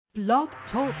Blog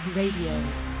Talk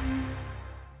Radio.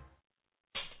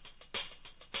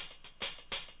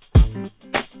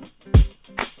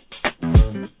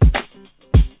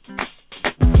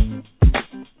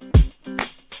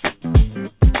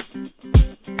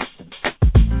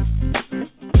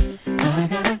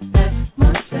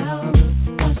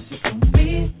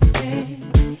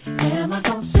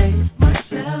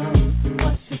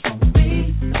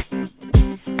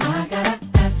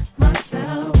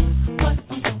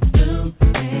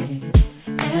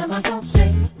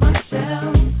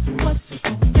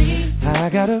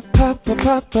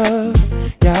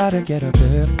 Gotta get a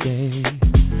birthday,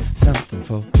 something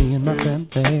for me and my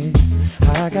family.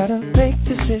 I gotta make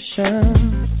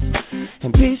decisions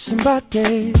and be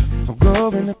somebody. I'm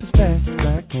growing up as fast as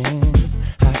I can.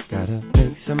 I gotta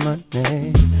make some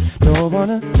money. Don't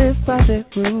wanna live by their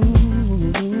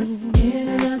rules. In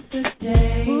and out the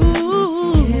day, in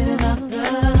and out the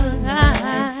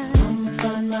night. I'ma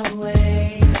find my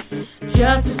way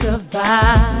just to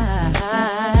survive.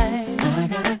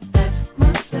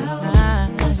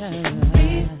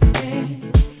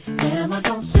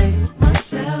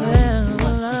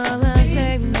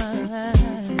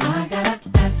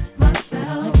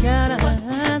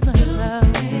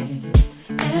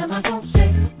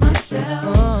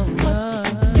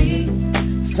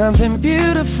 Something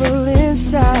beautiful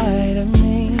inside of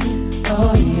me,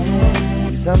 oh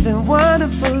yeah. Something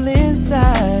wonderful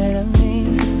inside of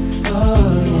me,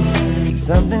 oh yeah.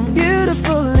 Something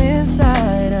beautiful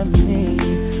inside of me,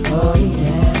 oh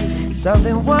yeah.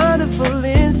 Something wonderful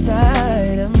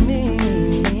inside of me.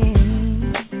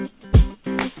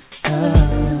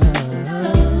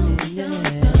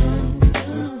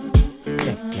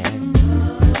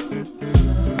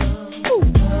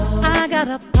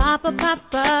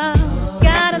 Papa,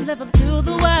 gotta live up to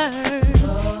the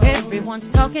word. Everyone's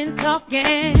talking.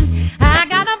 I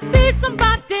gotta be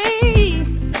somebody.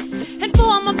 And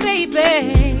for my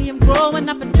baby, I'm growing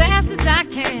up as fast as I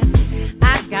can.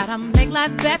 I gotta make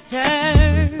life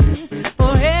better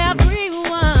for everyone.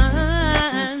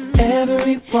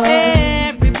 Everyone.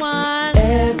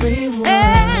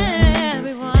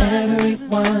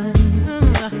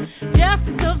 Just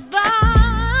to survive.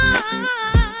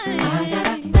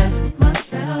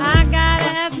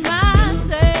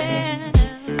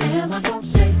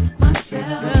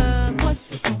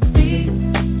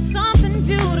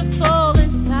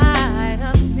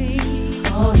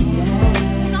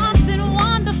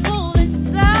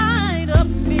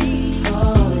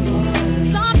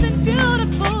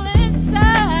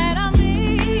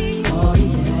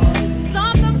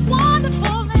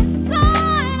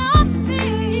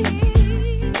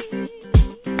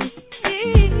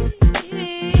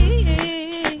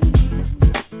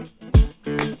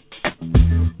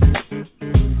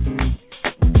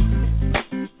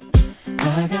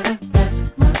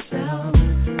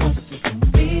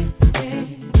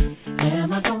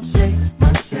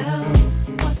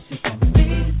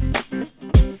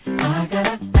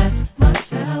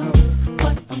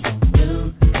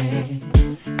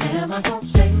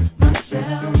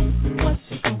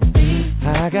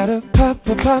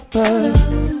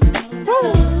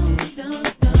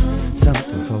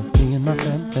 Something for me and my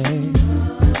family.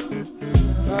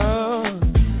 Oh,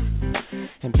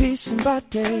 and be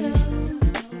somebody.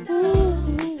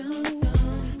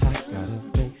 I gotta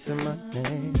make some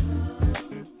money.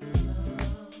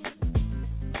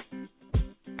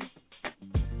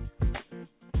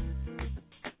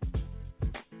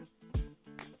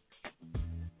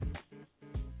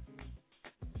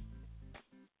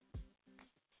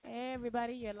 Hey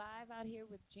everybody, you're live out here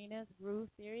with Gena'S Groove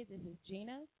Theory. This is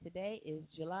Gena'S. Today is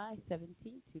July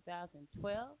 17,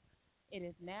 2012. It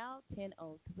is now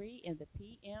 10:03 in the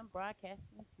p.m.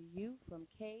 broadcasting to you from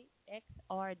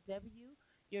KXRW,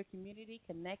 your community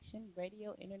connection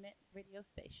radio internet radio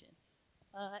station.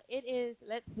 It is,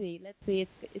 let's see,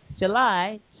 it's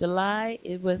July.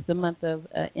 It was the month of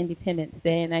Independence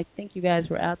Day, and I think you guys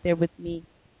were out there with me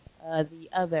the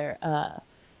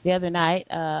other night,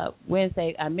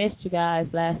 Wednesday. I missed you guys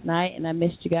last night, and I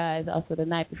missed you guys also the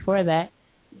night before that,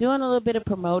 doing a little bit of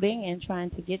promoting and trying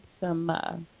to get some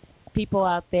people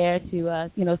out there to,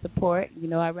 support.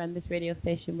 I run this radio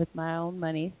station with my own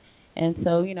money, and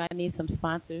so, I need some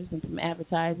sponsors and some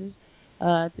advertisers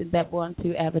that want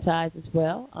to advertise as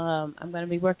well. I'm going to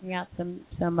be working out some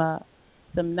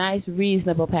nice,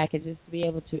 reasonable packages to be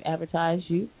able to advertise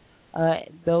you.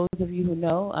 Those of you who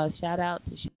know, shout out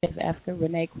to Chef Africa,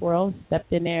 Renee Quarles,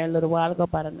 stepped in there a little while ago,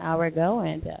 about an hour ago,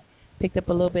 and picked up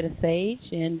a little bit of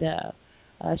sage. And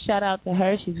shout out to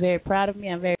her. She's very proud of me.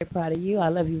 I'm very proud of you. I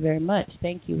love you very much.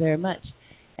 Thank you very much.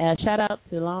 Shout out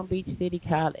to Long Beach City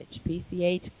College,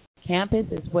 PCH campus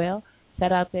as well.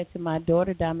 Shout out there to my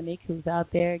daughter, Dominique, who's out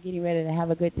there getting ready to have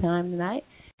a good time tonight.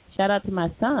 Shout out to my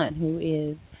son, who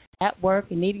is at work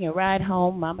and needing a ride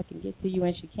home. Mama can get to you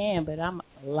when she can, but I'm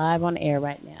live on air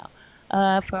right now.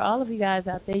 For all of you guys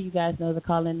out there, you guys know the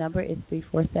call-in number is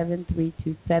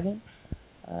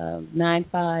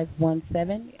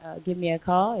 347-327-9517. Give me a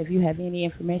call if you have any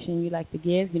information you'd like to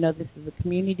give. You know, this is a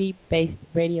community-based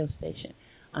radio station.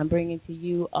 I'm bringing to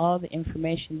you all the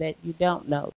information that you don't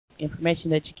know,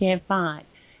 information that you can't find.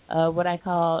 What I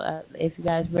call, if you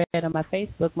guys read on my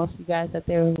Facebook, most of you guys out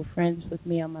there who are friends with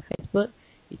me on my Facebook,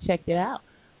 you checked it out.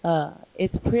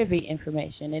 It's privy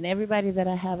information. And everybody that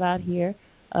I have out here,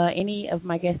 any of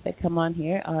my guests that come on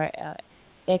here are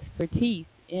expertise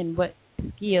in what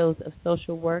skills of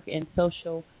social work and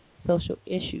social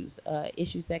issues,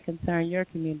 issues that concern your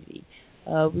community.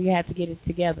 We have to get it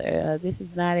together. This is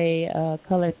not a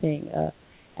color thing.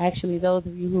 Actually, those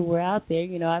of you who were out there,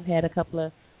 you know, I had a couple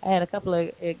of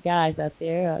guys out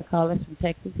there, callers from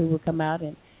Texas, who would come out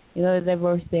and, you know, they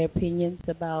voice their opinions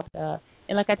about.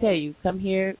 And like I tell you, come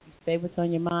here, you say what's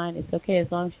on your mind. It's okay as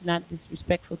long as you're not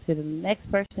disrespectful to the next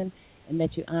person, and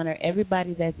that you honor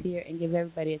everybody that's here and give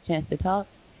everybody a chance to talk.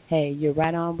 Hey, you're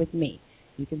right on with me.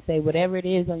 You can say whatever it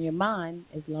is on your mind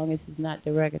as long as it's not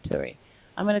derogatory.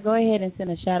 I'm going to go ahead and send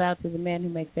a shout-out to the man who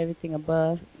makes everything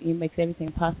above. He makes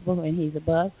everything possible when he's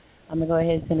above. I'm going to go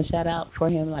ahead and send a shout-out for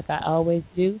him like I always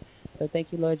do. So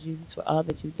thank you, Lord Jesus, for all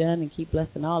that you've done, and keep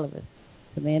blessing all of us.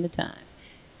 It's a man at a time.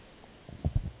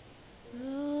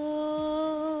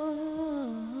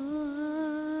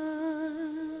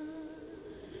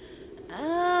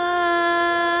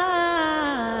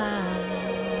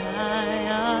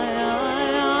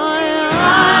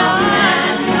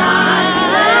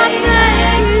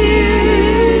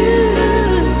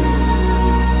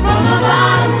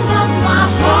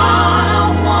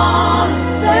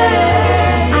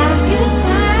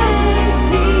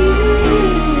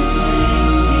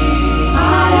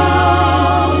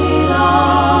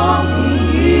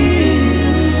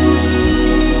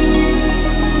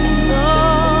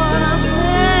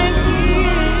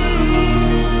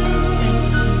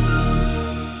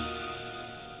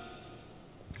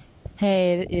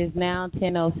 Hey, it is now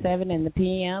 10:07 in the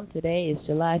p.m. Today is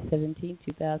July 17,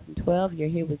 2012. You're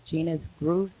here with Gena'S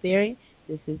Groove Theory.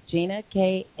 This is Gina,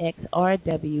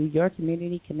 KXRW, your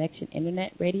community connection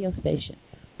internet radio station,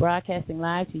 broadcasting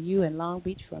live to you in Long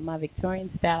Beach from my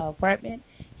Victorian-style apartment,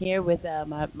 here with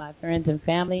my friends and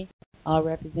family, all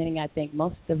representing, I think,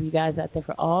 most of you guys out there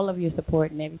for all of your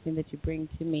support and everything that you bring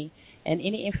to me and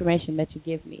any information that you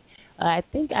give me. I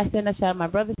think I sent a shout-out, my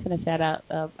brother sent a shout-out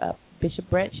of Bishop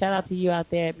Brett. Shout out to you out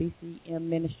there at BCM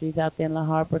Ministries out there in La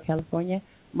Habra, California.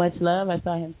 Much love. I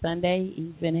saw him Sunday.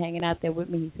 He's been hanging out there with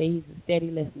me. He said he's a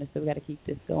steady listener, so we got to keep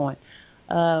this going.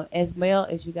 As well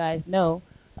as you guys know,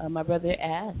 my brother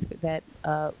asked that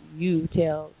you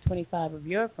tell 25 of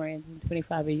your friends, and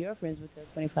 25 of your friends will tell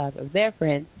 25 of their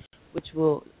friends, which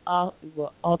will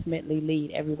ultimately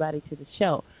lead everybody to the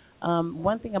show.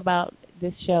 One thing about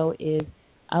this show is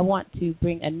I want to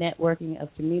bring a networking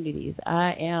of communities.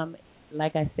 I am,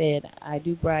 like I said, I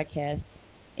do broadcast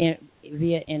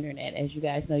via internet. As you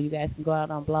guys know, you guys can go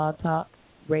out on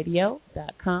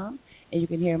blogtalkradio.com, and you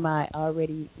can hear my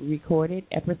already recorded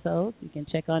episodes. You can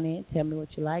check on in, tell me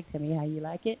what you like, tell me how you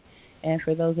like it. And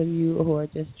for those of you who are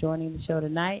just joining the show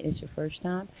tonight, it's your first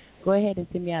time, go ahead and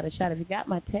send me out a shout. If you got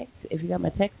my text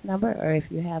number, or if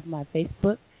you have my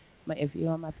Facebook, if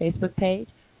you're on my Facebook page,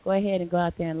 go ahead and go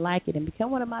out there and like it and become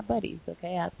one of my buddies,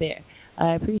 okay, out there.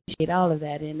 I appreciate all of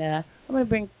that. And I'm going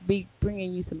to be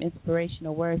bringing you some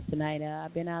inspirational words tonight.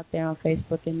 I've been out there on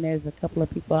Facebook, and there's a couple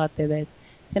of people out there that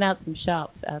sent out some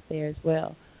shops out there as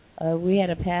well. We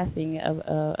had a passing of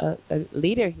a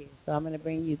leader here, so I'm going to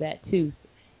bring you that too.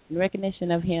 In recognition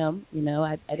of him, you know,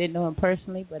 I didn't know him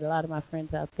personally, but a lot of my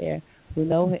friends out there who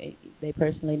know him, they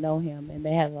personally know him, and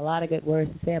they have a lot of good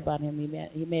words to say about him.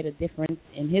 He made a difference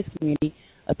in his community.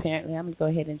 Apparently, I'm going to go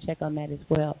ahead and check on that as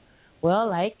well. Well,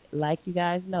 like you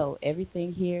guys know,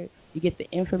 everything here, you get the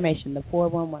information, the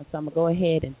 411. So I'm going to go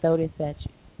ahead and throw this at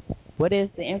you. What is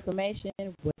the information?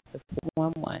 What's the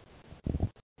 411?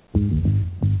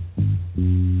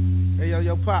 Hey,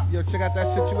 yo, Pop, yo, check out that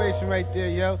situation right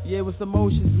there, yo. Yeah, with some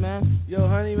emotions, man. Yo,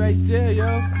 honey, right there, yo.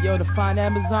 Yo, the fine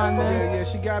Amazon, man. Yeah,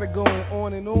 she got it going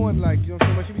on and on, like, you know what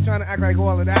I'm saying? But she be trying to act like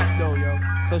all of that, though, yo.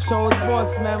 So show us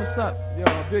boss, man, what's up? Yo,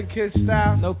 big kid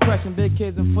style. No question, big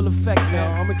kids in full effect, man.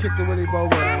 Yo, I'm gonna kick the Willie Bow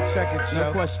around. Check it, yo.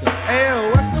 No question. Hey,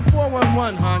 yo, what's the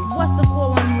 411, hon? What's the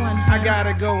 411, I got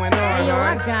it going on, Hey, yo,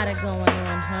 I hon. got it going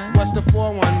on, hon. What's the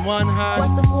 411, huh?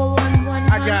 What's the 411,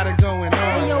 I got it going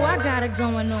on. Hey, yo, I got it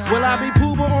going on. Will I be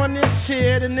Pooba on this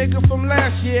here? The nigga from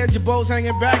last year. Jabos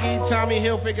hanging baggy, Tommy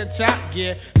Hilfiger top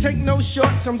gear. Take no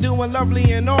shorts, I'm doing lovely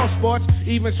in all sports.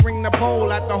 Even swing the pole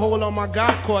at the hole on my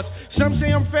golf course. Some say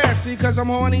I'm fancy, cause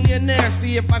I'm horny and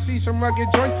nasty. If I see some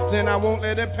rugged joints, then I won't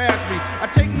let it pass me. I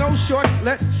take no shorts,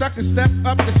 let suckers step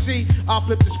up to see. I'll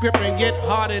flip the script and get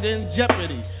harder than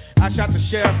Jeopardy. I shot the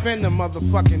sheriff and the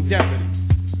motherfucking deputy.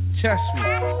 Test me.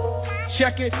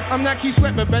 Check it, I'm not Keith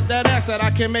Sweat, but bet that ass that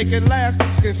I can make it last.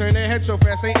 Skins turn their head so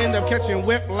fast, they end up catching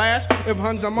whiplash. If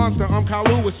Hun's a monster, I'm Kyle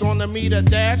Lewis on the meter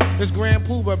dash. It's Grand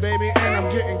Pooba, baby, and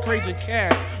I'm getting crazy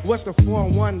cash. What's the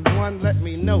 411? Let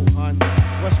me know, hun.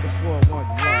 What's the 411?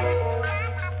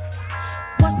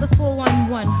 What's the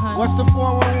 411, hun? What's the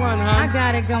 411, hun? I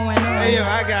got it going on. Hey, yo,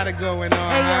 I got it going on,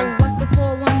 Hey, yo, hun. what's the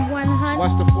 411, hun?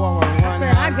 What's the 411, I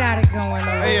said, I got it going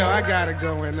on. Hey, yo, I got it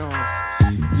going on.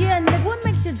 Yeah, nigga, what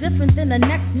makes you different than the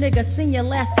next nigga? Seen you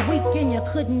last week and you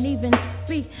couldn't even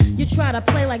speak. You try to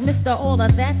play like Mr. All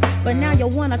of That, but now you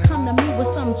wanna come to me with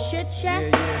some chit chat?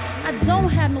 I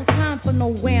don't have no time for no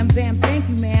wham bam, thank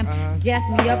you, ma'am. Gas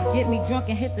me up, get me drunk,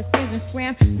 and hit the skins and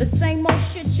scram. The same old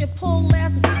shit you pulled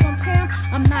last week on Pam.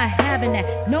 I'm not having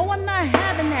that. No, I'm not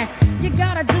having that. You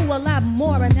gotta do a lot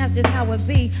more, and that's just how it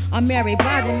be. I'm Mary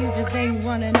Biden, you just ain't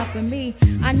running up with me.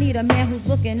 I need a man who's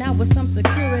looking out with some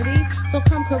security. So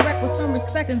come correct with some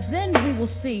respect, and then we will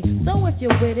see. So if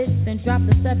you're with it, then drop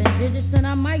the 7 digits, and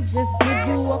I might just give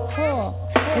you a call.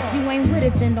 If you ain't with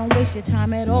it, then don't waste your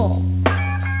time at all.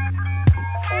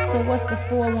 So what's the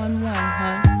 411,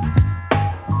 huh?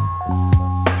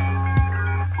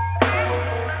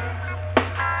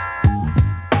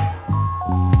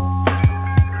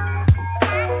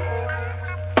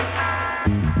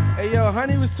 Yo,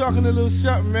 honey was talking a little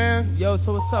something, man. Yo,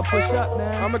 so what's up? Push up,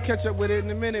 man. I'ma catch up with it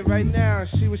in a minute right now and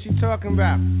see what she talking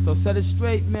about. So set it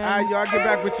straight, man. Alright, yo, I'll get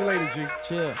back with you later, G.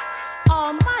 Chill.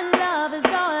 All my love is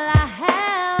all I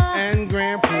have. And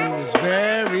Grand Pooh is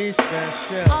very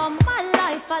special. All my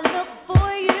life I look for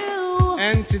you.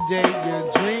 And today your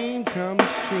dream comes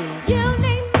true. You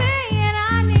need me and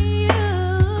I need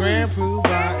you. Grand Pooh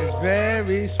is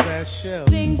very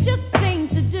special. Things just seem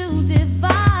to do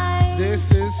divine. This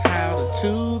is how the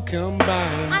two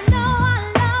combine. I know our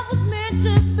love was meant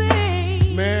to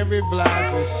be. Mary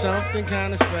Blige is something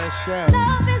kind of special.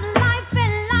 Love is life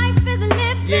and life is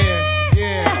living.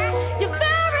 Yeah. You're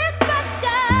very special.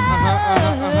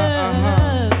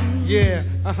 Yeah.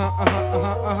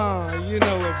 You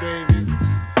know it, baby.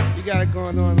 You got it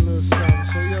going on a little something.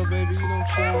 So, yo, baby, you know what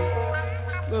I'm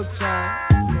saying? Little time.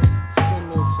 Spend a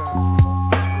little time.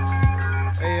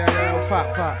 Hey, yo,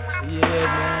 pop. Yeah,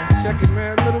 man. Check it,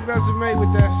 man. Little resume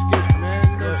with that skit, man.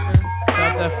 You know what I'm saying?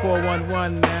 Got that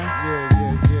 411, man.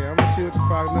 Yeah. I'm gonna see what the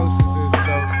prognosis is,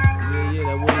 though. Yeah,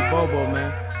 that Willie Bobo,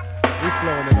 man. We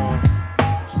flowing it on.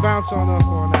 Just bounce on up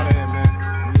on out of here, man.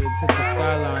 Yeah, hit the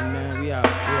skyline, man. We out.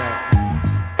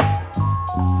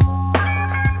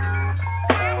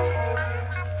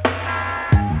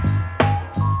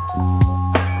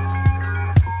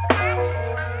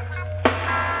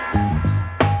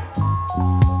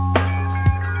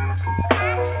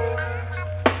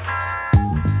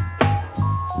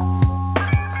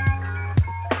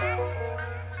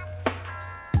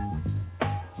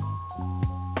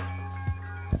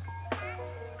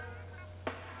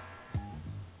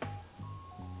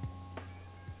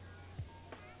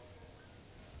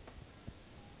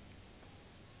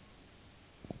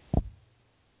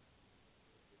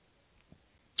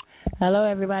 Hello,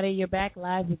 everybody. You're back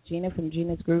live with Gina from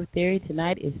Gena'S Groove Theory.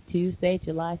 Tonight is Tuesday,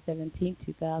 July 17,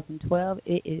 2012.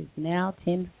 It is now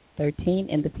 10:13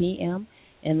 in the p.m.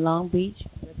 in Long Beach,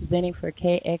 representing for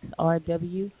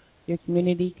KXRW, your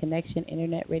community connection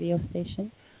internet radio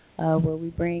station, where we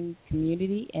bring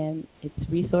community and its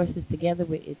resources together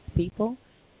with its people.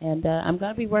 And I'm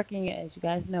going to be working, as you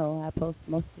guys know, I post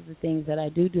most of the things that I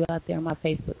do out there on my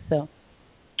Facebook. So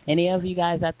any of you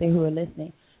guys out there who are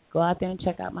listening, go out there and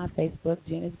check out my Facebook,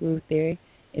 Gena'S Groove Theory.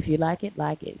 If you like it,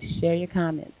 share your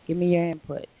comments, give me your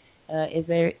input. Is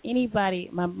there anybody?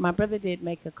 My brother did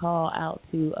make a call out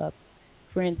to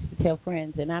friends to tell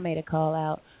friends, and I made a call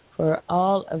out for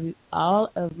all of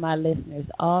my listeners,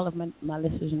 my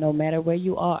listeners, no matter where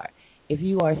you are. If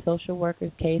you are social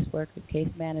workers, case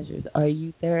managers, are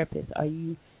you therapists, are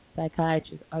you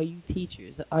psychiatrists, are you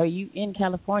teachers, are you in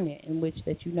California, in which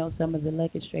that you know some of the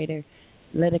legislative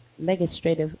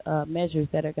measures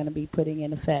that are going to be putting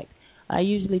in effect. I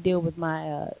usually deal with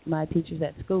my teachers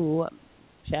at school.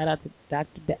 Shout out to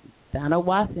Dr. Donna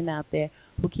Watson out there,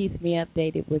 who keeps me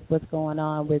updated with what's going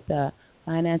on with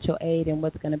financial aid and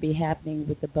what's going to be happening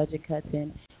with the budget cuts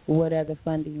and what other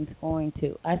funding is going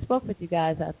to. I spoke with you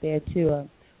guys out there, too,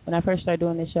 when I first started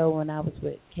doing the show when I was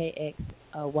with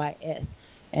KXRW'S.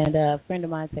 And a friend of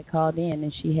mine had called in,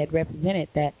 and she had represented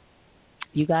that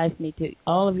you guys need to,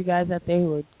 all of you guys out there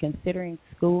who are considering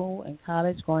school and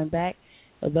college, going back,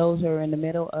 or those who are in the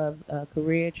middle of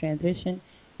career transition,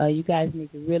 you guys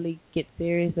need to really get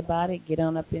serious about it, get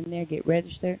on up in there, get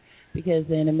registered, because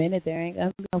in a minute there ain't going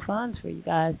to be no funds for you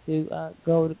guys to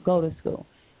go to school.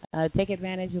 Take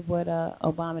advantage of what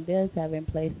Obama does have in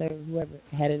place, or whoever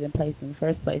had it in place in the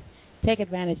first place. Take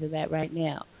advantage of that right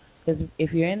now. Because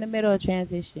if you're in the middle of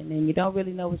transition and you don't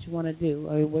really know what you want to do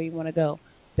or where you want to go,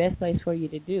 best place for you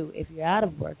to do, if you're out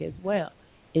of work as well,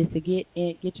 is to get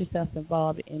yourself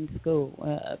involved in school.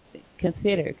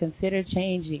 Consider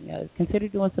changing. Consider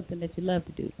doing something that you love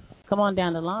to do. Come on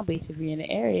down to Long Beach if you're in the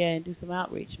area and do some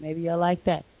outreach. Maybe you'll like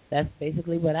that. That's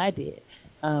basically what I did.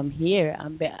 Here,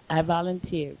 I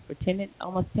volunteered for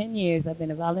almost 10 years. I've been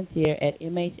a volunteer at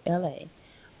MHALA.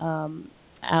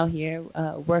 Out here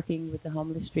working with the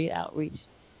homeless street outreach,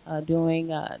 doing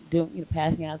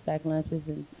passing out sack lunches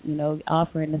and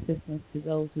offering assistance to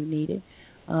those who need it,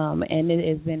 and it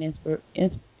has been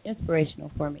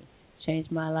inspirational for me.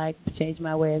 Changed my life, changed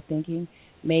my way of thinking,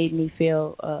 made me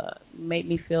feel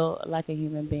like a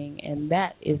human being, and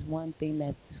that is one thing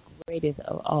that's greatest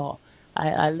of all.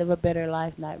 I live a better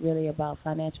life, not really about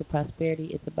financial prosperity.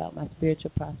 It's about my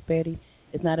spiritual prosperity.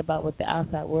 It's not about what the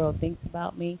outside world thinks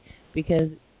about me, because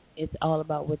it's all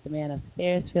about what the man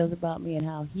upstairs feels about me and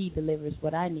how he delivers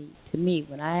what I need to me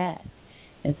when I ask.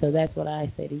 And so that's what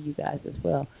I say to you guys as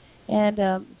well.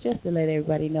 And just to let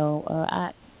everybody know,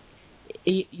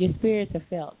 your spirits are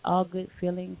felt. All good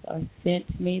feelings are sent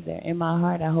to me. They're in my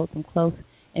heart. I hold them close,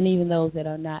 and even those that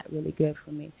are not really good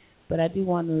for me. But I do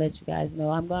want to let you guys know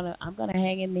I'm gonna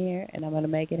hang in there, and I'm gonna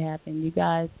make it happen. You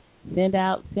guys send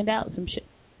out some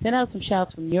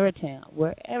shouts from your town,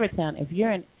 wherever town. If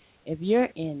you're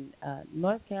in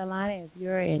North Carolina, if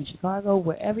you're in Chicago,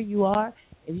 wherever you are,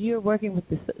 if you're working with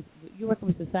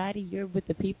society, you're with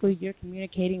the people, you're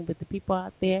communicating with the people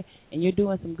out there, and you're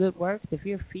doing some good works. If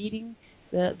you're feeding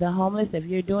the homeless, if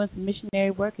you're doing some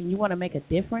missionary work and you want to make a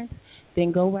difference,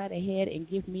 then go right ahead and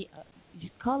give me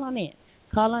just call on in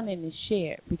and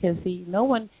share. Because see, no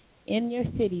one in your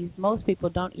cities, most people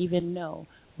don't even know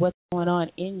what's going on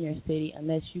in your city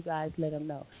unless you guys let them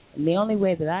know. And the only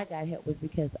way that I got help was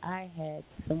because I had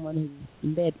someone who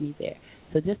led me there.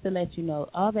 So just to let you know,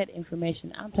 all that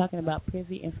information, I'm talking about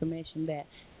privy information that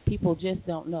people just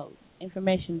don't know.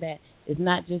 Information that is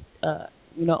not just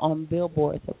on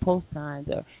billboards or post signs,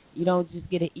 or you don't just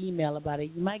get an email about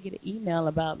it. You might get an email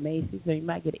about Macy's, or you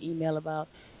might get an email about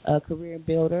a career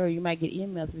builder, or you might get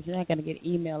emails, but you're not going to get an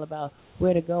email about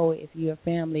where to go if your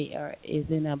family is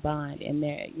in a bind and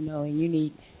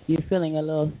and you're feeling a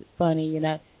little funny, you're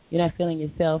not feeling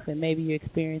yourself, and maybe you're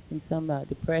experiencing some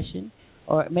depression,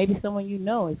 or maybe someone you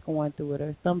know is going through it,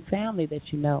 or some family that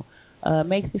you know.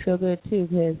 Makes me feel good too,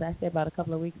 because I said about a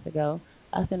couple of weeks ago,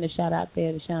 I sent a shout out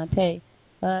there to Shantae.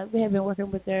 We have been working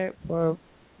with her for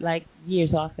like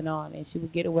years off and on, and she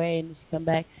would get away and she'd come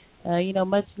back.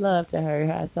 Much love to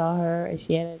her. I saw her, and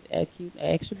she had a cute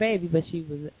extra baby, but she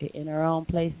was in her own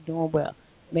place doing well.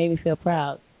 Made me feel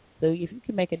proud. So if you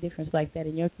can make a difference like that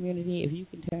in your community, if you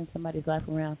can turn somebody's life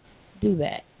around, do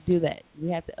that. Do that.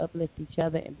 We have to uplift each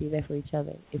other and be there for each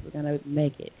other if we're going to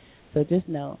make it. So just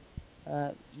know,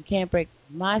 you can't break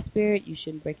my spirit. You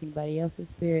shouldn't break anybody else's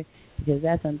spirit, because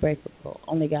that's unbreakable.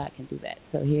 Only God can do that.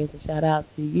 So here's a shout out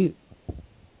to you.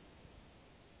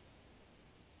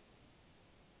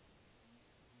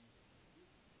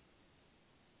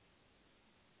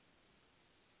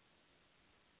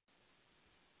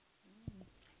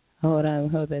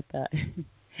 Hold that thought.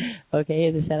 Okay,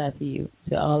 here's a shout out to you,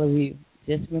 to all of you.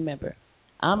 Just remember,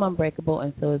 I'm unbreakable,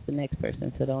 and so is the next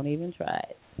person, so don't even try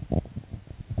it.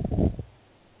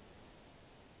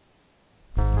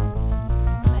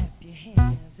 Clap your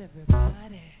hands,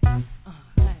 everybody.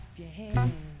 Clap your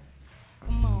hands.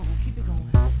 Come on, keep it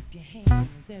going. Clap your hands,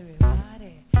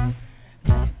 everybody.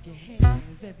 Clap your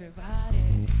hands,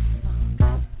 everybody.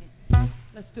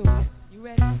 Let's do it. You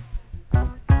ready?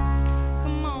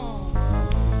 Come on.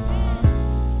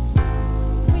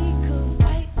 We could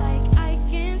fight like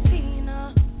Ike and Tina,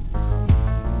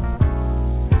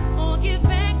 or give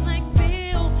back like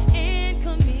Bill and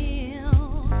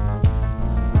Camille.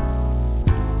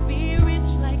 Be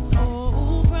rich like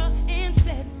Oprah and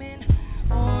Stedman,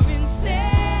 or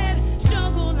instead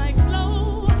struggle like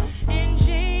Flo and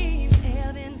James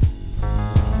Evans.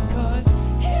 'Cause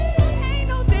he ain't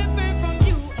no different from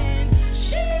you and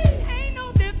she.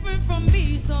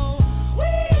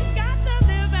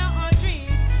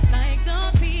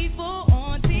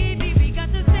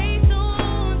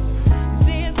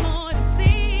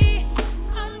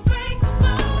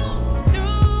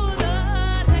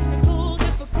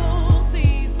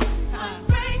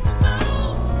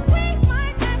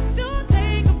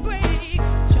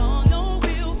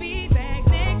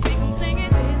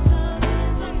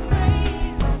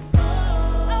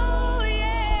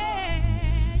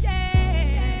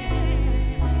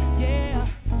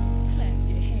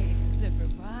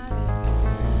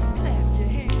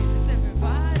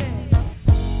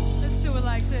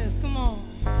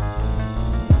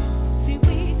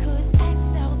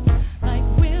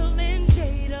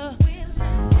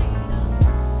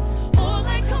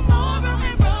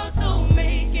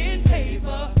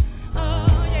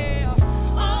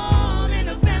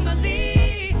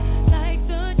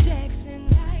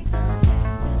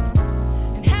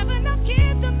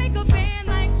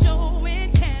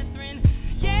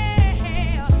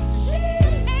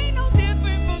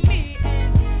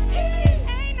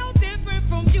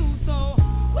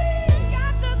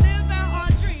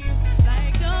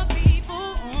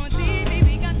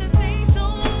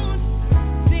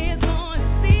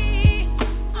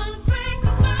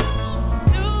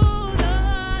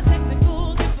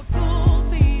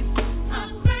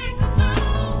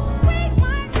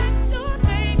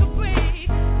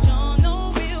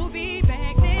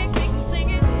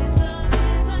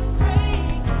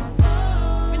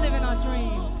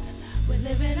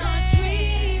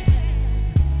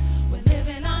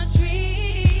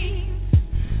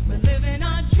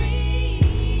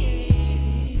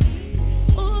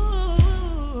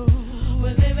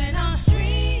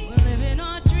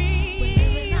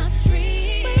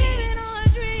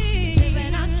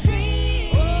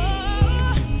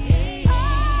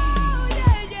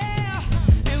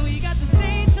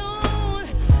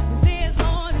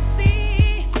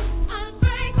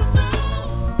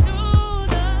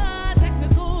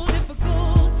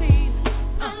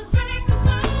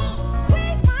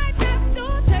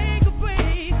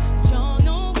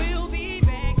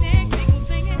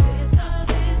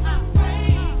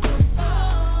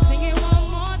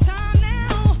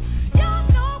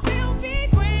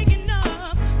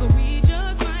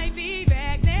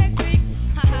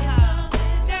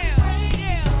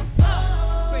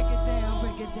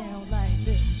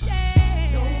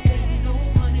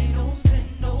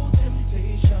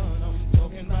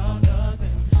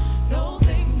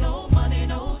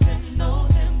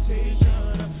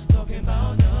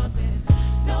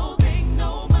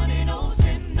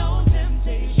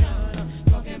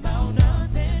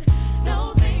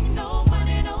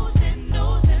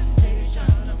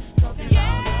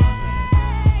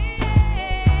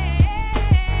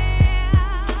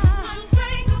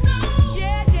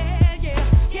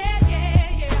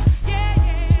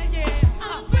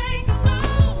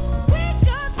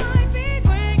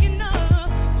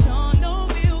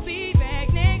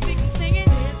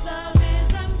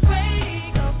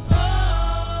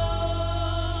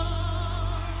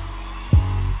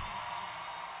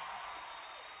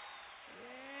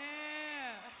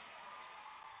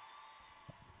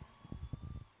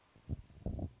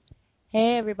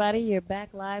 Hey everybody, you're back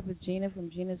live with Gina from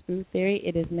Gina's Groove Theory.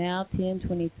 It is now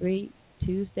 10:23,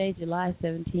 Tuesday, July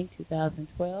 17,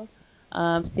 2012.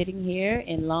 Sitting here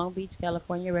in Long Beach,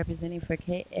 California, representing for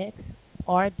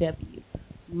KXRW,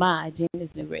 my Gina's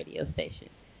new radio station.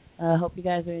 Hope you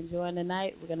guys are enjoying the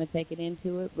night. We're going to take it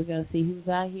into it. We're going to see who's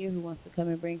out here, who wants to come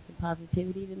and bring some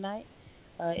positivity tonight.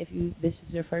 If this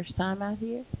is your first time out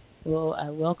here, well, I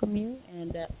welcome you.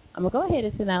 And I'm going to go ahead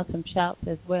and send out some shouts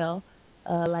as well.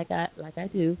 Like I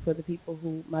do for the people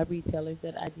who, my retailers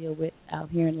that I deal with out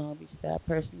here in Long Beach that I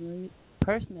personally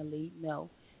know,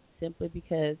 simply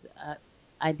because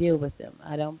I deal with them.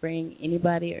 I don't bring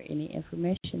anybody or any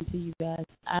information to you guys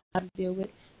I deal with.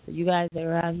 So you guys that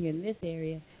are out here in this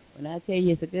area, when I tell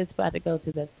you it's a good spot to go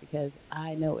to, that's because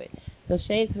I know it. So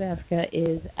Shades of Africa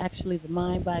is actually the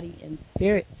Mind, Body, and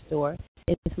Spirit store.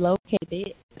 It's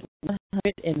located at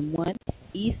 101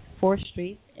 East 4th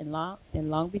Street in Long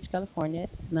Beach, California.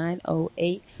 It's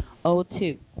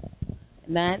 90802.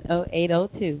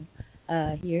 90802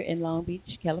 here in Long Beach,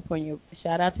 California.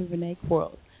 Shout out to Renee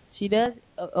Quarles. She does,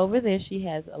 over there, she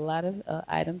has a lot of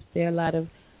items. There are a lot of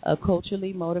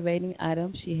culturally motivating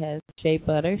items. She has shea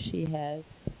butter. She has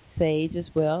sage as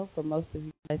well for most of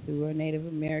you guys who are Native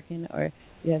American or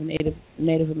you have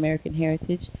Native American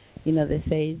heritage. You know that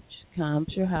sage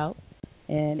calms your house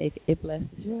and it blesses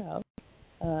your house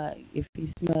if you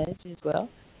smudge as well.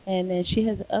 And then she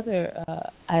has other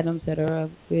items that are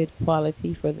of good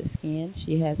quality for the skin.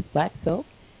 She has black soap,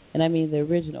 and I mean the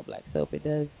original black soap.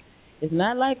 It's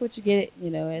not like what you get,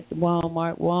 at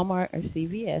Walmart or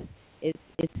CVS.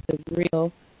 It's the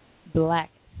real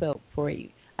black soap for you.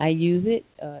 I use it.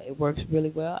 It works really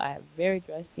well. I have very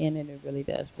dry skin, and it really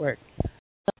does work.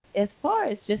 As far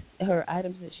as just her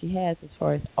items that she has, as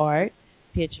far as art,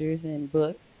 pictures, and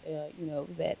books,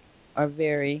 that are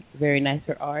very, very nice.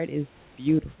 Her art is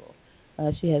beautiful.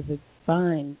 She has a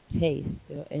fine taste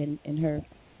in her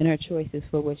choices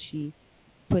for what she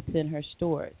puts in her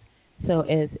stores. So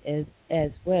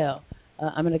as well,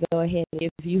 I'm going to go ahead and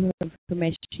give you her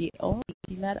information. She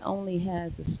not only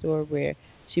has a store where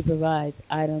she provides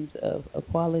items of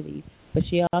quality, but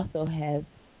she also has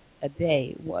a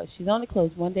day. Well, she's only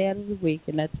closed one day out of the week,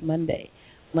 and that's Monday.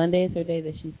 Monday is her day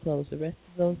that she's closed. The rest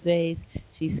of those days,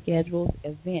 she schedules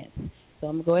events. So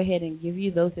I'm going to go ahead and give you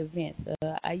those events.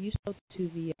 I used to go to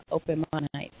the open mic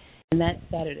night, and that's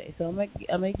Saturday. So I'm going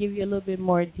to give you a little bit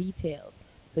more details.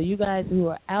 So you guys who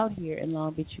are out here in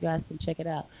Long Beach, you guys can check it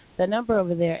out. The number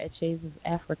over there at Shades of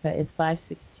Africa is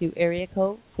 562 area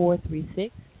code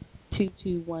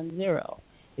 436-2210.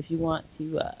 If you want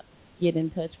to get in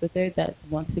touch with her, that's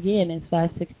once again it's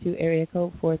 562 area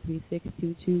code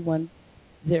 436-2210.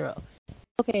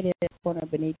 Located at the corner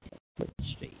of Benita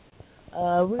Street.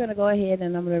 We're going to go ahead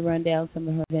and I'm going to run down some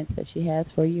of her events that she has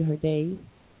for you, her days,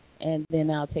 and then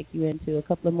I'll take you into a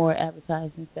couple of more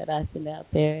advertisements that I send out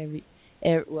there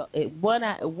one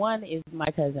is my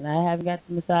cousin. I haven't got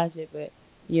to massage it, but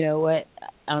you know what?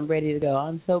 I'm ready to go.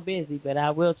 I'm so busy, but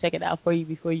I will check it out for you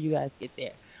before you guys get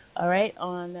there. All right.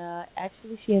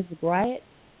 Actually, she has the Griot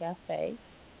Cafe.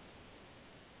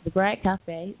 The Griot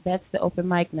Cafe. That's the open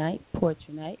mic night,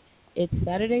 poetry night. It's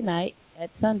Saturday night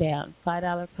at sundown.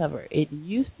 $5 cover. It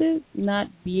used to not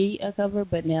be a cover,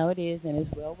 but now it is, and it's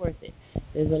well worth it.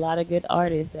 There's a lot of good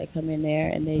artists that come in there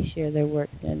and they share their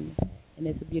works and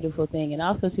it's a beautiful thing. And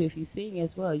also, too, if you sing as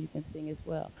well, you can sing as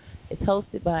well. It's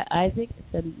hosted by Isaac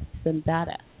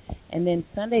Sandata. And then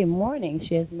Sunday morning,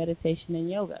 she has meditation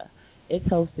and yoga. It's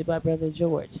hosted by Brother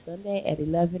George, Sunday at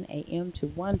 11 a.m. to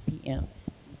 1 p.m.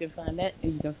 You can find that.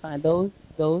 You can find those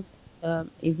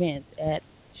events at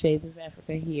Shades of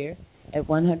Africa here at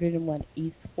 101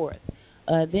 East 4th.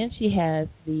 Then she has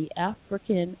the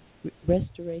African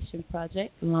Restoration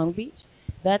Project, Long Beach.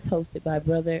 That's hosted by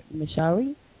Brother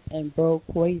Mishari and Bro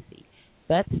Kwesi.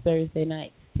 That's Thursday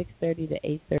night, 6:30 to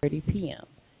 8:30 p.m.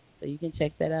 So you can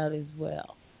check that out as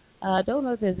well. I don't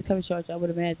know if there's a cover charge. I would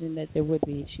imagine that there would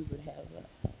be. She would have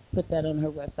put that on her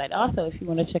website. Also, if you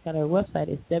want to check out her website,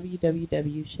 it's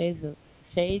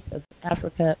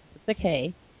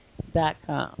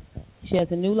www.shadesofafrica.com. She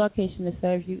has a new location to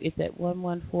serve you. It's at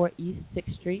 114 East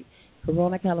 6th Street,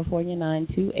 Corona, California,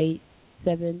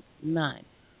 92879.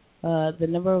 The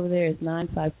number over there is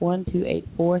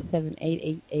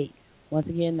 951-284-7888. Once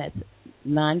again, that's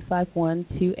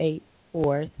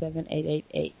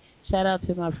 951-284-7888. Shout out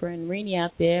to my friend Renee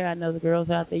out there. I know the girls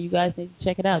out there. You guys need to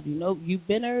check it out. You've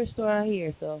been to her store out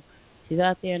here, so she's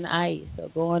out there in the IE. So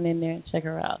go on in there and check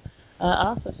her out.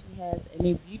 Also, she has a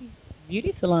new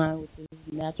beauty salon, which is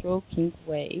Natural Kink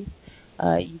Waves.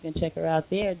 You can check her out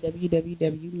there at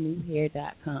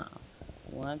www.newhair.com.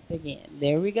 once again.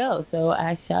 There we go. So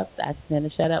I send a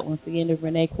shout out once again to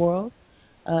Renee Quarles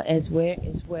as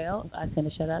well. I send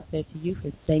a shout out there to you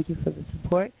for thank you for the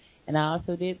support. And I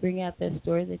also did bring out that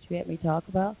story that you had me talk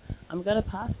about. I'm going to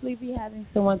possibly be having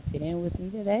someone sit in with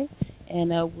me today, and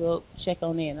we'll check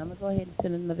on in. I'm going to go ahead and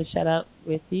send another shout out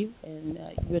with you, and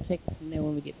we'll take it from there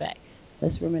when we get back.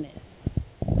 Let's reminisce.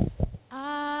 I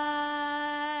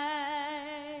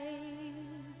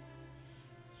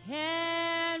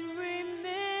can remember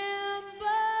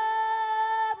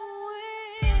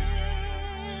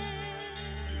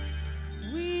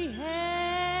when we had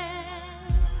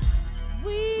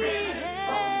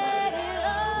it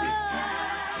all,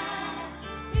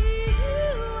 you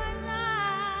and I,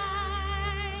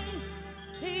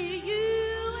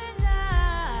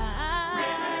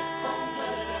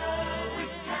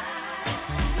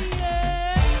 yeah.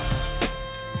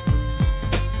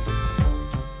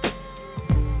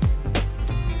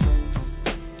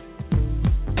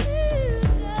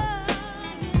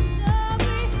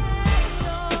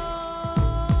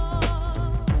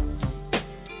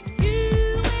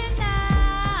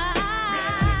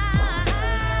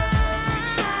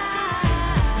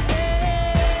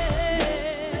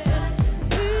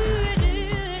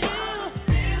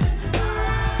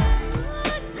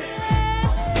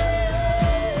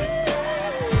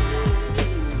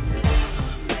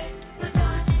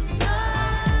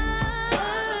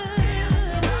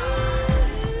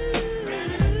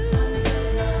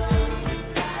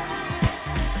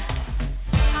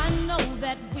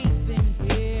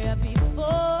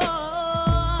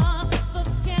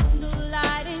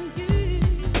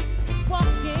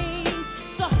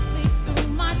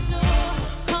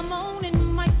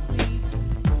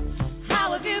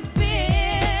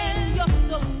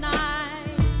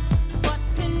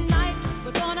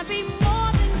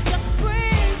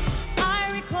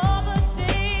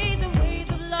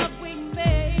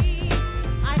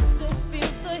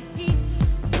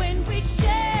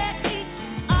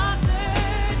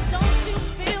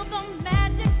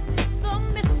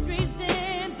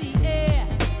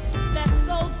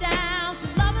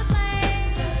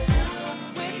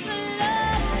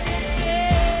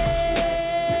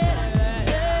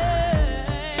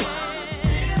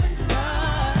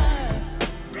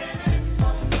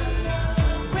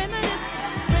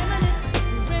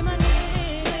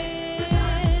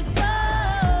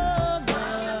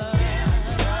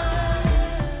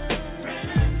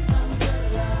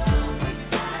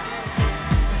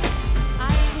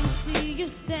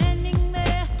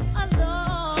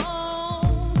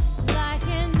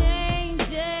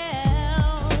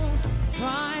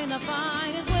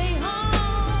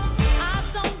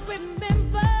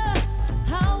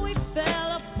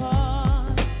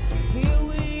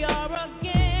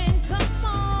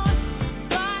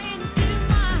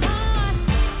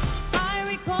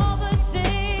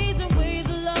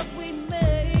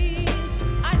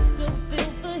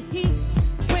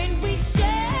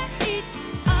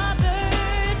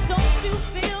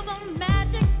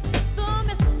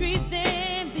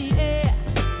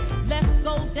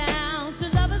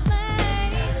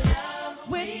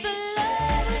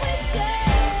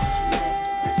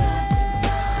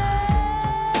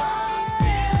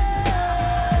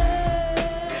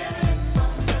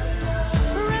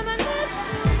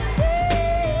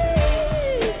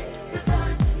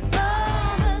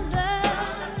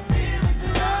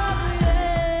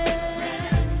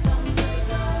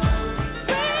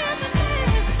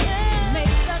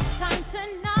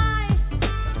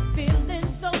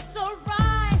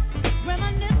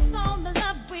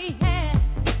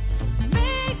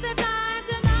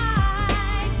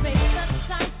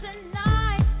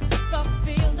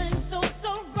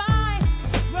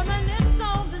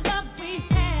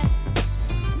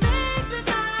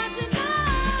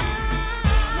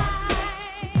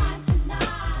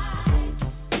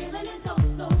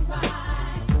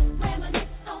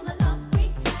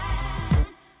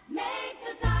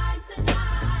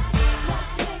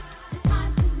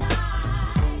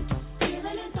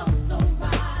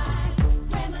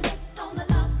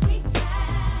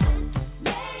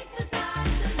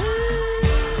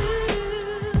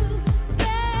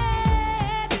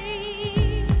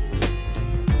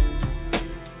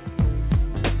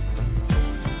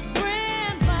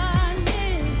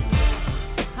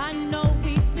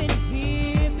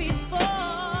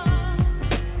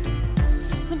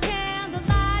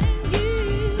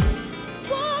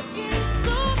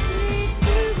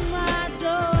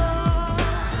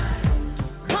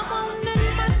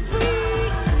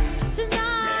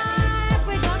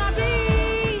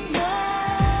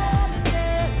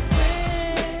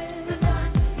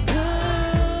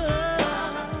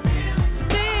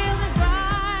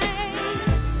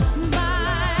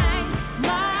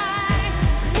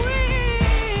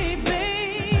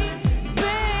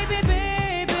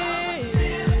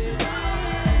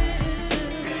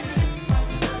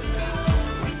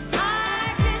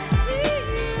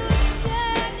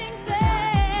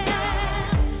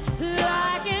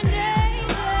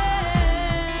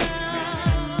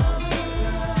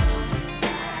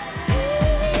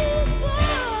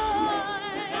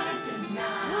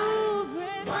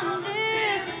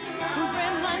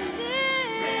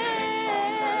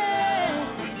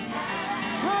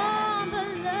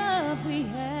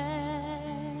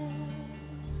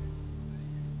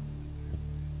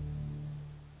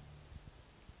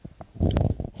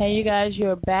 Hey, you guys,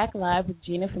 you're back live with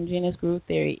Gina from Gina's Groove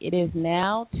Theory. It is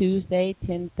now Tuesday,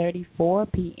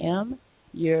 10:34 p.m.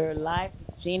 You're live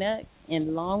with Gina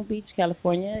in Long Beach,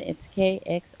 California. It's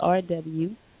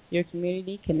KXRW, your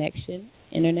community connection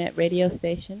internet radio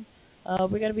station. We're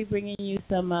going to be bringing you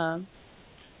some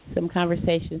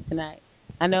conversations tonight.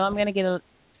 I know I'm going to get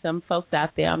some folks out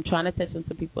there. I'm trying to touch on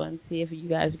some people and see if you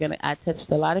guys are going to. I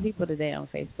touched a lot of people today on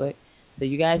Facebook. So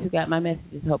you guys who got my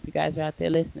messages, hope you guys are out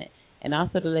there listening. And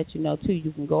also to let you know, too,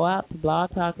 you can go out to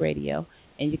Blog Talk Radio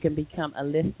and you can become a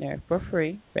listener for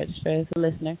free, register as a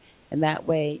listener, and that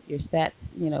way your stats,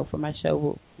 for my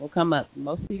show will come up.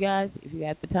 Most of you guys, if you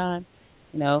got the time,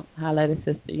 holler at a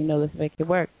sister, let's make it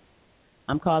work.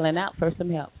 I'm calling out for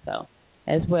some help, so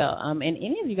as well. And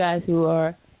any of you guys who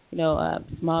are,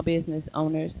 small business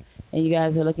owners and you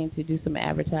guys are looking to do some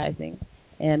advertising,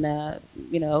 and,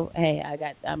 hey,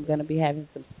 I'm going to be having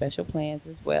some special plans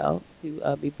as well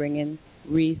to be bringing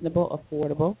reasonable,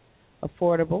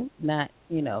 affordable, not,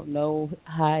 no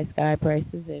high sky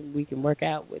prices, and we can work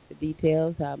out with the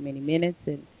details, how many minutes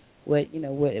and what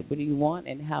do you want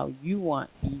and how you want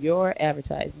your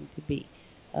advertising to be.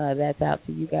 That's out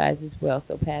to you guys as well,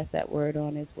 so pass that word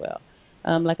on as well.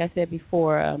 Like I said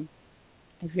before,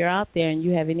 if you're out there and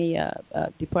you have any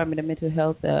Department of Mental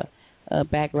Health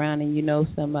background and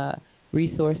some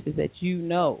resources that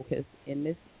because in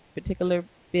this particular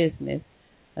business,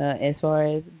 as far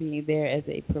as being there as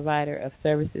a provider of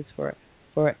services for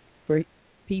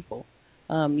people,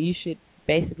 you should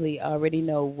basically already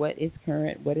know what is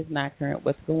current, what is not current,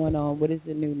 what's going on, what is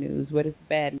the new news, what is the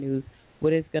bad news,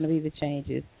 what is going to be the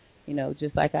changes.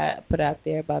 Just like I put out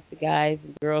there about the guys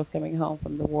and girls coming home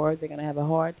from the war, they're going to have a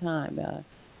hard time.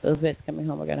 Those vets coming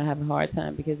home are going to have a hard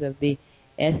time because of the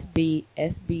SB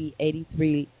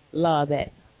 83 law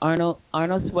that Arnold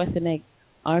Schwarzenegger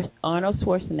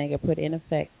put in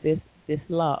effect. This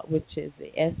law, which is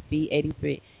the SB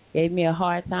 83, gave me a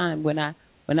hard time when I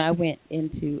went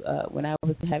into when I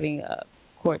was having a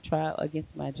court trial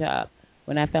against my job.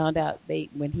 When I found out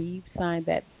when he signed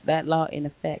that law in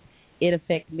effect, it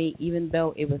affected me even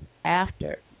though it was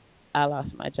after I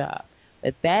lost my job.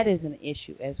 But that is an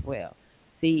issue as well.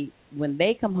 See, when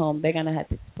they come home, they're going to have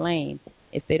to explain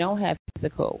if they don't have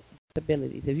physical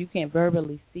disabilities, if you can't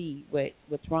verbally see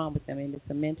what's wrong with them, and it's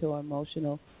a mental or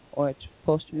emotional or it's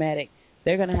post-traumatic,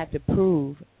 they're going to have to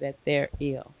prove that they're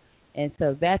ill. And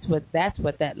so that's what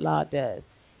that law does.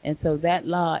 And so that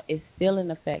law is still in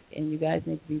effect, and you guys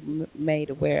need to be made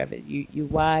aware of it. You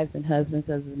wives and husbands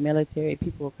of the military,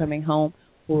 people who are coming home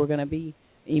who are going to be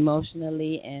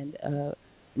emotionally and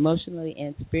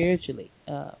spiritually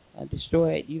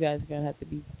destroyed, you guys are going to have to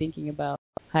be thinking about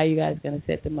how you guys are going to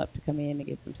set them up to come in and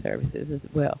get some services as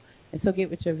well. And so get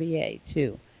with your VA,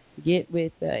 too. Get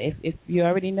with, if you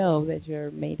already know that your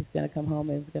mate is going to come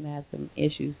home and is going to have some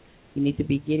issues, you need to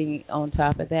be getting on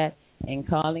top of that and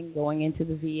going into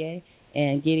the VA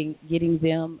and getting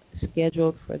them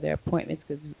scheduled for their appointments,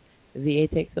 because the VA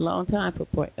takes a long time for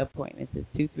appointments.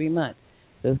 It's 2-3 months.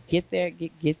 So get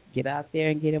out there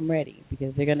and get them ready,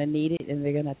 because they're going to need it, and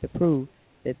they're going to have to prove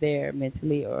that they're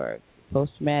mentally or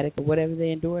post-traumatic or whatever they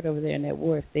endured over there in that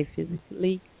war. If they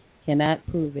physically cannot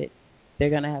prove it, they're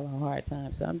going to have a hard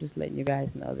time. So I'm just letting you guys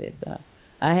know this.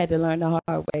 I had to learn the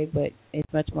hard way, but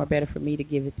it's much more better for me to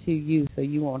give it to you so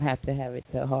you won't have to have it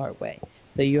the hard way.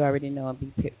 So you already know and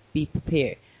be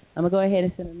prepared. I'm going to go ahead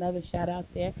and send another shout out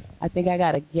there. I think I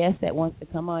got a guest that wants to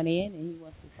come on in, and he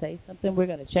wants to say something. We're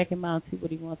going to check him out and see what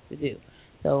he wants to do.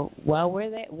 So while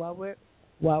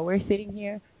we're sitting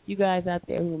here, you guys out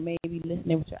there who may be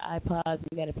listening with your iPods,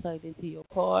 you got it plugged into your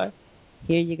car,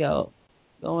 here you go.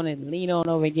 Go on and lean on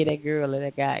over and get that girl or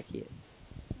that guy a kiss.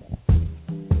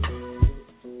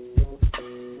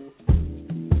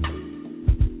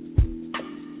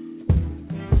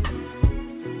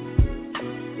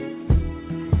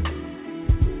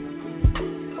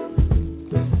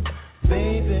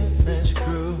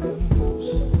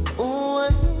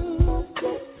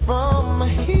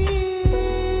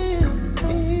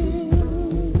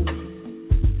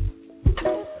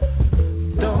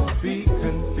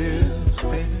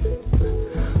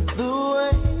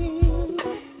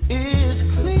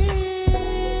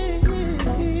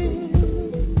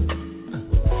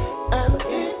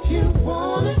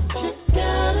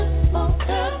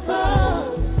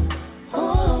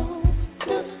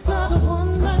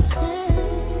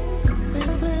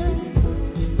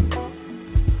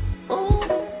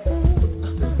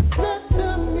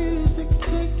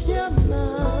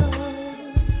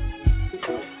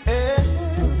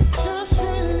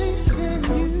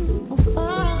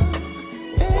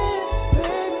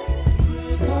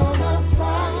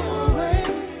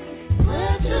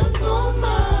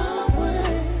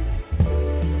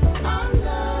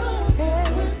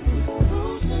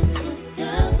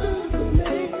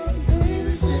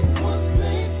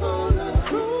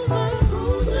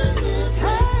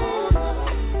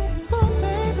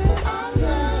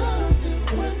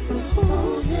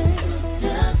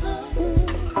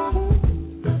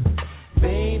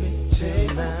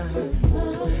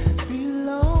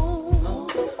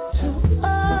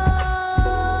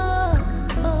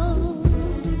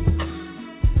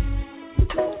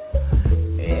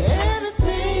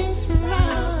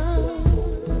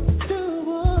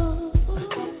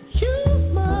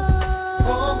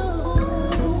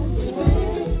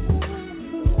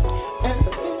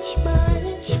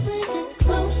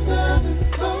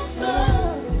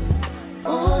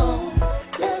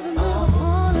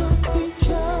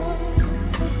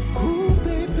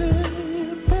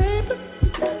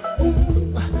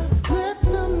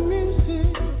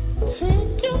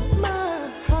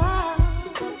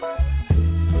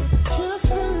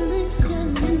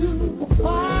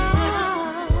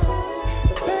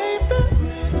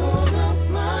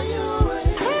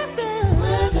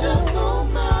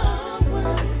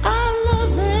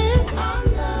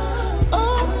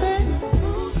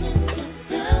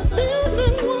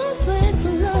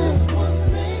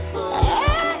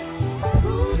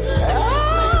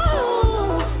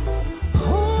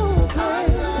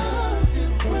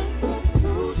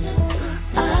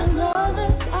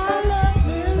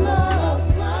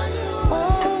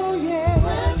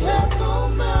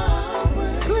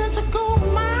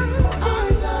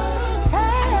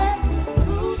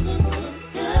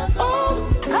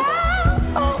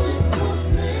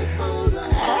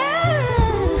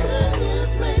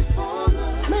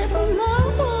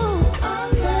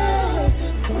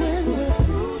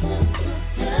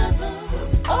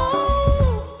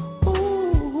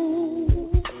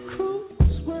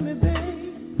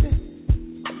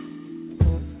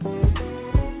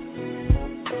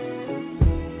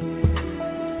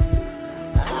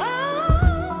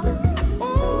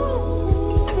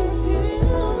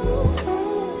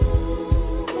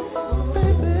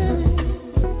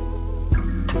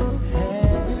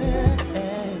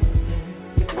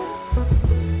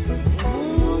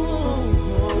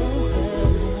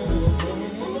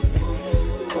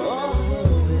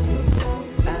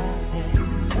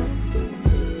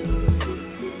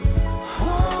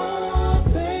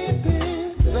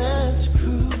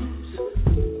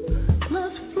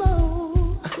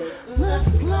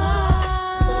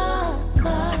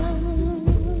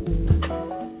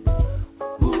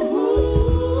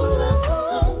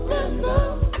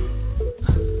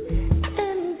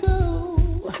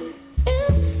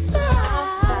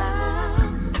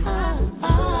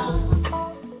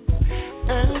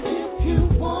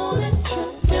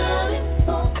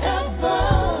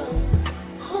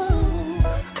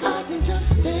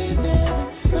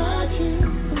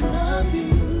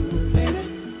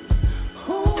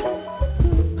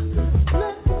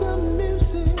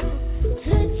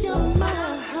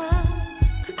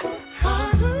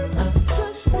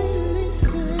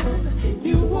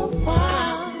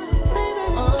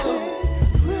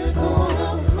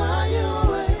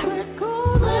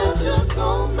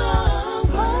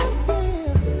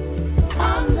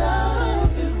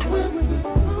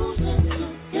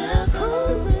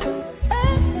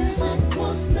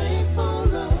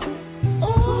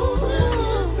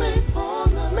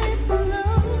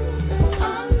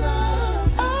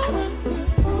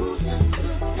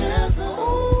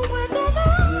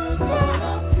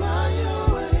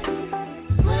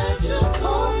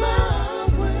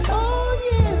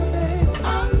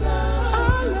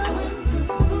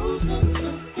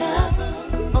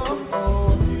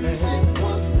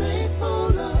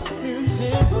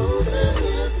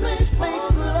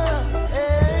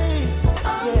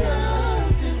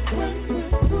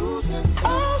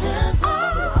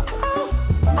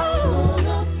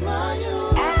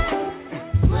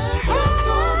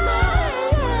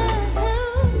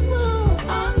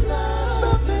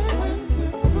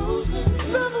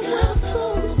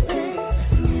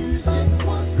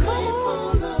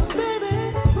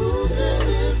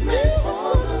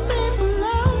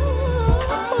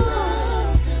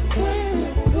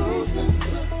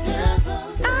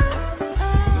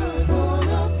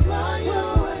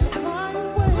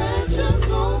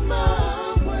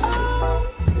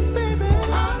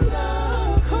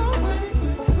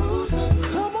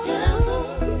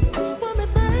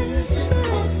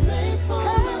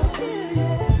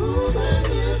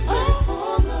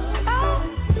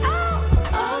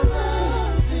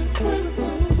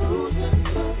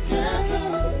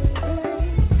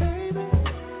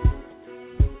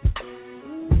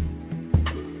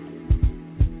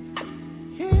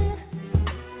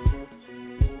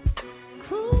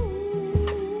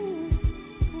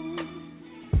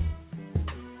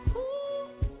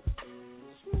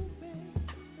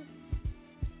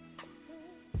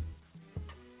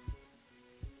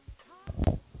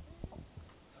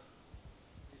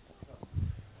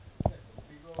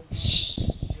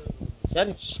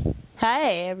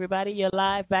 Hi, everybody. You're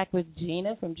live back with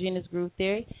Gina from Gina's Groove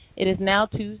Theory. It is now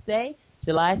Tuesday,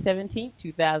 July 17th,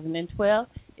 2012.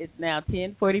 It's now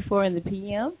 10:44 in the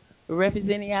p.m. We're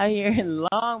representing out here in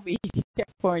Long Beach,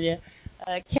 California,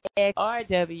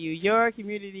 KXRW, your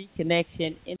community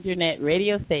connection internet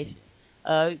radio station.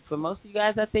 For most of you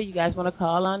guys out there, you guys want to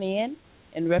call on in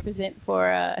and represent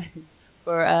for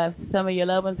some of your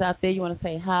loved ones out there. You want to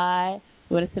say hi.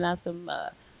 You want to send out some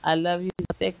I love you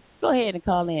out there. Go ahead and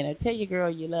call in or tell your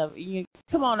girl you love her. You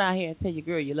come on out here and tell your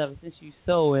girl you love her since you're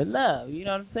so in love. You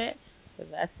know what I'm saying?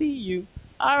 Because I see you.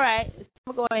 All right.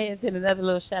 I'm going to go ahead and send another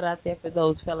little shout out there for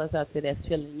those fellas out there that's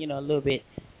feeling, a little bit,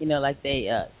 like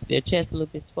their chest a little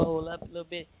bit swole up a little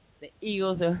bit. The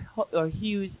eagles are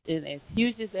huge, and as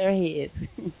huge as their heads.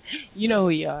 You know who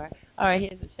you are. All right,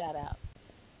 here's a shout out.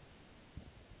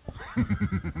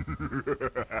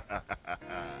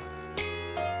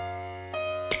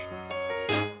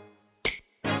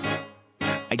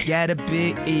 I got a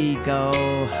big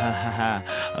ego, ha ha ha,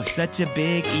 oh such a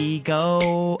big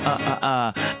ego,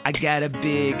 I got a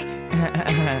big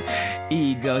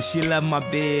ego, she love my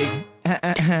big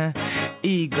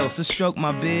ego, so stroke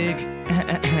my big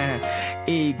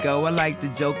ego. I like to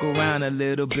joke around a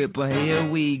little bit, but here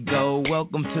we go.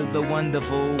 Welcome to the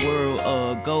wonderful world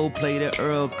of go play the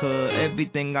Earl, cause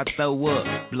everything I throw up,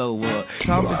 blow up.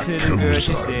 Talking to the girl,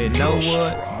 she said, know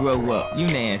what? Grow up, you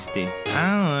nasty. I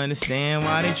don't understand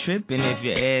why they tripping if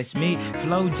you ask me.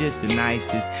 Flow just the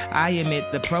nicest. I admit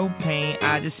the propane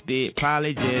I just spit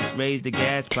probably just raised the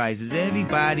gas prices.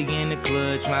 Everybody in the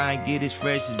club trying to get as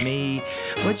fresh as me.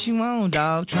 What you on,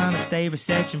 dog? Trying to stay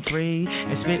recession free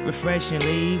and spit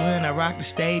refreshingly when I rock the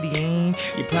stadium.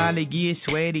 You probably get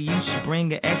sweaty, you should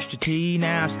bring an extra tea.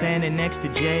 Now I'm standing next to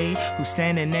Jay, who's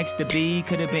standing next to B.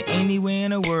 Could have been anywhere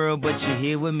in the world, but you're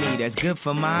here with me. That's good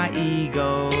for my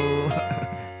ego.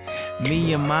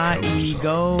 Me and my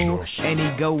ego, and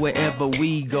he go wherever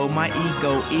we go. My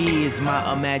ego is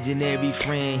my imaginary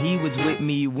friend. He was with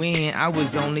me when I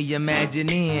was only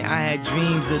imagining. I had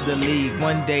dreams of the league.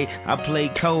 One day I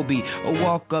played Kobe or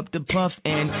walk up to Puff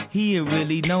and he'd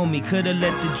really know me. Coulda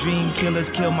let the dream killers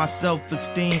kill my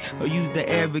self-esteem or use the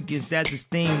arrogance as a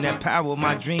steam that power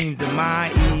my dreams and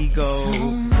my ego. Come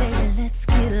on, baby, let's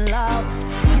get lost.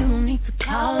 You don't need to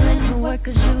call into work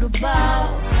cause you the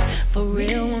boss. For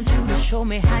real, want you to show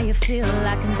me how you feel.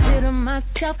 I consider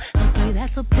myself, okay,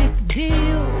 that's a big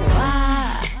deal.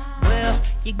 Why? Well,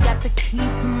 you got the key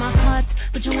to my heart,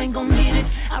 but you ain't gon' get it.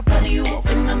 I'd rather you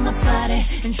open up my body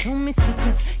and show me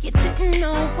secrets you didn't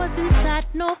know what's inside.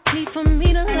 No need for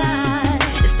me to lie.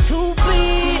 It's too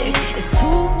big, it's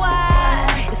too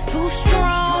wide, it's too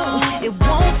strong, it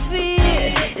won't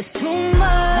fit. It's too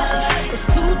much, it's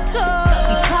too tough.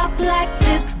 He talk like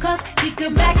this cause he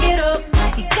can back it up.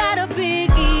 He got a big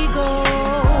ego,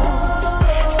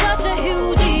 such a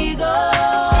huge ego.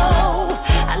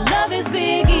 I love his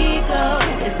big ego.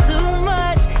 It's too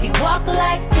much. He walk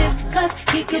like this cause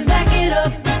he can back it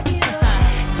up.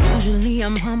 Usually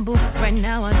I'm humble, right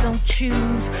now I don't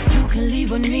choose. You can leave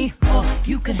with me or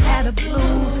you can have the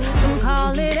blues. Some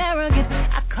call it arrogance,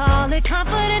 I call it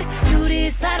confident. You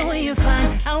decide when you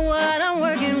find out what I'm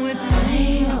working with.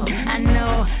 I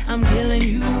know I'm killing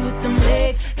you with them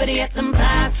legs, but yet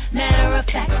sometimes, matter of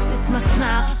fact, it's my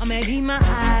smile or maybe my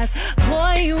eyes.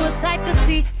 Boy, you a sight to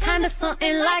see, kinda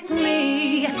something like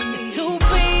me. It's too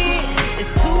big,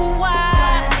 it's too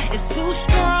wide, it's too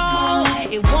strong,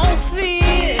 it won't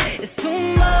fit. It's too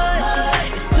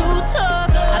much, it's too tough.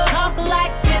 I talk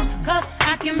like this cause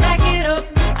I can back it up.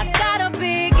 I got a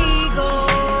big ego,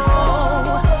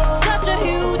 such a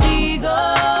huge ego,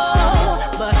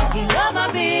 but he love my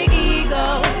big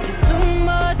ego. It's too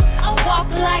much, I walk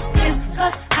like this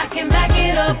cause I can back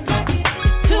it up. It's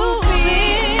too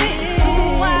big,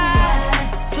 too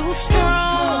wide, too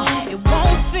strong, it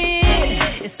won't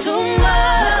fit.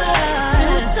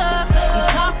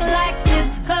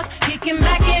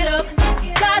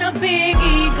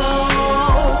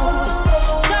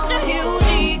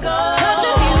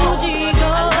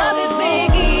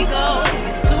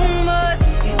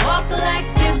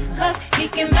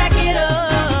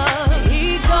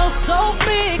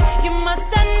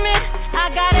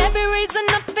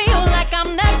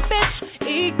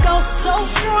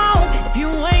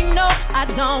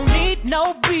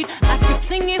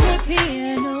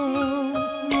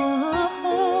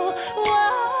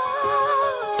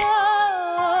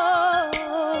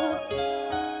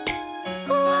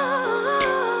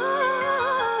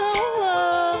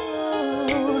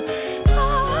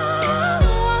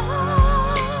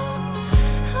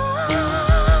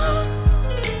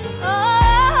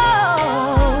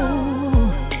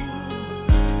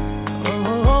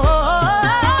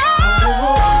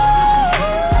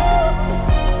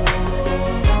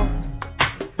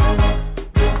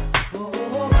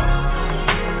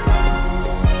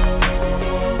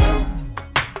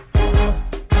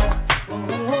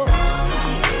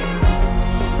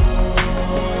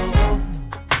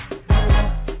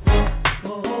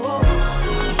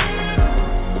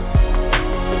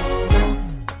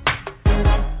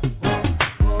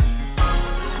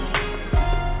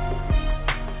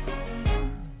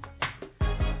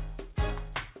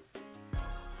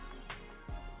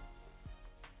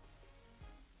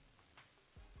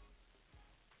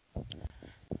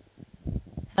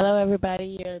 Hello,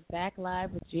 everybody. You're back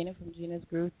live with Gina from Gina's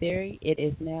Groove Theory. It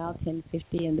is now 10:50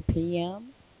 in the p.m.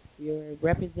 You're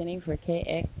representing for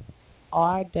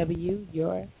KXRW,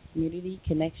 your community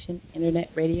connection internet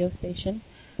radio station.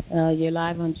 You're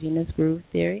live on Gina's Groove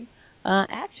Theory.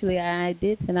 Actually, I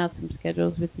did send out some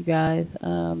schedules with you guys.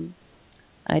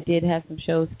 I did have some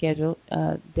shows scheduled,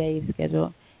 days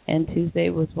scheduled, and Tuesday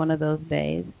was one of those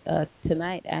days.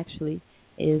 Tonight, actually,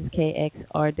 is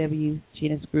KXRW's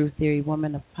Gena'S Groove Theory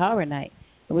Woman of Power Night.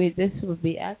 This will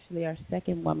be actually our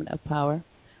second Woman of Power.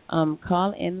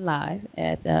 Call in live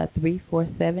at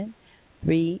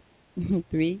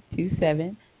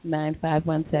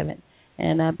 347-327-9517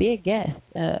 and be a guest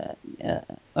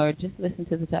or just listen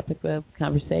to the topic of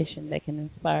conversation that can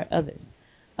inspire others.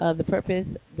 The purpose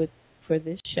for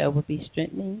this show will be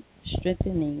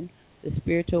strengthening the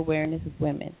spiritual awareness of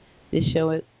women. This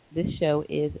show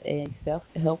is a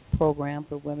self-help program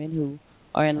for women who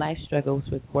are in life struggles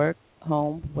with work,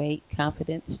 home, weight,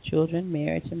 confidence, children,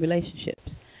 marriage, and relationships.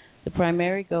 The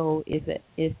primary goal is to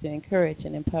encourage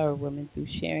and empower women through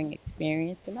sharing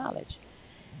experience and knowledge,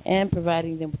 and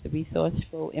providing them with the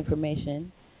resourceful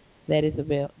information that is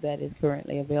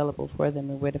currently available for them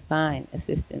and where to find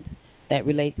assistance that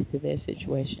relates to their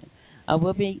situation. I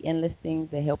will be enlisting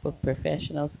the help of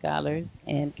professional scholars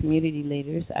and community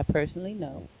leaders I personally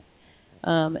know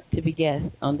to be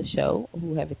guests on the show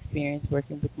who have experience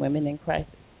working with women in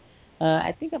crisis.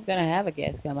 I think I'm going to have a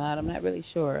guest come out. I'm not really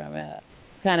sure. I'm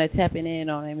kind of tapping in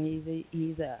on him.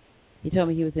 He told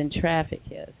me he was in traffic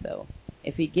here, so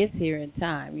if he gets here in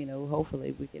time,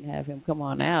 hopefully we can have him come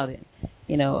on out and,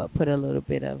 put a little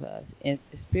bit of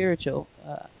spiritual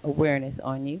awareness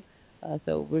on you.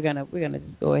 So we're gonna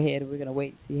just go ahead and we're gonna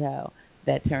wait and see how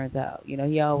that turns out.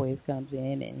 He always comes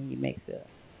in and he makes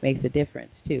a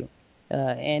difference too.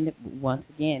 And once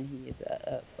again, he is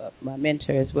my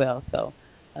mentor as well. So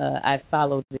I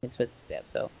followed in his footsteps.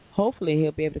 So hopefully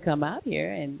he'll be able to come out here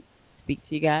and speak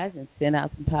to you guys and send out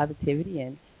some positivity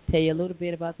and tell you a little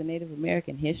bit about the Native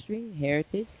American history,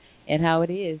 heritage, and how it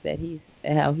is that he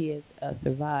has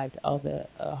survived all the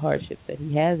hardships that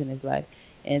he has in his life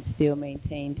and still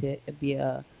maintain to be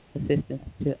a assistance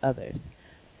to others.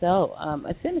 So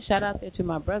I send a shout out there to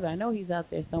my brother. I know he's out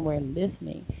there somewhere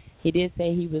listening. He did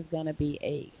say he was going to be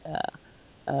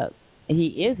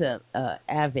he is a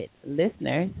avid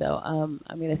listener. So I'm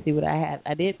going to see what I have.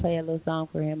 I did play a little song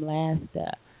for him last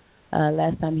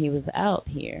time he was out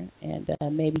here, and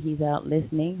maybe he's out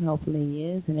listening. Hopefully he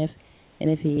is, and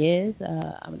if he is,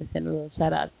 I'm going to send a little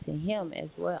shout out to him as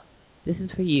well. This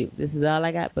is for you. This is all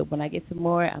I got. But when I get some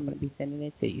more, I'm going to be sending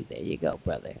it to you. There you go,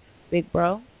 brother. Big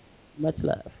bro, much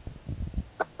love.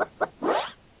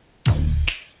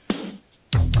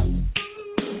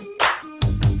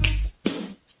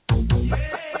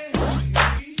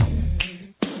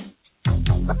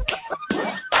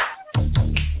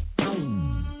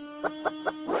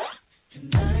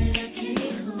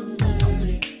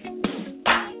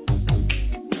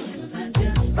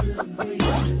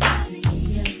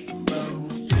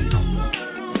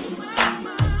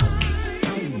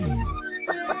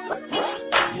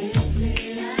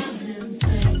 Lately I've been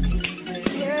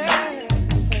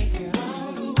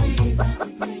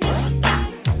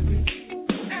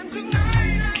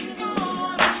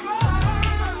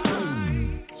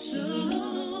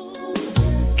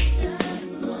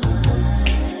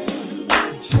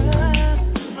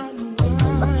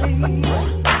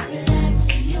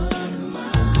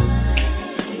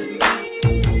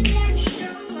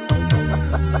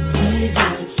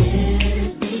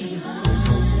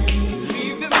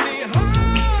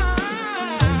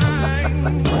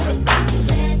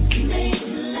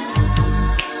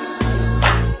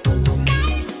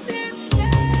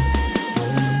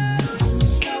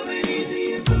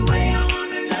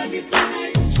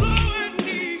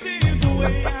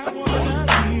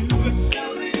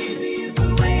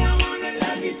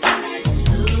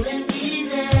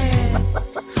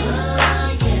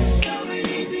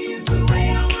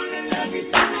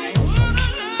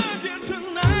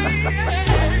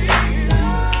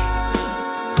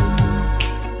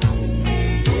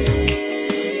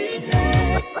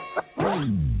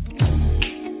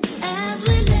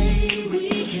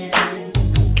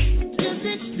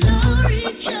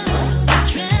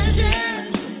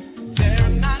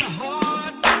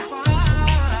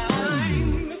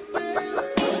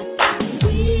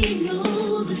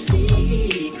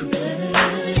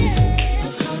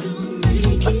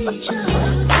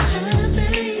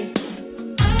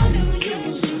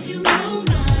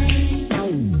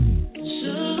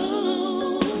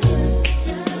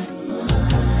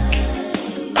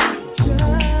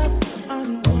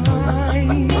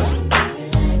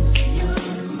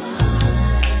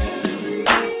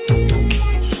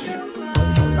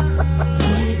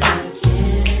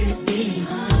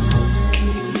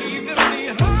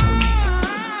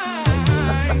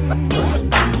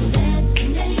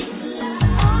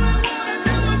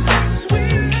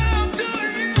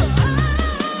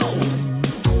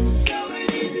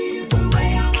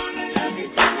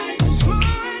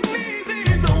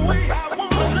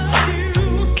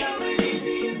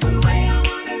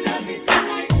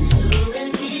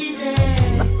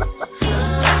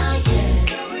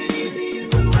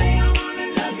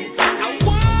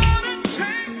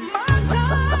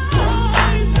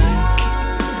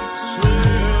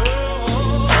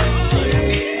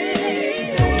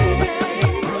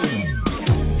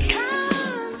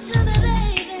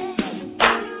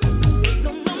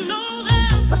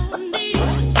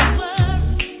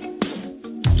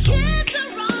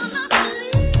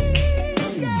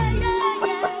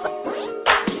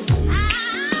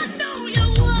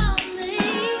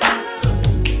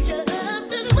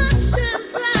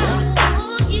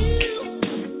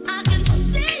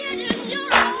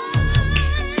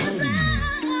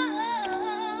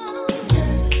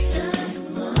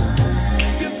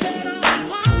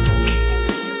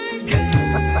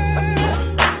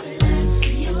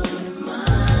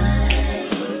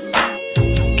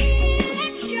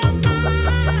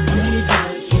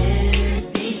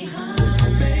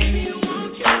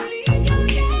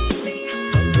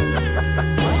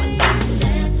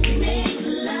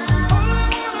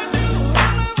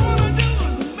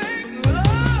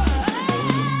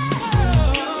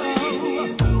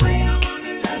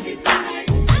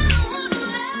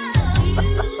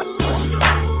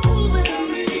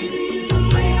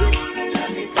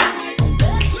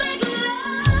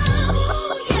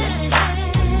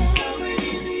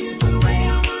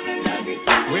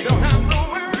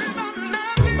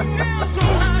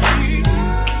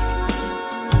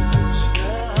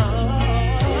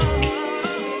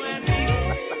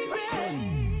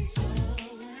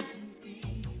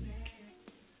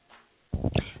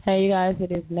Hey, you guys,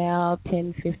 it is now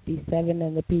 10:57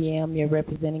 in the p.m. You're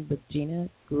representing with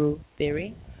Gena'S Groove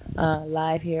Theory,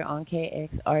 live here on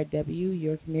KXRW,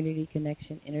 your community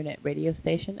connection internet radio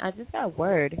station. I just got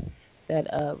word that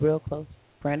a real close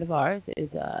friend of ours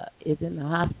is in the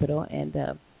hospital, and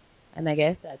I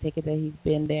guess I take it that he's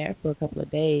been there for a couple of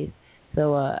days.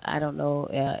 So I don't know.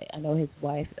 I know his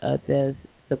wife does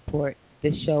support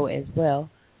this show as well.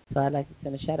 So I'd like to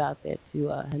send a shout out there to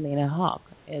Helena Hawk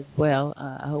as well.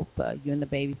 I hope you and the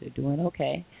babies are doing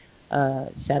okay.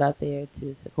 Shout out there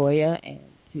to Sequoia and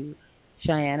to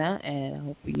Cheyenne, and I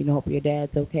hope your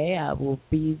dad's okay. I will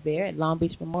be there at Long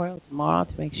Beach Memorial tomorrow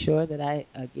to make sure that I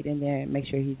get in there and make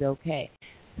sure he's okay.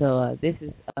 So this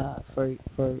is for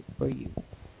you.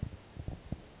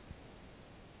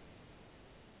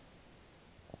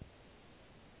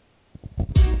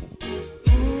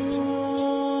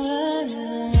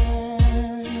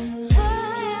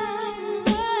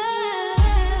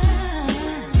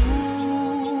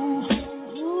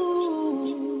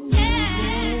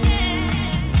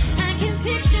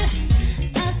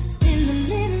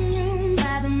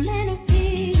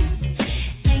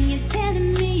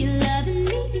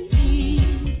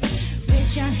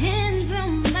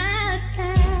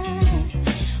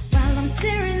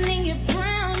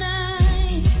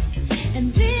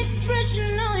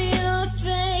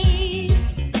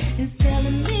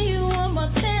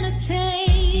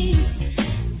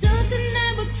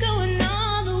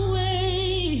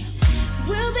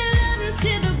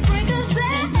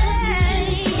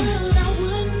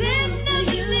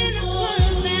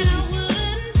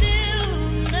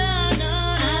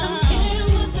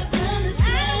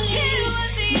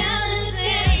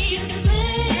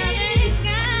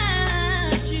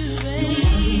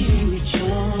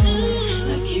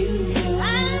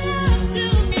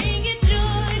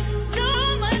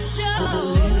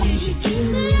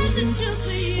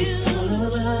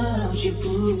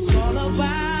 It's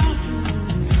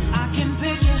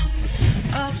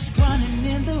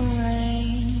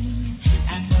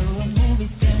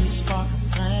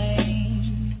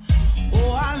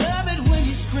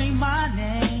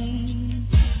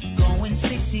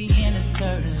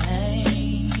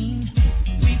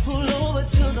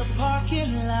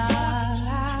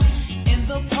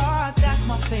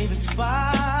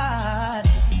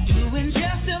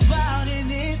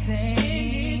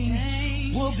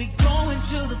all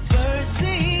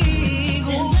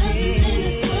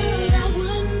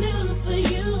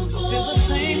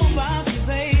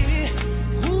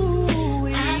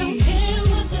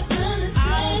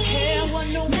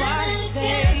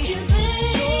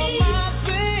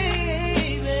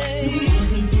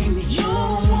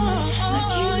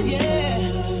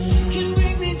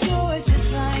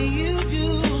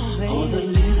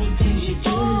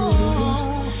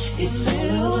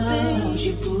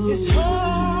you, boo.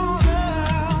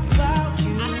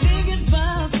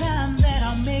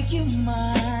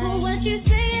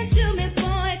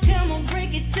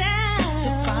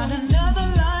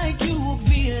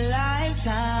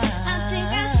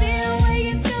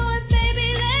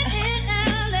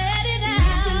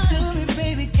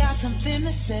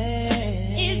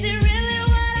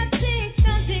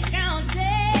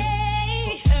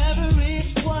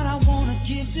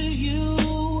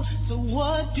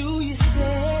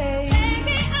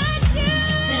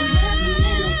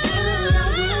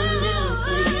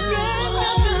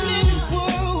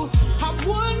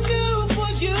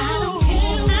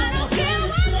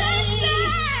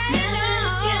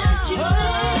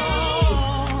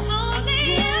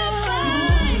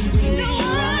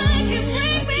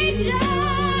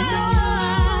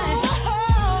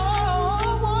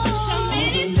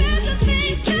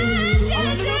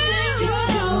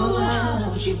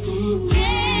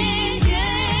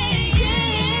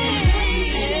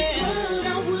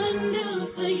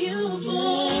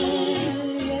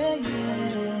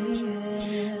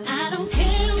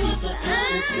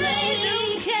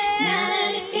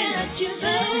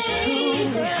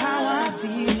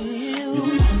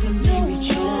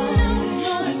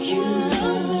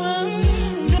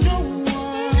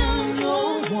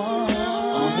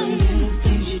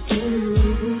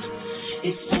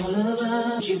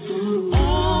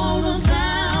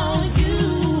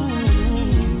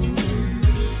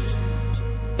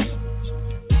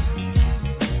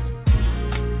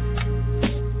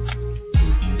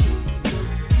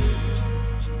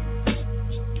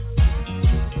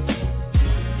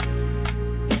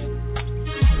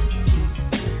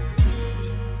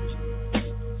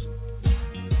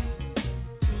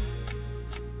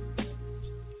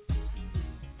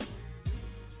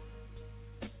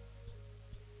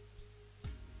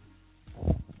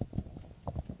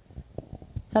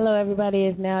 Hello, everybody.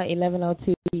 It's now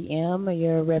 11:02 p.m.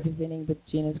 You're representing with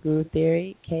Gena'S Groove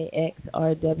Theory,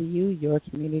 KXRW, your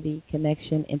community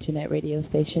connection internet radio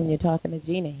station. You're talking to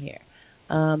Gina here.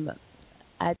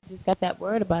 I just got that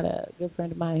word about a good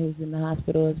friend of mine who's in the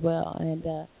hospital as well, and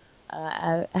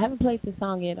I haven't played the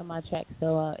song yet on my track,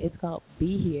 so it's called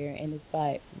Be Here, and it's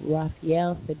by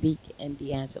Raphael, Sadiq, and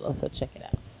D'Angelo, so check it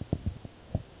out.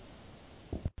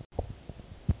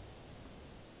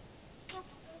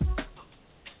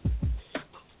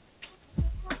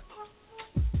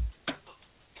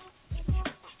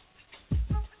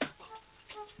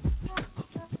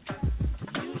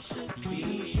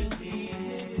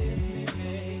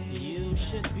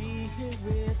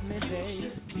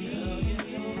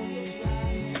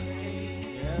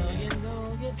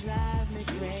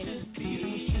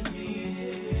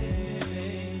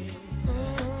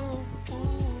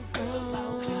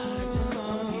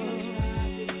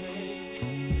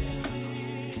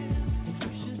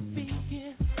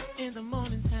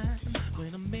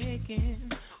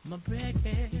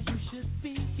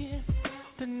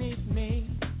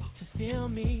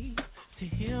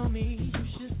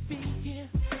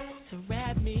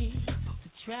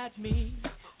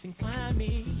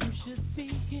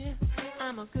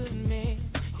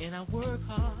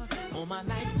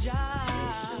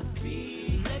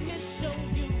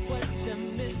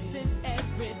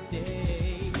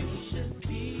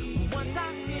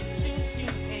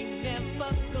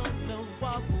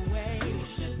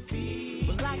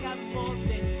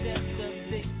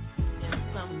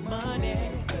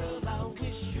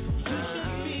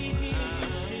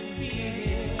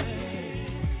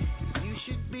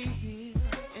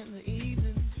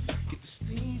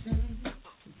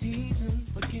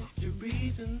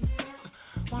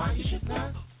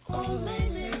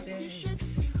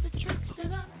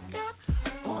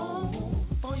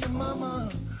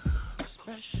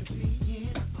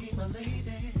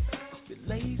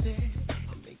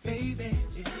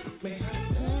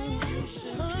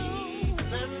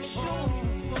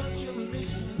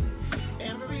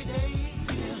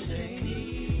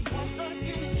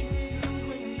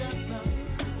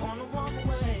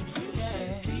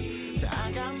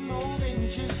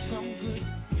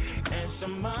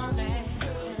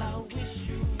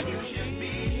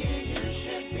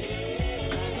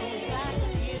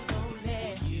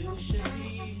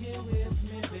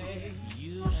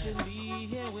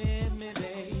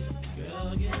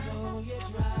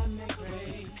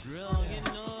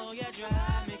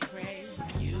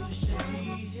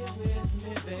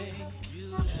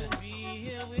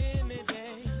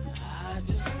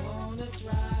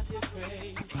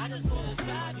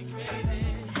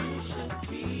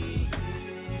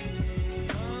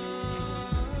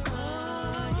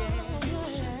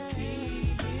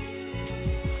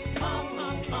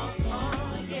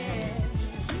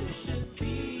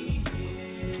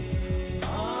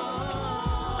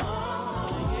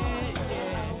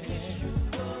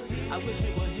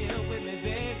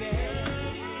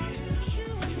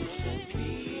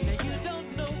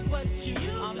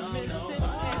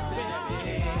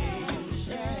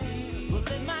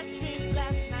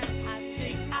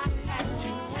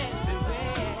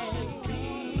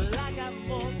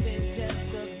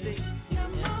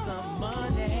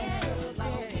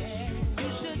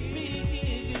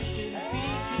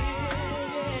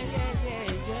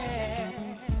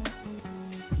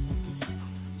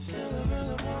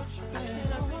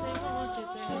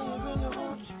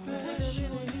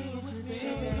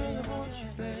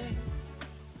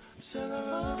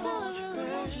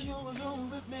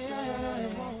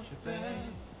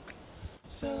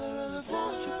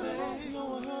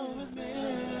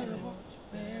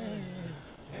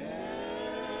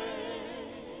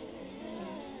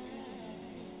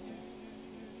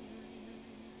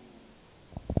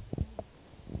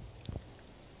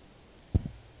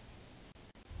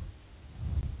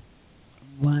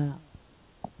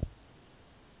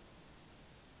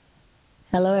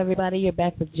 Hello, everybody. You're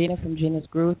back with Gina from Gena'S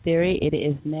Groove Theory. It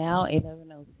is now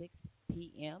 11:06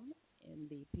 p.m. in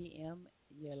the p.m.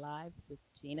 You're live with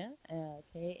Gina,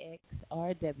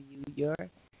 KXRW, your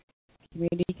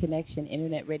community connection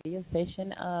internet radio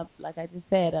station. Like I just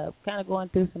said, kind of going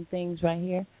through some things right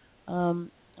here.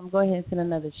 I'm going to go ahead and send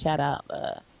another shout out.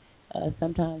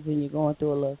 Sometimes when you're going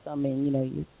through a little something, you know,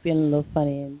 you're feeling a little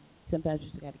funny, and sometimes you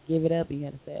just got to give it up. And you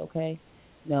got to say, okay,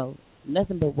 no,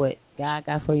 nothing but what God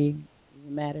got for you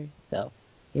even matters. So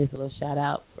here's a little shout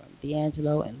out from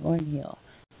D'Angelo and Lauryn Hill.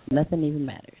 Nothing even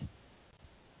matters.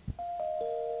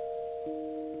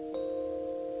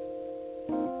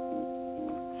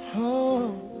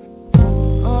 Oh,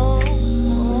 oh, oh.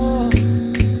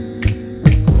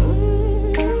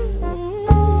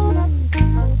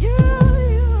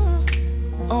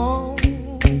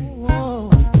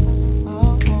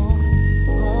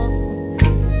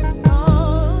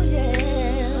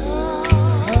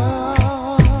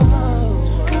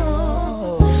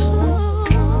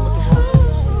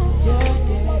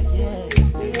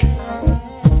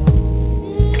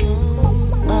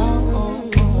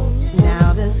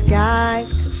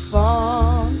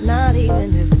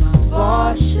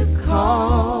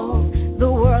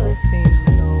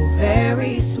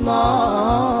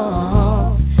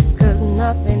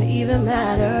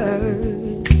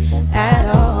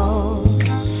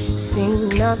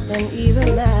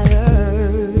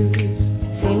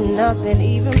 nothing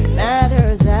even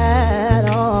matters at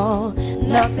all.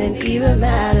 Nothing even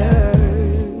matters.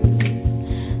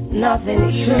 Nothing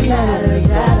even matters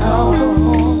at all.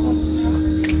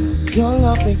 Your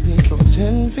love makes me so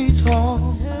 10 feet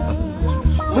tall.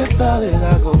 Without it,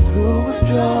 I go through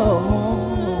withdrawal.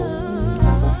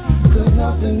 'Cause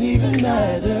nothing even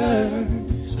matters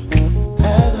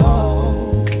at all.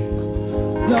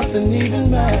 Nothing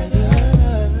even matters.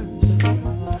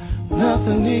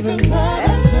 Nothing even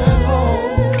matters at all.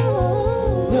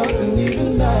 Nothing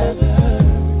even matters.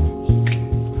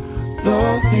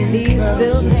 These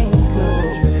buildings go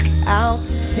out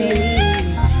to sea.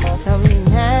 Some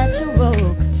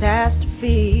natural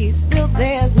catastrophes. Still,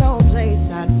 there's no place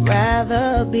I'd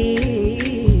rather be.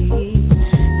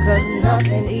 'Cause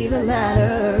nothing even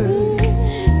matters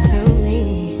to me.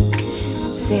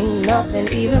 See, nothing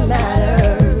even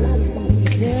matters.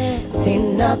 See,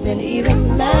 nothing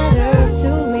even matters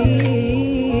to me.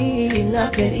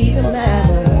 Nothing even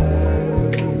matters.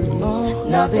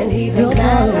 Nothing even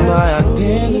matters. My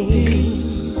identity.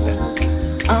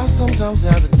 I sometimes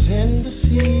have a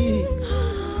tendency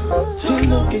to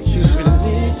look at you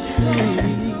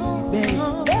religiously, baby.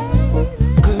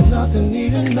 'Cause nothing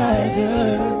even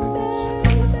matters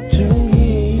to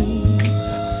me.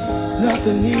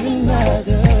 Nothing even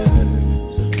matters.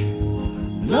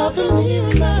 Nothing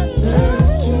even matters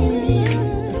to me.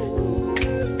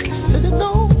 Let it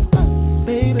know,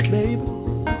 baby, baby.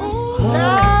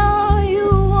 No, you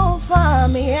won't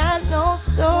find me at no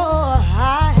store.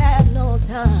 I have no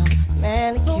time.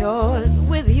 Manicures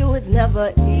with you is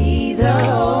never either.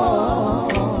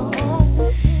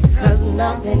 'Cause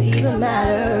nothing even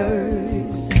matters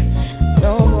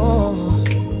no more.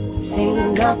 See,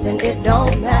 nothing, it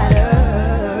don't matter.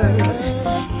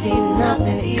 See,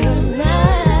 nothing even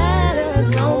matters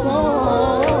no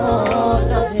more.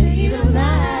 Nothing even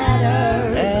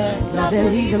matters.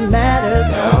 Nothing even matters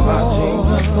no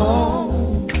more.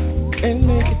 And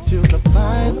make it to the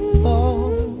final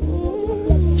floor.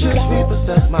 Just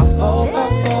repossess my phone.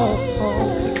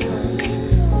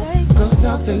 'Cause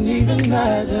nothing even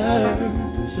matters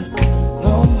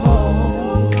no more.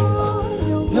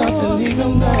 Nothing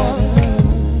even matters.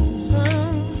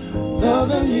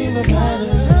 Nothing even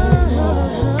matters.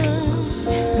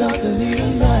 Nothing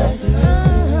even matters.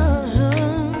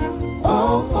 Oh,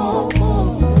 oh, oh.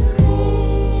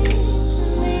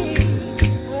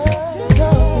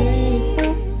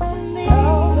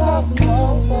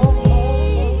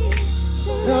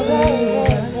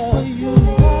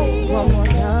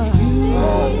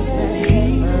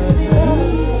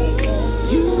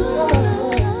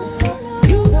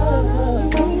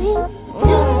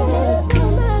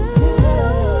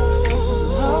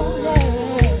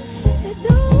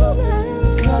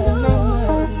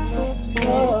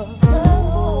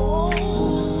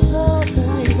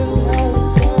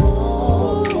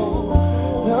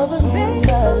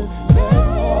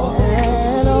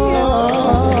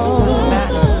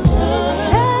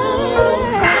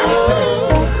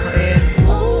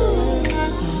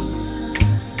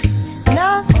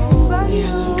 Nothing but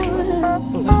you.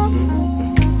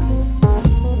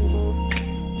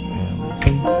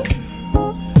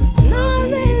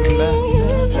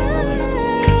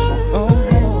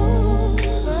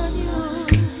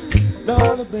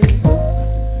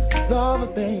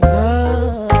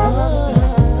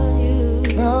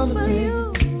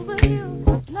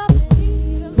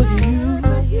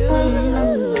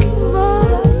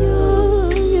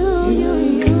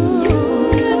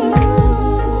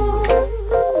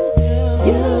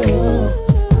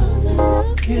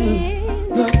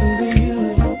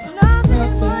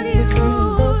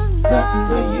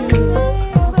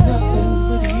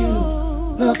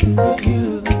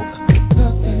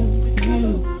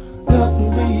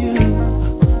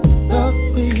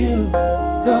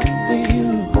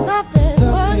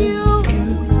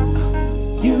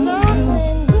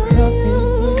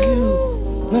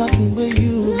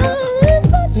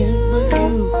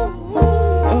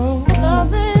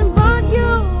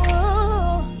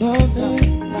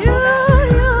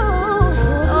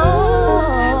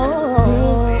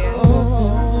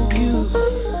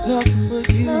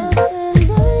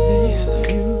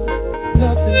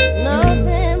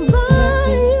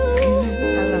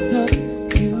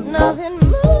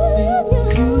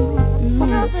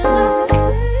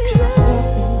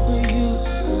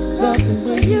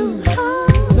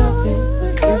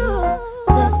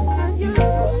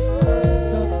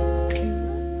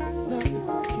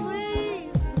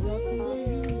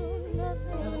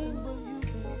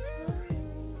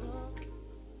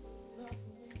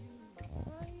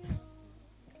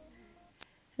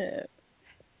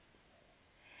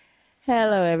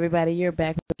 Hello, everybody. You're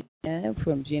back with Gina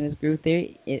from Gina's Groove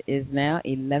Theory. It is now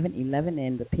 11:11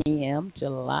 in the p.m.,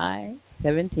 July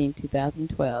 17,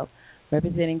 2012,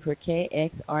 representing for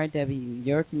KXRW,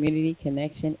 your community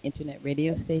connection internet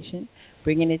radio station,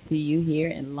 bringing it to you here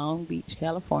in Long Beach,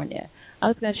 California. I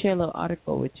was going to share a little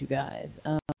article with you guys.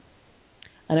 I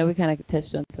know we kind of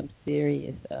touched on some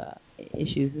serious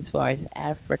issues as far as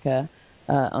Africa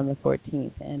on the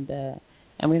 14th, and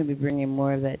I'm going to be bringing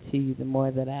more of that to you the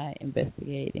more that I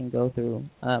investigate and go through.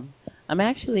 I'm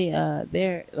actually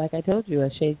there, like I told you,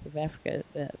 Shades of Africa,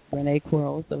 Renee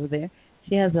Quarles over there.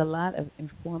 She has a lot of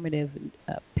informative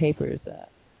papers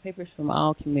from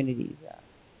all communities,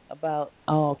 about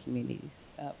all communities,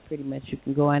 pretty much. You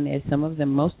can go on there.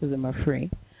 Most of them are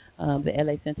free. The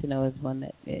LA Sentinel is one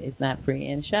that is not free.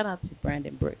 And shout out to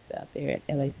Brandon Brooks out there at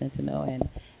LA Sentinel and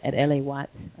at LA Watts,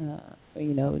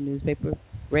 newspaper.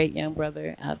 Great young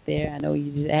brother out there. I know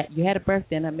you had a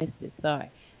birthday and I missed it. Sorry.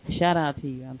 Shout out to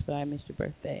you. I'm sorry I missed your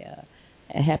birthday.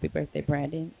 Happy birthday,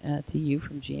 Brandon, to you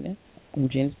from Gina, from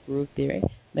Gina's Groove Theory. I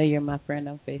know you're my friend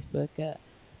on Facebook.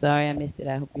 Sorry I missed it.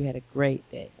 I hope you had a great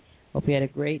day. Hope you had a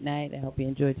great night. I hope you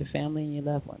enjoyed your family and your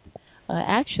loved ones.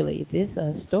 Actually, this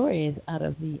story is out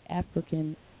of the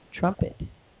African Trumpet,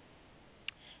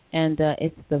 and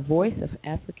it's the voice of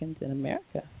Africans in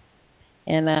America.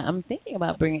 And I'm thinking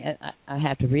about bringing it. I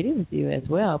have to read it with you as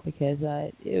well because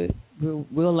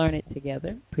we'll learn it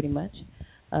together, pretty much.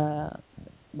 I'll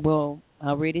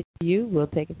read it to you. We'll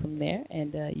take it from there,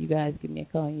 and you guys give me a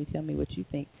call and you tell me what you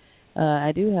think.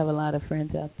 I do have a lot of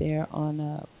friends out there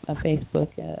on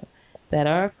Facebook that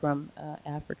are from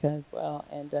Africa as well,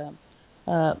 and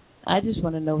I just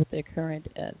want to know what their current.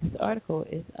 This article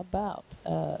is about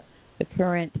the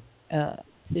current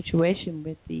situation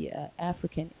with the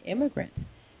African immigrants,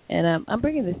 and I'm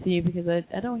bringing this to you because I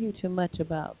don't hear too much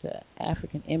about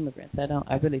African immigrants.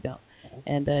 I really don't.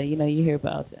 And you hear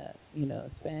about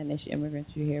Spanish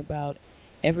immigrants. You hear about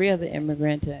every other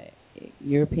immigrant,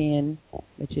 European,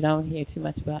 but you don't hear too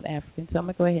much about Africans. So I'm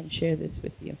gonna go ahead and share this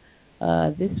with you.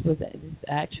 This is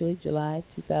actually July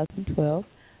 2012.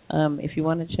 If you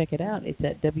want to check it out, it's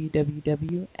at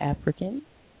www.african,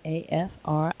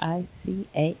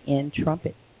 AFRICAN,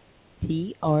 trumpet,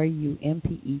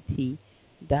 TRUMPET.com.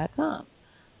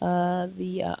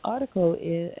 The article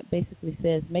basically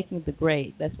says making the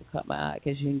grade. That's what caught my eye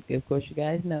because, of course, you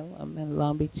guys know I'm a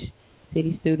Long Beach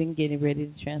City student getting ready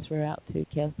to transfer out to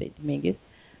Cal State Dominguez.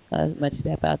 Much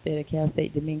step out there to Cal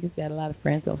State Dominguez. Got a lot of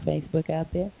friends on Facebook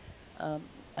out there.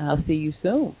 I'll see you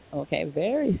soon. Okay,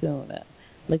 very soon.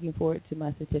 Looking forward to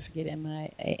my certificate and my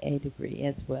AA degree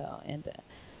as well. And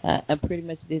I pretty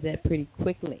much did that pretty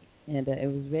quickly, and it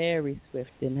was very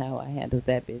swift in how I handled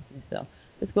that business. So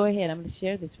let's go ahead. I'm going to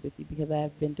share this with you because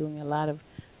I've been doing a lot of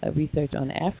research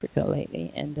on Africa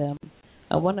lately, and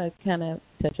I want to kind of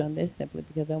touch on this simply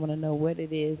because I want to know what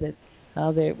it is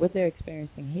what they're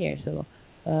experiencing here. So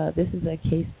this is a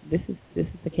case. This is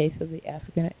the case of the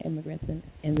African immigrants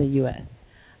in the U.S.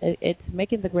 It's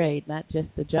making the grade, not just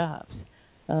the jobs.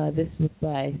 This was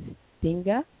by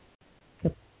Stinga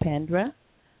Kapandra,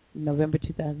 November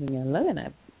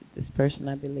 2011. This person,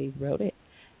 I believe, wrote it.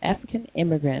 African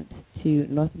immigrants to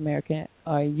North America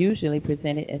are usually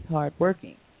presented as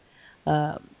hardworking,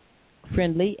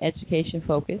 friendly,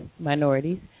 education-focused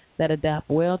minorities that adapt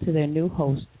well to their new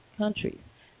host countries.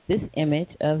 This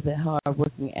image of the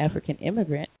hardworking African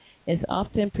immigrant is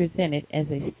often presented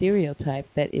as a stereotype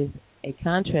that is a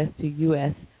contrast to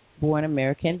U.S.-born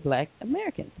African and Black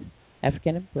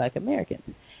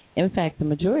Americans. In fact, the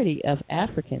majority of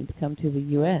Africans come to the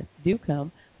U.S. do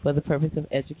come for the purpose of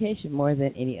education more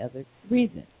than any other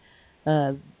reason.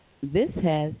 This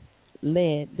has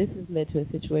led to a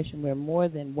situation where more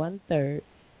than one-third,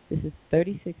 this is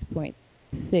 36.6%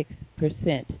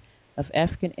 of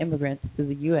African immigrants to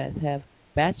the U.S. have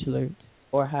bachelor's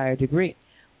or higher degree.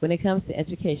 When it comes to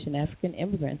education, African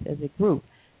immigrants as a group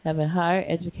have a higher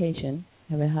education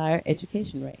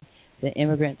rate than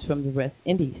immigrants from the West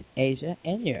Indies, Asia,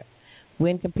 and Europe.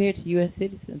 When compared to U.S.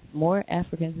 citizens, more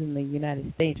Africans in the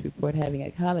United States report having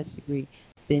a college degree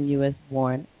than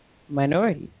U.S.-born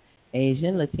minorities,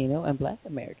 Asian, Latino, and Black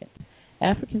Americans.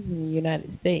 Africans in the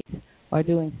United States are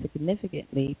doing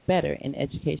significantly better in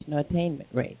educational attainment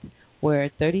rates, where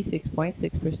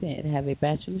 36.6% have a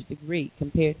bachelor's degree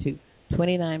compared to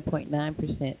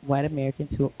 29.9% white Americans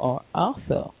who are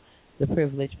also the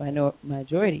privileged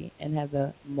majority and have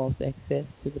the most access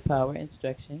to the power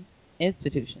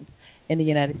institutions in the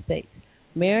United States.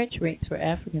 Marriage rates for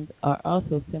Africans are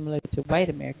also similar to white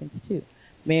Americans, too.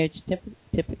 Marriage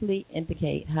typically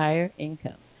indicate higher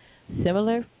income.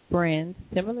 Similar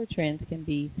Similar trends can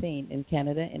be seen in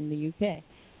Canada and the UK.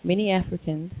 Many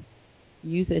Africans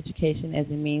use education as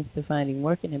a means to finding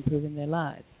work and improving their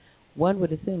lives. One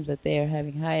would assume that they are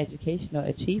having high educational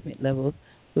achievement levels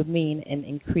would mean an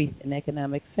increase in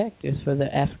economic factors for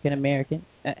the African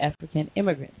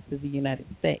immigrants to the United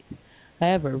States.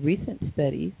 However, recent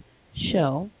studies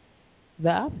show the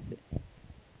opposite.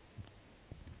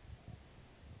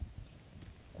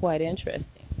 Quite interesting.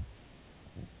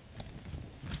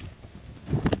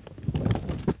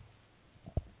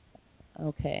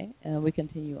 Okay, we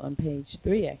continue on page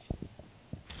 3, actually.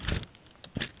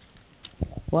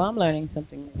 Well, I'm learning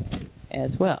something new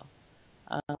as well.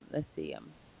 Let's see.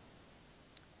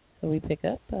 So we pick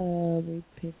up on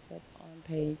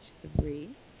page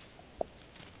 3.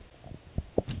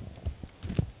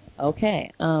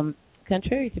 Okay.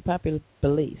 Contrary to popular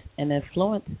beliefs and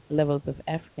affluent levels of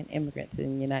African immigrants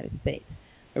in the United States,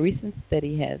 a recent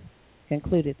study has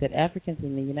concluded that Africans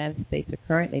in the United States are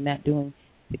currently not doing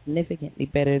significantly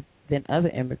better than other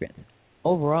immigrants.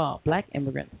 Overall, black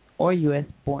immigrants or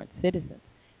U.S.-born citizens,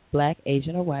 black,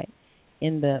 Asian, or white,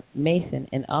 in the Mason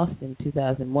and Austin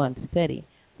 2001 study,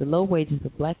 the low wages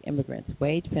of black immigrants,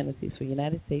 wage penalties for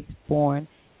United States-born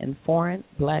and foreign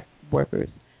black workers.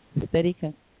 The study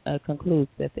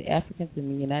concludes that the Africans in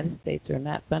the United States are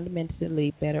not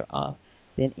fundamentally better off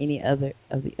than any other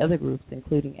of the other groups,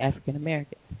 including African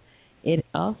Americans. It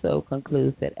also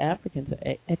concludes that Africans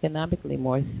are economically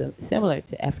more similar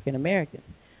to African Americans.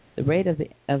 The rate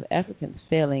of Africans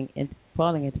falling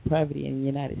into poverty in the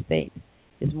United States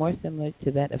is more similar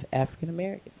to that of African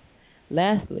Americans.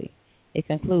 Lastly, it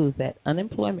concludes that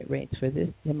unemployment rates for this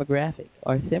demographic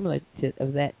are similar to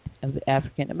that of the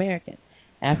African American.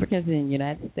 Africans in the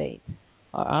United States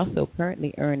are also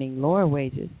currently earning lower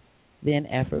wages than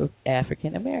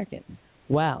African Americans,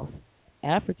 while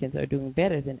Africans are doing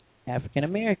better than African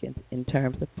Americans in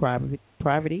terms of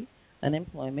poverty,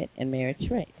 unemployment, and marriage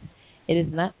rates. It is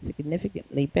not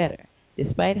significantly better.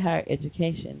 Despite higher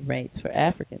education rates for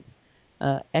Africans,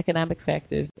 economic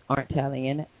factors aren't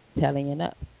tallying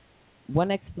up.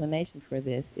 One explanation for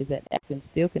this is that Africans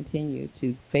still continue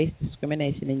to face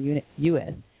discrimination in the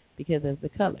U.S. because of their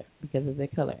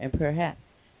color, and perhaps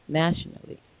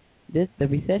nationally. The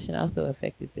recession also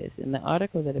affected this. In the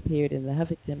article that appeared in the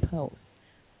Huffington Post,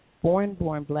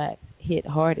 foreign-born blacks hit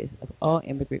hardest of all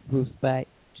immigrant groups by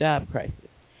job crisis.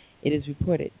 It is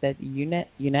reported that the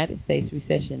United States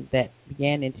recession that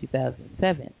began in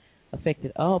 2007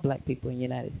 affected all black people in the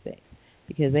United States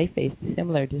because they faced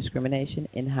similar discrimination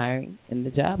in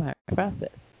the job hiring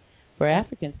process. For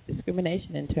Africans,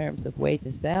 discrimination in terms of wage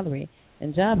and salary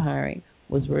and job hiring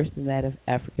was worse than that of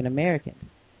African Americans.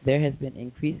 There has been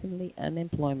increasingly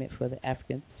unemployment for the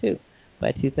Africans too.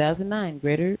 By 2009,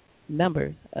 greater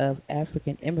numbers of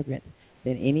African immigrants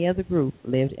than any other group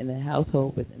lived in a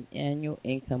household with an annual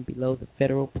income below the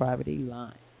federal poverty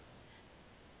line.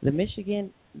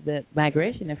 The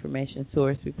Migration Information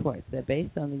Source reports that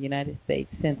based on the United States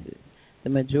Census, the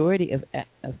majority of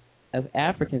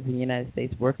Africans in the United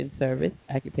States work in service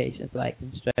occupations like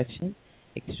construction,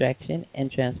 extraction,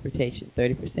 and transportation,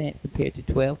 30% compared to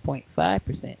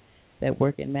 12.5% that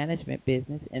work in management,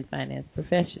 business, and finance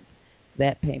professions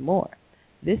that pay more.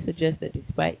 This suggests that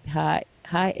despite high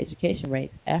education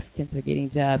rates, Africans are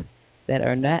getting jobs that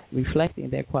are not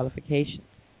reflecting their qualifications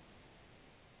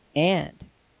and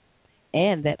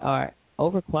that are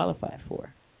overqualified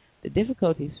for. The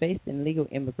difficulties faced in legal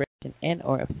immigration and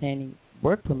or obtaining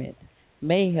work permits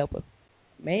may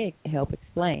help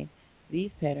explain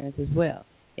these patterns as well.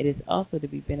 It is also to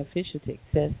be beneficial to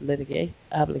access litigation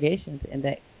obligations and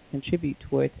that contribute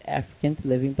towards Africans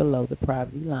living below the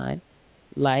poverty line,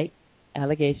 like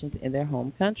obligations in their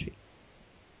home country.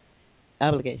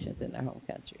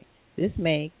 This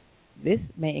may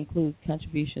include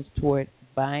contributions toward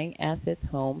buying assets,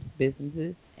 homes,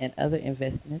 businesses, and other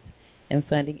investments, and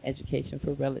funding education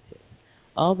for relatives.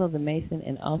 Although the Mason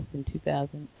and Austin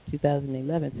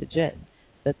 2011 suggests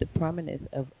that the prominence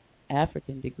of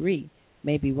African degree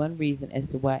may be one reason as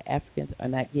to why Africans are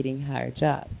not getting higher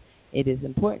jobs, it is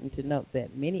important to note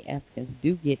that many Africans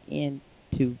do get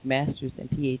into master's and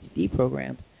PhD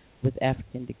programs with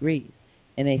African degrees.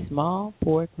 In a small,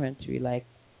 poor country like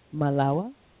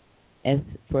Malawi, as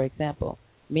for example,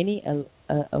 many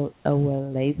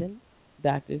Malawian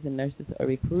doctors and nurses are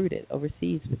recruited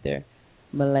overseas with their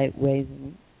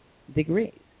Malawian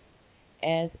degrees.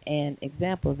 As an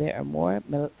example, there are more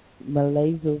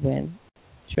Malawian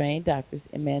trained doctors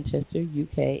in Manchester,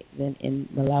 UK, than in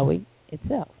Malawi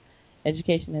itself.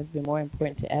 Education has been more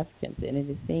important to Africans, and it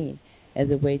is seen as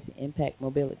a way to impact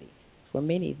mobility. For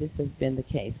many, this has been the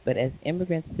case, but as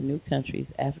immigrants to new countries,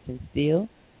 Africans still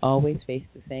always face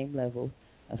the same levels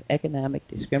of economic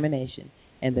discrimination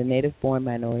and the native-born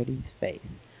minorities face.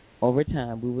 Over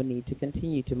time, we will need to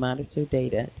continue to monitor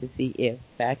data to see if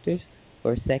factors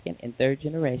for second and third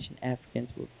generation Africans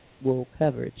will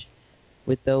converge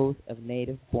with those of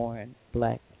native-born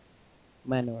black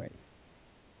minorities.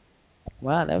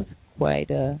 Wow, that was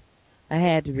quite, I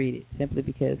had to read it simply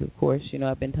because, of course,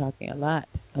 I've been talking a lot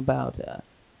about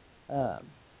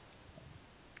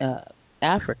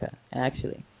Africa,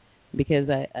 actually, because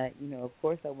I of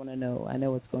course I want to know, I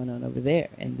know what's going on over there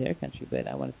in their country, but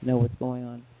I wanted to know what's going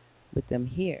on with them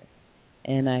here.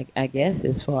 And I guess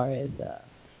as far as,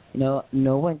 no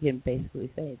one can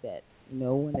basically say that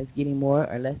no one is getting more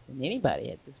or less than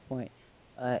anybody at this point.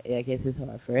 I guess it's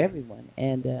hard for everyone.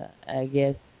 And I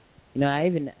guess, I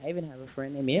even have a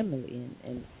friend named Emily,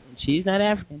 and she's not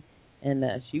African, and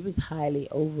she was highly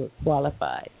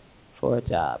overqualified for a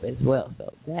job as well.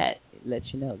 So that lets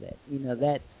you know that,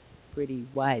 that's pretty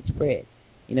widespread.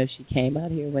 She came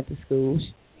out here, went to school,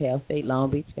 Cal State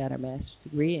Long Beach, got her master's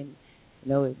degree, and,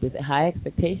 with high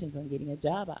expectations on getting a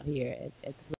job out here at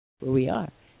the place where we are.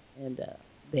 And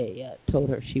they told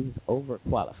her she was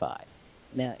overqualified.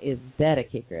 Now, is that a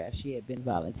kicker? As she had been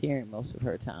volunteering most of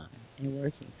her time and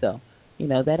working. So,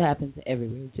 that happens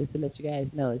everywhere. Just to let you guys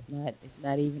know, it's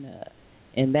not even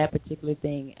and that particular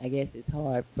thing, I guess it's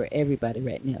hard for everybody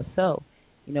right now. So,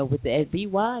 with the be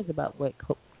wise about what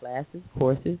classes,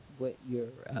 courses, what your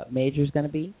major is going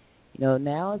to be.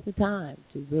 Now is the time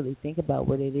to really think about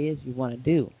what it is you want to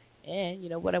do. And,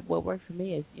 what worked for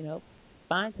me is,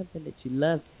 find something that you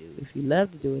love to do. If you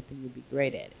love to do it, then you'll be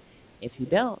great at it. If you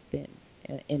don't, then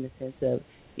in the sense of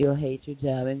you'll hate your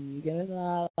job and you're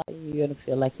gonna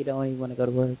feel like you don't even want to go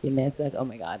to work, and that's like, oh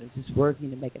my God, I'm just working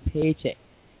to make a paycheck.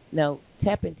 No,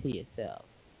 tap into yourself,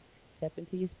 tap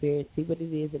into your spirit, see what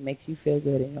it is that makes you feel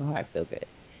good and your heart feel good.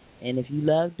 And if you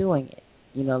love doing it,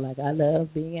 like I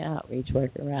love being an outreach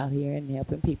worker around here and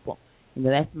helping people,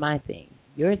 that's my thing.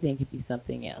 Your thing could be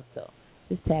something else. So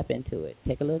just tap into it.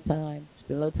 Take a little time,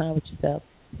 spend a little time with yourself.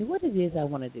 See what it is I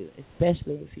want to do,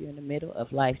 especially if you're in the middle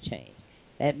of life change.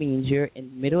 That means you're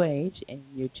in middle age and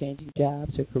you're changing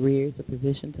jobs or careers or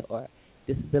positions or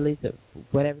disabilities or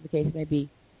whatever the case may be.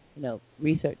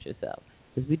 Research yourself,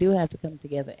 because we do have to come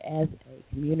together as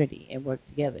a community and work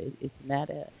together. It's not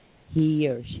a he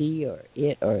or she or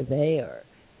it or they or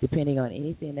depending on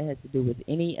anything that has to do with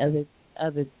any other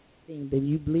thing. That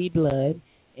you bleed blood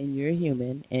and you're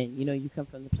human and you come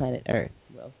from the planet Earth.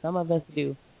 Well, some of us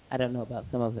do. I don't know about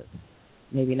some of us.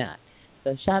 Maybe not.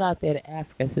 So shout out there to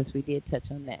Africa, since we did touch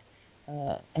on that.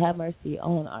 Have mercy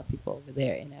on our people over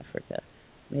there in Africa.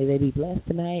 May they be blessed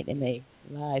tonight and may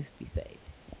lives be saved.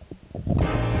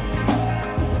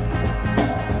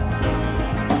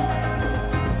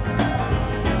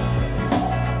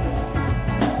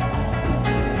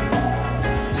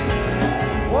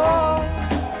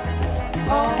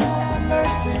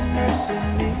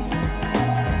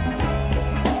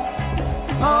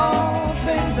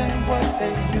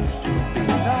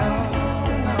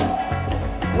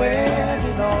 Where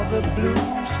did all the blue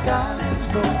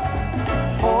skies go?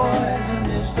 Poison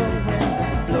is the wind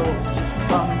that blows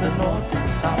from the north and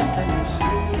south and east.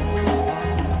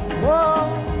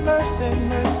 Oh, mercy,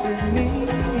 mercy me.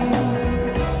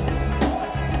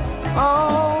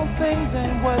 All things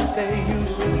ain't what they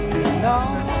used to be. No,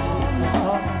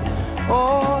 no.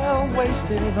 Oil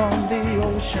wasted on the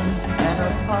ocean and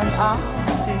upon our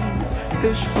sea.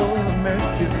 Fish full of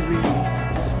mercury.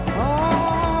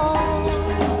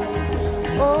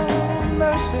 Oh,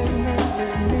 mercy, mercy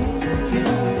me.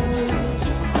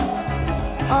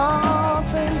 All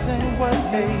things ain't what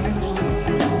they used to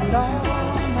be. No,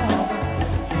 no.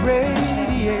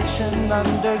 Radiation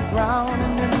underground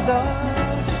and in the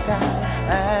sky.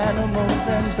 Animals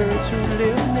and birds who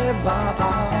live nearby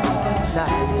are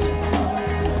dying.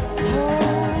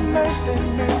 Oh, mercy,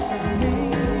 mercy me.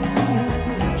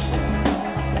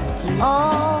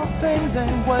 All things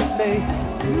ain't what they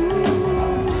used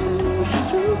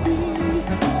to be.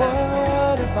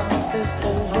 What about this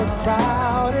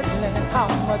overcrowded land? How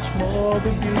much more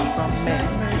abuse from men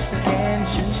can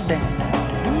you stand?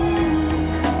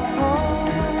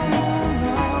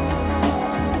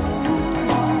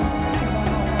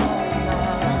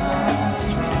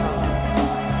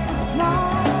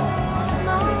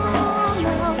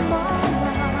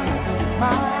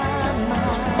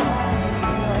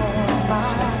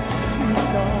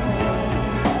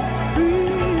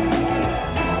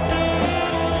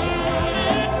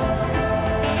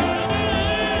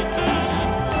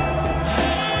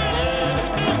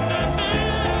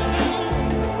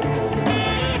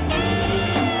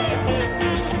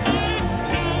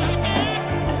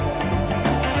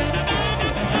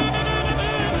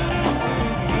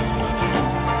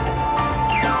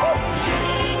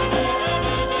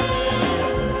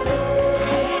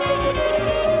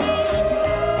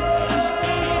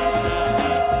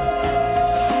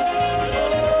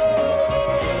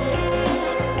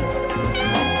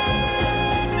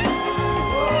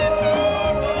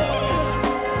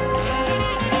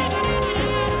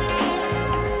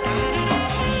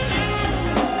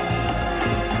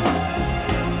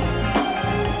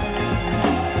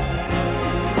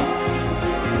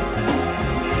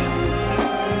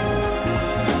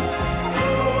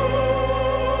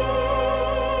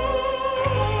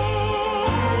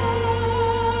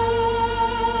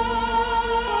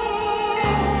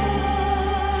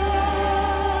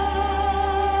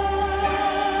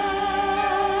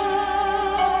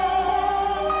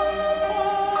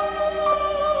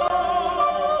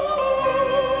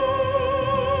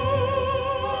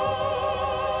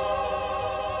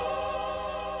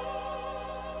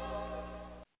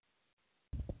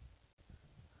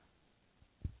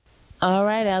 All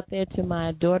right, out there to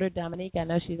my daughter Dominique. I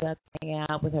know she's out hanging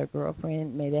out with her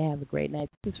girlfriend. May they have a great night.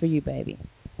 This is for you, baby.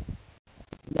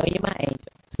 You know you're my angel,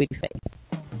 sweetie face.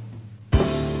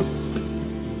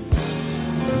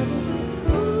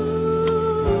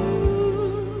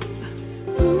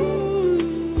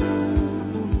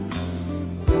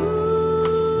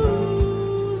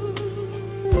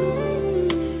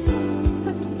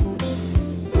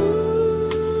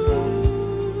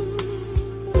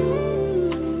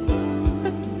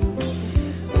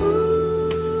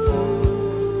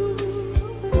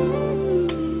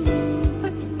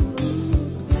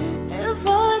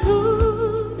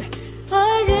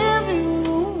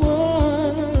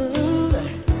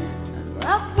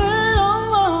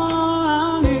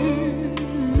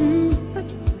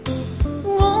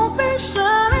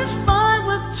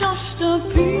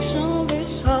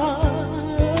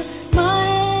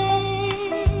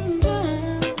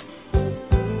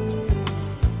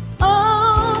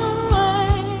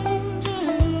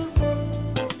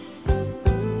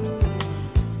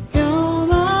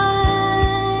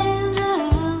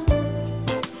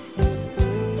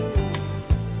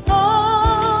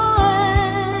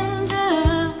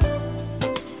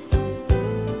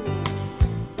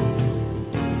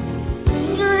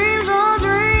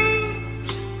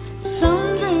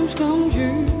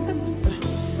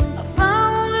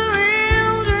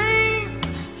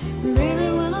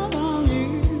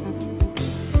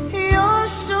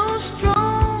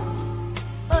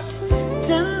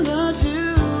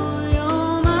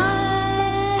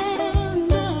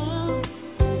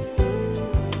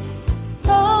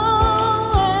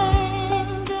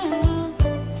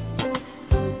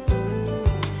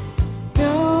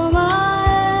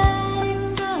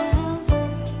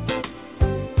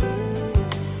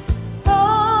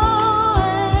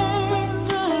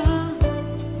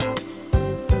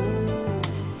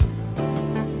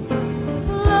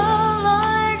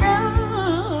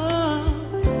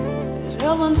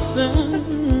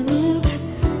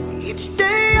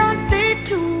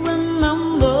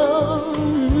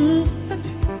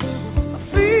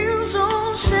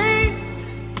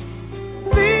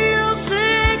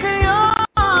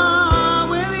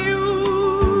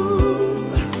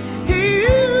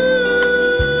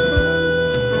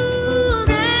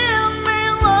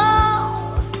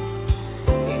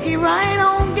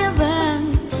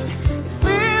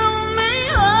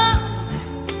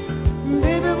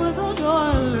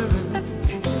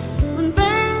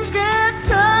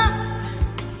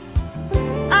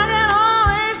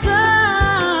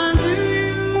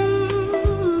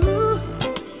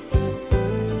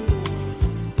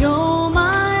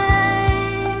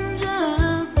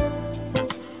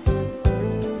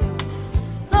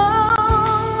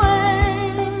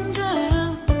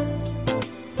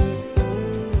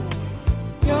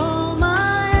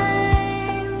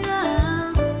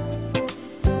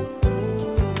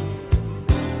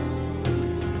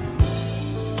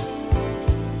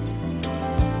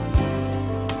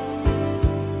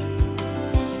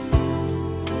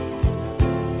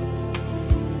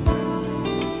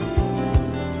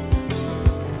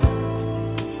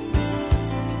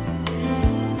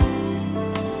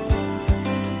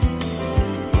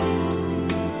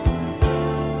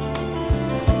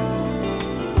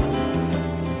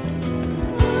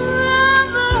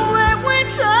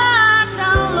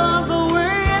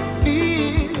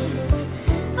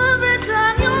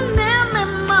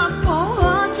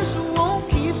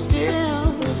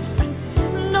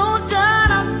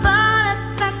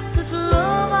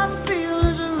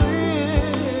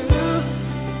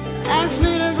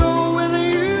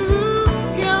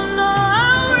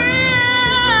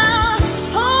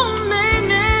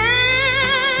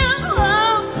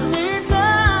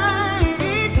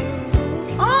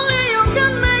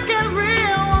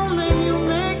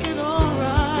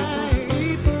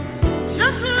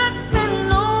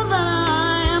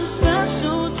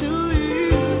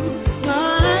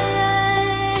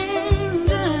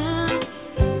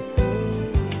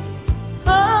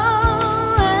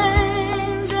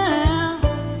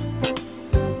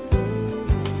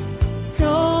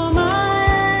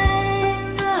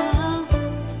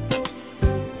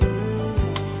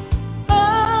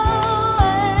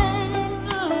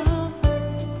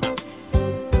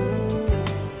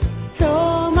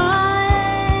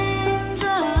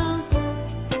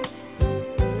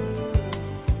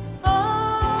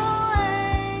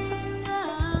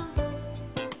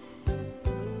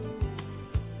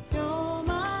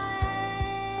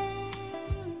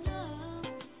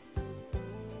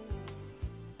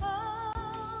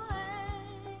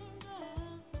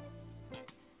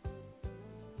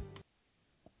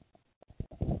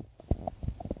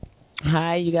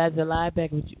 Hi, you guys are live back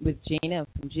with Gina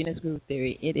from Gina's Groove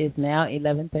Theory. It is now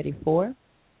 11:34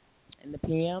 in the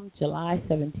p.m., July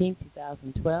 17,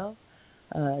 2012.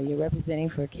 You're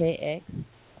representing for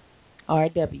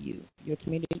KXRW, your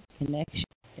community connection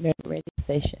internet radio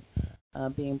station,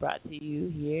 being brought to you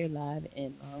here live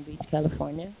in Long Beach,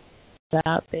 California. Shout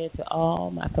out there to all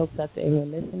my folks out there who are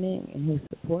listening and who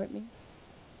support me.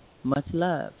 Much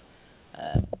love.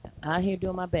 Out here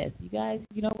doing my best. You guys,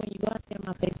 when you go out there on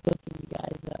my Facebook and you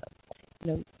guys,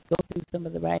 go through some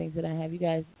of the writings that I have, you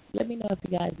guys, let me know if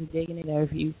you guys are digging it or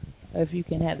if you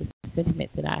can have the sentiment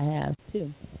that I have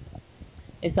too.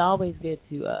 It's always good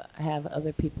to have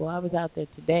other people. I was out there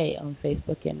today on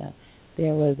Facebook and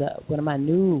there was one of my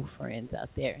new friends out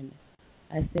there, and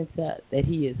I sense that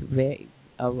he is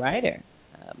a writer.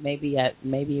 Maybe it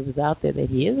was out there that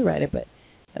he is a writer, but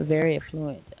a very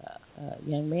affluent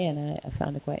young man. I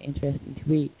found it quite interesting to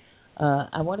read.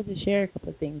 I wanted to share a couple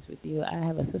of things with you. I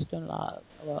have a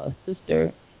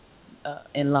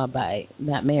sister-in-law by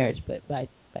not marriage, but by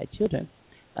children.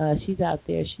 She's out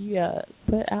there. She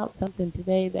put out something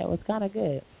today that was kind of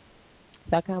good,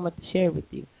 so I kind of want to share it with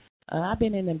you. I've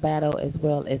been in a battle as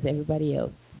well as everybody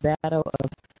else, battle of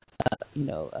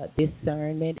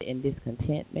discernment and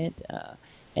discontentment.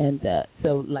 And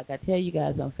so, like I tell you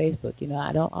guys on Facebook,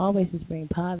 I don't always just bring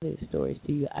positive stories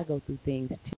to you. I go through things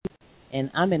too,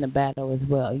 and I'm in a battle as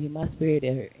well. My spirit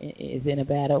is in a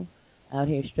battle out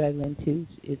here struggling too.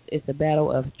 It's a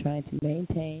battle of trying to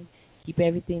maintain, keep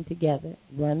everything together,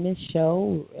 run this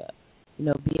show, be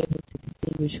able to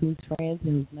distinguish who's friends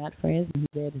and who's not friends, and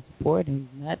who's there to support and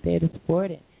who's not there to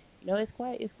support. And it's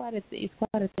quite a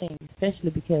thing,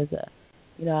 especially because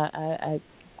I've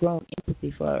grown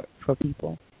empathy for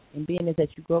people, and being is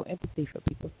that you grow empathy for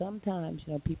people, sometimes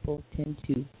people tend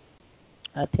to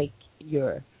take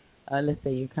your let's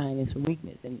say your kindness or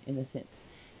weakness in a sense,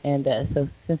 and so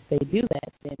since they do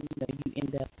that, then you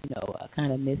end up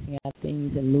kind of missing out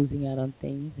things and losing out on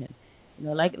things. And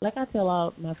like I tell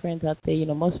all my friends out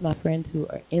there, most of my friends who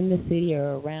are in the city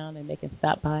or around and they can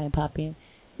stop by and pop in,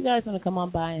 you guys want to come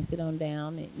on by and sit on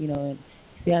down and and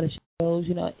see how the show goes.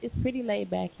 It's pretty laid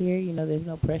back here. There's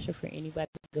no pressure for anybody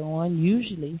to go on.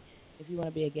 Usually, if you want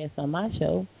to be a guest on my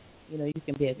show, you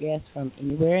can be a guest from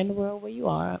anywhere in the world where you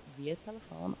are via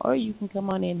telephone, or you can come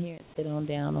on in here and sit on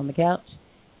down on the couch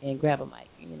and grab a mic.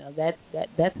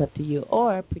 That's up to you.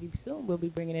 Or pretty soon we'll be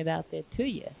bringing it out there to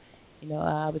you.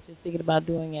 I was just thinking about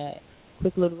doing a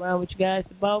quick little run with you guys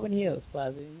to Baldwin Hills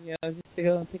Plaza. Just to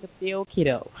go and pick up the old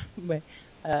kiddo. But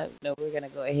we're gonna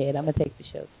go ahead. I'm gonna take the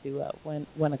show to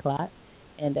 1 o'clock,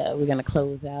 and we're gonna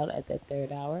close out at that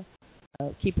third hour.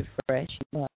 Keep it fresh.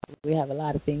 We have a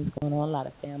lot of things going on, a lot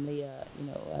of family,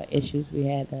 issues. We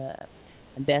had a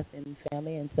death in the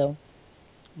family, and so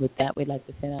with that, we'd like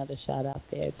to send out a shout out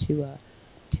there to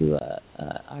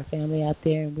our family out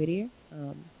there in Whittier,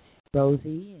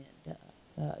 Rosie and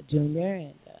Junior,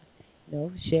 and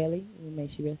Shelly. May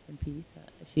she rest in peace.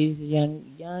 She's a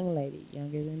young lady,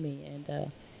 younger than me, and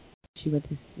she went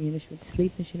to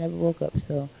sleep and she never woke up.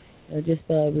 So just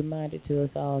a reminder to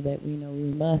us all that we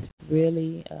must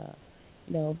really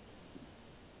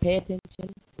pay attention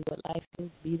to what life is.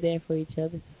 Be there for each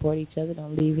other, support each other.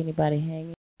 Don't leave anybody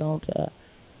hanging. Don't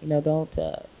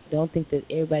think that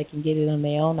everybody can get it on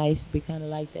their own. I used to be kind of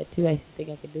like that too. I used to think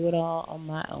I could do it all on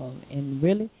my own. And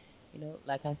really,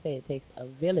 like I say, it takes a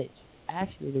village.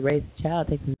 Actually, to raise a child,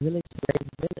 it takes a village to raise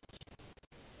a village.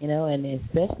 And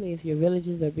especially if your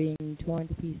villages are being torn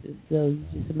to pieces. So you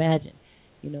just imagine,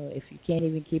 if you can't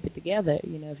even keep it together,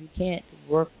 if you can't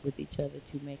work with each other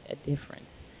to make a difference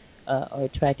or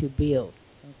try to build,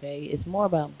 okay? It's more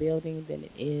about building than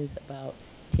it is about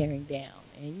tearing down.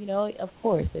 And, of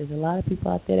course, there's a lot of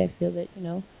people out there that feel that,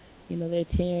 they're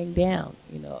tearing down,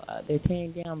 they're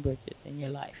tearing down bridges in your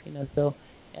life, So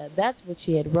that's what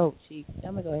she had wrote. I'm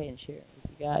going to go ahead and share it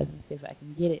with you guys and see if I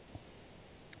can get it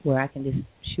where I can just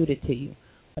shoot it to you.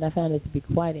 But I found it to be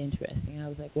quite interesting. I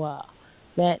was like, wow,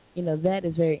 that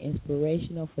is very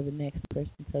inspirational for the next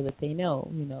person, so that they know,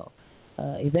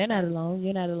 if they're not alone,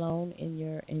 you're not alone in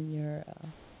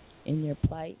your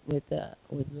plight with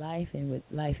life and with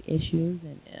life issues,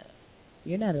 and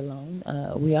you're not alone.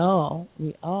 We all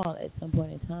at some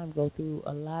point in time go through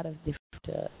a lot of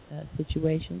different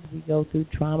situations. We go through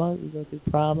trauma, we go through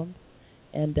problems,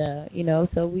 and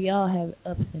so we all have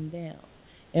ups and downs.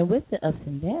 And with the ups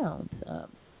and downs,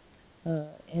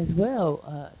 as well,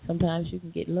 sometimes you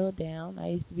can get a little down.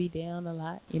 I used to be down a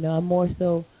lot.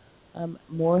 I'm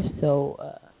more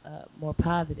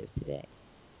positive today.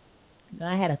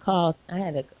 I had a call. I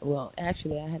had a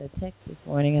text this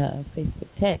morning, a Facebook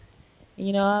text.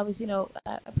 I was,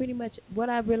 I pretty much, what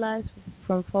I realized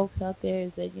from folks out there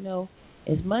is that,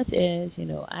 as much as,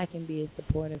 I can be as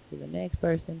supportive to the next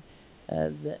person,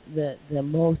 the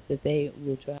most that they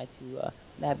will try to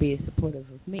not be as supportive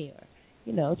of me, or,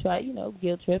 try,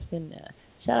 guilt trips. And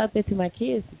shout out there to my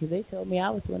kids, because they told me I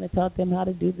was the one that taught them how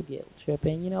to do the guilt trip.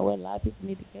 And you know what, a lot of people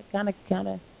need to kind of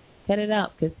cut it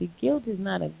out, because the guilt is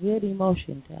not a good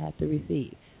emotion to have to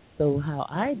receive. So how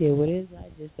I deal with it is I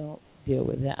just don't deal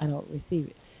with it. I don't receive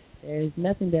it. There is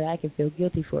nothing that I can feel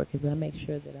guilty for, because I make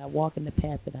sure that I walk in the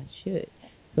path that I should.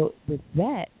 So with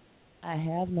that, I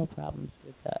have no problems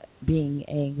with being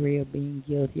angry or being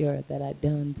guilty, or that I've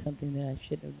done something that I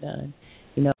shouldn't have done.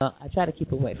 I try to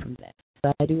keep away from that.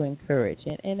 So I do encourage,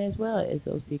 and as well as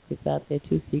those secrets out there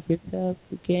too. Secrets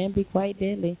can be quite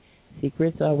deadly.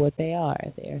 Secrets are what they are.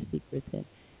 They are secrets. And,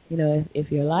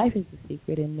 if your life is a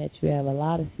secret and that you have a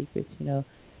lot of secrets, then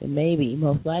maybe,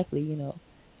 most likely,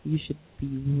 you should be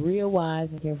real wise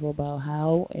and careful about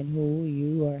how and who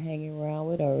you are hanging around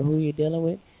with, or who you're dealing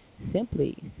with,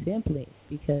 simply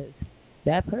because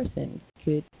that person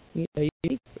could, your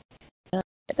secret.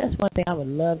 That's one thing I would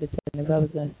love to touch on if I was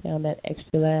going to stay on that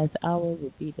extra last hour,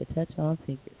 would be to touch on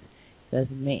secrets. Because,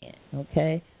 man,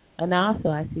 okay? And also,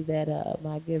 I see that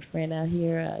my good friend out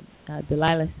here,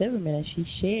 Delilah Silverman, she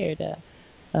shared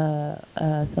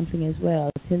something as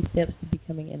well, 10 Steps to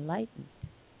Becoming Enlightened.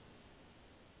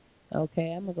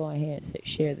 Okay, I'm going to go ahead and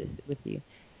share this with you,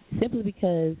 simply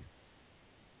because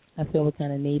I feel we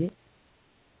kind of need it.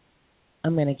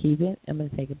 I'm going to keep it. I'm going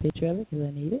to take a picture of it because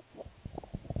I need it.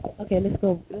 Okay, let's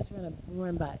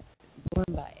run by it,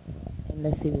 and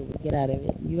let's see what we get out of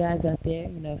it. You guys out there,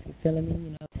 if you're feeling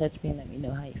me, touch me and let me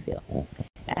know how you feel.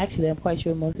 Actually, I'm quite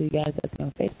sure most of you guys out there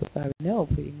on Facebook already know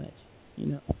pretty much.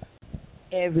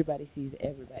 Everybody sees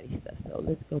everybody's stuff, so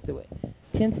let's go through it.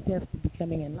 10 Steps to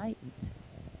Becoming Enlightened.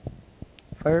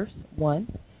 First, 1,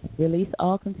 release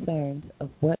all concerns of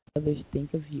what others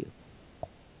think of you.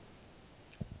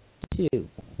 2,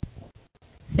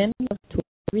 send love to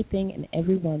everything and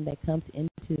everyone that comes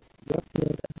into your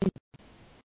field of vision.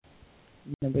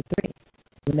 Number 3,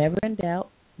 whenever in doubt,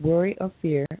 worry, or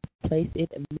fear, place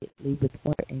it immediately with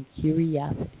wonder and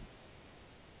curiosity.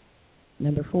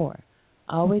 Number 4,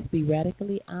 always be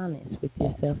radically honest with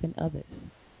yourself and others.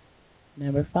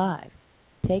 Number 5,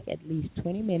 take at least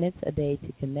 20 minutes a day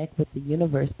to connect with the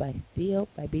universe by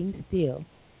being still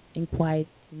and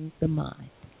quieting the mind.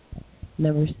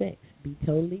 Number 6, be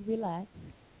totally relaxed,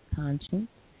 conscious,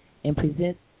 and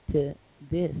present to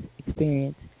this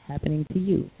experience happening to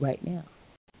you right now.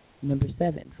 Number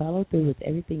 7, follow through with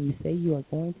everything you say you are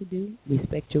going to do.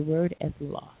 Respect your word as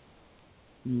law.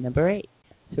 Number 8,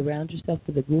 surround yourself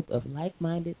with a group of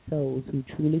like-minded souls who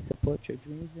truly support your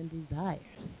dreams and desires.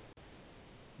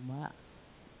 Wow.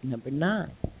 Number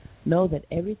 9, know that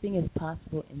everything is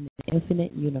possible in the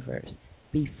infinite universe.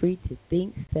 Be free to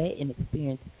think, say, and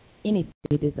experience anything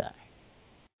you desire.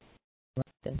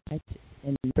 That's righteous.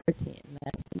 And number 10,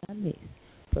 last but not least,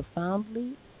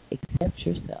 profoundly accept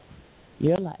yourself,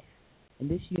 your life, and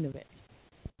this universe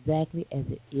exactly as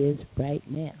it is right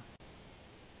now.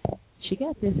 She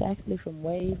got this actually from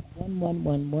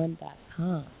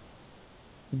wave1111.com.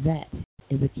 That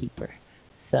is a keeper.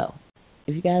 So,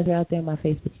 if you guys are out there on my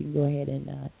Facebook, you can go ahead and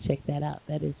check that out.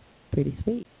 That is pretty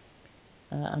sweet.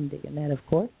 I'm digging that, of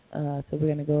course. So we're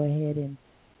going to go ahead and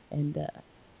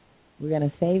we're going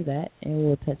to save that, and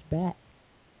we'll touch back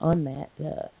on that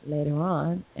later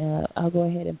on. I'll go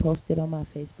ahead and post it on my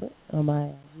Facebook, on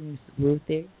my Groove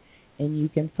Theory, and you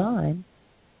can find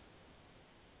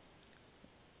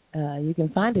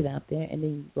it out there, and then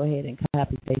you go ahead and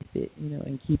copy paste it,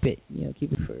 and keep it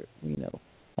for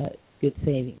good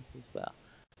savings as well.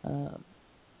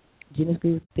 Gena'S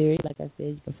Groove Theory, like I said,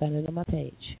 you can find it on my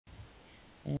page,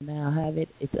 and I'll have it.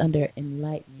 It's under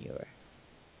Enlighten Your.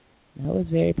 That was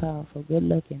very powerful, good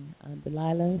looking.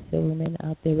 Delilah Silverman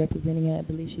out there representing her. I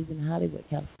believe she's in Hollywood,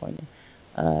 California.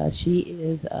 She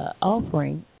is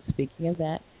offering, speaking of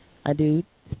that, I do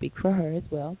speak for her as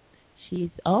well.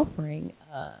 She's offering,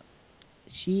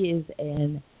 she is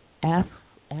an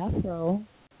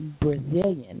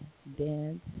Afro-Brazilian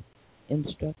dance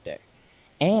instructor.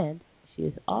 And she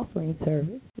is offering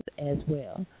services as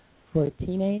well for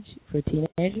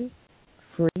teenagers,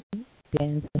 free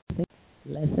dance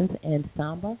lessons and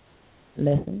samba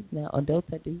lessons. Now,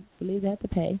 adults, I do believe they have to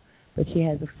pay, but she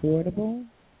has affordable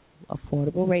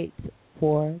rates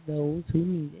for those who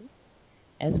need it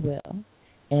as well.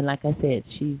 And like I said,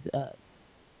 she's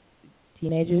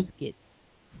teenagers get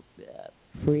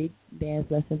free dance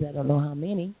lessons. I don't know how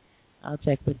many. I'll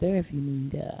check with her if you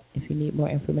need more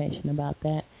information about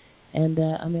that. And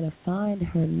I'm going to find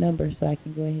her number so I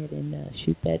can go ahead and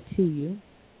shoot that to you.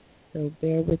 So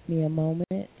bear with me a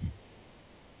moment.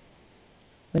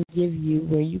 I'm going to give you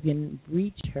where you can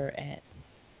reach her at.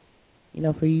 You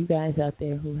know, for you guys out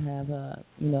there who have,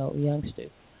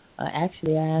 youngsters.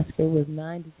 Actually, I asked her, was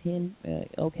 9 to 10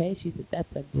 okay? She said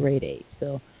that's a great age.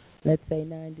 So let's say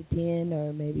 9 to 10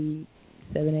 or maybe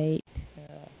 7, 8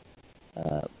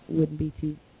 wouldn't be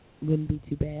too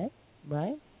bad,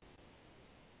 right?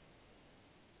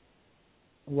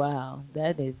 Wow,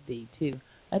 that is deep, too.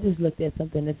 I just looked at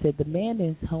something that said the man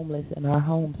is homeless and our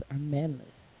homes are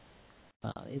manless.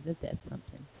 Wow, isn't that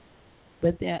something?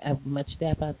 But there are much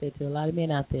staff out there, too. A lot of men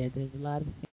out there. There's a lot of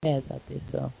dads out there.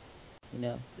 So, you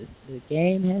know, the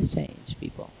game has changed,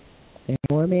 people. There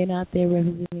are more men out there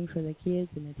representing for their kids,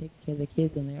 and they're taking care of their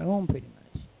kids on their own, pretty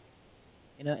much.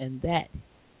 You know, and that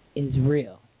is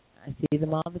real. I see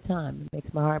them all the time. It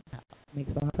makes my heart proud. It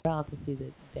makes my heart proud to see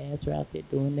that dads are out there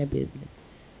doing their business.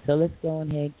 So let's go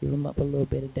ahead and give them up a little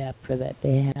bit of dap for that.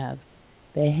 They're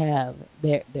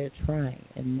trying,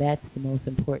 and that's the most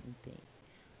important thing.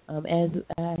 As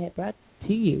I had brought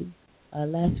to you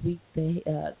last week,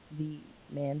 the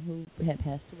man who had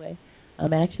passed away.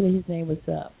 Actually, his name was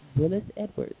Willis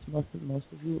Edwards. Most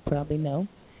of you would probably know.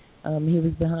 He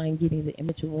was behind getting the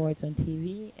Image Awards on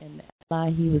TV, and that's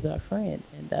why he was our friend.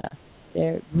 And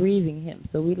they're grieving him.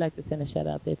 So we'd like to send a shout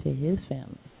out there to his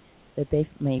family, that they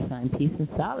may find peace and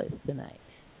solace tonight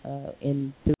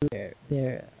through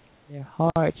their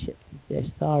hardships, their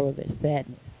sorrow, their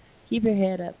sadness. Keep your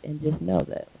head up and just know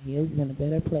that he is in a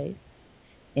better place,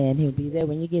 and he'll be there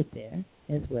when you get there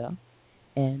as well.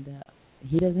 And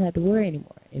he doesn't have to worry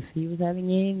anymore. If he was having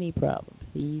any problems,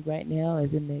 he right now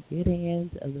is in the good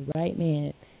hands of the right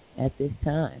man at this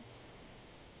time.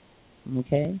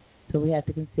 Okay? So we have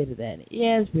to consider that.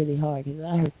 Yeah, it's really hard, because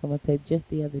I heard someone say just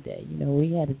the other day,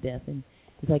 we had a death, and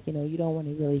it's like, you don't want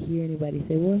to really hear anybody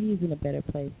say, well, he's in a better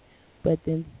place. But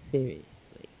then, seriously,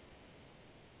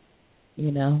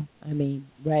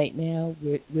 right now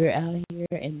we're out here,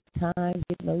 and time's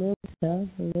getting a little tough,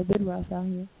 a little bit rough out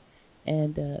here,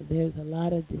 and there's a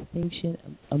lot of distinction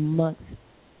amongst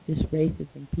just races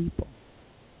and people,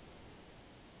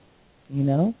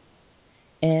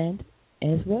 and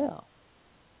as well.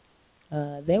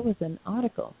 There was an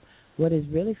article. What is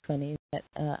really funny is that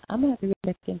I'm going to have to go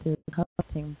back into the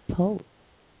Huffington Post,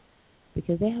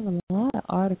 because they have a lot of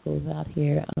articles out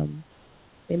here.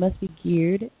 They must be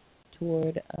geared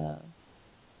toward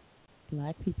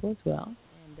black people as well.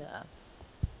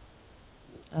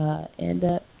 And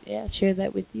share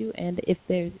that with you. And if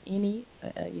there's any,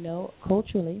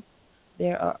 culturally,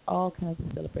 there are all kinds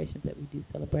of celebrations that we do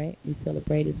celebrate. We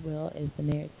celebrate as well as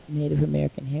the Native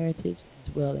American heritage,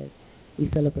 as well as we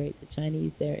celebrate the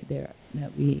Chinese. We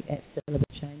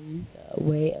celebrate Chinese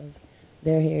way of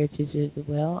their heritage as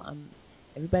well.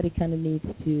 Everybody kind of needs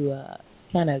to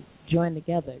kind of join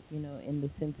together, in the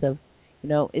sense of,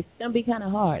 it's going to be kind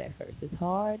of hard at first. It's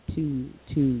hard to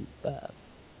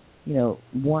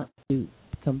want to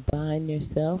combine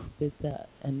yourself with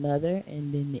another,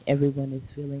 and then everyone is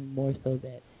feeling more so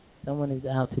that someone is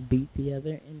out to beat the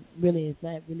other. And really, it's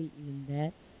not really even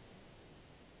that.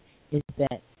 It's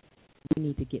that we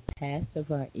need to get past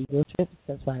of our ego trips.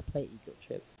 That's why I play ego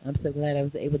trips. I'm so glad I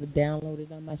was able to download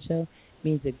it on my show.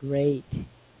 Means a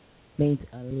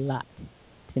lot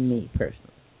to me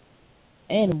personally.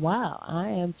 And wow, I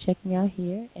am checking out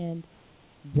here, and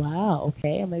wow,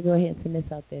 okay, I'm going to go ahead and send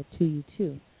this out there to you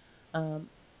too.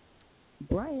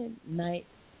 Brian Knight,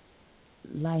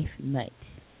 Life Knight.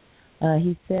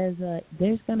 He says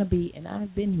there's going to be, and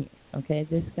I've been here, okay,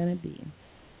 it's going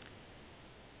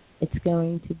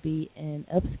to be an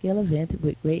upscale event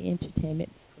with great entertainment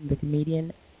from the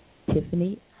comedian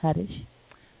Tiffany Haddish.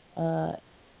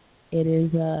 It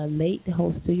is late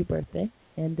host to your birthday,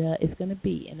 and it's going to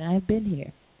be, and I've been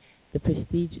here, the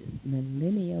prestigious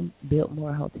Millennium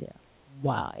Biltmore Hotel.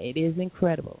 Wow, it is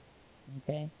incredible,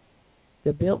 okay?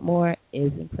 The Biltmore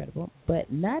is incredible,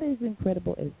 but not as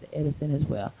incredible as the Edison as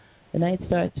well. The night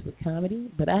starts with comedy,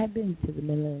 but I have been to the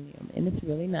Millennium, and it's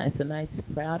really nice. A nice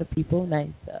crowd of people, nice.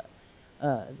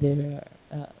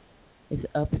 It's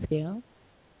upscale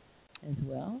as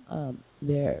well.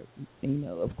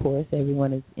 Of course,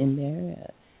 everyone is in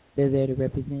there. They're there to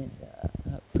represent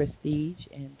prestige,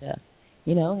 and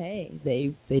hey,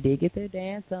 they did get their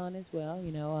dance on as well.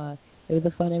 It was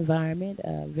a fun environment,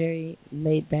 very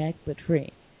laid back but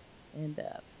free. And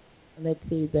let's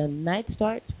see, the night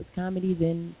starts with comedy,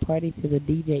 then party to the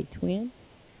DJ Twin.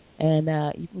 And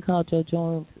you can call Joe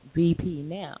Jones VP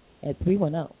now at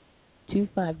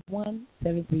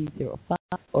 310-251-7305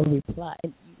 or reply.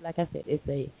 And like I said, it's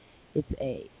a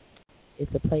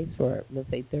it's a place for, let's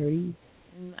say, 30.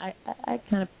 I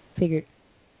kind of figured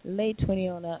late 20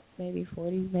 on up, maybe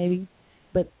 40, maybe,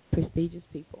 but prestigious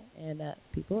people and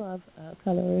people of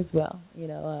color as well.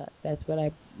 That's what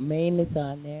I mainly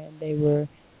saw in there, and they were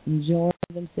enjoying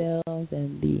themselves,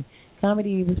 and the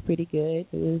comedy was pretty good.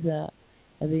 It was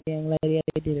the young lady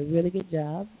did a really good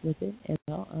job with it, and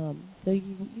so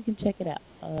you can check it out.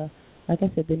 Like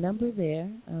I said, the number there,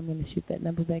 I'm going to shoot that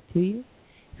number back to you.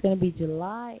 It's going to be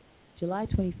July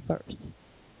 21st,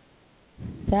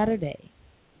 Saturday,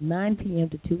 9 p.m.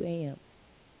 to 2 a.m.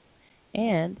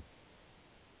 And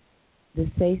the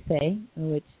Say,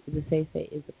 which the Say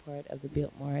is a part of the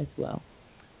Biltmore as well.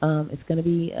 It's going to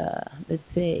be, let's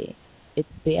say, it's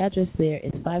the address there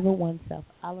is 501 South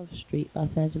Olive Street, Los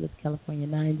Angeles, California,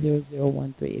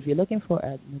 90013. If you're looking for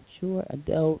a mature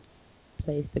adult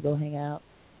place to go hang out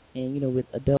and, with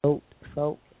adult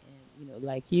folk and,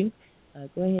 like you,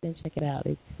 go ahead and check it out.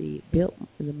 It's the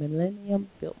Millennium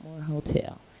Biltmore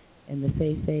Hotel, and the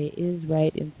Say is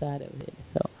right inside of it.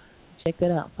 So check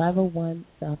that out, 501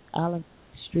 South Olive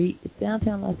Street. It's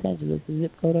downtown Los Angeles. The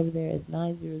zip code over there is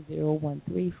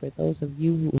 90013 for those of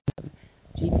you who have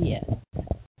GPS.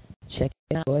 Check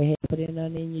it out. Go ahead and put it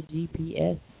on in your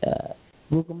GPS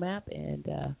Google map and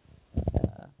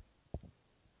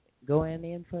go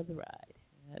in for the ride.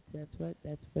 That's what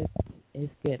is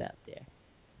good out there.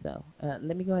 So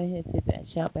let me go ahead and sit that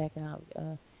shout back out.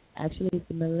 Actually, it's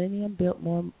the Millennium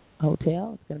Biltmore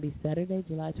Hotel. It's going to be Saturday,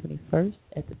 July 21st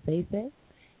at the Say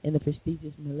in the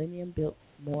prestigious Millennium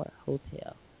Biltmore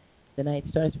Hotel. The night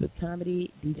starts with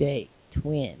comedy DJ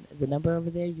Twin. The number over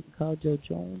there, you can call Joe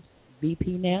Jones,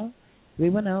 VP now,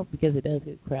 310, because it does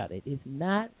get crowded. It's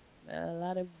not a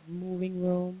lot of moving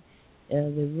room. The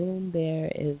room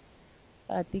there is,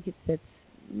 I think it sets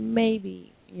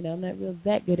maybe, I'm not real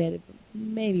that good at it, but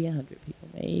maybe 100 people,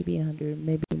 maybe 100,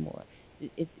 maybe more.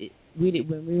 When we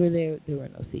were there were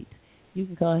no seats. You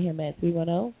can call him at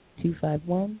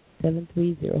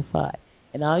 310-251-7305.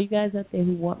 And all you guys out there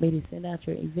who want me to send out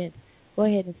your events, go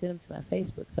ahead and send them to my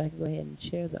Facebook so I can go ahead and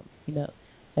share them.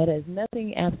 That has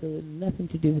absolutely nothing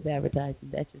to do with advertising.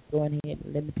 That's just going ahead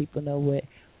and letting people know where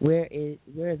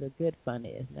the good fun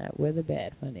is, not where the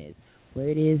bad fun is. Where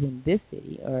it is in this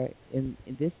city or in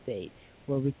this state,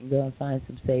 where we can go and find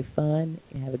some safe fun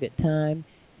and have a good time,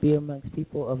 be amongst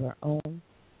people of our own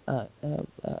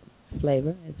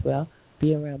flavor as well,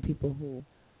 be around people who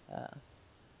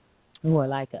are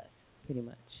like us, pretty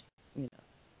much,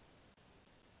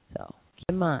 So keep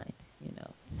in mind,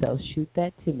 So shoot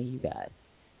that to me, you guys.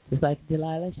 Just like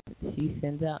Delilah, she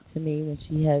sends out to me when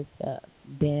she has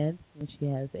bands, when she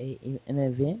has an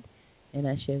event, and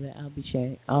I share that. I'll be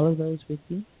sharing all of those with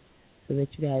you so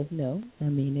that you guys know. I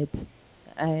mean,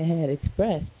 I had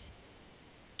expressed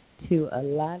to a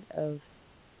lot of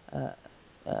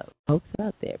folks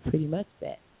out there pretty much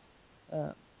that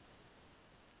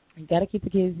you got to keep the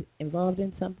kids involved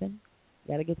in something.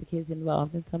 Got to get the kids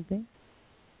involved in something.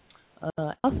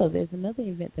 Also, there's another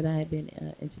event that I have been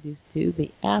introduced to,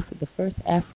 the first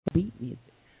Afrobeat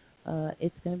music.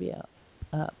 It's going to be a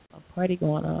party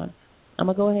going on. I'm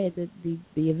going to go ahead, the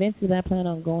events that I plan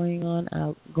on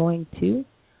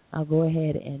I'll go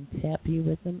ahead and tap you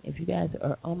with them. If you guys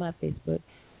are on my Facebook,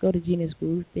 go to Gena'S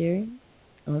Groove Theory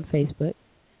on Facebook.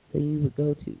 So you would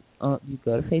go to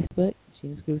Facebook,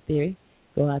 Gena'S Groove Theory,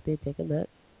 go out there, take a look.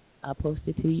 I'll post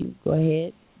it to you. Go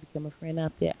ahead, become a friend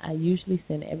out there. I usually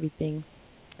send everything.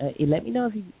 Let me know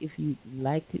if you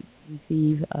like to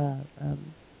receive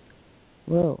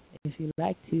receive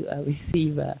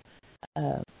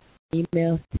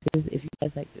emails. If you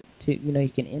guys like to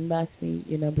you can inbox me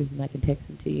your numbers and I can text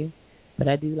them to you. But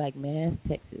I do like mass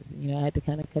texts. I had to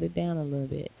kind of cut it down a little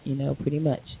bit. Pretty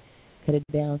much cut it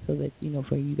down so that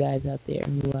for you guys out there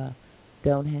who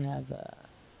don't have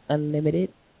unlimited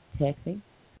texting.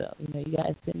 So you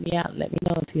guys send me out. Let me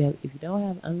know if you don't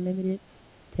have unlimited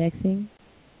texting.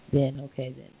 Then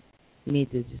you need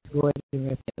to just go ahead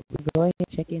and go ahead and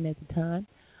check in at the time.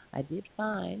 I did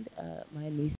find my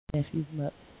niece and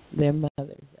nephew's their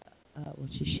mothers, what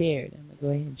she shared. I'm going to go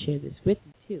ahead and share this with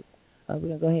you, too. We're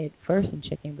going to go ahead first and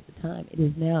check in with the time. It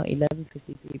is now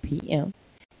 11:53 p.m.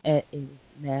 It is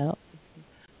now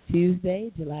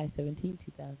Tuesday, July 17,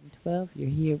 2012. You're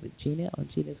here with Gina on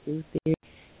Gena'S Groove Theory,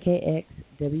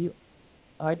 KXRW'S,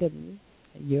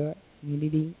 your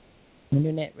community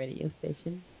internet radio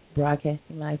station,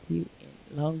 broadcasting live to you in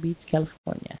Long Beach,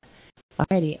 California.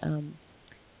 Alrighty,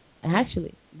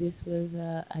 actually, this was,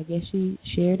 I guess she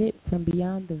shared it from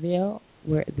Beyond the Veil,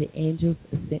 where the angels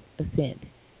ascend.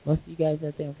 Most of you guys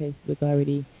out there on Facebook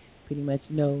already pretty much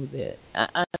know that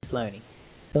I'm just learning.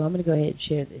 So I'm going to go ahead and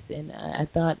share this. And I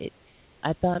thought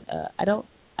I thought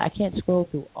I can't scroll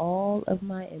through all of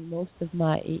my, and most of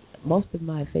my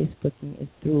Facebooking is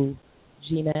through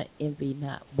Gina Envy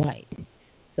Not White.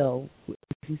 So if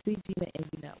you see Gina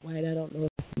Envy Not White, I don't know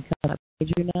if you come on my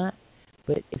page or not,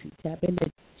 but if you tap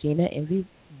into Gina Envy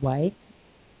White,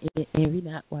 Envy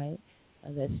Not White,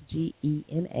 that's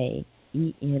GenaEnvy,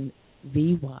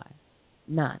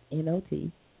 not Not,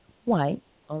 White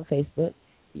on Facebook,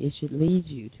 it should lead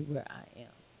you to where I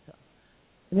am. So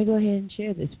let me go ahead and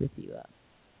share this with you.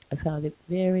 I found it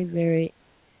very, very,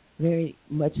 very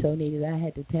much so needed. I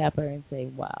had to tap her and say,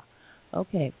 wow,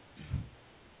 okay,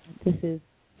 this is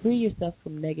free yourself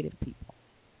from negative people.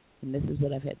 And this is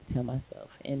what I've had to tell myself.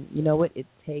 And you know what? It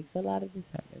takes a lot of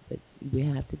discernment, but we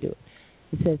have to do it.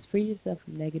 It says, free yourself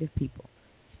from negative people.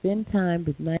 Spend time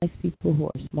with nice people who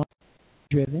are smart,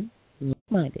 driven,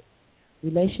 like-minded.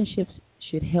 Relationships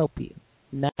should help you,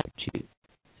 not you.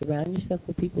 Surround yourself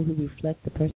with people who reflect the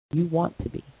person you want to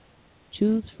be.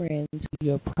 Choose friends who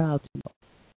you're proud to know,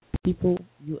 people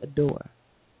you adore,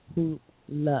 who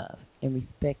love and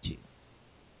respect you.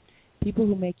 People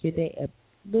who make your day a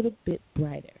little bit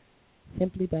brighter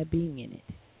simply by being in it.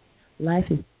 Life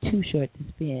is too short to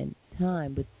spend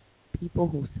time with people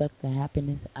who suck the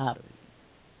happiness out of you.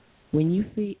 When you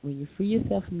free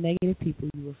yourself from negative people,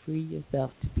 you will free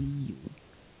yourself to be you.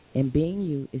 And being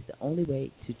you is the only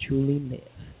way to truly live.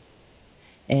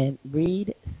 And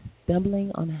read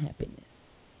Stumbling on Happiness.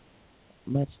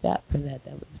 Much stop for that.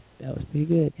 That was pretty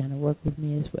good. Kind of worked with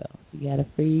me as well. You got to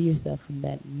free yourself from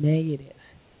that negative.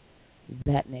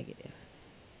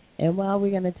 And while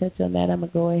we're going to touch on that, I'm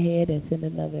going to go ahead and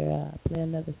play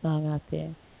another song out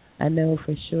there. I know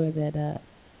for sure that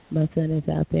my son is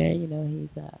out there. You know, he's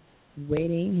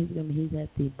waiting. He's at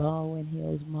the Baldwin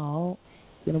Hills Mall.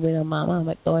 He's going to wait on Mama. I'm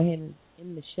going to go ahead and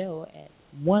end the show at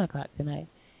 1 o'clock tonight,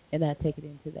 and I take it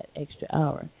into that extra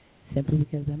hour, simply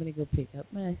because I'm going to go pick up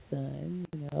my son.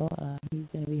 You know, he's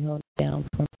going to be holding down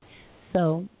for me.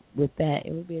 So with that,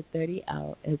 it will be a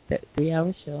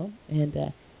 3-hour show, and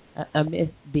I miss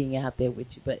being out there with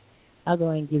you, but I'll go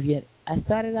and give you I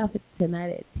started off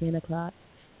tonight at 10 o'clock.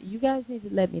 You guys need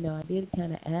to let me know. I did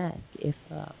kind of ask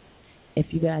if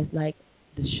you guys like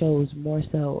the shows more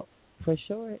so. For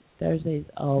sure, Thursday is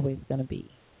always going to be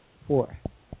 4.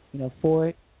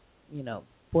 4,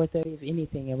 4:30 if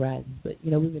anything arises. But,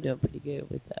 we've been doing pretty good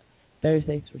with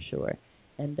Thursdays for sure.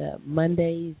 And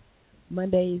Mondays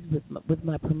with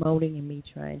my promoting and me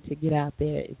trying to get out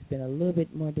there, it's been a little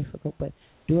bit more difficult. But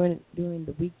during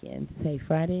the weekends, say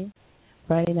Friday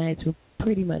nights, we're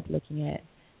pretty much looking at.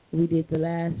 We did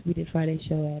Friday's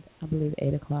show at, I believe,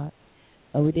 8 o'clock.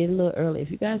 We did a little early. If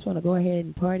you guys want to go ahead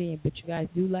and party, but you guys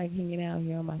do like hanging out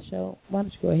here on my show, why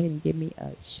don't you go ahead and give me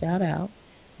a shout out?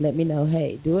 Let me know,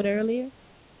 hey, do it earlier.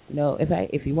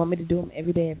 If you want me to do them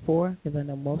every day at 4, because I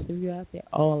know most of you out there,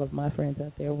 all of my friends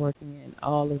out there are working, and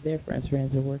all of their friends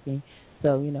are working.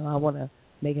 So, I want to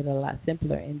make it a lot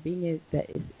simpler. And being that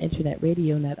it's internet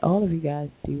radio, not all of you guys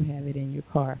do have it in your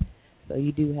car. So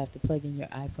you do have to plug in your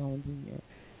iPhones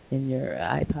and your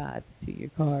iPods to your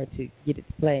car to get it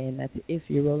to play, and that's if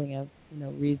you're rolling a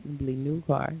reasonably new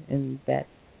car, and that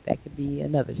could be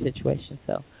another situation.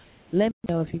 So let me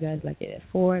know if you guys like it at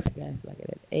 4, if you guys like it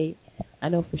at 8. I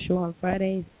know for sure on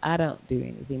Fridays I don't do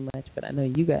anything much, but I know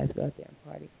you guys go out there and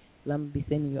party. So I'm going to be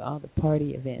sending you all the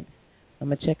party events. I'm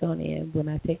going to check on in when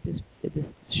I take this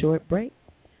short break.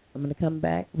 I'm going to come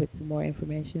back with some more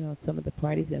information on some of the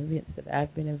parties and events that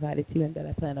I've been invited to and that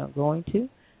I plan on going to.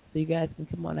 So you guys can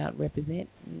come on out and represent.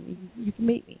 And you can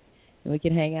meet me, and we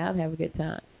can hang out and have a good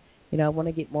time. I want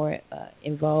to get more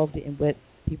involved in what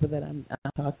people that I'm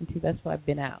talking to. That's why I've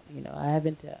been out. I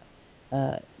haven't,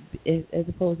 as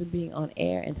opposed to being on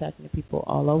air and talking to people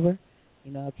all over,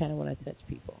 I kind of want to touch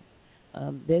people.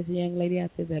 There's a young lady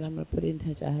out there that I'm going to put in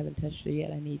touch. I haven't touched her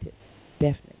yet. I need to,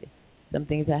 definitely. Some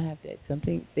things I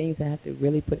have to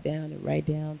really put down and write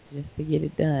down just to get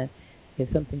it done.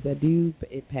 Because some things I do,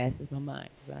 but it passes my mind.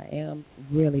 Because I am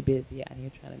really busy out here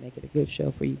trying to make it a good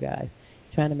show for you guys.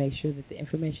 Trying to make sure that the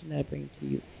information that I bring to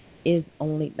you is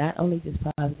not only just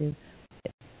positive,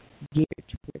 but geared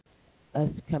towards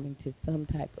us coming to some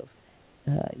type of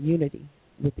unity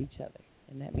with each other.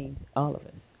 And that means all of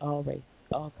us, all races,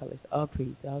 all colors, all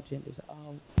creeds, all genders,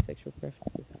 all sexual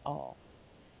preferences, all.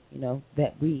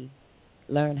 That we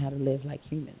learn how to live like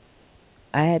humans.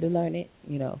 I had to learn it,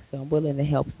 so I'm willing to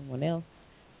help someone else.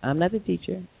 I'm not the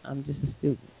teacher. I'm just a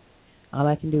student. All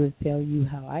I can do is tell you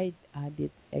how I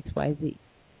did X, Y, Z.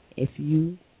 If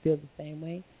you feel the same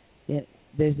way, then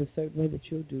there's a certain way that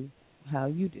you'll do how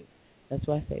you do. That's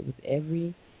why I say with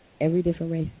every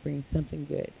different race brings something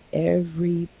good.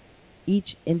 Every each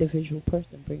individual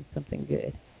person brings something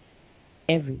good.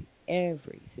 Every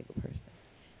single person.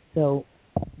 So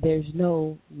there's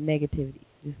no negativity.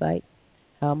 Just like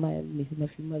how my niece and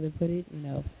nephew mother put it,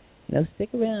 stick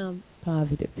around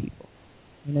positive people.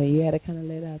 You got to kind of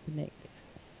let out the negative.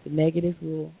 The negative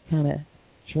will kind of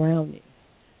drown you.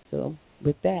 So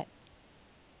with that,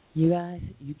 you guys,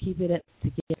 you keep it up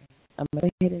together. I'm going to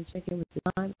go ahead and check in with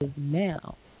the time. It's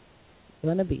now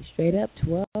going to be straight up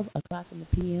 12 o'clock in the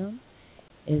p.m.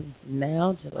 It's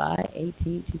now July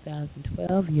 18,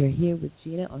 2012. You're here with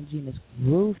Gina on Gina's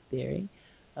Groove Theory.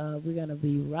 We're going to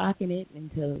be rocking it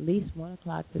until at least 1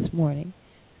 o'clock this morning.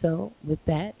 So with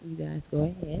that, you guys go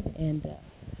ahead, and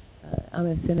I'm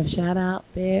going to send a shout-out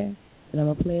there, and I'm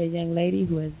going to play a young lady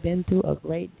who has been through a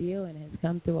great deal and has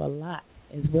come through a lot,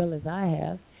 as well as I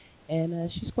have,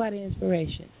 and she's quite an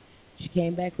inspiration. She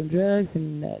came back from drugs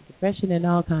and depression and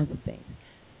all kinds of things.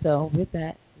 So with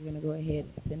that, we're going to go ahead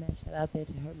and send that shout out there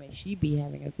to her. May she be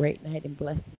having a great night and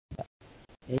blessed.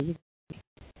 There you go.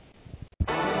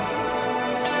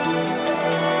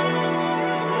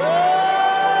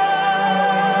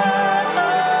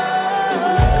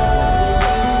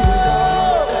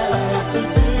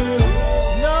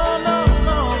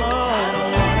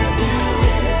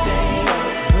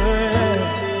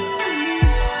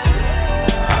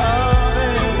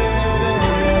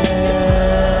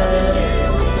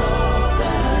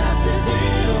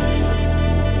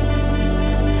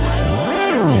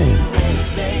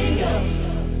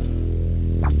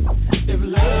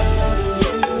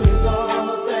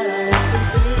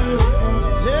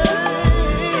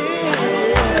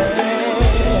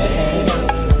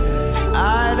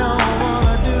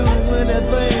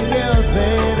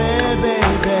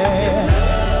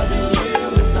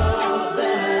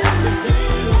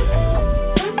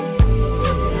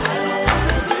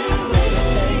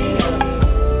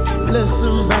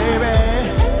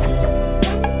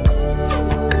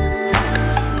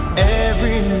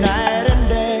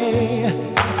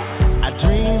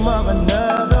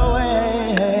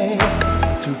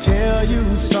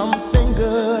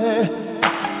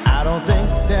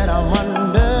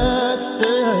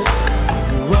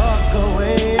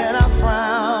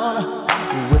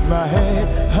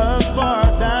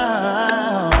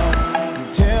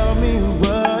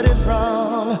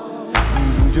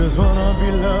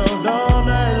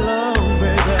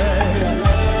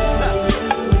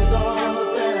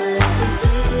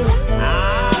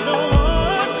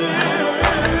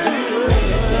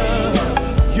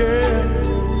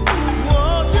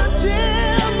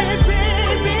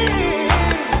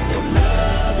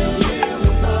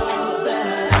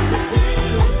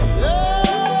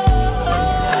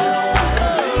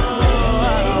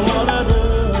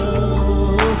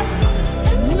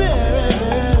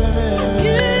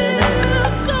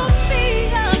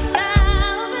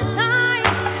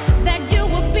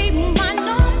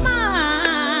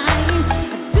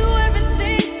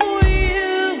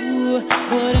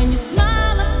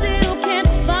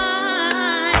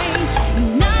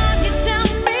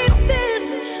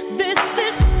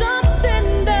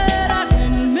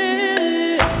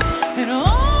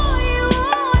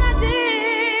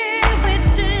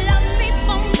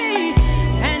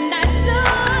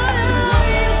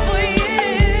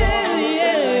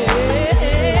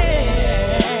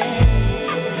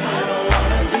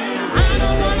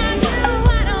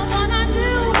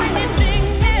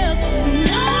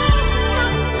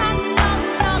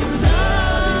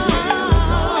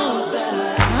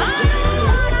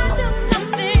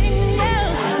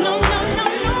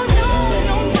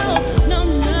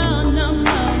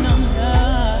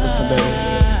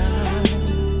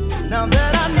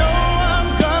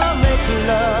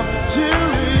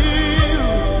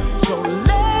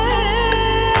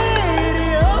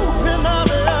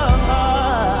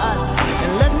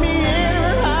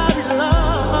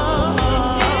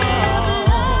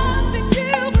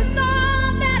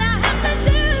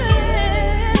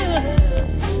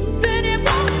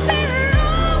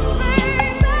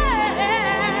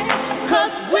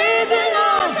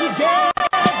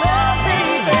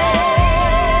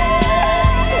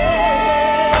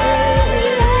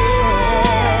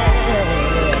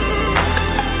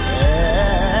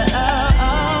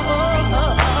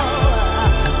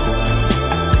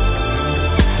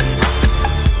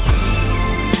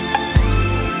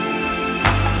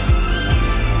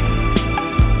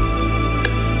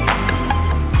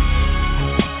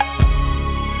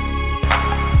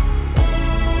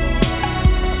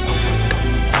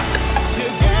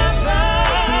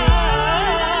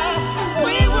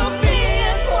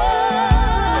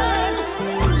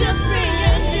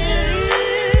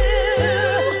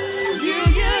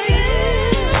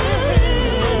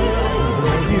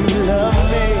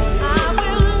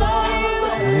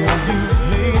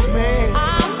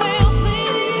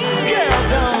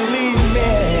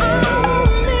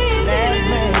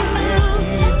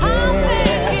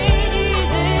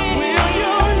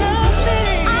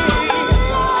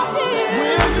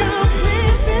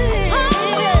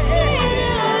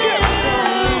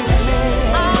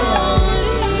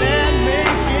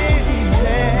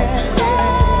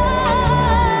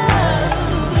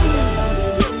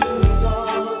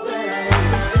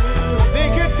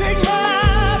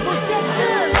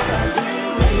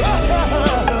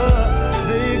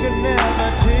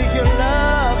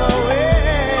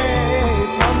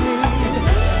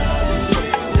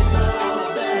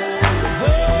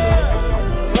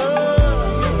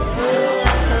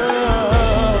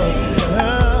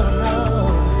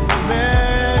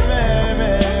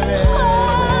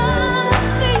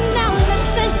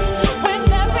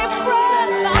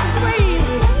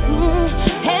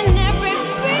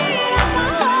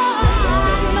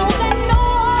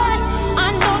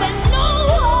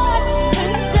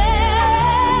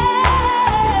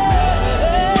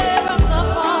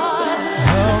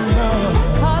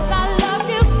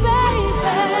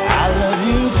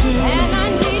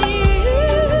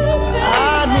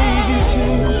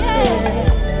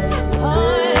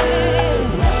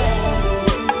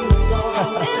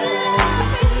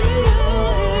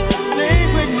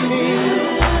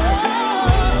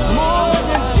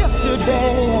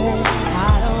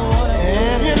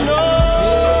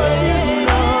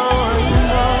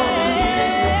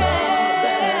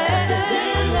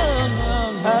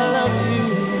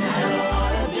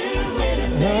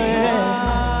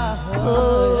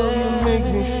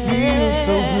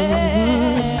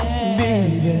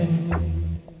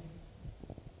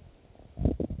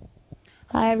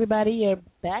 Hi, everybody. You're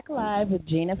back live with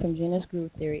Gina from Gena'S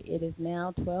Groove Theory. It is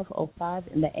now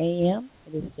 12:05 in the a.m.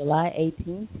 It is July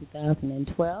 18,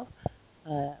 2012.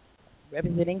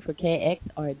 Representing for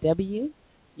KXRW,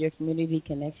 your community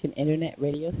connection internet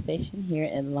radio station here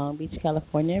in Long Beach,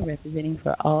 California, representing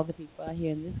for all the people out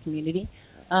here in this community.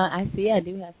 I do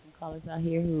have some callers out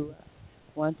here who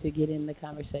want to get in the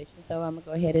conversation, so I'm going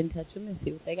to go ahead and touch them and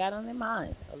see what they got on their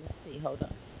mind. So let's see. Hold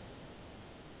on.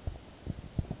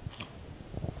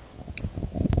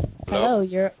 Hello,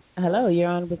 you're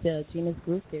on with the Gena'S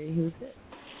Groove Theory. Who's it?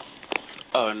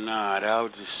 Oh no, that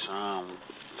was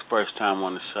just first time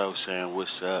on the show saying what's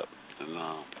up and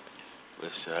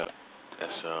what's up.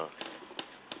 That's all.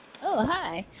 Oh,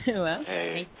 hi. Well,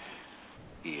 hey.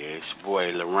 Yeah, it's your boy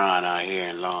LaRon out here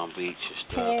in Long Beach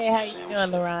and stuff. Hey, how you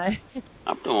doing, LaRon?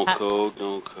 I'm doing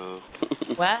cool,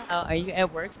 Wow, are you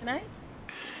at work tonight?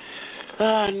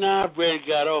 No, I barely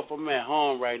got off. I'm at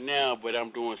home right now, but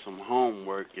I'm doing some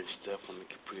homework and stuff on the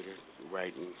computer,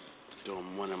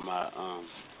 doing one of my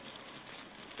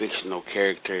fictional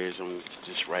characters. I'm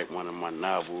just writing one of my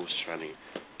novels, trying to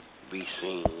be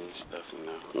seen and stuff, you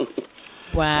know.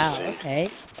 Wow, okay.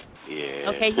 Yeah.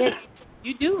 Okay, yes,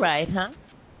 you do write, huh?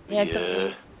 Yeah.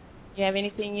 You have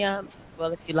anything,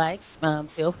 well, if you like,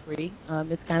 feel free.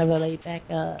 It's kind of a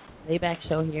laid-back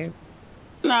show here.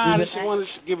 I just wanted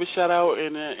to give a shout out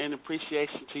and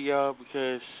appreciation to y'all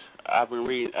because I've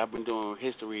been doing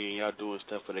history and y'all doing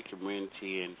stuff for the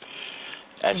community, and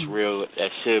that's real.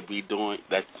 That should be doing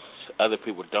that. Other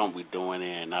people don't be doing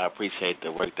it, and I appreciate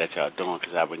the work that y'all doing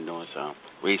because I've been doing some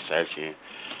research and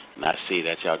I see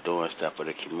that y'all doing stuff for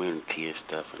the community and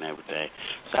stuff and everything.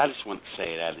 So I just want to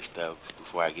say that and stuff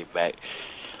before I get back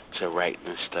to writing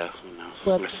and stuff. You know.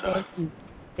 Well,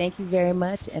 thank you very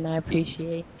much, and I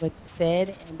appreciate what you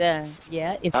said. And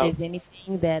if there's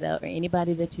anything that or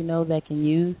anybody that you know that can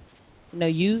use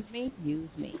me.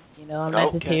 You know, I'm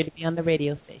not just here to be on the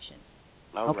radio station.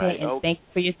 All right. And thank you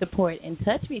for your support. And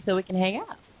touch me so we can hang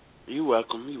out. You're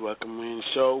welcome, man.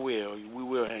 Sure will. We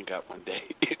will hang out one day.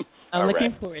 I'm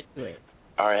looking forward to it.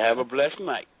 All right. Have a blessed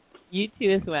night. You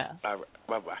too as well. All right.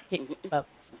 Bye-bye. Bye.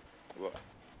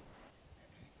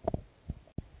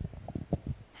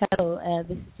 Hello,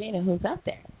 this is Gina. Who's out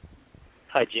there?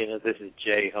 Hi, Gina. This is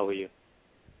Jay. How are you?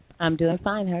 I'm doing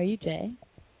fine. How are you, Jay?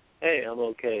 Hey, I'm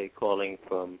okay. Calling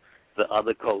from the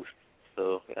other coast.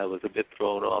 So I was a bit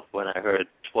thrown off when I heard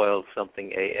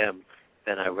 12-something a.m.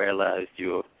 Then I realized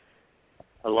you were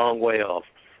a long way off.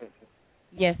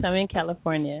 Yes, I'm in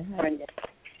California.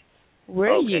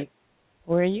 Where are you?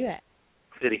 Where are you at?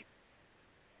 City.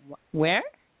 Where?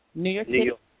 New York City? New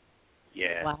York.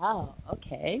 Yeah. Wow.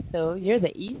 Okay. So you're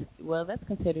the East. Well, that's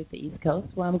considered the East Coast.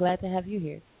 Well, I'm glad to have you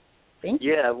here. Thank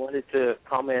you. Yeah, I wanted to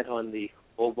comment on the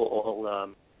overall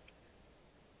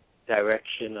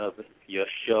direction of your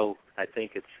show. I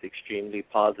think it's extremely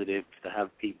positive to have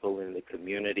people in the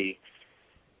community,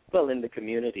 in the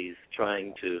communities,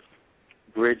 trying to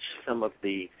bridge some of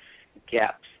the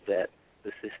gaps that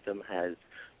the system has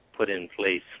put in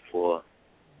place for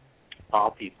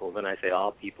our people. When I say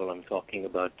our people, I'm talking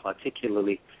about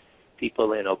particularly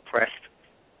people in oppressed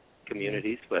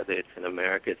communities, whether it's in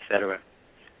America, etc.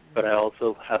 But I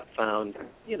also have found,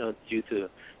 due to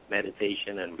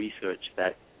meditation and research,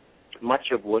 that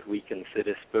much of what we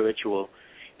consider spiritual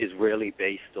is really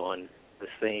based on the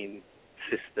same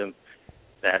system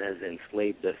that has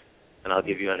enslaved us. And I'll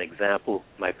give you an example.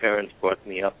 My parents brought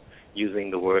me up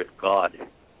using the word God.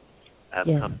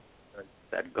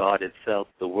 That God itself,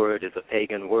 the word, is a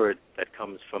pagan word that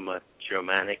comes from a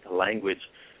Germanic language.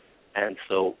 And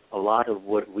so a lot of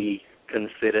what we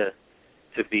consider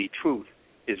to be truth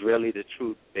is really the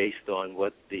truth based on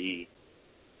what the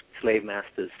slave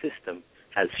master's system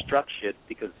has structured,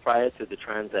 because prior to the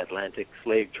transatlantic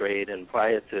slave trade and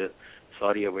prior to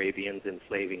Saudi Arabians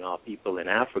enslaving our people in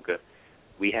Africa,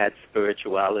 we had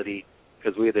spirituality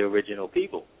because we're the original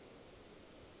people.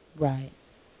 Right.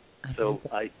 So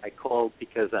I called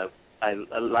because I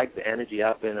like the energy.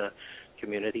 I've been a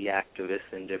community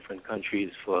activist in different countries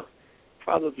for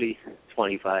probably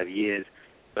 25 years,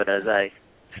 but as I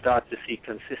start to see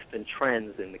consistent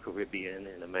trends in the Caribbean,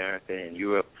 in America, in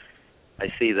Europe, I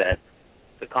see that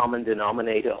the common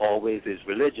denominator always is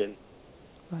religion,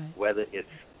 right, whether it's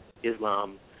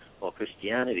Islam or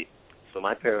Christianity. So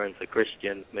my parents are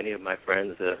Christian. Many of my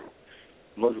friends are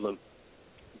Muslim.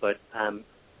 But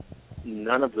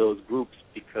none of those groups,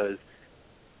 because,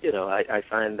 I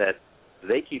find that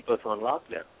they keep us on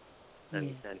lockdown.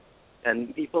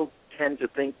 And people tend to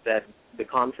think that the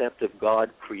concept of God,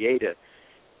 creator,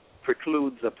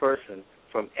 precludes a person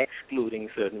from excluding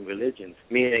certain religions,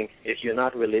 meaning if you're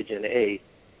not religion A,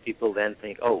 people then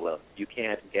think, oh, well, you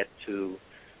can't get to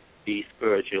be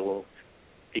spiritual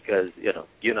because,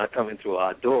 you're not coming through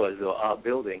our doors or our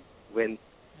building, when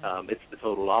it's the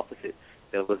total opposite.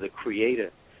 There was a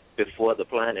creator before the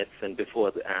planets and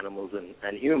before the animals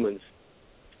and humans.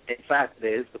 In fact,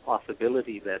 there's the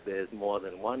possibility that there's more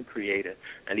than one creator,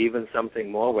 and even something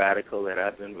more radical that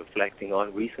I've been reflecting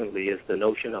on recently is the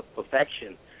notion of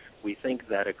perfection. We think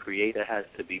that a creator has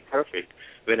to be perfect,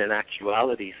 when in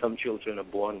actuality, some children are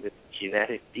born with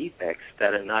genetic defects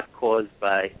that are not caused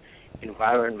by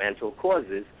environmental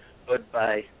causes, but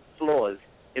by flaws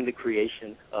in the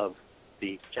creation of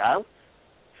the child.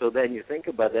 So then you think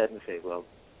about that and say, well,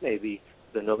 maybe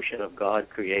the notion of God,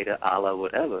 creator, Allah,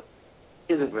 whatever,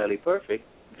 isn't really perfect.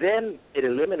 Then it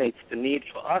eliminates the need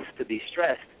for us to be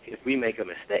stressed if we make a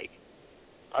mistake.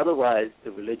 Otherwise,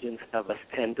 the religions have us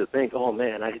tend to think, oh,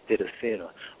 man, I did a sin,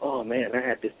 or, oh, man, I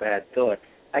had this bad thought.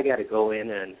 I got to go in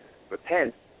and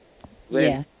repent.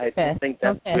 When I don't think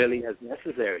that's really as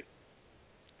necessary.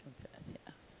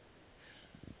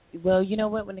 Well, you know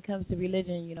what? When it comes to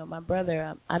religion, my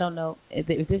brother, I don't know if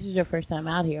this is your first time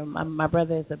out here. My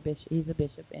brother is a bishop. He's a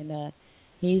bishop, and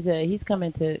he's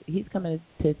coming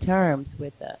to terms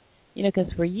with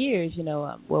because for years,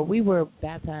 we were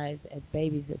baptized as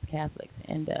babies as Catholics,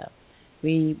 and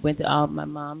we went to my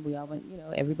mom. We all went.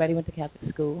 Everybody went to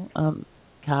Catholic school,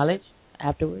 college.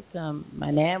 Afterwards, my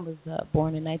nan was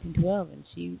born in 1912, and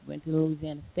she went to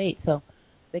Louisiana State. So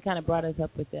they kind of brought us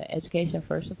up with education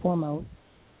first and foremost.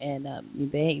 And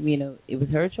it was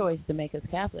her choice to make us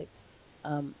Catholics.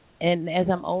 And as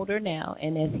I'm older now,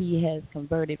 and as he has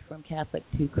converted from Catholic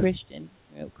to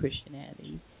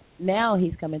Christianity, now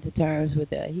he's coming to terms with.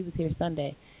 He was here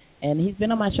Sunday, and he's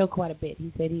been on my show quite a bit.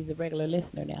 He said he's a regular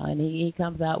listener now, and he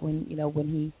comes out when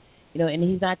he, and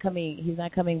he's not coming. He's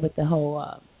not coming with the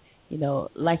whole,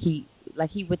 like he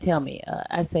would tell me.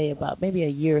 I say about maybe a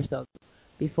year or so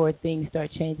before things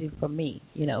start changing for me.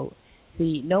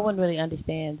 See, no one really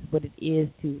understands what it is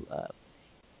to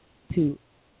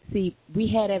see.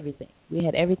 We had everything. We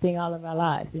had everything all of our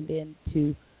lives, and then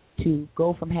to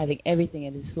go from having everything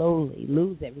and to slowly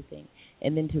lose everything,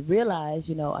 and then to realize,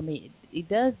 it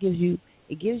does gives you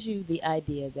the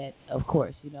idea that, of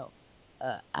course,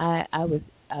 I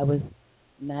was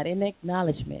not in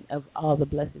acknowledgement of all the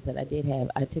blessings that I did have.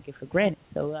 I took it for granted.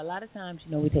 So a lot of times,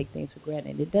 we take things for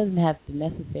granted. It doesn't have to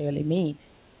necessarily mean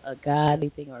a godly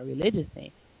thing or a religious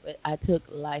thing, but I took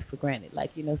life for granted. Like,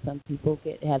 some people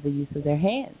have the use of their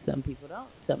hands, some people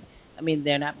don't.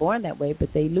 They're not born that way, but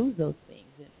they lose those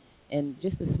things, and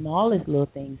just the smallest little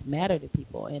things matter to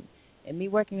people. And me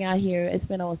working out here, it's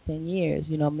been almost 10 years.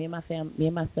 Me and my family, me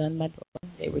and my son, my daughter,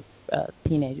 they were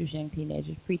young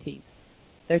teenagers, preteens,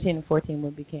 13 and 14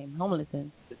 when we became homeless,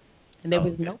 and there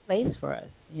was no place for us.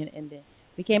 And then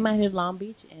we came out here to Long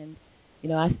Beach, and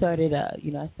I started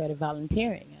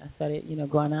volunteering. I started,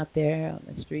 going out there on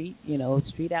the street,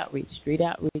 street outreach. Street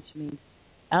outreach means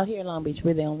out here in Long Beach,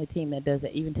 we're the only team that does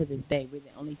it. Even to this day, we're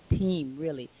the only team,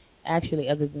 really, actually,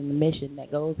 other than the mission,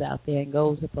 that goes out there and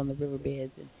goes up on the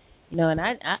riverbeds. And, and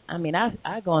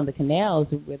I go on the canals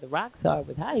where the rocks are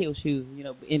with high heel shoes,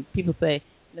 and people say,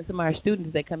 some of our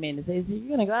students that come in and say, you're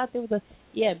going to go out there with a,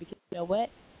 because you know what?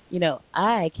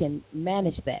 I can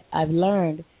manage that. I've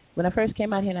learned. When I first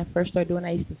came out here and I first started doing it,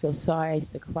 I used to feel sorry. I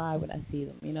used to cry when I see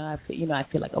them. I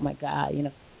feel like, oh my God,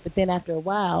 But then after a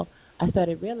while, I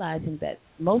started realizing that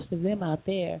most of them out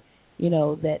there,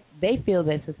 that they feel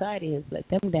that society has let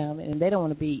them down, and they don't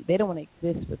want to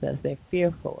exist with us. They're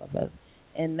fearful of us,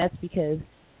 and that's because,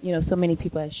 so many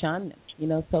people have shunned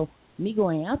them. So me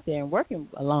going out there and working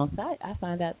alongside, I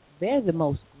find out they're the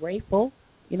most grateful.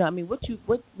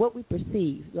 What we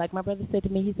perceive. Like my brother said to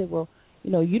me, he said, well,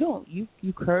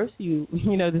 you curse, this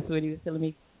is what he was telling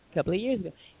me a couple of years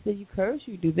ago. He said, you curse,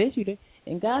 you do this, you do,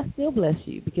 and God still bless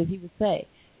you, because he would say,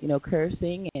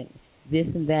 cursing and this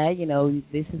and that,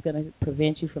 this is going to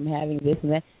prevent you from having this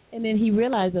and that. And then he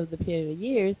realized over the period of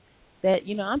years that,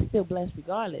 I'm still blessed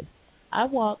regardless. I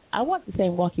walk the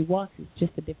same walk he walks. It's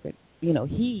just a different,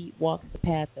 he walks the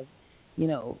path of,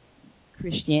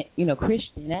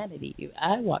 Christianity.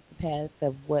 I walk the path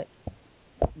of what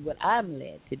I'm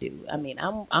led to do.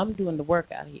 I'm doing the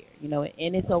work out here,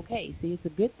 and it's okay. See, it's a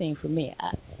good thing for me.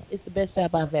 It's the best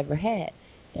job I've ever had.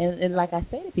 And like I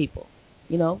say to people,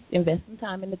 invest some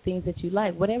time in the things that you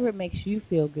like, whatever makes you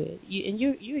feel good.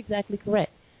 You're exactly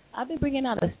correct. I've been bringing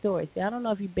out a story. See, I don't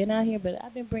know if you've been out here, but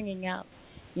I've been bringing out,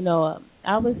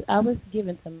 I was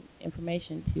given some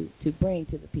information to bring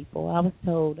to the people. I was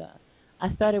told,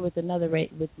 I started with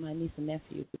with my niece and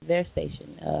nephew, their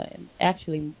station, and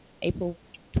actually April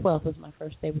 12th was my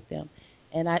first day with them,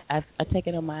 and I've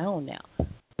taken it on my own now.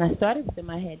 I started with them,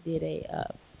 I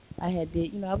was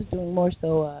doing more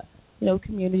so,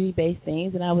 community-based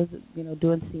things, and I was,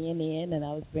 doing CNN, and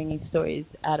I was bringing stories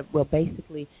out of,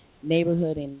 basically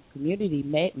neighborhood and community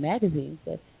magazines.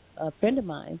 That a friend of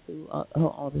mine who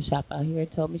owns a shop out here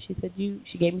told me, she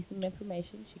gave me some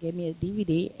information. She gave me a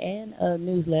DVD and a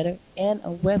newsletter and a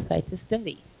website to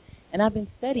study. And I've been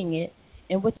studying it,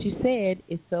 and what you said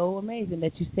is so amazing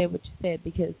that you said what you said,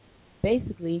 because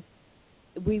basically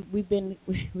we've been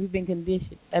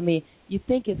conditioned. I mean, you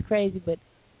think it's crazy, but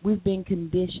we've been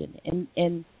conditioned and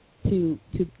to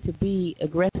be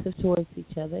aggressive towards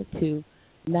each other, to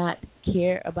not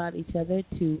care about each other,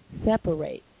 to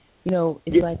separate.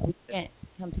 It's like we can't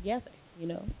come together,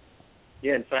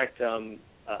 Yeah, in fact,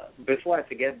 before I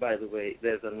forget, by the way,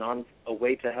 there's a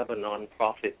way to have a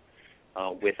non-profit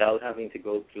without having to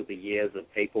go through the years of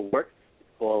paperwork. It's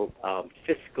called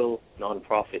fiscal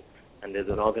non-profit, and there's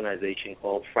an organization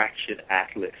called Fractured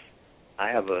Atlas. I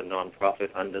have a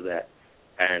non-profit under that,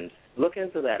 and look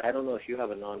into that. I don't know if you have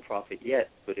a non-profit yet,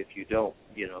 but if you don't,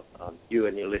 you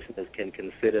and your listeners can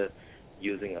consider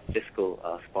using a fiscal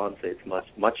sponsor. It's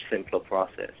much simpler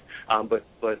process. But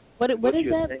what is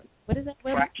that? What is that?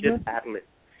 Fractured Atlas.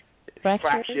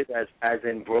 Fractured as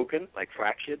in broken, like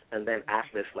fractured, and then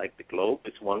atlas like the globe.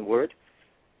 It's one word,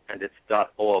 and it's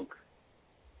 .org.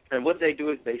 And what they do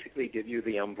is basically give you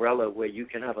the umbrella where you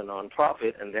can have a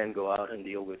nonprofit and then go out and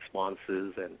deal with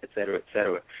sponsors and et cetera, et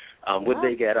cetera. What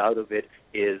they get out of it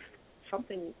is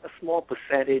a small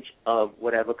percentage of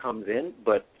whatever comes in,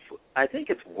 but I think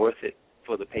it's worth it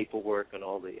for the paperwork and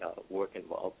all the work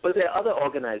involved. But there are other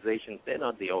organizations. They're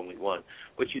not the only one.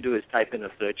 What you do is type in a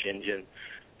search engine,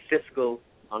 fiscal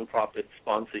nonprofit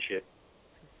sponsorship,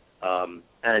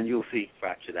 and you'll see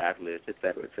Fractured Atlas, et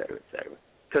cetera, et cetera, et cetera.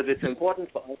 Because it's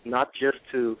important for us not just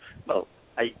to,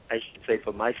 I should say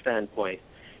from my standpoint,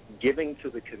 giving to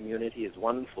the community is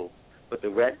wonderful, but the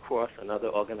Red Cross and other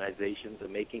organizations are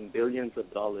making billions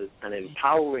of dollars and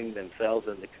empowering themselves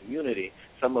and the community.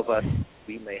 Some of us,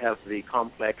 we may have the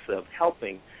complex of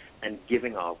helping and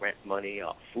giving our rent money,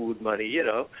 our food money,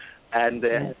 and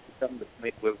there has to come the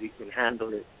point where we can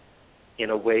handle it in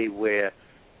a way where,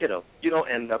 you don't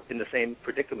end up in the same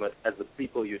predicament as the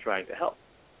people you're trying to help.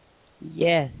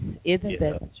 Yes, isn't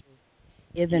that the truth?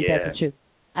 Isn't that the truth?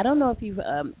 I don't know if you've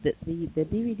the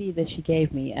DVD that she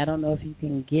gave me. I don't know if you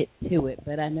can get to it,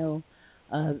 but I know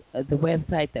the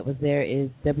website that was there is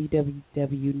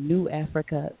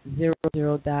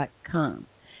www.newafrica00.com.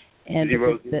 And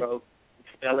zero.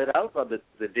 Spell it out or the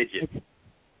digit?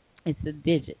 It's the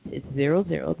digit. It's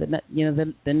 00.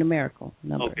 The numerical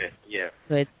number. Okay. Yeah.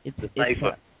 So it's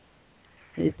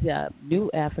New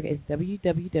Africa. It's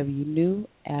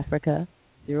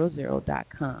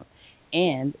www.newafrica00.com.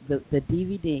 And the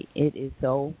DVD, it is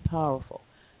so powerful.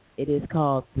 It is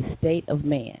called The State of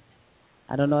Man.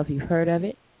 I don't know if you've heard of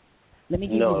it. Let me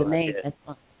give you the name.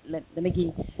 Let me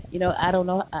give I don't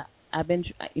know. I've been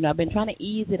trying to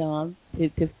ease it on to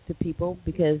people,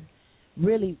 because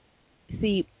really,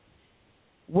 see,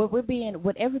 what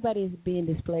everybody is being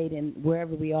displayed in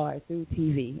wherever we are through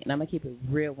TV, and I'm gonna keep it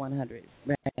real 100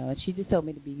 right now. And she just told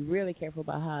me to be really careful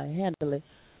about how I handle it.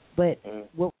 But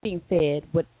what we're being fed,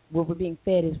 what we're being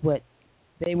fed is what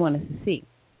they want us to see.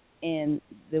 And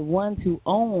the ones who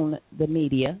own the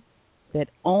media, that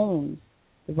owns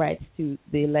the rights to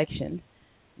the elections,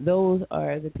 those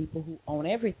are the people who own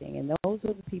everything. And those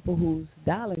are the people whose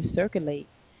dollars circulate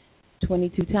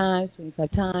 22 times,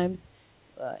 25 times,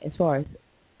 as far as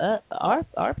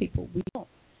our people. We don't.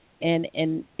 And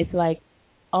it's like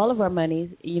all of our monies,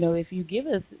 if you give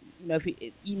us,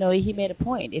 he made a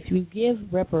point. If you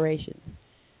give reparations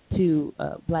to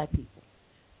black people,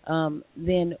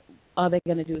 then all they're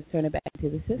going to do is turn it back to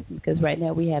the system, because right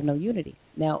now we have no unity.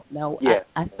 Now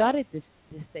I started this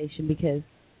station because,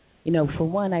 for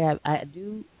one, I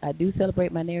do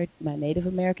celebrate my Native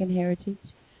American heritage.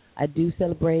 I do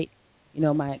celebrate,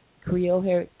 my Creole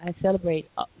heritage. I celebrate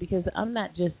because I'm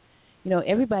not just,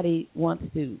 everybody wants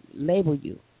to label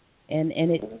you. And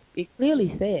it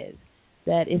clearly says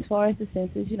that as far as the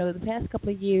census, the past couple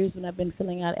of years when I've been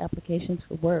filling out applications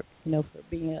for work, for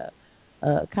being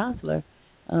a counselor,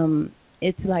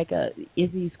 it's like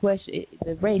these questions,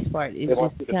 the race part is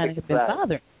just kind of been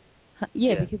bothering.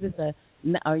 Yeah, because it's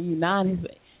are you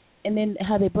non-Hispanic? And then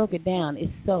how they broke it down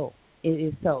is so. It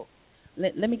is so.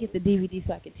 Let me get the DVD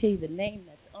so I can tell you the name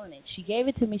that's on it. She gave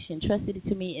it to me. She entrusted it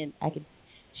to me, and I could.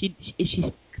 She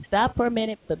stopped for a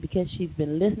minute, but because she's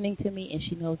been listening to me and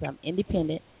she knows I'm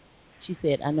independent, she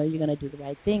said, I know you're going to do the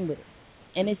right thing with it.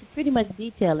 And it's pretty much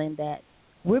detailing that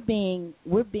we're being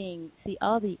see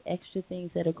all the extra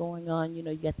things that are going on. You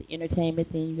got the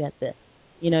entertainment thing, you got the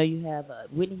You know, you have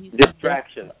Whitney Houston.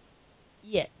 Distraction.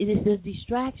 Yeah, it is a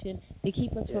distraction to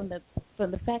keep us from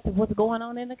the fact of what's going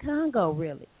on in the Congo,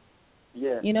 really.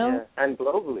 Yeah, you know, and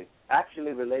globally.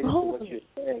 Actually, related to what you're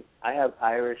saying, I have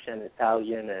Irish and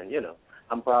Italian, and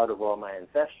I'm proud of all my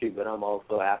ancestry, but I'm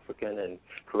also African and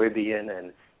Caribbean,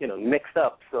 and mixed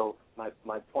up. So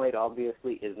my point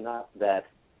obviously is not that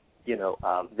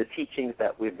the teachings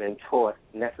that we've been taught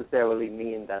necessarily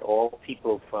mean that all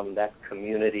people from that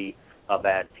community are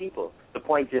bad people. The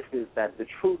point just is that the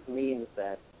truth means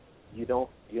that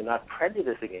you're not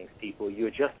prejudiced against people. You're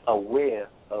just aware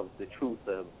of the truth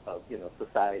of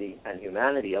society and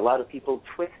humanity. A lot of people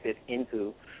twist it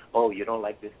into, oh, you don't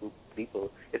like this group of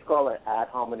people. It's called an ad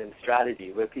hominem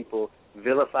strategy, where people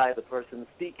vilify the person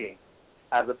speaking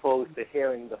as opposed to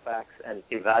hearing the facts and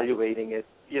evaluating it,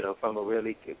 from a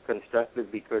really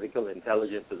constructively critical,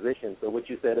 intelligent position. So what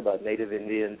you said about Native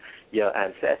Indian,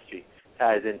 ancestry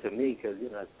ties into me, because,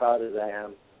 as proud as I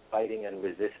am fighting and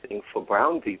resisting for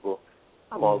brown people,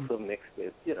 I'm also mixed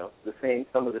with,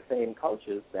 some of the same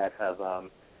cultures that have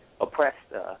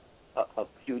oppressed a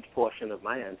huge portion of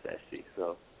my ancestry.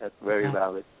 So that's very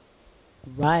valid.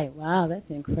 Right. Wow, that's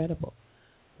incredible.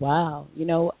 Wow.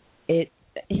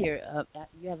 Here,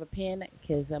 you have a pen,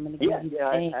 because I'm going to give you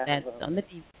the name that's on the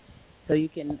TV, so you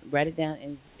can write it down,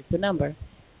 and it's a number.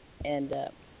 And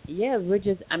we're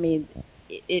just,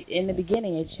 it in the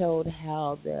beginning it showed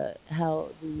how the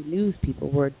news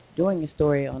people were doing a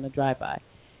story on a drive-by,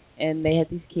 and they had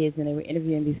these kids, and they were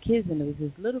interviewing these kids, and there was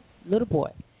this little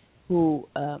boy who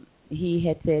he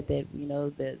had said that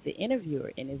the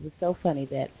interviewer, and it was so funny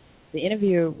that the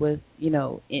interviewer was,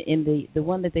 in the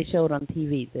one that they showed on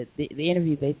TV, the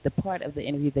interview, the part of the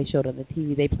interview they showed on the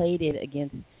TV, they played it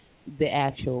against the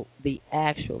actual,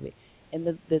 and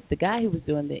the guy who was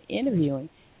doing the interviewing,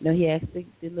 he asked the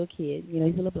little kid, he's a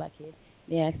little black kid,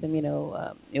 and he asked him,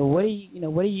 what are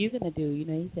you gonna do?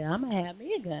 He said, I'm gonna have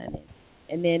me a gun,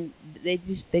 and then they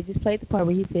just played the part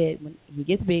where he said when he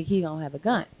gets big he gonna have a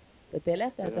gun, but they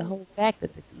left out the whole fact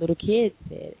that the little kid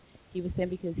said. He was saying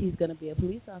because he's going to be a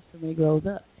police officer when he grows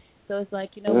up. So it's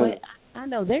like, what? I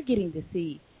know they're getting to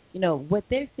see, what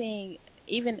they're seeing.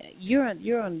 Even you're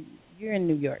in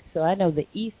New York, so I know the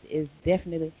East is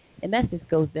definitely, and that just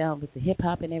goes down with the hip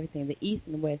hop and everything. The East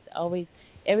and the West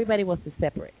everybody wants to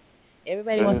separate.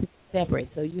 Everybody wants to separate.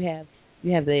 So you have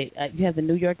the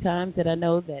New York Times that I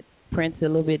know that prints a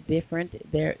little bit different.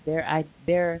 Their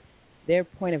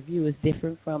point of view is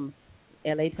different from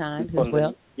L.A. Times as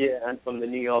well. And from the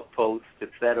New York Post,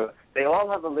 etc. They all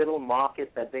have a little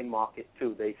market that they market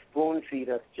to. They spoon feed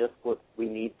us just what we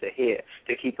need to hear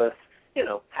to keep us,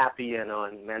 happy and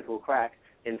on mental crack,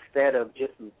 instead of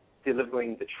just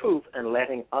delivering the truth and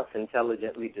letting us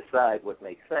intelligently decide what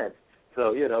makes sense.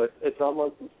 So, it's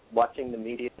almost watching the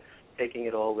media, taking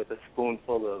it all with a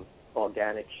spoonful of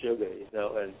organic sugar,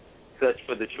 and search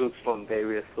for the truth from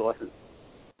various sources.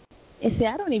 And see,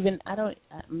 I'm going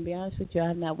to be honest with you, I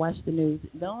have not watched the news.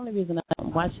 The only reason I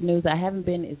don't watch the news, I haven't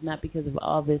been, is not because of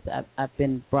all this I've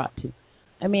been brought to.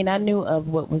 I knew of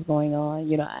what was going on.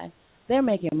 They're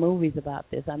making movies about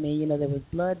this. There was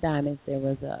Blood Diamonds. There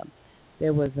was a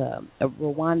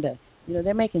Rwanda.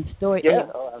 They're making stories. Yeah.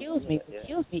 What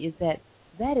kills me is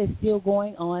that is still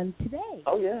going on today.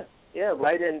 Oh, yeah. Yeah,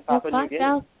 right in Papua New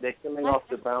Guinea. They're killing off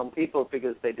the brown people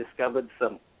because they discovered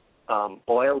some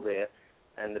oil there.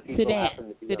 And the people happen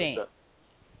to be Sudan.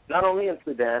 Not only in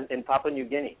Sudan, in Papua New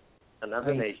Guinea,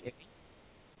 another nation.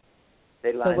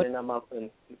 They lining them up and,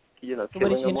 killing them off.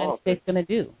 What is the United States going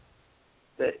to do?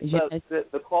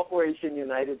 The corporation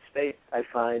United States, I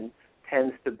find,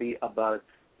 tends to be about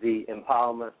the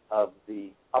empowerment of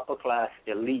the upper-class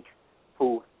elite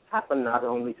who happen not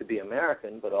only to be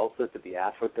American, but also to be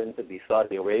African, to be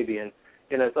Saudi Arabian.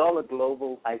 It's all a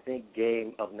global, I think,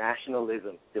 game of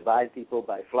nationalism. Divide people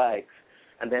by flags,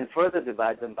 and then further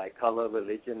divide them by color,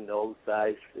 religion, nose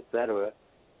size, etc.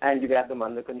 And you got them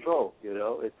under control.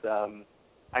 It's.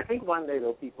 I think one day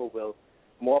though,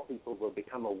 more people will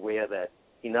become aware that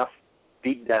enough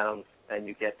beat downs, and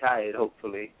you get tired.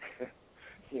 Hopefully,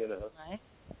 Right.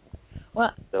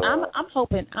 Well, so, I'm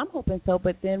hoping so.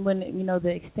 But then when the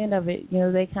extent of it,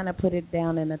 they kind of put it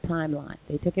down in a timeline.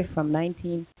 They took it from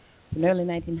the early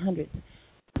 1900s.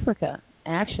 Africa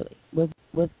actually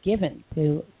was given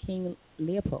to King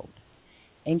Leopold,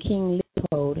 and King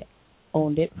Leopold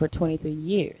owned it for 23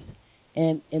 years.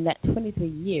 And in that 23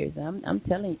 years, I'm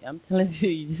telling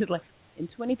you, just like in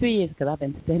 23 years, because I've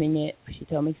been studying it. She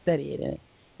told me study it. And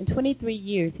in 23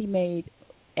 years, he made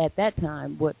at that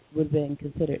time what would have been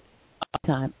considered at the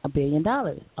time $1 billion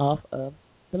off of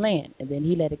the land, and then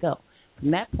he let it go.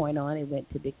 From that point on, it went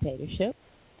to dictatorship.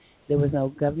 there was no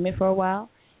government for a while,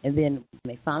 and then when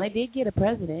they finally did get a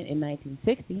president in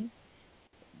 1960,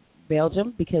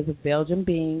 Belgium, because of Belgium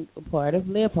being a part of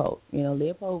Leopold,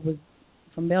 Leopold was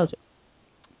from Belgium.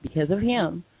 Because of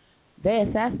him, they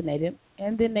assassinated him,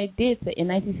 and then they did say in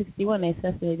 1961 they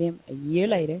assassinated him a year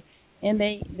later, and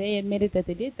they admitted that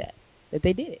they did that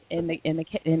they did it,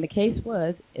 and the case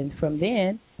was, and from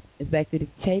then it's back to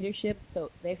dictatorship. So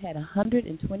they've had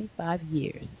 125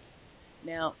 years.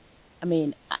 Now, I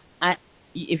mean, I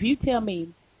if you tell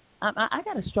me, I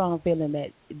got a strong feeling that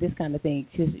this kind of thing,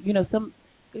 because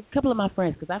a couple of my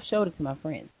friends, because I've showed it to my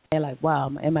friends, they're like, wow,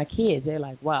 and my kids, they're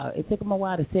like, wow. It took them a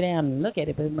while to sit down and look at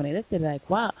it, but when they looked at it, like,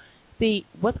 wow. See,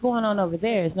 what's going on over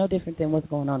there is no different than what's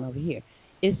going on over here.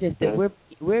 It's just that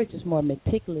we're just more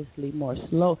meticulously, more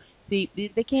slow. See,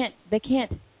 they can't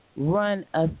run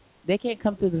us. They can't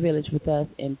come through the village with us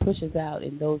and push us out.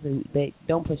 And those who they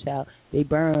don't push out, they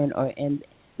burn and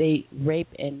they rape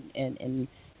and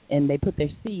they put their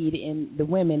seed in the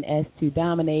women as to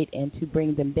dominate and to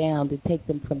bring them down, to take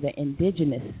them from their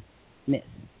indigenousness.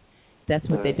 That's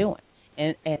what they're doing.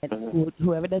 And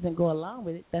whoever doesn't go along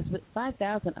with it, that's what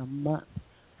 $5,000 a month.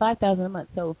 $5,000 a month.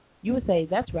 So you would say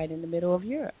that's right in the middle of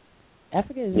Europe.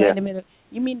 Africa is right in the middle.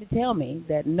 You mean to tell me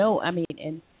that and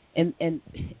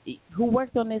who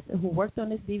worked on this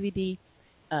DVD,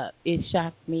 it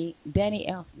shocked me. Danny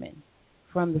Elfman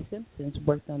from The Simpsons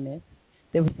worked on this.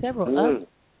 There were several other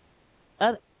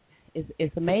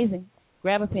it's amazing.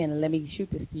 Grab a pen and let me shoot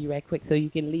this to you right quick so you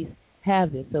can at least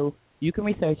have this, so you can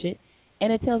research it.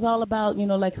 And it tells all about,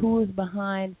 like who is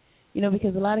behind,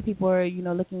 because a lot of people are,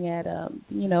 looking at,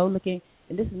 looking,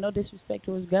 and this is no disrespect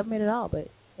towards government at all, but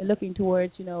they're looking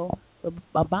towards,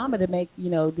 Obama to make,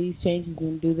 these changes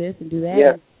and do this and do that.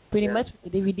 Yeah. And pretty much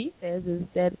what the DVD says is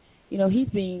that,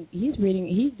 he's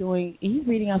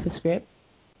reading off a script.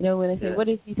 When they say, what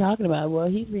is he talking about? Well,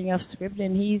 he's reading off a script,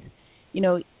 and he's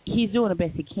doing the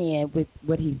best he can with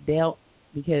what he's dealt,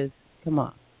 because, come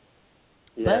on.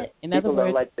 Yeah. But in people other words,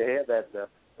 don't like to hear that stuff.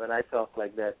 When I talk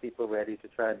like that, people ready to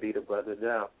try and beat a brother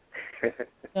down.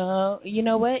 you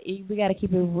know what? We got to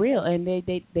keep it real, and they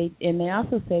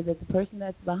also say that the person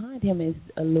that's behind him is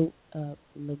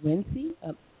Lewinsky.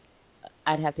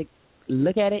 I'd have to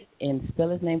look at it and spell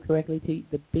his name correctly to you.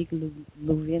 The big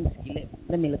Lewinsky.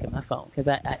 Let me look at my phone, because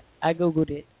I googled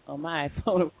it on my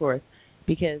phone, of course,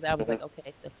 because I was like,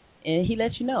 okay. So, and he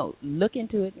lets you know. Look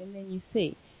into it, and then you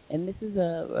see. And this is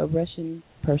a Russian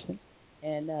person,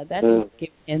 and that's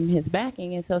giving his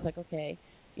backing. And so it's like, okay,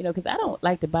 because I don't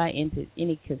like to buy into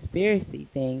any conspiracy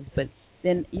things. But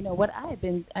then, what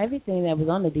everything that was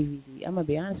on the DVD, I'm gonna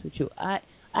be honest with you,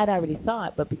 I'd already saw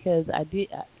it, but because I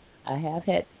have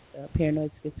had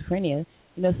paranoid schizophrenia.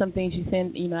 Some things you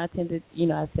send, I tend to,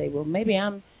 I say, well, maybe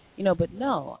I'm, but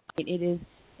no, it is,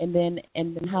 and then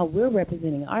how we're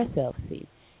representing ourselves. See,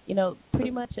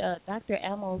 pretty much, Dr.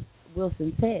 Amos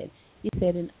Wilson said. He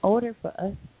said, in order for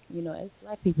us, as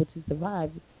black people to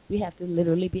survive, we have to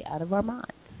literally be out of our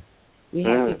minds. We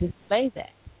have to display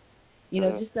that.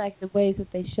 Just like the ways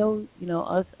that they show,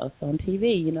 us on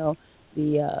TV.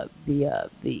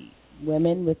 The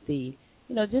women with the,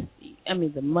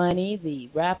 the money, the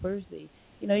rappers,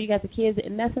 you got the kids,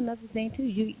 and that's another thing too.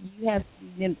 You have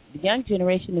the young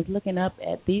generation is looking up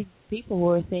at these people who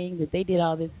are saying that they did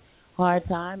all this hard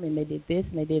time and they did this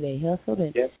and they did a hustle,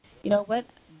 and you know what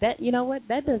that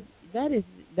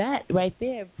right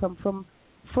there from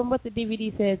what the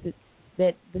DVD says,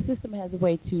 that the system has a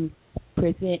way to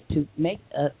make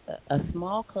a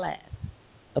small class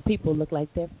of people look like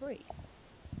they're free,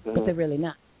 but they're really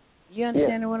not. You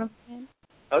understand what I'm saying?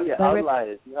 Oh yeah,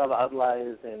 outliers. You have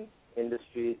outliers in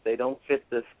industries. They don't fit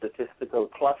the statistical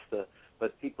cluster,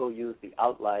 but people use the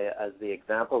outlier as the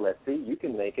example that, see, you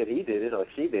can make it, he did it or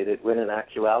she did it, when in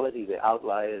actuality the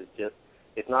outlier is just,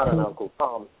 it's not an Uncle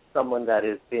Tom, someone that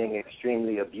is being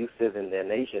extremely abusive in their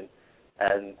nation.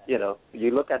 And,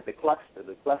 you look at the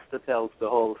cluster tells the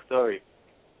whole story.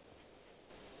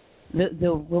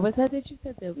 What was that you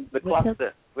said? The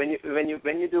cluster. When you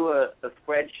do a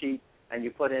spreadsheet and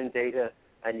you put in data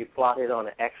and you plot it on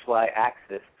an XY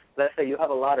axis, let's say you have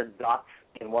a lot of dots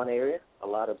in one area, a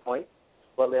lot of points.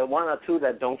 Well, there are one or two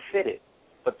that don't fit it.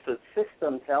 But the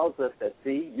system tells us that,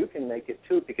 see, you can make it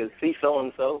too, because see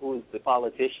so-and-so, who's the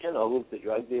politician or who's the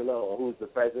drug dealer or who's the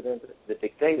president, the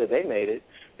dictator, they made it.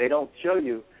 They don't show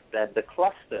you that the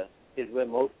cluster is where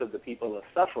most of the people are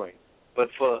suffering. But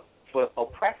for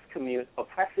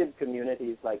oppressive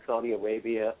communities like Saudi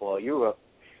Arabia or Europe,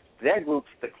 their groups,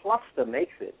 the cluster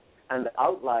makes it. And the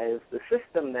outliers, the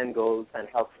system then goes and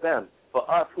helps them. For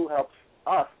us, who helps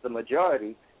us, the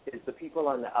majority, is the people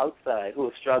on the outside who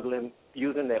are struggling,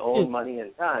 using their own money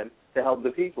and time to help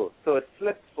the people. So it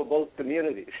flips for both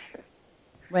communities.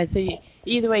 Right. So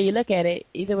either way you look at it,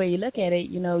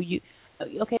 you know,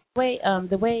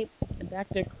 the way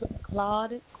Dr.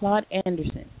 Claude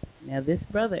Anderson. Now this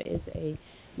brother is a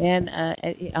man,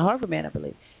 a Harvard man, I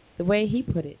believe. The way he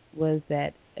put it was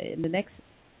that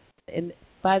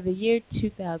by the year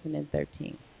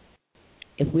 2013,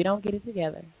 if we don't get it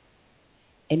together,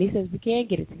 and he says we can't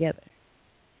get it together.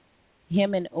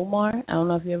 Him and Umar, I don't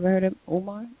know if you ever heard of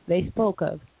Umar. They spoke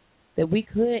of that we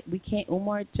can't.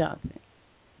 Umar Johnson.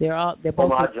 They're both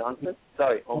Omar Johnson.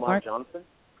 Sorry, Omar Johnson.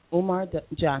 Umar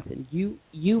Johnson.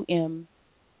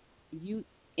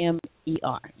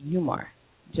 Umar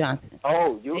Johnson.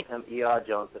 Oh, Umar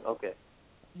Johnson. Okay.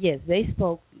 Yes, they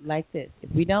spoke like this.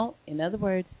 If we don't, in other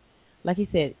words, like he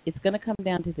said, it's going to come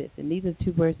down to this. And these are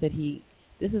two words that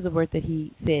this is a word that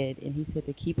he said, and he said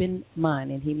to keep in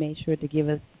mind, and he made sure to give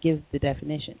the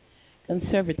definition.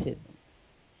 Conservatism.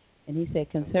 And he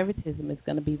said conservatism is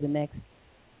going to be the next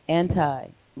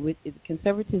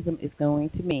conservatism is going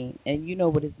to mean, and you know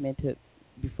what it's meant to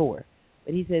before,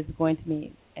 but he says it's going to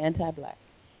mean anti-black.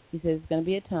 He says it's going to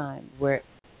be a time where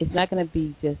it's not going to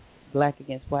be just black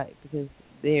against white, because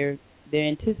they're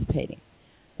anticipating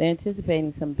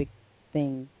some big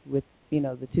things with, you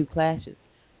know, the two clashes.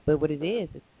 But what it is,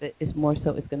 it's more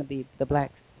so it's going to be the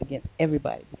blacks against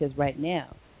everybody, because right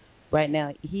now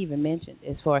he even mentioned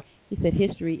he said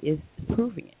history is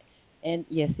proving it, and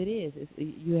yes, it is.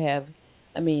 You have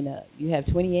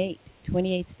 28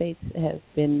 states have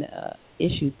been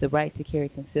issued the right to carry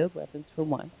concealed weapons, for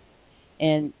one,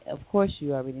 and of course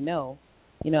you already know.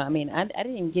 You know, I mean, I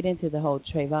didn't even get into the whole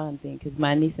Trayvon thing, because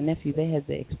my niece and nephew, they had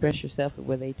the Express Yourself,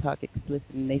 where they talk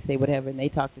explicit and they say whatever, and they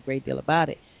talked a great deal about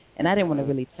it, and I didn't want to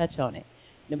really touch on it,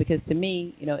 you know, because to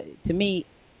me,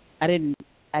 I didn't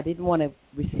want to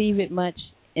receive it much.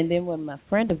 And then when my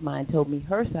friend of mine told me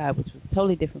her side, which was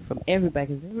totally different from everybody,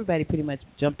 because everybody pretty much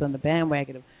jumped on the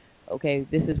bandwagon of, okay,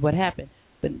 this is what happened.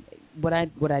 But what I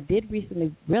did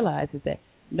recently realize is that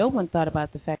no one thought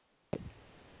about the fact that,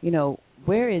 you know,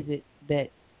 where is it that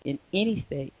in any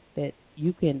state that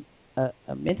you can,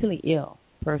 a mentally ill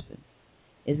person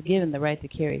is given the right to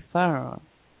carry a firearm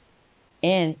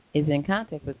and is in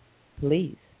contact with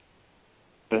police,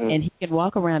 and he can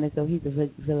walk around as though he's a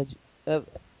village of,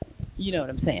 you know what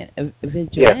I'm saying, a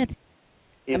vigilante.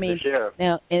 Yeah. I mean, the sheriff.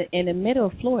 Now in the middle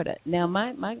of Florida. Now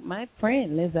my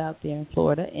friend lives out there in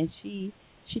Florida, and she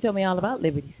told me all about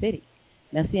Liberty City.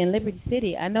 Now, see, in Liberty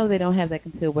City, I know they don't have that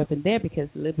concealed weapon there, because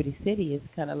Liberty City is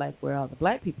kind of like where all the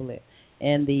black people live,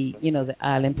 and the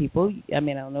island people. I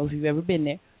mean, I don't know if you've ever been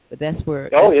there, but that's where.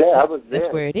 Oh yeah, I was there.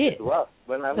 That's where it is. It's rough.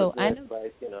 When I was there,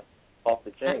 it's like, off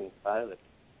the chain island.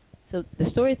 So the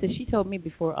stories that she told me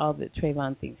before all the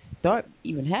Trayvon things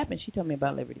even happened, she told me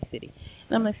about Liberty City,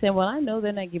 and I'm like saying, well, I know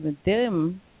they're not giving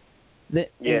them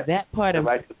that part of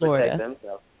right to Florida. Protect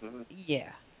themselves. Mm-hmm.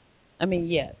 Yeah, I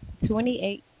mean,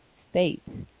 28 states,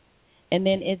 and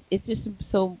then it's just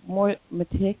so more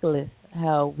meticulous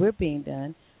how we're being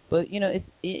done. But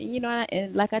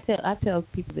and like I tell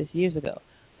people this years ago,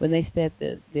 when they said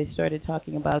that they started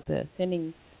talking about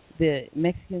sending the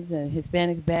Mexicans and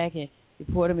Hispanics back and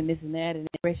deport them and this and that and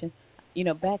immigration. You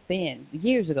know, back then,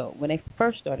 years ago, when they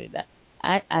first started that,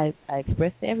 I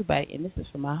expressed to everybody, and this is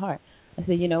from my heart. I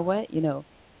said, you know what?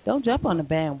 Don't jump on the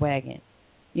bandwagon.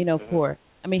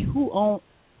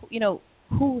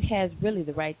 Who has really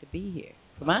the right to be here?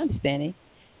 From my understanding,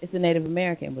 it's the Native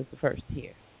American was the first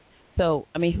here. So,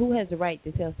 I mean, who has the right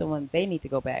to tell someone they need to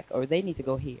go back, or they need to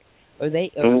go here, or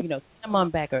come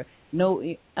on back, or no?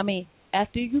 I mean,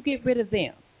 after you get rid of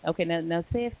them, okay. Now,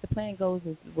 say if the plan goes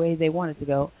the way they want it to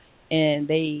go, and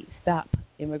they stop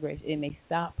immigration, and they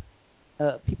stop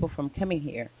people from coming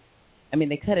here. I mean,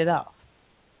 they cut it off,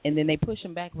 and then they push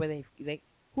them back where they.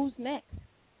 Who's next?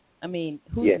 I mean,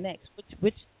 who's next?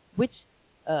 Which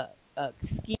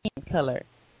skin color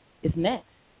is next?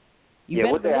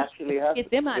 What they actually have get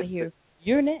them out of here.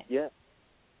 You're next. Yeah.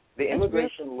 The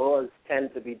immigration laws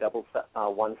tend to be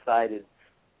one-sided,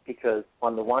 because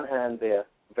on the one hand they're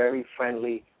very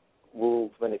friendly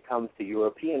rules when it comes to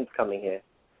Europeans coming here,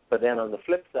 but then on the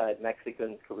flip side,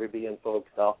 Mexicans, Caribbean folks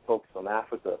from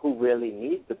Africa who really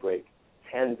need the break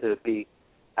tend to be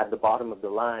at the bottom of the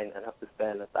line and have to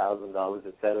spend $1,000,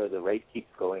 et cetera. The rate keeps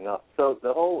going up. So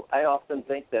I often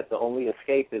think that the only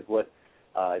escape is what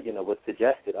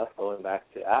suggested, us going back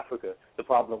to Africa. The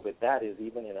problem with that is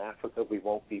even in Africa we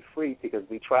won't be free, because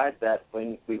we tried that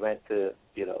when we went to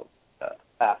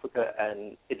Africa,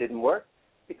 and it didn't work,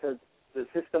 because the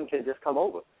system can just come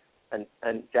over.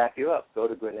 and jack you up. Go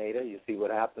to Grenada, you see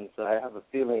what happens. So I have a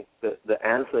feeling that the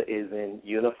answer is in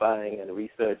unifying and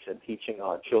research and teaching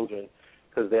our children,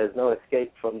 because there's no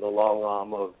escape from the long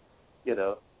arm of,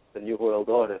 the New World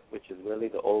Order, which is really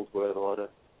the old world order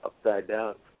upside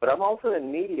down. But I'm also in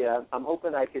media. I'm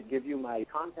hoping I could give you my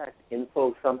contact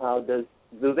info somehow. Do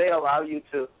they allow you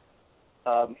to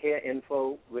hear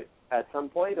info at some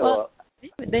point? Or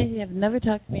they have never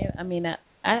talked to me. I mean, I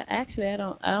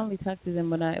only talk to them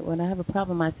when I have a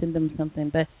problem. I send them something.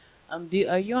 But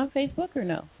are you on Facebook or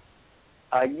no?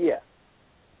 Yeah.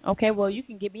 Okay, well, you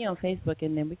can get me on Facebook,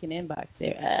 and then we can inbox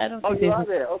there. I don't. Oh, think you are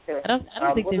there. Okay. I don't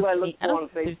think what there's. Do I look for on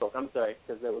Facebook? I'm sorry,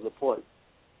 because there was a pause.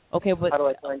 Okay, but how do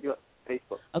I find you on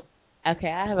Facebook? Okay,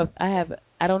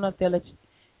 I don't know if they'll let you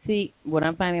see. What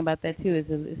I'm finding about that too is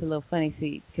it's a little funny.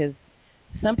 See, because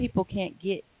some people can't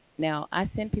get. Now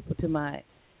I send people to my.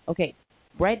 Okay,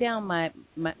 write down my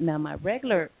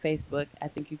regular Facebook. I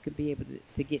think you could be able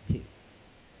to get to,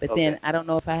 but then I don't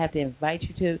know if I have to invite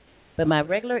you to. But my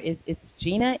regular it's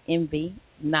Gena Envy,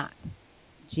 not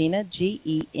Gena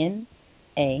Gena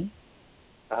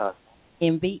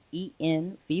Envy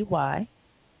ENVY.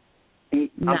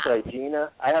 I'm sorry,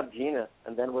 Gena. I have Gena,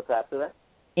 and then what's after that?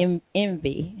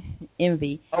 Envy.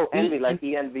 Oh, Envy, like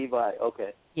ENVY.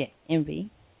 Okay. Yeah, Envy.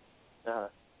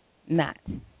 Not.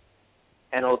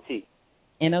 NOT.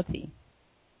 NOT. Okay.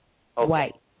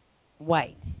 White.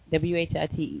 WHITE.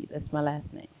 That's my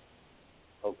last name.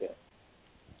 Okay.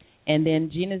 And then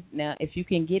Gena's, now if you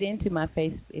can get into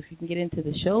if you can get into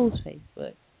the show's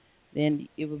Facebook, then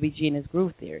it would be Gena's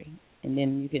Groove Theory. And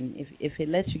then you can, if it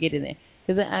lets you get in there,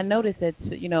 because I noticed that,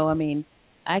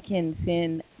 I can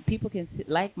send, people can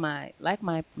like my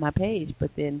page,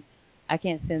 but then I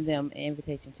can't send them an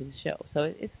invitation to the show.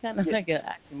 So it's kind of like an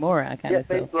oxymoron kind of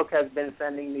stuff. Facebook has been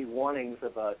sending me warnings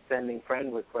about sending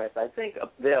friend requests. I think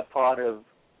they're part of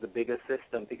the bigger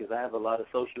system, because I have a lot of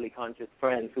socially conscious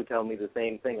friends who tell me the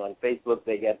same thing. On Facebook,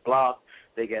 they get blocked,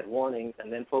 they get warnings,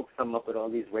 and then folks come up with all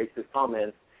these racist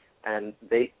comments, and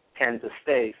they tend to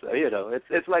stay. So,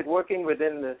 it's like working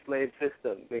within the slave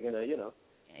system. We're going to,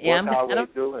 work our way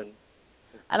through. And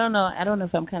I don't know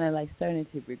if I'm kind of like starting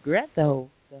to regret the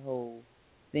whole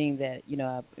thing that,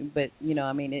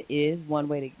 it is one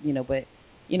way to, but,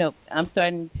 I'm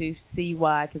starting to see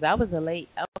why, because I was a late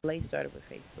starter with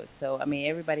Facebook. So,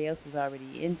 everybody else was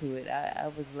already into it. I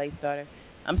was a late starter.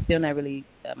 I'm still not really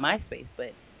MySpace,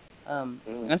 but I'm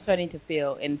starting to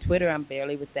feel, and Twitter I'm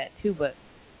barely with that too, but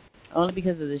only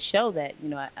because of the show that,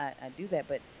 I do that.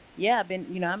 But, yeah, I've been,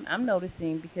 I'm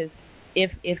noticing, because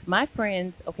if my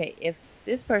friends, if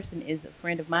this person is a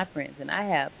friend of my friends, and I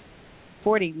have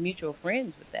 40 mutual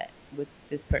friends with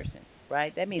this person,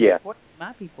 right? That means 40 of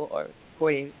my people are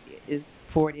 40 is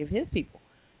 40 of his people.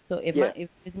 So if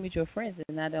it's mutual friends,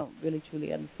 then I don't really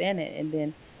truly understand it, and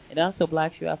then it also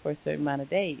blocks you out for a certain amount of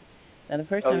days. Now the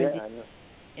first time I know.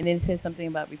 And then it says something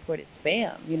about reported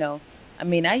spam.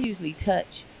 I usually touch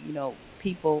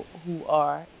people who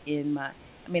are in my.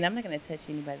 I'm not going to touch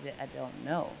anybody that I don't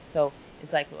know. So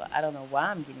it's like, well, I don't know why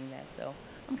I'm getting that. So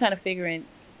I'm kind of figuring.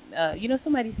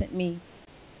 Somebody sent me.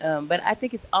 But I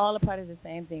think it's all a part of the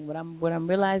same thing. What I'm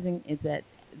realizing is that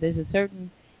there's a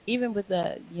certain, even with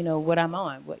the, what I'm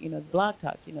on, Blog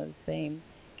Talk, the same,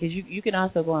 because you can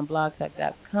also go on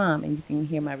blogtalk.com and you can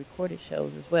hear my recorded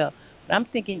shows as well. But I'm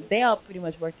thinking they all pretty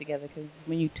much work together, because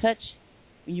when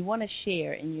you want to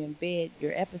share and you embed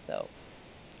your episode,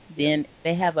 then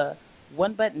they have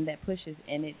one button that pushes,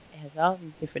 and it has all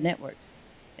these different networks,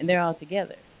 and they're all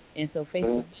together. And so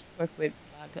Facebook works with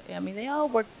Blog Talk. They all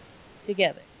work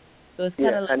together. So it's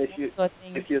kind of like,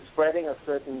 and if you're spreading a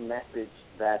certain message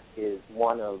that is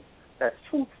that's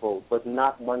truthful, but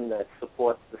not one that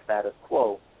supports the status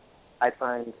quo, I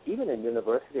find, even in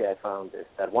university I found this,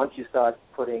 that once you start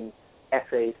putting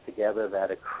essays together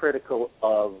that are critical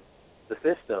of the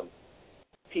system,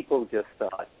 people just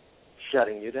start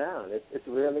shutting you down. It's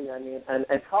really, and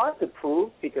it's hard to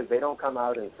prove, because they don't come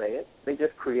out and say it. They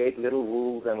just create little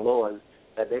rules and laws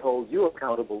that they hold you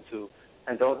accountable to,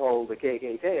 and don't hold the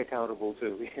KKK accountable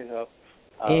to,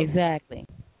 Exactly.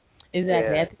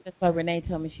 Yeah. I think that's why Renee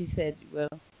told me. She said, well,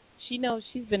 she knows,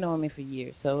 she's been knowing me for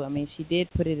years. So, she did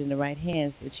put it in the right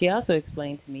hands. But she also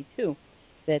explained to me, too,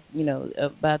 that,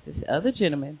 about this other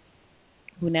gentleman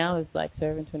who now is, like,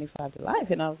 serving 25 to life.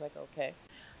 And I was like, okay.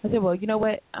 I said, well, you know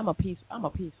what? I'm a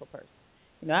peaceful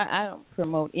person. I don't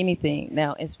promote anything.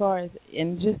 Now, as far as,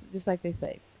 and just like they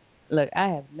say, look, I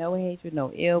have no hatred,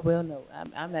 no ill will, no.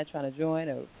 I'm not trying to join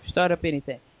or start up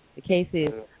anything. The case is,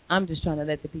 I'm just trying to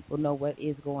let the people know what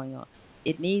is going on.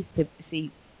 It needs to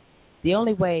see. The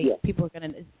only way people are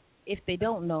going to, if they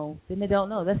don't know, then they don't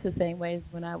know. That's the same way as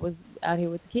when I was out here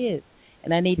with the kids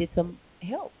and I needed some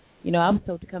help. You know, I was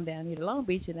told to come down here to Long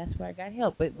Beach, and that's where I got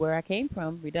help. But where I came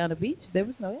from, Redondo Beach, there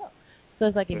was no help. So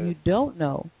it's like if you don't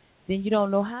know, then you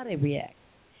don't know how to react.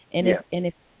 And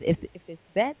if it's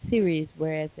that serious,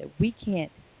 whereas that we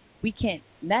can't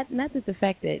not that the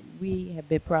fact that we have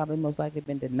been probably most likely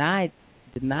been denied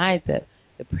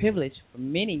the privilege for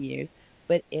many years,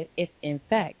 but if in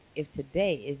fact if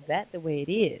today is that the way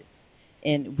it is,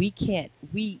 and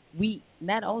we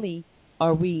not only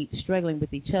are we struggling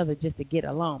with each other just to get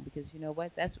along, because you know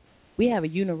what, we have a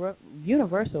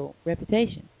universal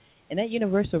reputation, and that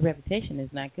universal reputation is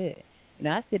not good. You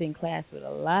know, I sit in class with a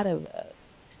lot of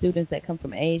students that come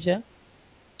from Asia,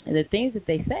 and the things that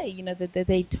they say, you know, that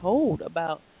they told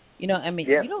about, you know, I mean,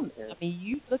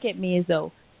 you look at me as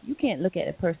though you can't look at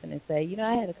a person and say, you know,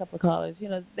 I had a couple of callers, you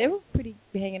know, they were pretty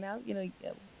hanging out, you know,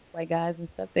 white guys and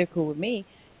stuff, they're cool with me.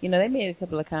 You know, they made a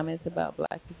couple of comments about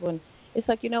black people, and it's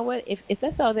like, you know what, if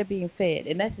that's all they're being fed,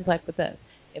 and that's just like with us,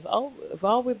 if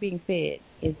all we're being fed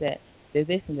is that there's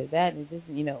this and there's that and this,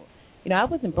 you know, I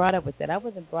wasn't brought up with that. I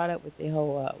wasn't brought up with the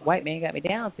whole white man got me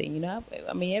down thing, you know.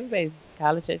 I mean, everybody's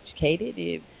college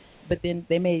educated, but then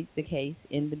they made the case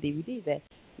in the DVD that,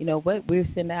 you know what, we're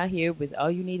sitting out here with all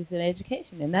you need is an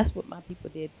education, and that's what my people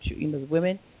did. You know, the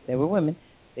women, they were women.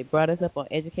 They brought us up on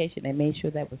education. They made sure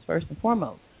that was first and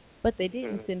foremost. But they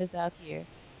didn't send us out here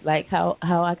like how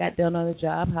I got done on the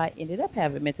job, how I ended up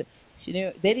having mental. You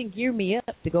know, they didn't gear me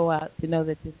up to go out to know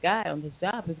that this guy on this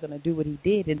job is going to do what he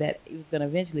did, and that it was going to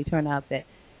eventually turn out that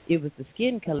it was the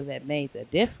skin color that made the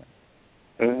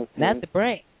difference, not the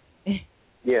brain.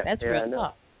 That's real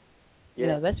talk. You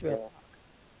know, that's real talk.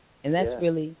 And that's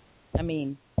really, I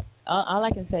mean, all I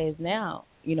can say is now,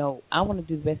 you know, I want to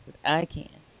do the best that I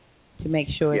can to make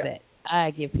sure that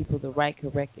I give people the right,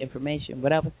 correct information.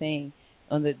 What I was saying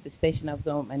on the station I was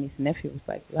on with my niece and nephew was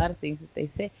like a lot of things that they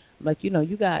said. I'm like, you know,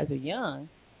 you guys are young,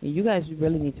 and you guys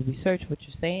really need to research what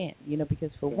you're saying, you know, because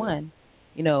for one,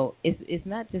 you know, it's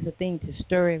not just a thing to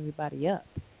stir everybody up.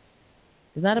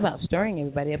 It's not about stirring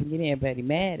everybody up and getting everybody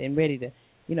mad and ready to,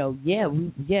 you know,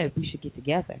 we should get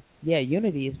together. Yeah,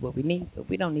 unity is what we need, but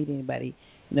we don't need anybody,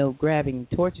 you know, grabbing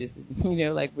torches, you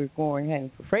know, like we're going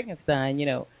hanging for Frankenstein, you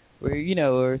know,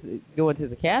 or going to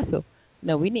the castle.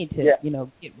 No, we need to, you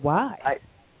know, get why.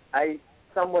 I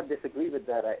somewhat disagree with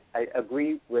that. I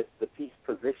agree with the peace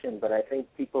position, but I think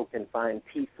people can find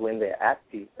peace when they're at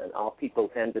peace, and all people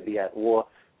tend to be at war.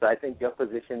 So I think your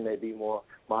position may be more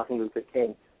Martin Luther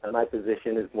King, and my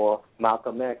position is more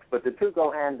Malcolm X. But the two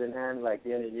go hand in hand like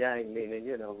yin and yang, meaning,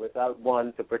 you know, without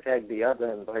one to protect the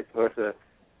other and vice versa.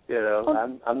 You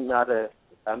know,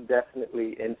 I'm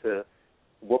definitely into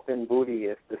whooping booty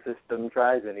if the system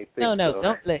tries anything. No,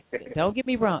 don't get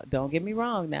me wrong. Don't get me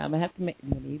wrong. Now I'm gonna have to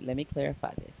let me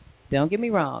clarify this. Don't get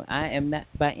me wrong. I am not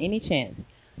by any chance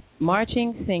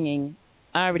marching, singing.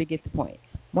 I already get the point.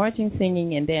 Marching,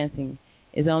 singing, and dancing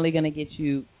is only gonna get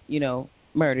you, you know,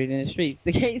 murdered in the streets.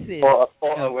 The case is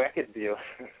or a record deal.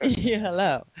 Yeah,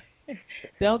 hello.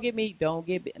 Don't get me.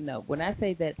 No, when I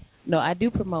say that, no, I do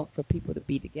promote for people to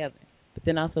be together. But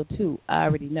then also too, I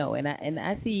already know, and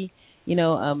I see. You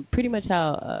know, pretty much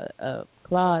how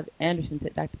Claude Anderson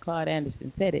said, Dr. Claude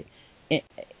Anderson said it.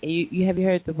 You have you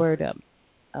heard the word?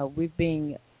 We're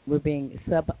being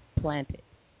supplanted.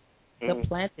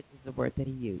 Supplanted is the word that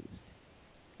he used.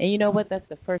 And you know what? That's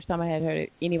the first time I had heard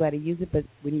anybody use it. But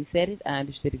when he said it, I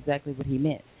understood exactly what he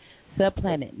meant.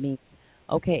 Supplanted means,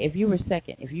 okay, if you were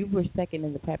second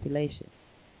in the population,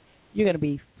 you're going to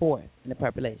be fourth in the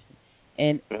population,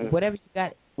 and whatever you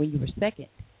got when you were second,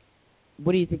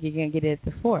 what do you think you're going to get at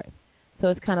the fourth? So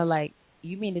it's kind of like,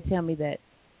 you mean to tell me that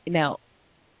now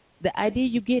the idea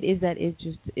you get is that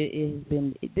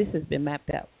this has been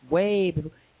mapped out way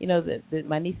before. You know,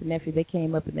 my niece and nephew, they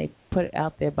came up and they put it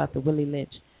out there about the Willie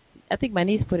Lynch. I think my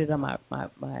niece put it on my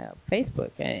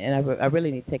Facebook, and I really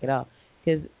need to take it off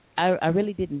because I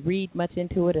really didn't read much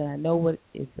into it, and I know what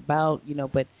it's about, you know,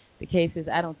 but the case is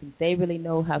I don't think they really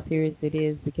know how serious it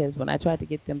is, because when I tried to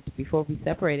get them to, before we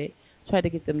separated, tried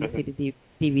to get them to see the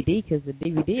DVD, because the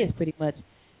DVD is pretty much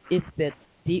it's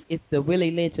the Willie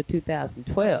Lynch of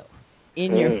 2012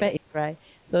 in your face, right?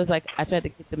 So it's like I tried to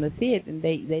get them to see it, and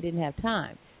they didn't have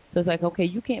time. So it's like, okay,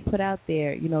 you can't put out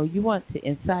there, you know, you want to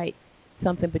incite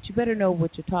something, but you better know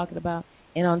what you're talking about.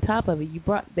 And on top of it,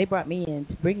 they brought me in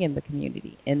to bring in the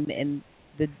community, and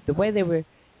the way they were,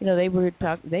 you know, they were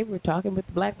talking with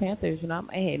the Black Panthers. You know,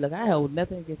 hey, look, I hold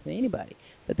nothing against anybody,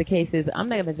 but the case is, I'm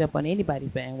not going to jump on anybody's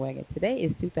bandwagon. Today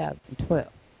is 2012,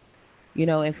 you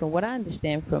know, and from what I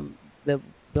understand from the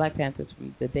Black Panthers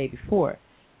from the day before,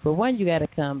 for one, you got to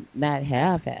come not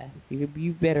half-assed.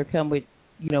 You better come with,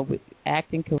 with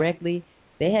acting correctly.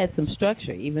 They had some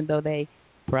structure, even though they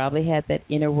probably had that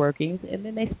inner workings. And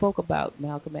then they spoke about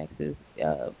Malcolm X's,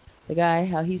 the guy,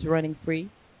 how he's running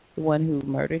free, the one who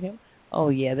murdered him. Oh,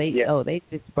 yeah, they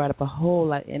just brought up a whole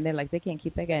lot. And they're like, they can't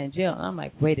keep that guy in jail. I'm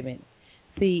like, wait a minute.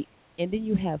 See, and then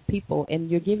you have people,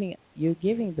 and you're giving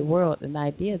the world an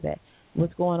idea that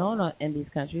what's going on in these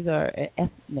countries are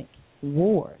ethnic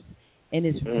wars, and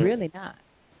it's really not.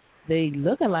 They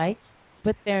look alike,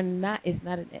 but they're not. It's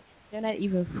not. They're not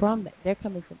even from that. They're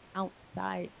coming from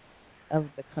outside of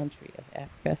the country of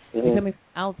Africa. They're coming from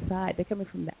outside. They're coming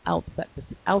from the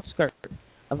outskirts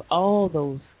of all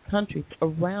those countries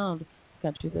around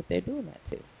countries that they're doing that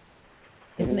to.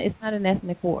 It's not an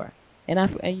ethnic war. And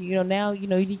now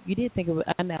you did think of it.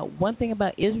 Now, one thing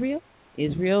about Israel,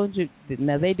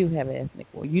 now they do have an ethnic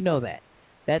war. You know that.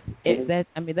 That's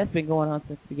been going on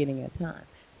since the beginning of time.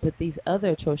 But these other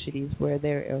atrocities where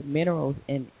there are minerals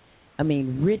and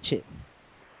riches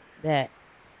that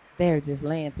they're just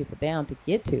laying people down to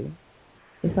get to.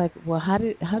 It's like, well, how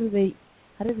does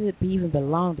it even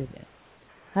belong to them?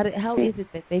 How is it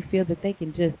that they feel that they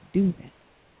can just do that?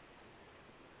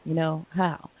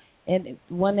 How? And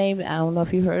one name, I don't know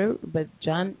if you heard it, but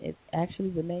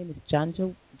the name is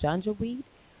Janjaweed,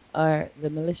 are the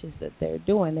militias that they're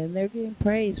doing, and they're getting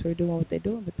praise for doing what they're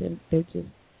doing, but then they're just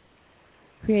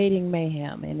creating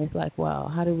mayhem, and it's like, wow,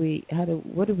 what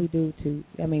do we do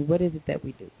what is it that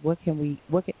we do?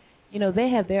 They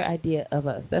have their idea of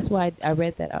us. That's why I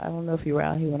read that. I don't know if you were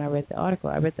out here when I read the article.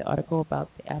 I read the article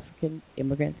about the African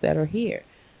immigrants that are here,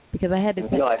 because I had to.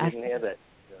 No, I didn't hear that.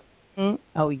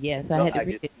 Oh yes, I had to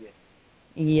read it.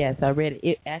 Yes, I read it.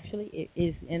 It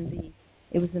is in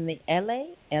the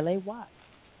LA Watch.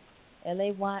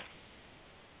 LA Watch.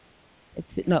 It's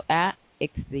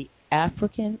the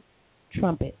African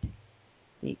Trumpet.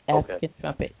 The African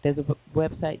Trumpet. There's a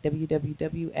website,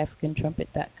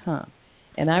 www.africantrumpet.com.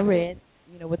 And I read,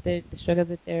 what the struggle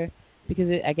that they're, because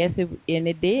I guess it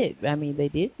did. They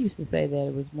did used to say that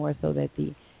it was more so that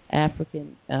the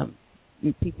African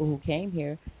people who came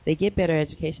here, they get better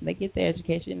education. They get their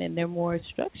education and they're more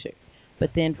structured.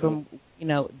 But then from,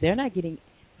 they're not getting,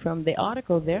 from the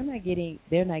article, they're not getting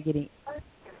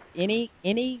any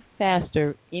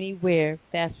faster, anywhere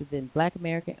faster than Black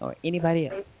American or anybody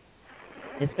else.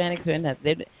 Hispanics are not.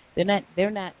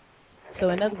 They're not. So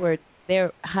in other words,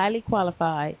 they're highly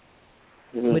qualified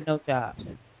with no jobs.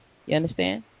 You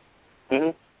understand?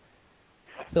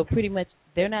 So pretty much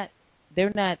they're not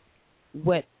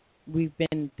what we've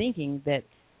been thinking that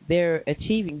they're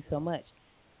achieving so much.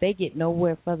 They get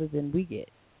nowhere further than we get.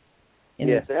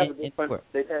 Yes,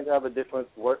 they tend to have a different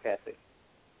work ethic.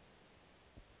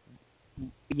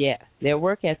 Yeah, their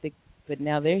work ethic, but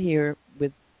now they're here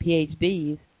with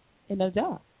PhDs and no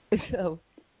job. So,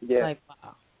 like,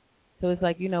 wow. So it's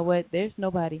like, you know what? There's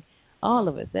nobody. All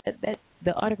of us. That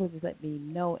the article just let me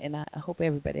know, and I hope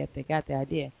everybody up there got the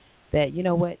idea that, you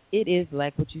know what? It is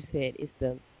like what you said. It's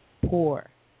the poor.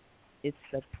 It's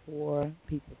the poor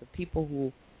people, the people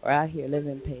who are out here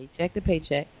living paycheck to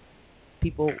paycheck.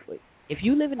 People, if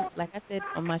you live in, like I said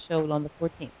on my show on the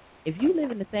 14th, if you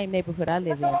live in the same neighborhood I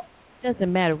live in, it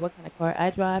doesn't matter what kind of car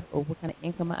I drive or what kind of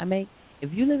income I make.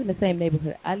 If you live in the same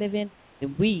neighborhood I live in,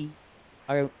 then we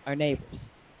are neighbors.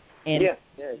 And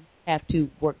we have to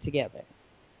work together.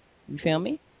 You feel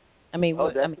me?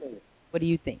 What do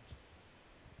you think?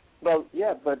 Well,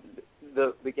 yeah, but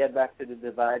we get back to the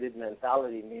divided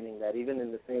mentality, meaning that even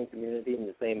in the same community, in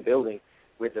the same building,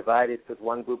 we're divided because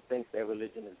one group thinks their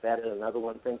religion is better, another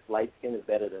one thinks light skin is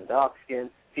better than dark skin,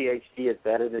 PhD is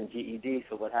better than GED.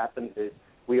 So what happens is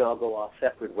we all go our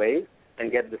separate ways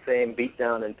and get the same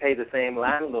beatdown and pay the same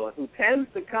landlord who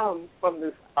tends to come from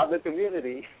this other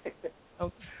community.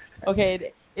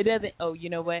 Okay, it doesn't. Oh, you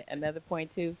know what? Another point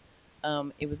too.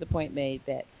 It was a point made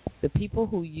that the people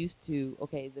who used to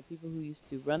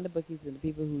run the bookies and the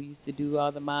people who used to do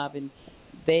all the mobbing,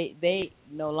 they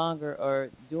no longer are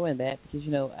doing that, because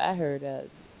I heard a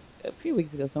few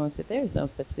weeks ago someone said there is no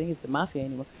such thing as the mafia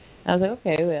anymore. I was like,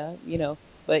 okay, well,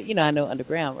 but I know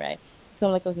underground, right? So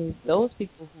I'm like, okay, those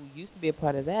people who used to be a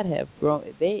part of that have grown.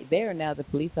 They are now the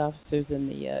police officers and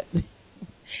the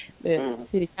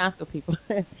city council people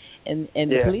and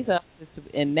the police officers,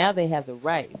 and now they have the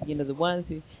right. The ones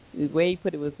who, the way he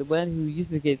put it was, the one who used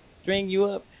to string you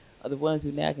up are the ones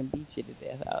who now can beat you to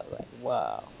death. I was like,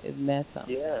 wow, isn't that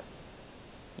something? Yeah.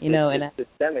 It's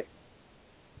systemic.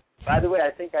 By the way,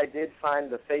 I think I did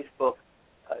find the Facebook.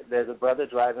 There's a brother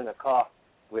driving a car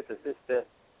with a sister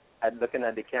looking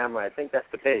at the camera. I think that's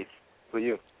the page for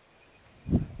you.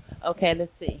 Okay,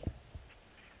 let's see.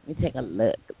 Let me take a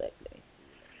look.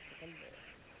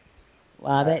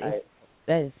 Wow,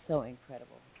 that is so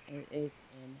incredible. It is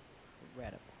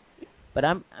incredible. But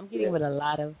I'm getting with a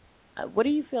lot of. What do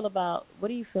you feel about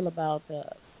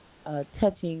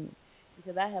touching?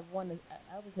 Because I have one.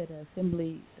 I was at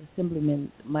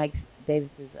Assemblyman Mike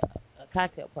Davis's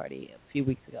cocktail party a few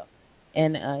weeks ago,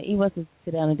 and he wants to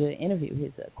sit down and do an interview.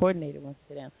 His coordinator wants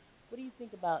to sit down. What do you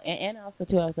think about? And also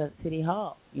too, I was at City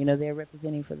Hall. You know, they're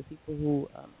representing for the people who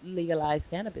legalize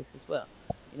cannabis as well.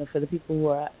 You know, for the people who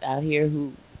are out here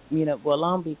who, you know, well,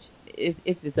 Long Beach it's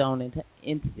its own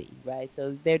entity, right?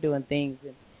 So they're doing things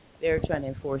and they're trying to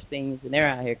enforce things, and they're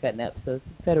out here cutting up. So it's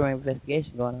a federal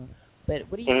investigation going on. But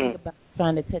what do you think about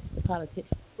trying to touch the politics?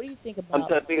 What do you think about? I'm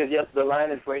sorry, because yes, the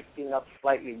line is breaking up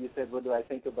slightly. You said, what do I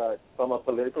think about from a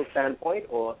political standpoint,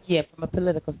 or? Yeah, from a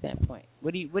political standpoint.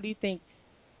 What do you think?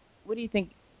 What do you think?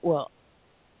 Well,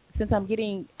 since I'm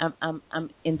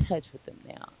in touch with them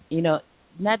now. You know,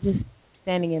 not just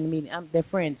standing in the meeting. They're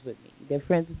friends with me. They're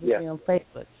friends with me on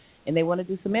Facebook, and they want to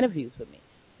do some interviews with me.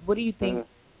 What do you think?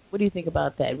 What do you think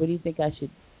about that? What do you think I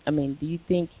should? I mean, do you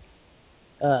think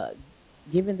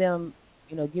giving them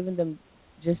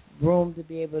just room to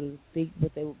be able to speak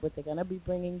what they're gonna be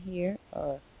bringing here,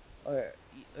 or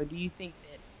do you think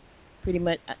that pretty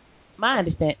much? My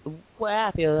understanding,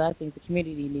 I think the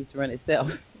community needs to run itself.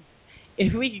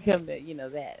 If we can come to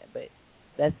that, but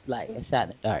that's like a shot in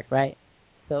the dark, right?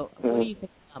 So, what do you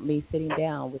think about me sitting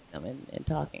down with them and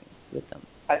talking with them?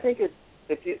 I think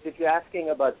if you're asking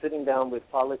about sitting down with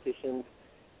politicians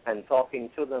and talking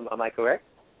to them, am I correct?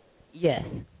 Yes.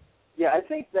 Yeah, I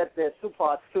think that there's two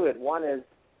parts to it. One is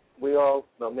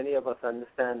many of us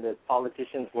understand that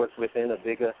politicians work within a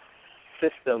bigger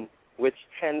system, which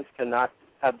tends to not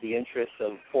have the interests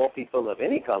of poor people of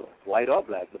any color, white or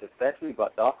black, but especially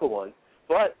darker ones.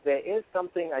 But there is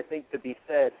something, I think, to be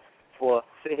said for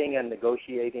sitting and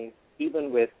negotiating,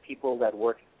 even with people that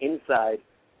work inside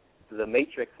the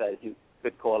matrix, as you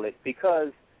could call it,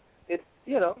 because it's,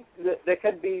 there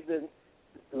could be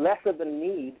less of a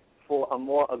need for a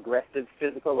more aggressive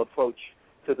physical approach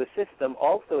to the system.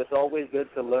 Also, it's always good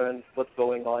to learn what's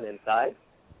going on inside,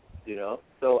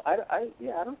 So I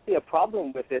don't see a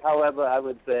problem with it. However, I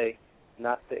would say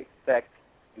not to expect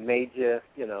major,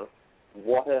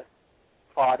 water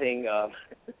parting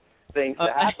things to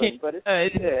happen. But it's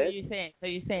so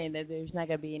you're saying that there's not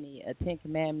going to be any Ten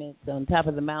Commandments on top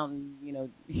of the mountain, No,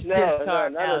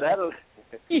 none of that.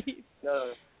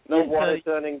 No water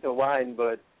turning to wine,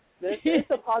 but it's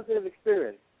a positive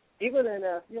experience. Even in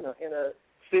a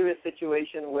serious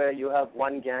situation where you have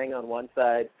one gang on one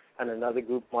side and another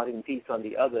group wanting peace on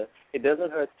the other, it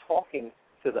doesn't hurt talking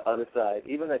to the other side,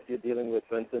 even if you're dealing with,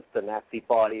 for instance, the Nazi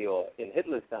Party or in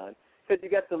Hitler's time, because you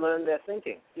get to learn their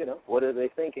thinking. What are they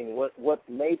thinking? What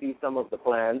may be some of the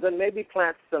plans, and maybe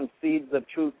plant some seeds of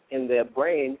truth in their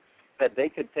brain that they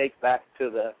could take back to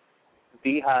the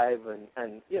beehive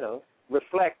and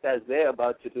reflect as they're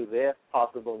about to do their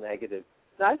possible negative.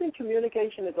 So I think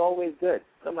communication is always good,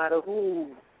 no matter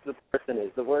who the person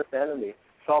is, the worst enemy.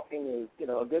 Talking is,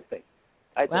 a good thing.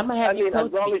 As long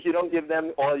as you don't give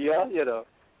them all your,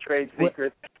 trade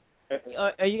secrets.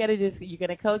 Are you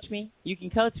gonna coach me? You can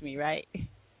coach me, right?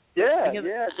 Yeah, because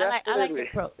definitely. I like your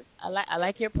approach. I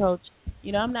like your approach.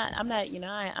 I'm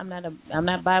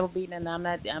not Bible beating, and I'm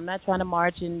not trying to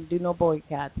march and do no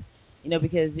boycotts.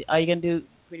 Because all you're gonna do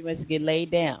pretty much is get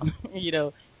laid down.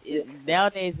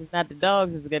 Nowadays it's not the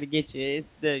dogs that's gonna get you. It's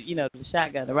the the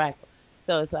shotgun, the rifle.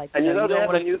 So it's like and they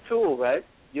have a new tool, right?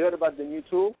 You heard about the new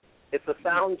tool? It's a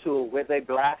sound tool where they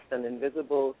blast an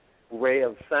invisible ray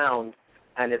of sound,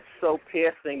 and it's so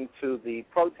piercing to the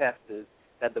protesters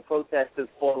that the protesters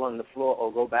fall on the floor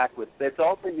or go backwards. It's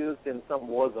also used in some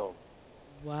war zones.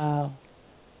 Wow.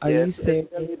 Are you serious?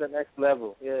 It's going to be the next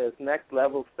level. Yeah, it's next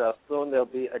level stuff. Soon they'll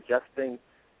be adjusting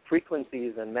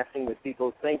frequencies and messing with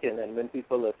people's thinking. And when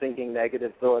people are thinking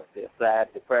negative thoughts, they're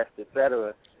sad, depressed,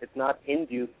 etc., it's not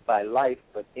induced by life,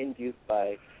 but induced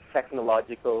by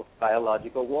technological,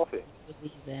 biological warfare.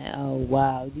 Oh,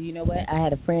 wow. Do you know what? I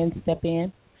had a friend step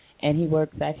in, and he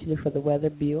works actually for the Weather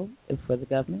Bureau, for the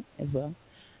government as well.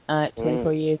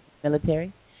 24 years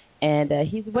military. And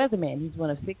he's a weatherman. He's one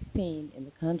of 16 in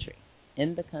the country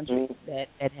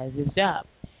that has his job.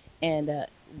 And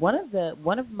one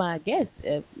of my guests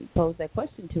posed that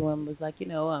question to him, was like,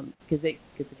 because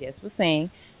the guest was saying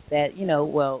that,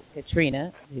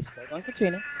 Katrina, he's spoke on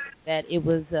Katrina, that it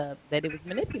was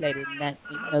manipulated, and that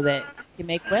that can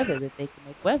make weather, that they can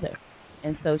make weather.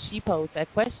 And so she posed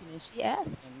that question, and she asked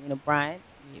him, Brian,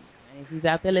 if he's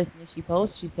out there listening, she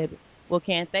said, well,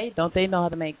 can't they? Don't they know how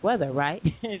to make weather, right?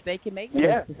 They can make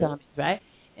weather to zombies, right?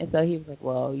 And so he was like,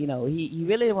 well, you know, he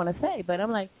really didn't want to say. But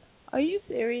I'm like, are you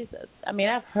serious? I mean,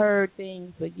 I've heard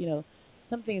things, but, you know,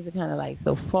 some things are kind of like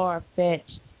so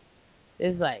far-fetched.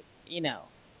 It's like, you know,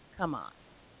 come on,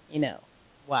 you know,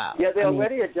 wow. Yeah, they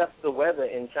already adjust the weather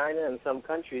in China and some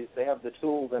countries. They have the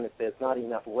tools, and if there's not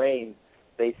enough rain,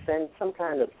 they send some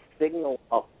kind of signal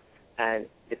up, and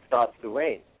it starts to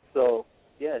rain. So,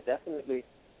 yeah, definitely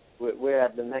we're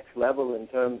at the next level in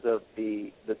terms of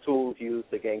the tools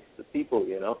used against the people,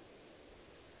 you know.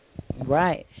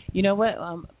 Right. You know what?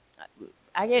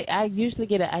 I usually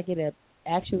get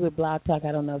actually with Blog Talk,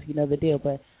 I don't know if you know the deal,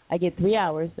 but I get 3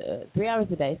 hours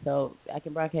a day, so I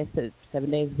can broadcast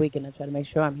 7 days a week, and I try to make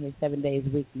sure I'm here 7 days a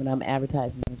week when I'm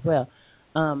advertising as well.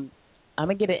 I'm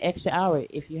gonna get an extra hour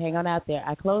if you hang on out there.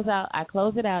 I close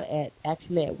it out at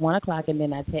 1 o'clock, and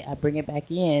then I bring it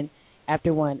back in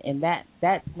after 1, and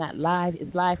that's not live.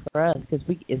 It's live for us because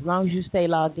as long as you stay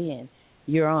logged in,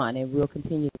 you're on, and we'll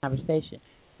continue the conversation.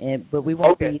 But we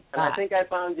won't be live. And I think I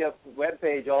found your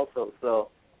webpage also, so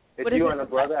it's you and a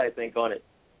brother, I think, on it.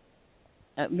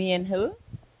 Me and who?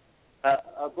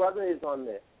 A brother is on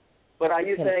there. But are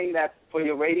you saying that for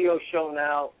your radio show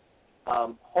now,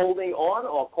 holding on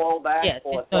or call back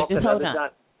or talk another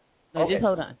time? No, just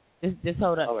hold on. Just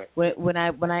hold on. Right. When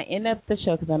I end up the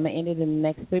show, because I'm gonna end it in the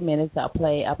next 3 minutes, I'll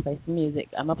play some music.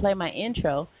 I'm gonna play my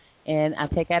intro, and I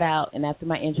take that out, and after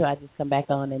my intro, I just come back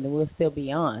on, and then we'll still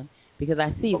be on. Because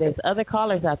I see there's other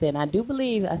callers out there, and I do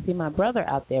believe I see my brother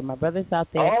out there. My brother's out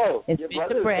there. Oh, it's your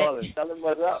Bishop brother's calling. Tell him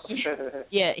what's up.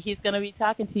 Yeah, he's going to be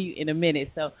talking to you in a minute.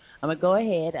 So I'm going to go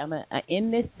ahead. I'm going to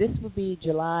end this. This will be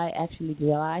July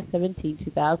 17,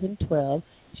 2012,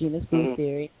 Gena'S Groove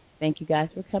Theory. Thank you guys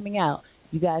for coming out.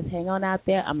 You guys hang on out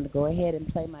there. I'm going to go ahead and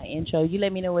play my intro. You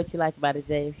let me know what you like about it,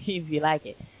 Jay, if you like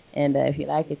it. And if you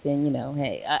like it, then, you know,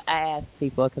 hey, I ask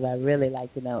people because I really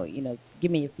like to know, you know,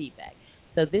 give me your feedback.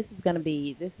 So this is going to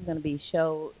be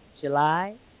show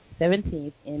July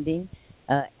 17th, ending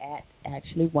at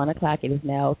actually 1 o'clock. It is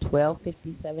now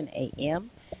 12:57 a.m.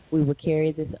 We will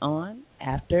carry this on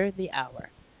after the hour.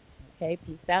 Okay,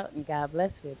 peace out and God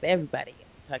bless with everybody.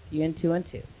 Talk to you in 2 and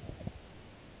 2.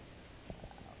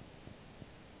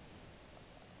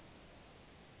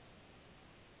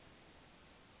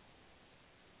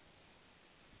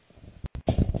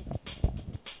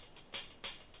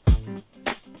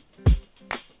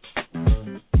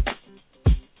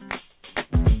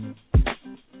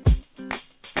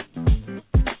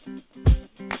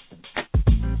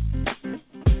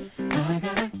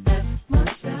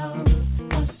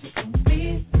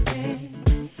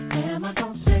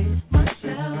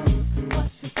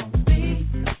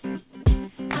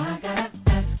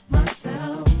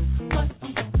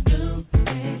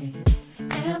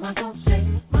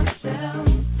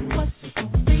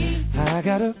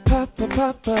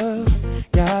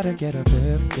 Gotta get a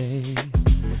birthday,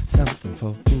 something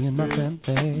for me and my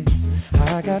family.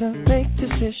 I gotta make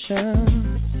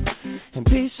decisions and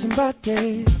be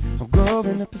somebody. I'm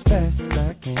growing up as fast as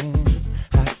I can.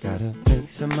 I gotta make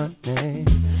some money.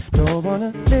 Don't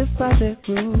wanna live by the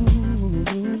rules.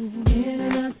 In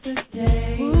and out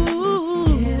today,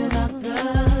 in and out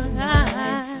good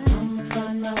night. I'ma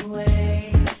find my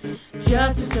way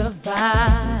just to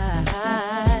survive.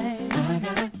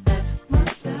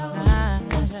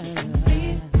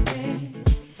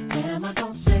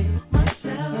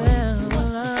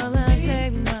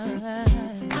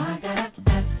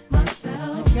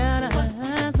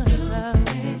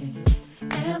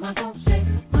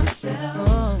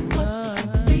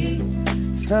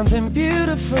 Something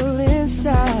beautiful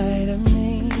inside of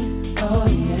me. Oh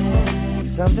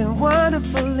yeah. Something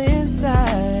wonderful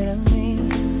inside of me.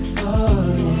 Oh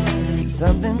yeah.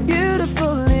 Something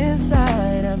beautiful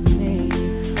inside of me.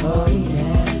 Oh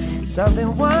yeah.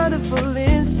 Something wonderful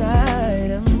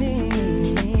inside of me.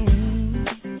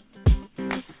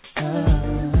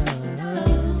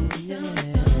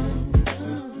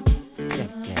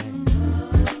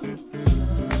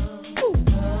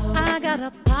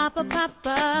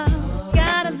 Papa,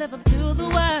 gotta live up to the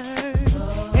word.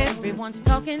 Everyone's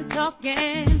talking.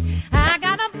 I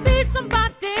gotta be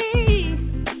somebody.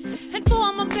 And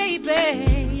for my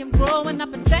baby, I'm growing up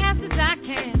as fast as I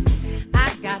can.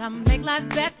 I gotta make life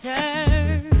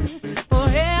better for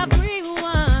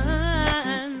everyone.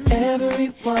 Everyone.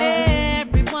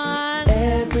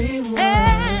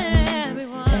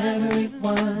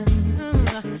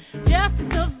 Just to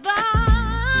survive.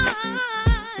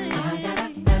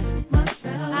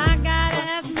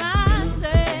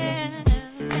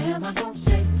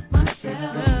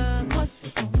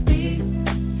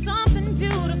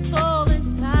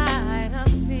 Inside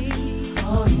of me.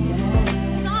 Oh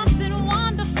yeah. Something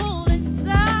wonderful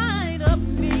inside.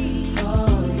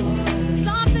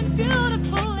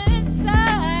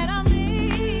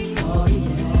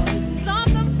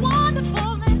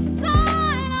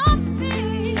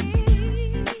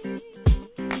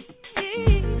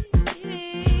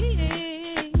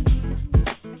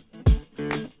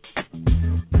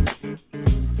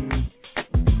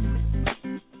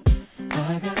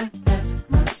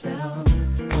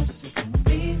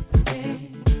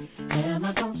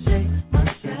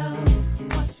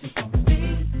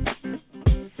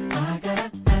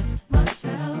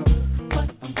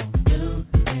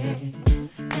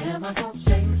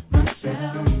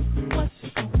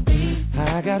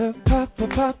 Papa,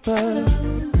 Papa.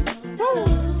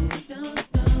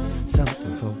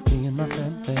 Something for me and my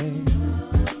family.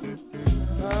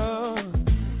 Oh,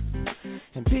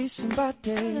 and be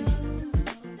somebody.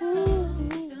 Ooh,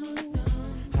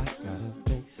 I gotta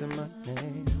make some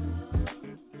money.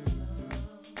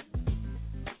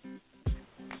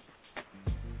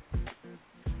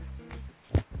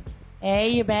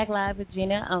 Hey, you're back live with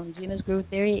Gina on Gina's Groove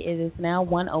Theory. It is now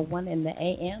 1:01 in the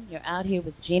a.m. You're out here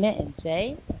with Gina and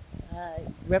Jay,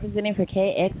 representing for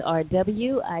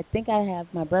KXRW. I think I have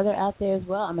my brother out there as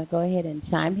well. I'm going to go ahead and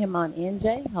chime him on in,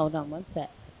 Jay. Hold on one sec.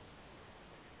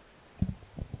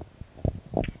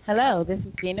 Hello, this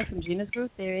is Gina from Gina's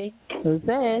Groove Theory. Who's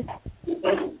this?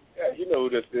 Yeah, you know who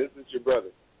this is. It's your brother.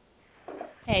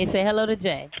 Hey, say hello to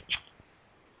Jay.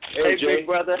 Hey, Jay. Big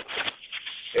brother.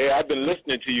 Hey, I've been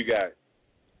listening to you guys.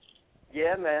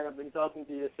 Yeah, man, I've been talking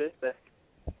to your sister.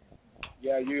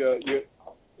 Yeah,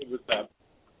 it was,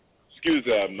 excuse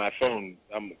my phone.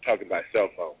 I'm talking about cell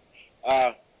phone.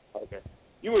 Okay.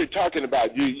 You were talking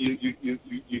about,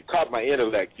 you caught my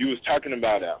intellect. You was talking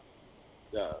about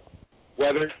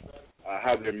weather,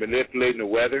 how they're manipulating the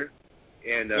weather.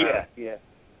 And, yeah.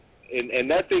 And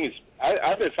that thing is,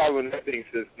 I've been following that thing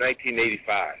since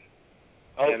 1985.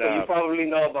 Oh, and, so you probably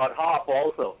know about HAARP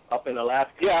also, up in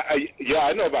Alaska. Yeah,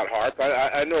 I know about HAARP.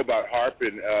 I know about HAARP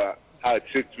and how it's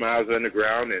 6 miles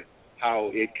underground and how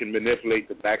it can manipulate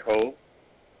the black hole.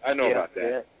 I know about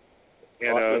that. Yeah.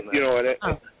 And awesome, you know,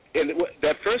 and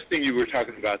that first thing you were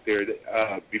talking about there,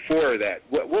 before that,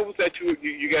 what was that you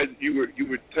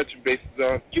were touching bases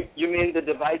on? You mean the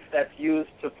device that's used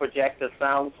to project a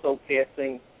sound so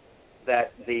piercing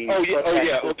that the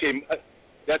okay.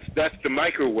 That's the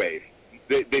microwave.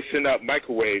 They send out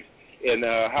microwaves, and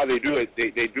how they do it,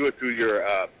 they do it through your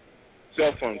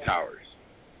cell phone towers.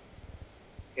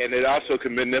 And it also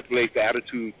can manipulate the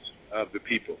attitudes of the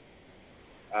people.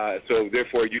 So,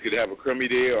 therefore, you could have a crummy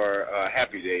day or a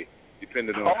happy day,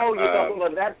 depending on... Oh, you're talking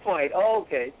about that point. Oh,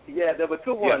 okay. Yeah, there were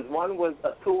two ones. Yeah. One was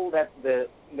a tool that the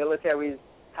militaries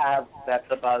have that's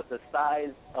about the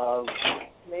size of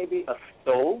maybe a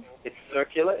stove. It's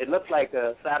circular. It looks like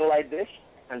a satellite dish.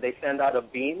 And they send out a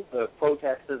beam. The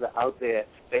protesters are out there.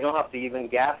 They don't have to even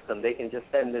gas them. They can just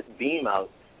send this beam out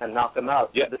and knock them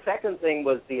out. Yeah. The second thing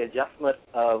was the adjustment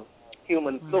of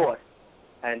human thought.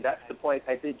 And that's the point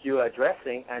I think you're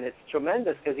addressing. And it's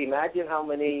tremendous because imagine how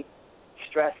many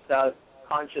stressed out,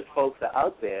 conscious folks are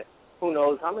out there. Who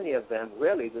knows how many of them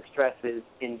really the stress is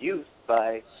induced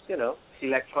by,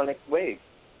 electronic waves.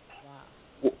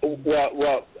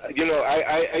 Well,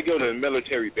 I go to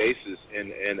military bases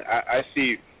and I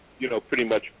see, pretty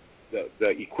much the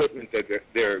equipment that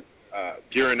they're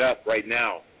gearing up right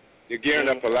now. They're gearing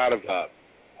up a lot of,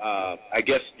 I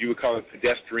guess you would call it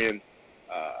pedestrian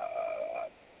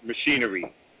machinery,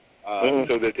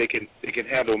 so that they can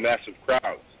handle massive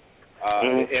crowds.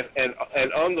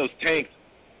 And on those tanks,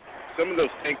 some of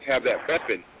those tanks have that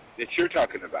weapon that you're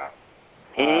talking about.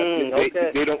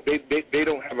 They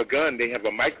don't have a gun. They have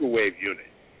a microwave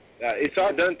unit. It's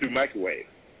all done through microwave,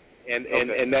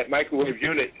 and that microwave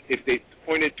unit, if they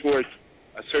point it towards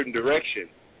a certain direction,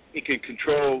 it can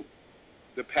control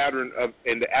the pattern of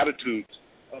and the attitudes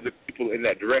of the people in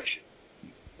that direction.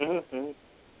 Mm-hmm.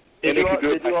 Did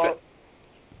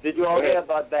you all hear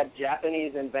about that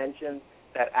Japanese invention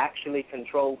that actually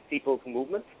controls people's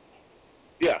movements?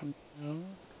 Yeah. Mm-hmm.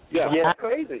 Yeah,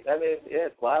 crazy. I mean,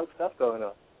 it's wild stuff going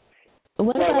on.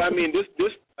 Well, I mean,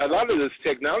 this a lot of this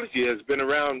technology has been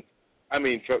around. I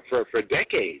mean, for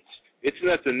decades. It's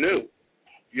nothing new.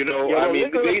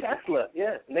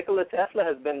 Nikola Tesla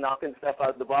has been knocking stuff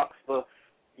out of the box for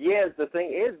years. The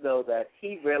thing is, though, that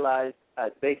he realized,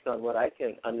 based on what I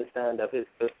can understand of his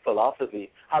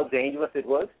philosophy, how dangerous it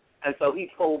was, and so he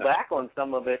pulled back on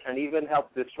some of it and even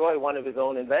helped destroy one of his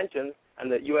own inventions.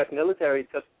 And the U.S. military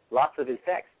took lots of his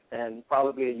text and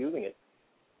probably are using it.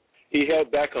 He held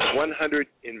back on 100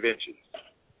 inventions.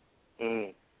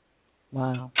 Mm.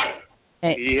 Wow.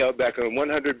 He held back on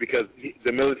 100 because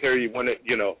the military wanted,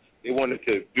 they wanted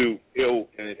to do ill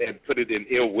and put it in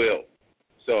ill will.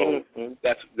 So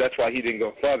that's why he didn't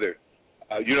go further.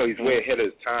 He's way ahead of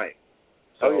his time.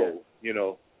 So,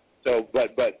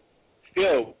 but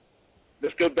still,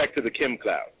 let's go back to the chem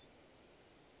clouds.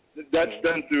 That's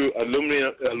done through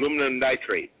aluminum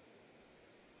nitrate.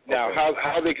 Now,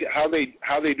 how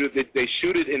they do it? They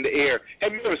shoot it in the air.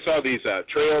 Have you ever saw these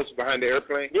trails behind the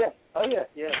airplane? Yeah. Oh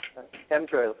yeah.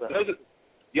 Chemtrails.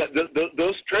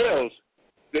 Those trails,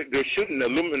 they're shooting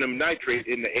aluminum nitrate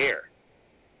in the air,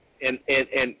 and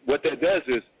what that does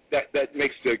is that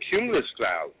makes the cumulus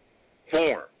cloud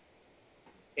form,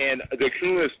 and the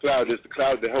cumulus cloud is the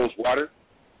cloud that holds water,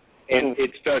 and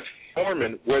it starts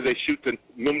forming where they shoot the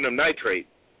aluminum nitrate,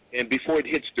 and before it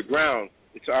hits the ground,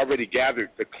 it's already gathered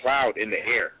the cloud in the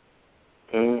air.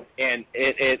 And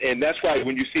that's why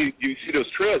when you see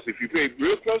those trails, if you pay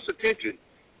real close attention,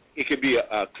 it could be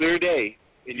a clear day,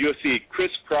 and you'll see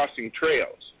crisscrossing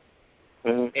trails.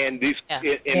 And these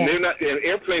they're not. And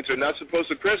airplanes are not supposed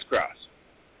to crisscross.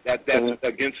 That's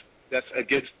against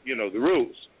the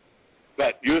rules.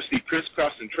 But you'll see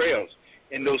crisscrossing trails,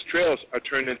 and those trails are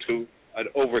turned into an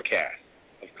overcast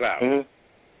of clouds.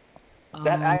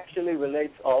 That actually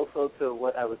relates also to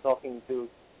what I was talking to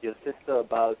your sister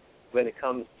about when it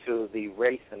comes to the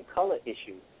race and color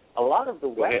issue. A lot of the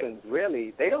weapons,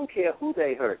 really, they don't care who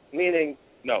they hurt, meaning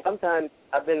sometimes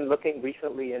I've been looking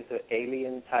recently into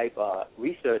alien-type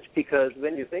research because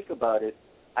when you think about it,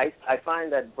 I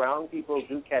find that brown people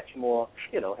do catch more,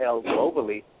 hell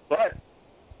globally, but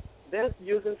they're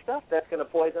using stuff that's going to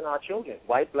poison our children,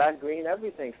 white, black, green,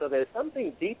 everything. So there's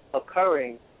something deep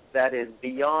occurring that is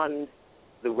beyond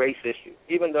the race issue.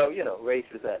 Even though, race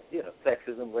is that,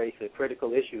 sexism, race are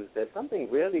critical issues, there's something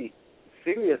really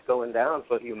serious going down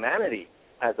for humanity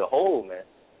as a whole,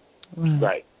 man.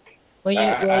 Right. Well,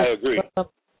 I agree.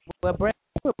 Well, Brett,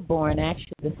 you were born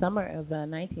actually the summer of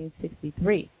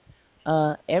 1963.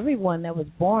 Everyone that was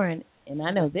born, and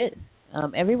I know this,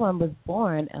 everyone was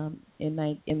born in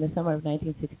the summer of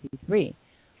 1963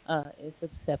 is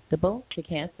susceptible to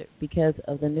cancer because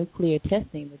of the nuclear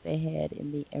testing that they had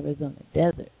in the Arizona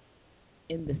desert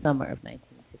in the summer of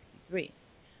 1963.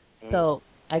 So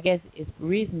I guess it's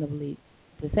reasonably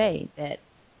to say that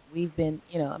we've been,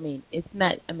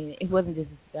 it wasn't just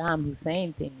a Saddam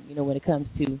Hussein thing, when it comes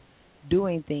to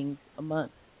doing things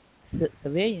amongst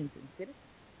civilians and citizens.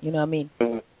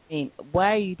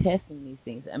 Why are you testing these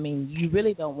things? You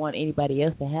really don't want anybody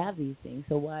else to have these things,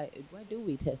 so why do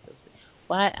we test those things?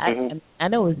 Why? I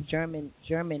know it's German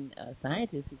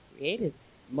scientists who created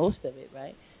most of it,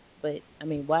 right? But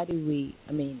why do we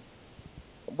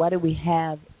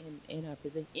have in our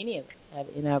possession, any of us have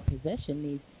in our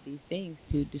possession these things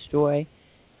to destroy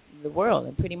the world?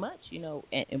 And pretty much,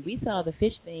 and we saw the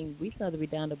fish thing, we saw the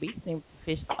Redondo Beach thing,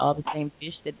 fish, all the same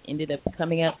fish that ended up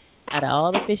coming up out of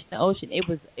all the fish in the ocean.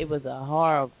 It was a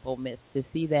horrible mess to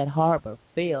see that harbor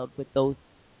filled with those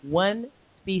one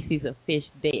species of fish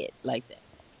dead like that.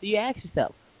 So you ask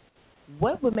yourself,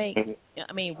 what would make?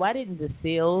 Why didn't the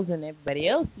seals and everybody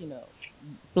else,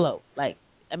 float?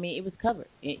 It was covered.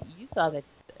 You saw that.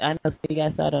 I know you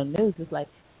guys saw it on the news. It's like,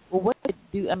 well, what did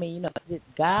it do? Is it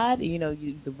God?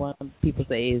 The one people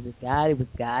say, is it God? It was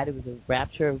God. It was a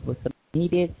rapture. It was something he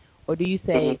did. Or do you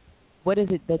say, what is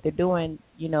it that they're doing,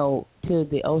 to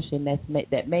the ocean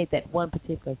that made that one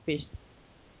particular fish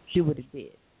do what it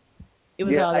did? It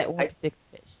was all that one particular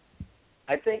fish.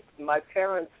 I think my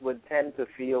parents would tend to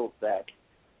feel that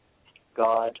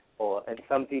God, or in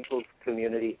some people's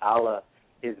community, Allah,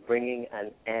 is bringing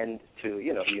an end to,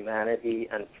 humanity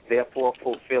and therefore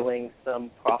fulfilling some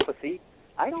prophecy.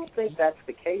 I don't think that's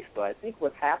the case, though. I think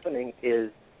what's happening is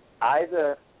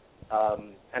either,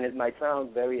 and it might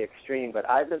sound very extreme, but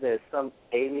either there's some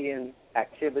alien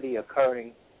activity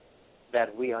occurring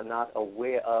that we are not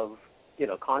aware of,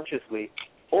 consciously,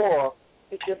 or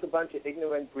it's just a bunch of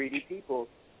ignorant, greedy people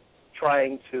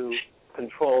trying to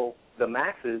control the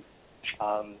masses.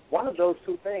 One of those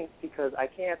two things, because I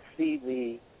can't see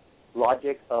the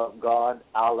logic of God,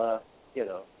 Allah,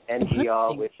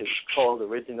 NGR, which is called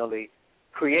originally,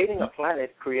 creating a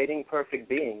planet, creating perfect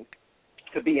beings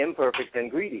to be imperfect and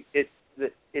greedy. It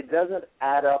doesn't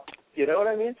add up. You know what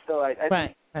I mean? So I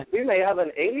right. We may have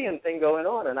an alien thing going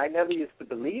on, and I never used to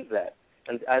believe that.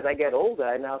 And as I get older,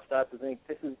 I now start to think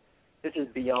this is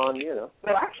beyond,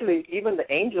 Well, actually, even the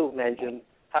angels mentioned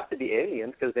have to be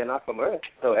aliens because they're not from Earth.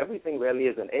 So everything really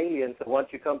is an alien. So once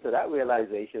you come to that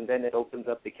realization, then it opens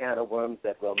up the can of worms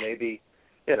that, maybe,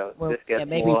 this gets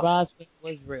maybe more. Roswell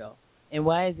was real. And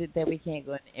why is it that we can't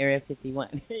go in Area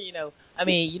 51?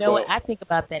 What? I think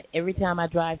about that every time I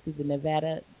drive through the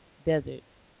Nevada desert,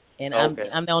 and I'm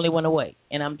the only one awake,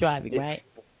 and I'm driving, right?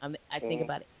 I think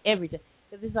about it every time.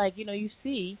 Because it's like, you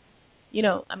see,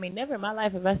 never in my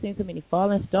life have I seen so many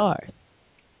falling stars.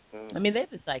 They're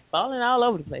just like falling all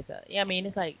over the place.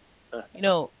 It's like,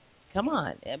 come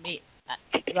on.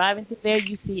 Driving through there,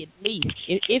 you see at least,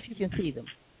 if you can see them,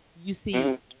 you see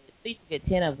at least you get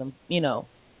 10 of them,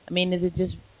 is it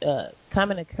just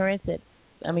common occurrence that,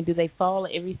 do they fall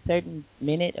every certain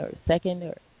minute or second?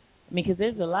 Or because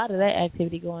there's a lot of that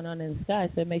activity going on in the sky,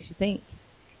 so it makes you think.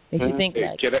 Makes you think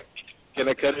like. Can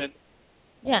I cut in?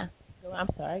 Yeah. I'm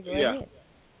sorry. Go ahead.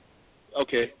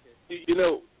 Okay.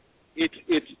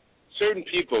 It's certain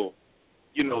people,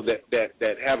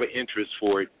 that have an interest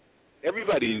for it,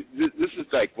 Everybody, this is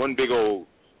like one big old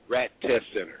rat test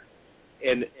center,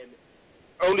 and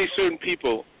only certain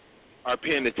people are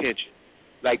paying attention.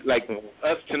 Like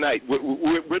us tonight,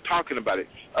 we're talking about it.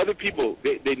 Other people,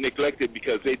 they neglect it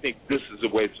because they think this is the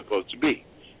way it's supposed to be.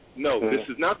 No, this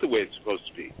is not the way it's supposed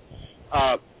to be.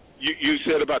 You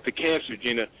said about the cancer,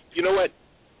 Gina. You know what?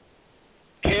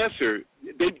 Cancer,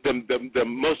 the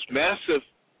most massive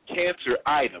cancer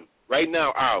item right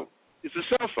now out is the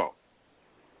cell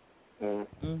phone.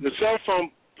 The cell phone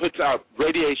puts out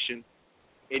radiation,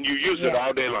 and you use it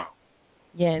all day long.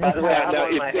 Yeah. By the way, I'm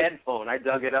on my headphone. I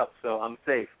dug it up, so I'm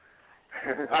safe.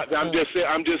 I'm just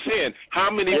saying. How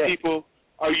many people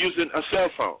are using a cell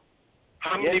phone?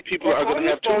 How many people are going to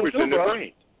have tumors in their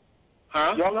brain?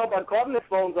 Huh? Y'all know about cordless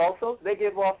phones also? They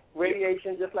give off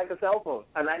radiation just like a cell phone.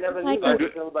 And I never knew that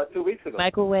until about 2 weeks ago.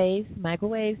 Microwaves.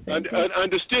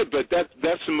 Understood, but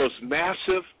that's the most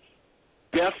massive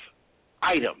death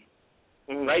item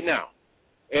right now.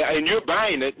 And you're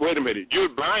buying it. Wait a minute.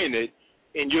 You're buying it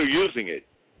and you're using it.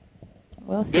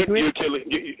 Well, you're killing,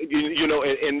 you know,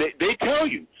 and they tell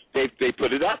you. They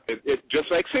put it up, just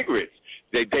like cigarettes.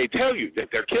 They tell you that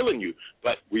they're killing you,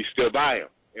 but we still buy them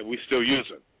and we still use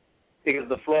them. Because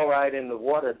the fluoride in the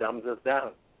water dumbs us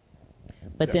down.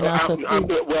 But then also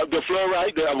the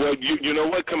fluoride. You know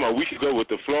what? Come on, we could go with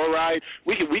the fluoride.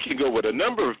 We can go with a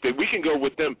number of things. We can go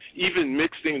with them even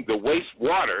mixing the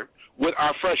wastewater with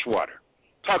our fresh water.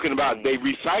 Talking about they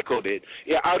recycled it.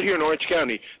 Yeah, out here in Orange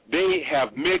County, they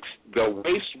have mixed the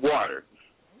wastewater,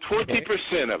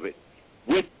 20% of it,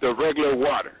 with the regular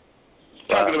water.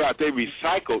 Talking about they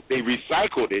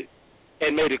recycled it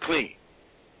and made it clean.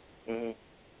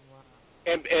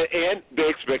 And they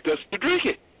expect us to drink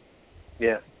it.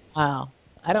 Yeah. Wow.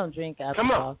 I don't drink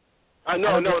alcohol. Come on.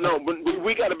 No.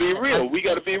 We got to be real. We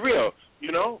got to be real.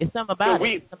 You know. It's something about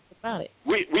it.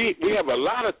 We have a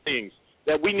lot of things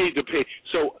that we need to pay.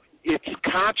 So it's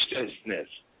consciousness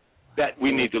that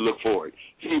we need to look forward.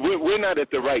 See, we're not at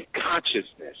the right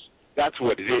consciousness. That's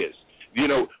what it is. You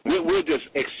know, we're just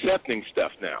accepting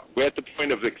stuff now. We're at the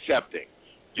point of accepting.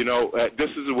 You know, this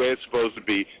is the way it's supposed to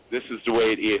be. This is the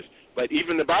way it is. But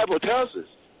even the Bible tells us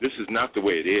this is not the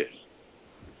way it is.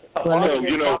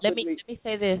 Well, let me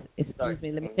say this. Excuse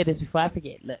me. Let me say this before I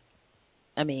forget. Look,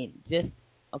 I mean, just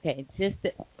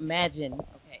to imagine.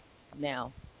 Okay,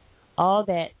 now, all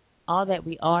that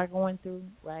we are going through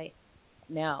right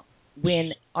now.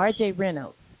 When R.J.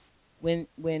 Reynolds, when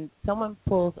someone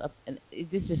pulls up, and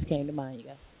this just came to mind, you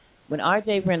guys. When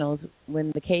R.J. Reynolds,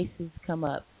 when the cases come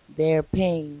up, they're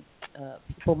paying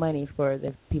people money for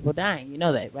the people dying. You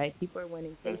know that, right? People are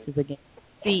winning cases again.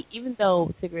 See, even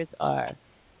though cigarettes are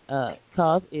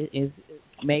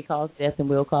may cause death and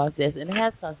will cause death, and it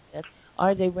has caused death,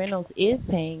 R.J. Reynolds is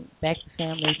paying back the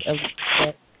families of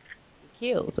that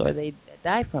kills or they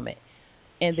die from it.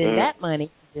 And then that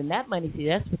money, see,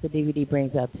 that's what the DVD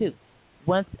brings up too.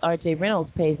 Once R.J.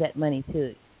 Reynolds pays that money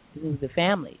to the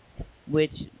families,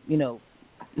 which, you know,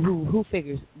 who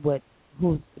figures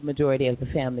who's the majority of the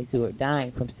families who are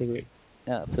dying from cigarettes,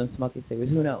 from smoking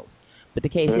cigarettes, who knows? But the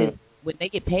case is, when they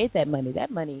get paid that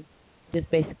money just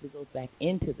basically goes back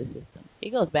into the system.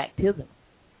 It goes back to them.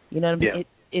 You know what I mean?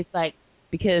 Yeah. It's like,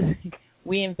 because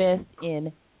we invest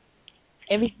in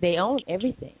they own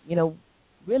everything. You know,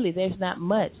 really, there's not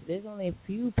much. There's only a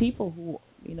few people who,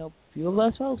 you know, few of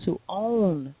us folks who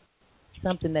own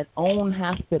something, that own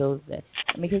hospitals.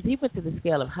 Because he went to the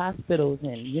scale of hospitals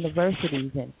and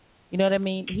universities, and you know what I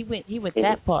mean. He went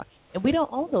that far, and we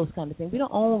don't own those kind of things. We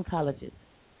don't own colleges.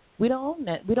 We don't own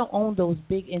that. We don't own those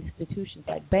big institutions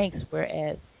like banks,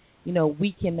 whereas, you know,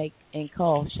 we can make and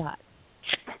call shots.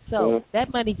 So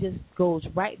that money just goes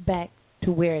right back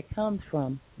to where it comes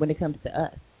from when it comes to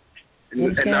us.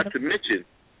 And not to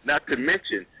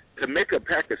mention, to make a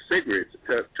pack of cigarettes,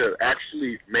 to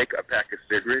actually make a pack of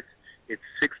cigarettes, it's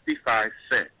 65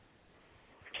 cents.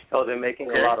 Oh, they're making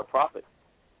a lot of profit.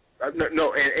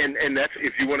 No, and that's,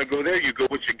 if you want to go there, you go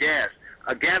with your gas.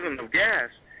 A gallon of gas,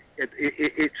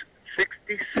 it's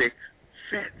 66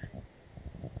 cents.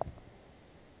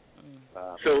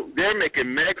 So they're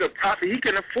making mega profit. He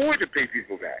can afford to pay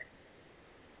people back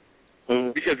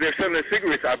because they're selling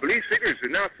cigarettes. I believe cigarettes are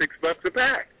now $6 a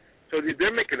pack. So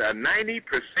they're making a 90%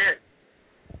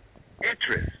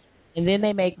 interest. And then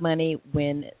they make money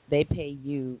when they pay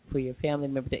you for your family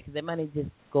member, because that money just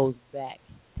goes back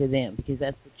to them, because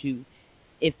that's what you.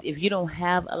 If you don't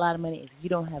have a lot of money, if you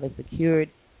don't have it secured,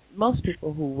 most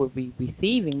people who will be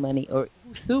receiving money or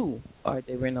who sue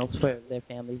R.J. Reynolds for their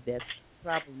family's death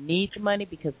probably need the money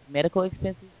because of medical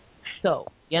expenses. So,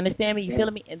 you understand me? You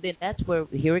feeling me? And then that's where,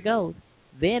 here it goes.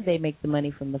 Then they make the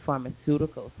money from the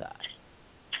pharmaceutical side.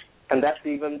 And that's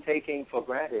even taking for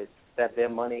granted that their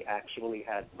money actually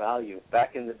had value.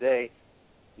 Back in the day,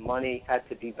 money had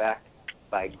to be backed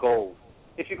by gold.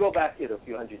 If you go back a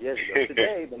few hundred years ago,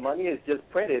 today the money is just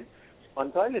printed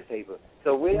on toilet paper.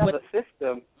 So we have a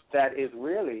system that is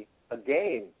really a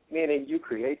game, meaning you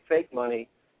create fake money,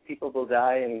 people will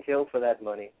die and kill for that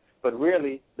money. But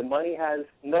really, the money has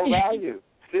no value.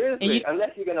 Seriously, unless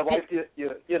you're going to wipe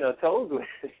your toes with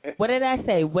it. What did I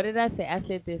say? I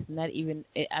said this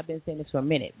I've been saying this for a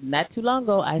minute. Not too long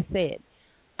ago, I said,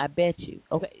 I bet you.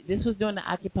 Okay, this was during the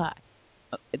Occupy,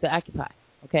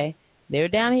 okay? They were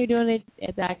down here doing it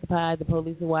at the Occupy. The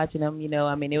police were watching them,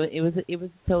 I mean, it was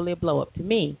totally a blow-up. To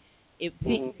me,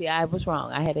 see, I was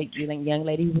wrong. I had a young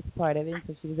lady who was a part of it,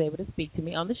 so she was able to speak to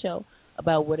me on the show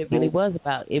about what it really was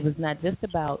about. It was not just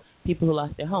about people who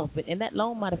lost their homes, but in that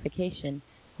loan modification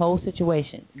whole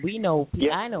situation,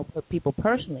 I know people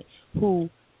personally who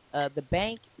the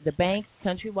bank,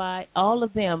 Countrywide, all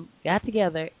of them got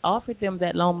together, offered them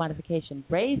that loan modification,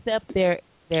 raised up their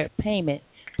payment,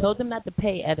 told them not to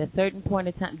pay at a certain point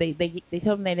in time. They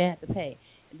told them they didn't have to pay,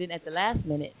 and then at the last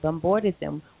minute bombarded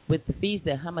them with the fees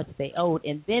how much they owed,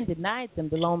 and then denied them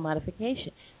the loan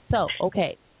modification. So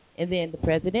and then the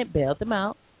president bailed them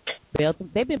out.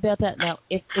 They've been bailed out now.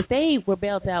 If they were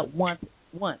bailed out once.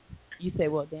 You say,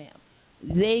 well, damn,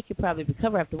 they could probably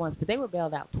recover after once, but they were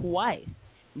bailed out twice.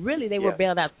 Really, they were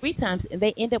bailed out 3 times, and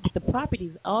they end up with the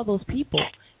properties of all those people.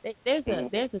 There's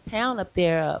a town up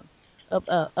there,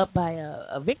 up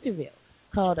by Victorville,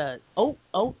 called Oak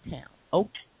Town,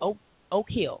 Oak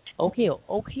Hill.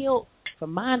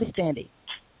 From my understanding,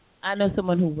 I know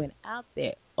someone who went out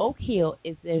there. Oak Hill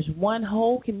there's one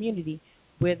whole community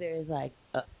where there's like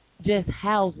just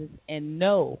houses and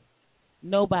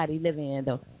nobody living in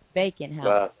those vacant houses.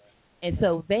 Wow. And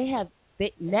so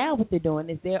now what they're doing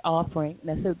is they're offering.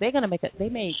 Now, so they're gonna make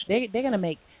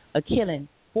a killing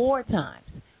 4 times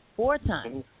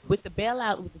with the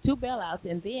bailout, with the 2 bailouts,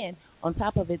 and then on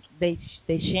top of it they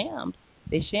shamed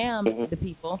the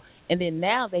people, and then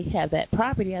now they have that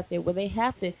property out there where they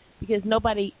have to, because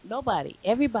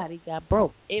everybody got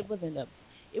broke. It wasn't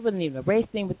even a race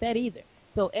thing with that either.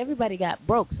 So everybody got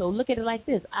broke. So look at it like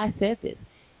this. I said this.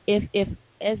 If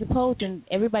as opposed to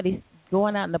everybody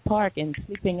going out in the park and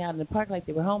sleeping out in the park like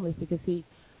they were homeless, because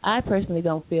I personally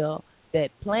don't feel that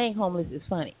playing homeless is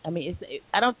funny. I mean,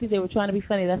 I don't think they were trying to be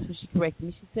funny. That's what she corrected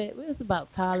me. She said it was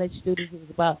about college students. It was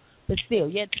about, but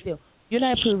still, you're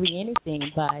not proving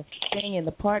anything by staying in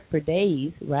the park for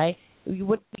days, right?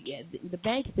 The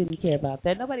banks didn't care about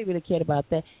that. Nobody really cared about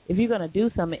that. If we're going to do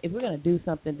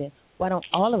something, then why don't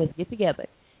all of us get together?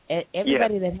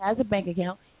 Everybody that has a bank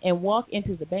account and walk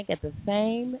into the bank at the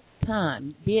same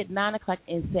time, be it 9 o'clock,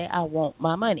 and say, I want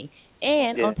my money.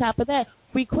 And on top of that,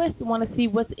 request to want to see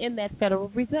what's in that Federal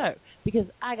Reserve, because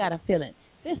I got a feeling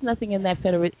there's nothing in that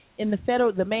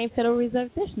the main Federal Reserve.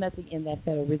 There's nothing in that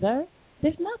Federal Reserve.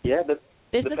 There's nothing. Yeah, the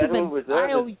Federal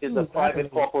Reserve is a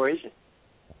private corporation.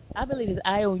 I believe there's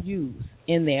IOUs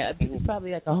in there. It's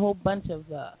probably like a whole bunch of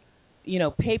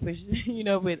papers,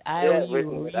 with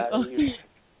IOUs.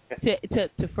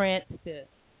 To France,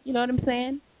 you know what I'm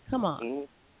saying? Come on,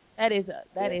 that's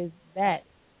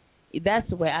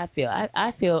the way I feel.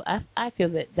 I feel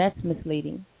that that's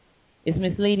misleading. It's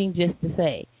misleading just to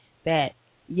say that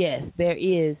yes, there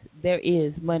is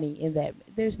money in that.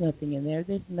 There's nothing in there.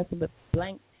 There's nothing but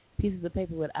blank pieces of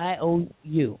paper with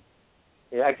IOU.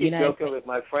 Yeah, I keep joking with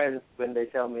my friends when they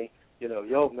tell me,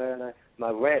 yo man,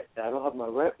 my rent, I don't have my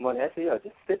rent money. I say,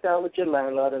 just sit down with your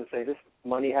landlord and say this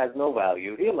money has no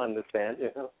value. He'll understand,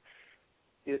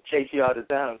 He'll chase you out of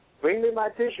town. Bring me my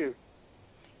tissue.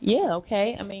 Yeah,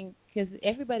 okay. I mean, because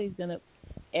everybody's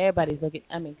looking.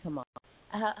 I mean, come on.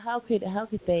 How could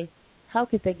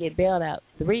they get bailed out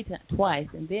twice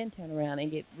and then turn around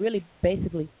and get really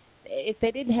basically? If they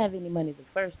didn't have any money the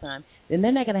first time, then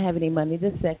they're not going to have any money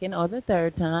the second or the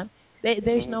third time.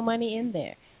 There's no money in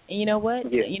there. And you know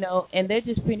what? Yeah. And they're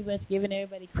just pretty much giving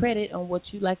everybody credit on what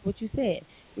you said.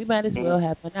 We might as well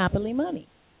have monopoly money.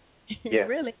 Yeah.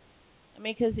 Really. I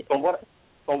mean, because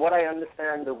from what I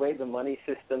understand, the way the money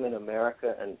system in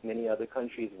America and many other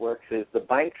countries works is the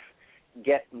banks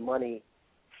get money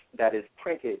that is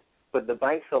printed, but the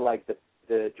banks are like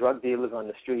the drug dealers on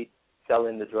the street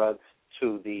selling the drugs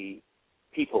to the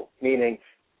people, meaning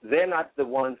they're not the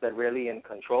ones that really in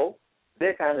control.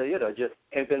 They're kind of, just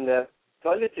pimping their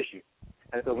toilet tissue.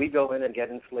 And so we go in and get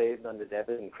enslaved on the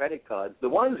debit and credit cards. The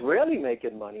ones really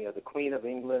making money are the Queen of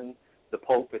England, the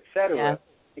Pope, etc. Yeah.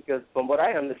 Because from what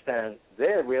I understand,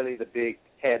 they're really the big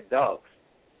head dogs.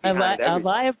 Of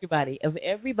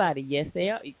everybody, yes, they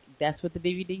are. That's what the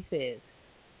DVD says.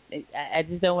 I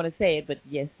just don't want to say it, but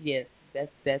yes,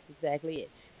 that's exactly it.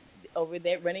 Over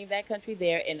there, running that country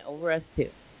there, and over us too,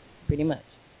 pretty much.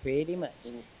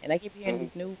 Mm-hmm. And I keep hearing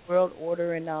this new world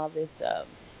order and all this.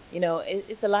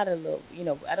 It's a lot of little,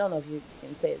 I don't know if you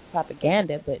can say it's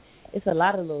propaganda, but it's a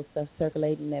lot of little stuff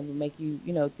circulating that will make you,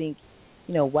 think,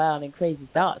 wild and crazy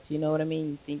thoughts. You know what I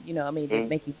mean? You think, they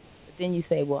make you. But then you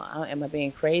say, well, am I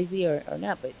being crazy or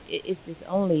not? But it's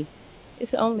only.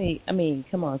 I mean,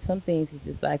 come on. Some things is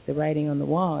just like the writing on the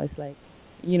wall. It's like,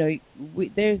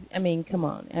 come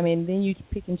on. I mean, then you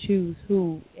pick and choose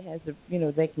who has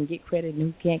they can get credit and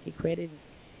who can't get credit,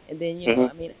 and then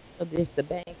there's the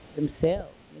banks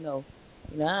themselves.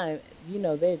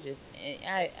 They're just.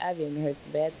 I've even heard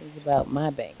some bad things about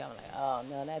my bank. I'm like, oh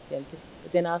no, that's them too.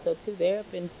 But then also too, they're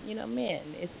up in,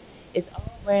 it's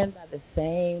all ran by the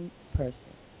same person.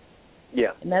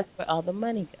 Yeah. And that's where all the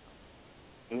money goes.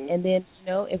 Mm-hmm. And then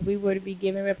if we were to be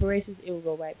giving reparations, it would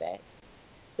go right back.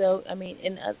 So I mean,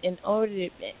 in order to,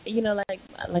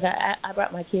 I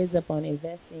brought my kids up on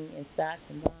investing in stocks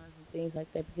and bonds and things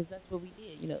like that because that's what we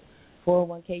did.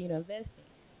 401k, investing.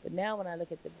 But now when I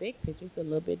look at the big picture, it's a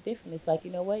little bit different. It's like,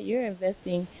 you're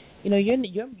investing,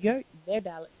 you're their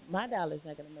dollar. My dollar's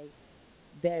not going to make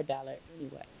their dollar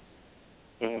anyway.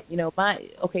 Mm-hmm.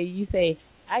 You say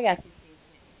I got 15 cents,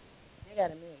 they got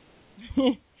 $1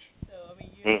 million. So I mean,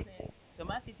 you're saying, so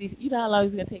my 15, how long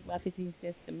is it going to take my 15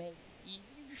 cents to make? You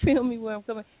feel me where I'm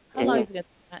coming? How long is it going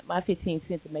to take my 15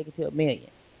 cents to make it to $1 million?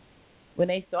 When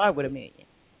they start with $1 million,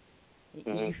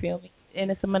 you feel me? And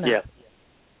it's a monopoly.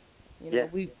 Yeah.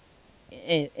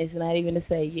 It's not even to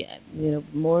say,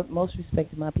 most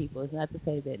respect to my people. It's not to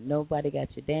say that nobody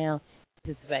got you down. It's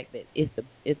just the fact that it's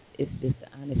just the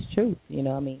honest truth.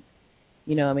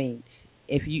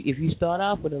 If you start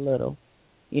off with a little,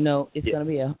 it's going to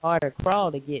be a harder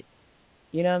crawl to get.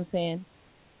 You know what I'm saying?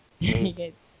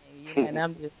 And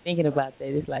I'm just thinking about that.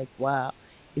 It's like, wow,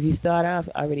 if you start off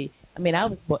already. I mean, I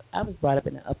was brought up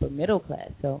in the upper middle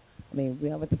class, so. I mean, we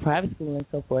went to private school and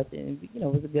so forth, and, it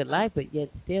was a good life, but yet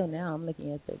still now I'm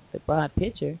looking at the broad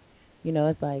picture.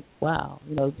 It's like, wow,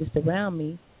 just around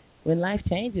me, when life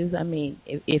changes, I mean,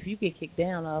 if you get kicked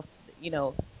down off,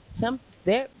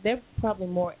 they're probably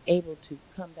more able to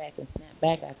come back and snap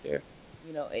back after,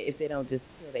 if they don't just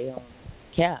kill their own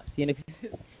caps,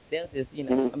 they'll just,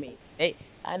 I mean,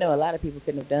 I know a lot of people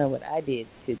couldn't have done what I did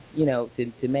to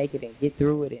make it and get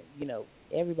through it, and,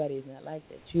 everybody is not like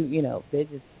that. They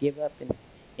just give up and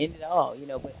end it all,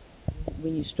 But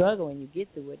when you struggle and you get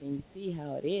through it and you see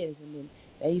how it is, and then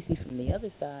now you see from the other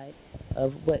side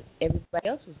of what everybody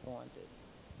else was going through.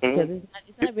 Because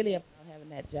it's not really about having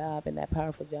that job and that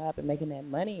powerful job and making that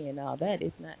money and all that.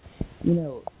 It's not,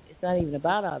 it's not even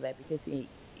about all that because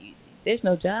there's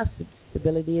no job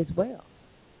stability as well.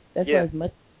 That's why it's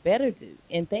much better to.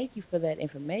 And thank you for that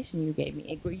information you gave me.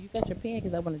 And you got your pen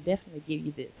because I want to definitely give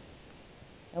you this.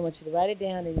 I want you to write it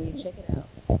down and then you check it out.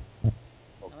 Okay.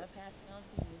 I'm going to pass it on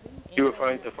to you. You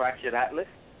referring to Fractured Atlas?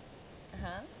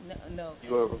 No.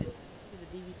 You were... To the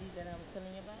DVD that I was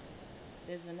telling you about?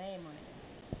 There's a name on it,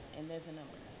 and there's a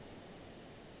number.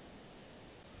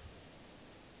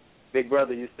 Big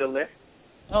brother, you still there?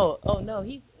 Oh, no,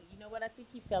 you know what, I think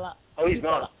he fell out. Oh, he's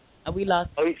gone. We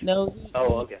lost. Oh,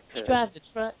 okay. He drives a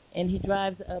truck, and he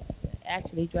drives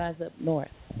up north.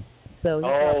 So.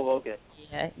 Okay.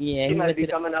 Yeah. He might be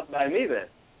coming up by me then.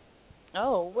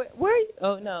 Oh, where?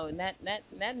 Oh no, not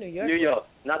New York. New York,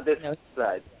 not this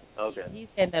side. Okay. He's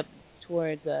heading up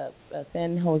towards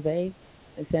San Jose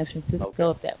and San Francisco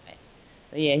up that way.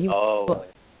 So yeah, he.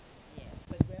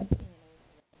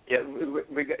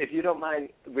 If you don't mind,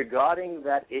 regarding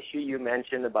that issue you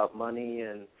mentioned about money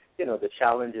and the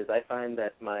challenges, I find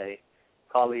that my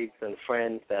colleagues and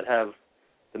friends that have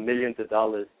the millions of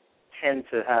dollars tend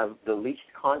to have the least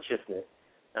consciousness,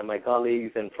 and my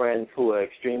colleagues and friends who are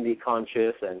extremely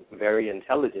conscious and very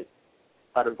intelligent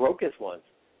are the brokest ones.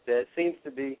 There seems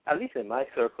to be, at least in my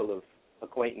circle of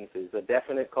acquaintances, a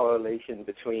definite correlation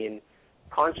between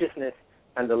consciousness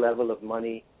and the level of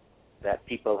money that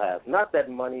people have. Not that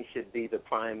money should be the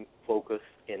prime focus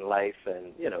in life,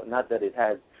 and not that it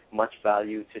has much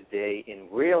value today in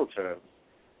real terms,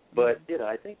 but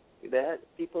I think that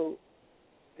people,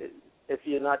 if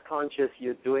you're not conscious,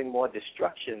 you're doing more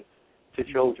destruction to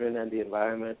children and the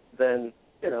environment, then,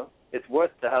 it's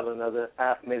worth to have another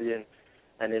 $500,000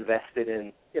 and invest it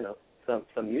in,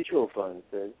 some mutual funds.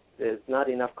 There's not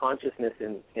enough consciousness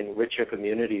in richer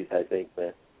communities, I think.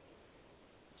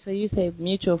 So you say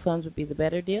mutual funds would be the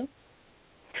better deal?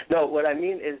 No, what I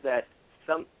mean is that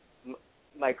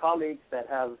my colleagues that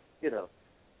have,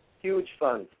 huge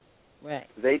funds, right,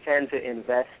 they tend to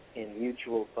invest in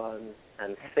mutual funds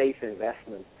and safe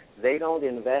investments. They don't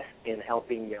invest in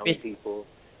helping young people.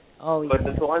 Oh, yeah.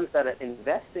 But the ones that are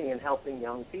investing in helping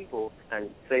young people and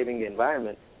saving the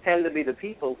environment tend to be the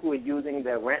people who are using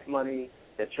their rent money,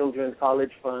 their children's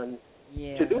college funds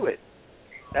to do it.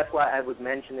 That's why I was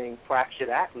mentioning fractured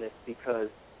atlas, because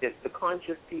if the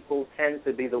conscious people tend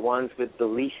to be the ones with the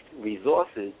least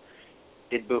resources,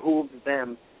 it behooves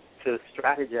them to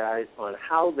strategize on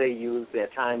how they use their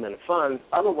time and funds.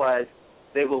 Otherwise,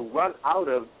 they will run out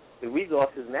of the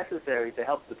resources necessary to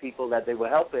help the people that they were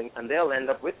helping, and they'll end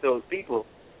up with those people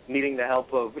needing the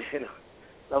help of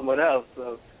someone else.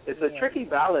 So it's a tricky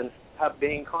balance of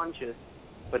being conscious,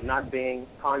 but not being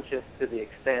conscious to the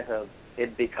extent of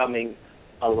it becoming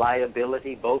a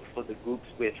liability both for the groups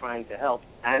we're trying to help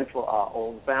and for our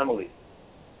own families.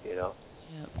 Yeah,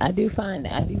 I do find.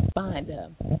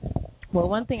 Well,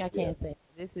 one thing I can say,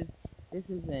 this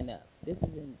isn't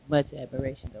much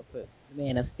admiration though for the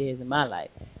man upstairs in my life,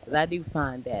 because I do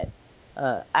find that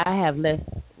I have less.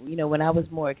 When I was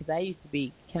more, because I used to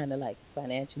be kind of like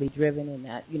financially driven, and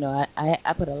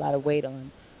I put a lot of weight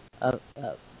on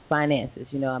finances.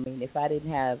 I mean, if I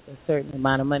didn't have a certain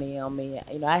amount of money on me,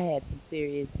 I had some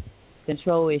serious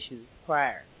control issues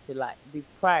prior to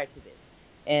this,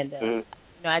 and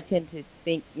I tend to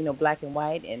think black and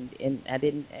white, and I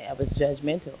was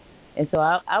judgmental, and so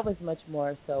I was much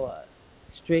more so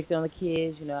strict on the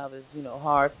kids. I was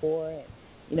hardcore,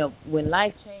 and when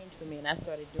life changed for me and I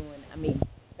started doing,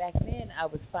 back then I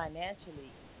was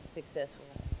financially successful,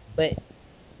 but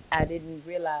I didn't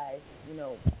realize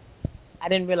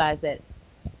that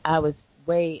I was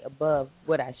way above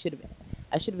what I should have been.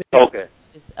 I should have been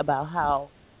just about how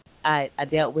I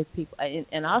dealt with people,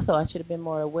 and also I should have been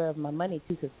more aware of my money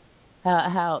too, because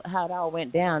how it all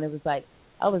went down. It was like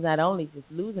I was not only just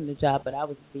losing the job, but I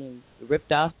was being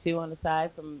ripped off too on the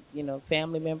side from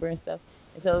family member and stuff.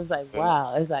 And so it was like,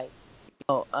 wow, it's like,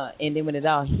 and then when it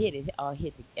all hit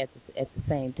at the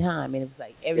same time, and it was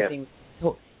like everything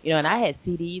was, and I had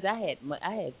CDs, I had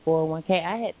 401k,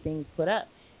 I had things put up,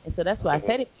 and so that's why I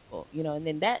said it to people, and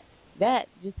then that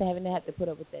just having to have to put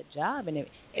up with that job and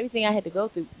everything I had to go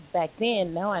through back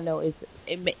then. Now I know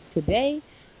today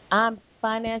I'm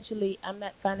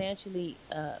not financially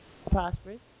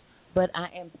prosperous, but I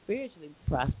am spiritually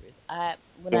prosperous.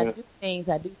 When I do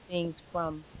things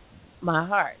from my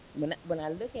heart. When I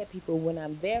look at people, when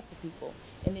I'm there for people,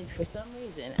 and then for some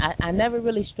reason I never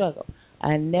really struggled.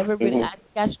 I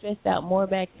got stressed out more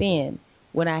back then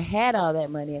when I had all that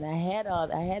money and I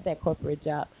had that corporate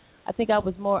job. I think I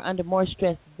was under more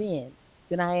stress then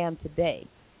than I am today,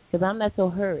 because I'm not so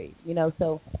hurried,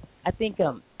 So I think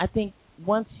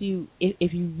once you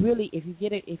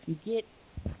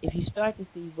start to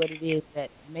see what it is that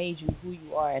made you who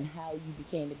you are and how you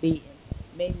became to be, and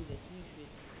maybe that you should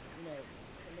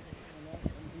look at someone else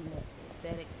and be more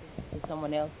sympathetic to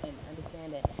someone else and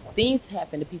understand that things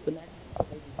happen to people, not just because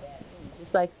they do bad things.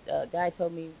 Just like a guy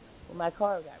told me when my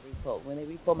car got repoed. When they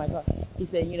repoed my car, he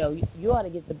said, you ought to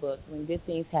get the book when good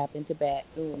things happen to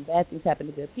when bad things happen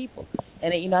to good people.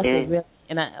 And I said, really?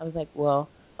 And I was like, well,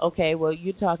 okay, well,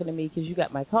 you're talking to me because you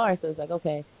got my car. So it's like,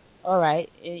 okay, all right,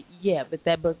 yeah, but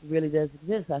that book really does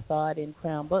exist. I saw it in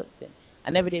Crown Books, and I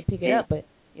never did pick it up, but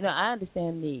I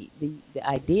understand the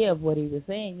idea of what he was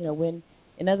saying. When,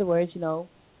 in other words,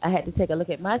 I had to take a look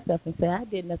at myself and say I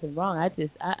did nothing wrong. I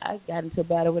got into a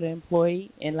battle with an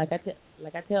employee, and like I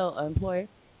tell an employer,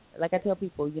 like I tell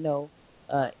people,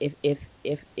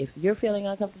 if you're feeling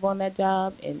uncomfortable on that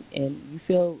job and you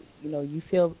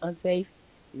feel unsafe,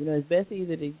 it's best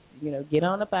either to get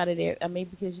on up out of there.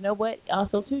 Because you know what?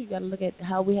 Also too, you got to look at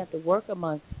how we have to work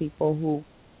amongst people who,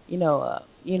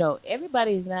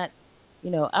 everybody is not.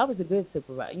 I was a good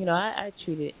supervisor. I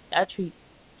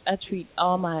treat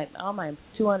all my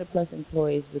 200 plus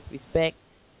employees with respect.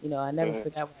 I never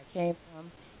forgot where I came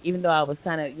from. Even though I was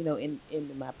kind of,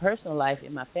 in my personal life,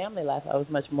 in my family life, I was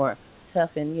much more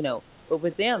tough and, but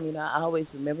with them, I always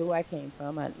remember where I came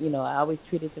from. I always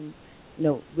treated them,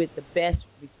 with the best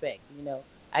respect.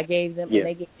 I gave them and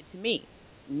they gave it to me.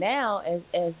 Now,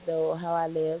 as though how I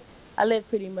live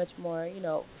pretty much more,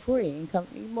 free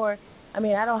and more. I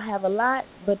don't have a lot,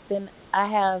 but then I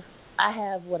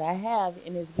have what I have,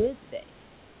 and it's good today.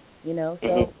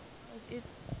 So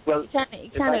it's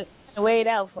kind of weigh it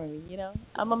out for me.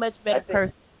 I'm a much better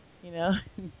person.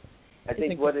 I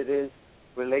think what it is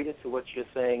related to what you're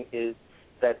saying is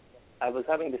that I was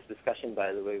having this discussion,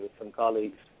 by the way, with some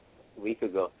colleagues a week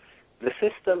ago. The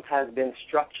system has been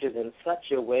structured in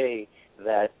such a way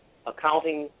that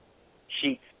accounting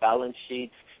sheets, balance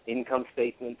sheets, income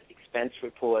statements, expense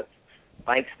reports,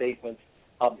 bank statements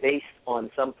are based on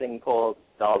something called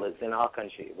dollars in our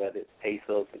country, whether it's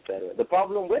pesos, etc. The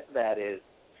problem with that is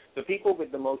the people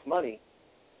with the most money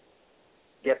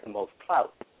get the most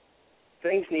clout.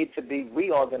 Things need to be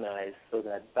reorganized so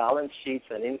that balance sheets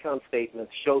and income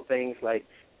statements show things like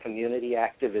community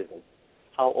activism,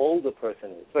 how old a person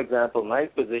is. For example, my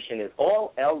position is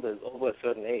all elders over a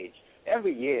certain age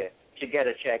every year should get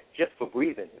a check just for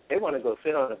breathing. If they want to go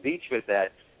sit on a beach with that,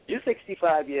 you're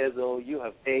 65 years old, you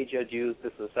have paid your dues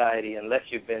to society unless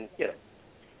you've been,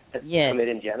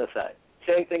 committing genocide.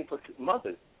 Same thing for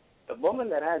mothers. A woman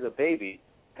that has a baby,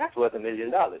 that's worth $1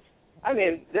 million. I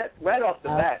mean, that right off the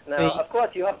bat. Now, of course,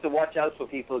 you have to watch out for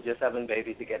people just having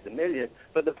babies to get the million.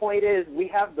 But the point is, we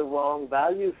have the wrong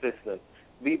value system.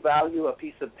 We value a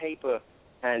piece of paper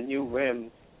and new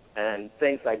rims and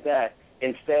things like that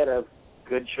instead of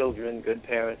good children, good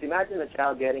parents. Imagine a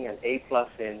child getting an A+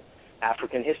 in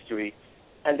African history,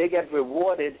 and they get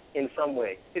rewarded in some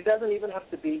way. It doesn't even have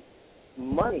to be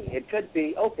money. It could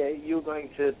be, okay,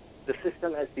 the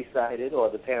system has decided, or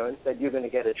the parents, that you're going to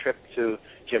get a trip to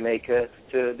Jamaica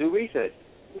to do research.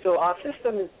 So our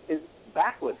system is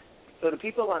backwards. So the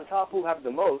people on top who have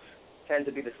the most tend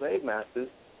to be the slave masters.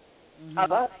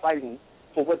 Have us fighting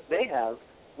for what they have,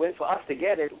 when for us to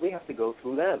get it, we have to go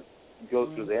through them,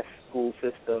 go through their school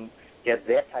system, get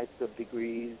their types of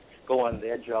degrees, go on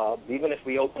their jobs. Even if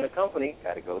we open a company,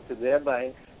 got to go to their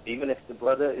bank. Even if the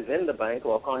brother is in the bank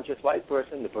or a conscious white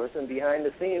person, the person behind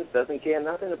the scenes doesn't care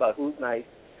nothing about who's nice,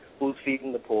 who's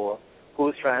feeding the poor,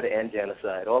 who's trying to end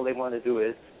genocide. All they want to do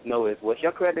is know is, what's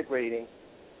your credit rating?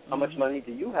 How much money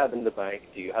do you have in the bank?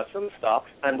 Do you have some stocks?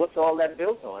 And what's all that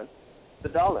built on? The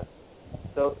dollar.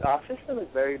 So our system is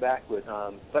very backward.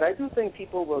 But I do think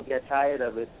people will get tired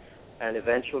of it and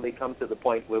eventually come to the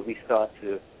point where we start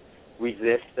to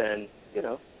resist and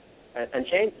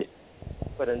change it.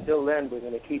 But until then, we're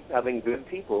going to keep having good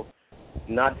people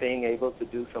not being able to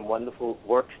do some wonderful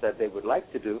works that they would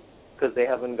like to do because they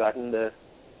haven't gotten the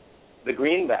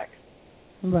greenback.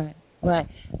 Right.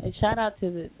 And shout out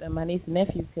to my niece and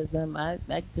nephew, because I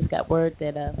just got word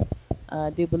that I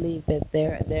do believe that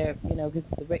they're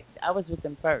because I was with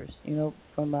them first,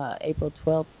 from April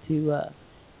 12th to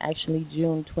actually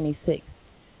June 26th,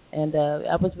 and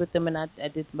I was with them, and I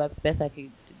did my best I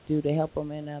could do to help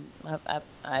them, and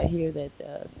I hear that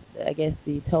I guess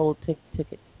the toll took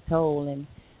its toll, and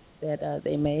that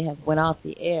they may have went off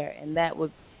the air, and that's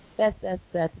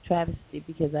a travesty,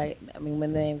 because I mean,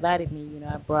 when they invited me,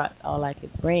 I brought all I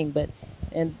could bring,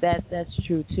 and that's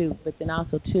true too. But then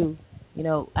also too,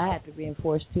 I had to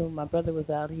reinforce too. My brother was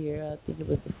out here. I think it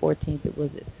was the 14th. It was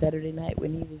Saturday night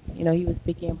when he was, he was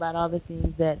speaking about all the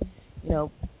things that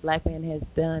black man has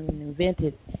done and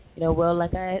invented. Well,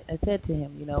 like I said to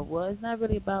him, well, it's not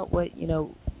really about what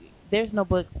there's no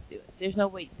books to do it. There's no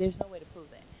way to prove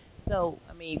that. So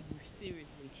I mean,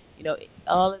 seriously,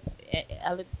 all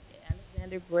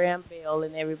Alexander Graham Bell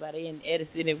and everybody, and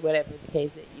Edison and whatever the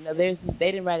case is,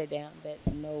 they didn't write it down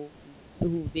that know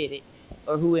who did it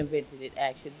or who invented it.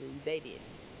 Actually, they did.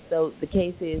 So the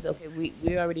case is, okay,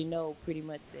 we already know pretty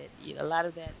much that a lot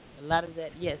of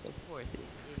that, yes, of course,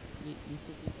 you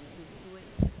should be to it.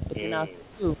 But then also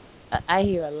too, I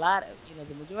hear a lot of,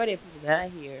 the majority of people that I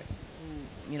hear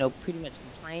who, pretty much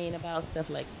complain about stuff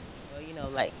like, the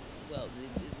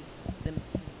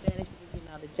Spanish people getting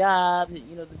all the jobs,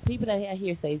 the people that I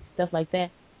hear say stuff like that,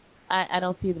 I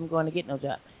don't see them going to get no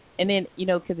job. And then,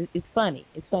 because it's funny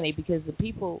because the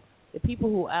people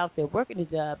who are out there working the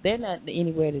job, they're not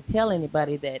anywhere to tell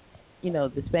anybody that,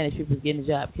 the Spanish people are getting a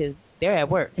job, because they're at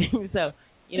work. So, so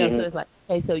it's like,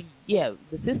 okay, so yeah,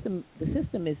 the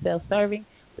system is self-serving,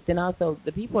 but then also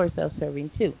the people are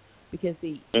self-serving too, because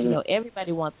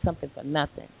everybody wants something for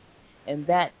nothing, and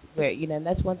that's where and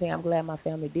that's one thing I'm glad my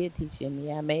family did teach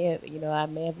me. I may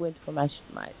have went from I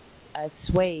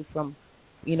swayed from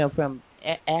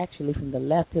actually from the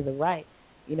left to the right,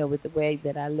 with the way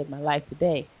that I live my life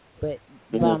today. But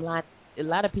bottom line, a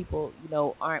lot of people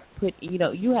aren't put.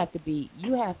 You have to.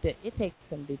 It takes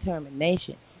some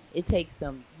determination. It takes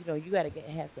some. You got to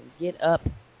have some get up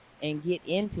and get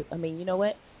into. I mean, you know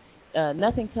what?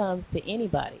 Nothing comes to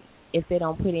anybody if they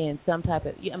don't put in some type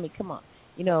of. I mean, come on.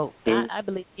 I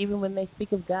believe even when they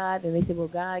speak of God and they say, well,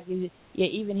 God gives you. Yeah,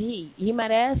 even He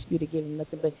might ask you to give Him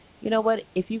nothing, but you know what?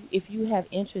 If you have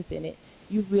interest in it,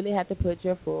 you really have to put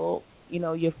your full.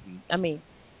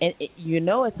 And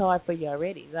it's hard for you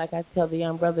already. Like I tell the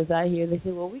young brothers out here, they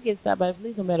say, well, we get stopped by the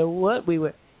police no matter what we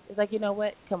were. It's like, you know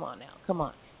what? Come on now.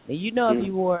 Now, if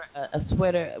you wore a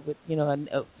sweater with,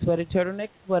 a sweater, turtleneck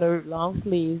sweater, long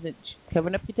sleeves, and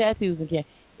covering up your tattoos, and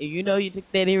you took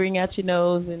that earring out your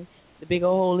nose and the big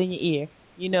old hole in your ear,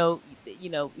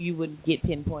 you wouldn't get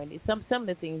pinpointed. Some of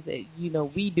the things that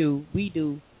we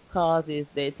do causes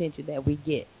the attention that we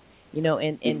get.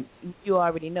 And you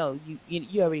already know.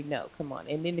 You already know. Come on.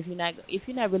 And then if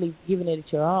you're not really giving it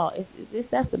your all,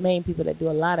 that's the main people that do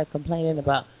a lot of complaining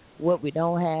about what we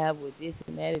don't have with this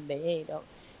and that, and they don't.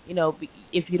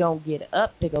 If you don't get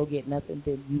up to go get nothing,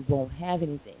 then you won't have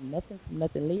anything. Nothing from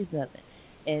nothing leaves nothing.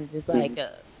 And just like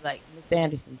Mr.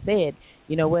 Anderson said,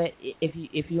 you know what?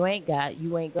 If you ain't got,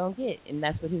 you ain't gonna get. And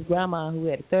that's what his grandma, who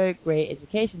had a third grade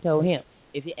education, told him.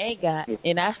 If you ain't got,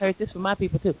 and I heard this from my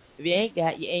people too, if you ain't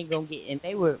got, you ain't going to get. And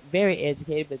they were very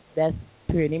educated, but that's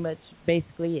pretty much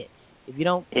basically it. If you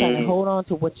don't kind of hold on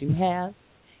to what you have,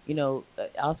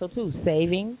 also too,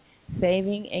 saving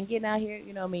and getting out here,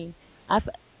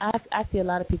 I see a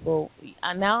lot of people,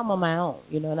 now I'm on my own,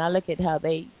 and I look at how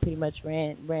they pretty much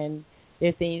ran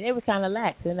their thing. They were kind of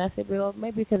lax. And I said, well,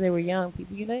 maybe because they were young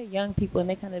people, young people, and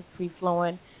they kind of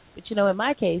free-flowing. But, in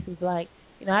my case, it's like,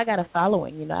 I got a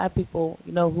following. I have people,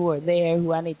 who are there,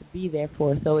 who I need to be there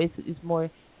for. So it's more,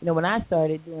 when I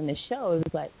started doing this show, it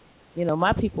was like,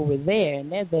 my people were there,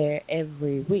 and they're there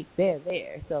every week. They're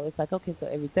there. So it's like, okay, so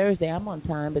every Thursday I'm on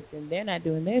time, but then they're not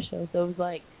doing their show. So it was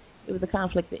like, it was a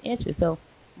conflict of interest. So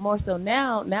more so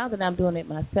now that I'm doing it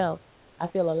myself, I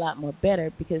feel a lot more better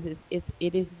because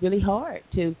it is really hard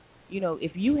to,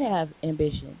 if you have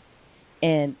ambition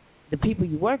and the people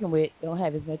you're working with don't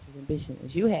have as much ambition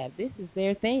as you have. This is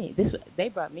their thing. They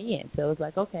brought me in, so it's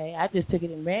like, okay, I just took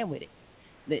it and ran with it.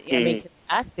 I mean,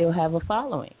 I still have a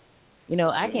following.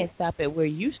 I can't stop at where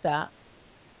you stop,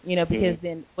 because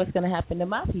then what's going to happen to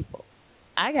my people?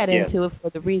 I got into it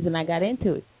for the reason I got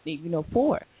into it,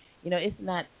 it's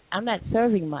not, I'm not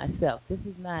serving myself. This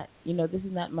is not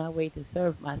my way to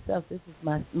serve myself. This is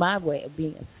my way of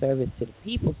being a service to the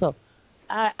people. So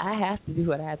I have to do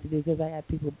what I have to do because I have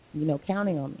people,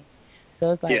 counting on me.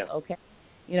 So it's like, okay,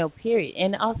 period.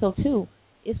 And also, too,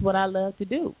 it's what I love to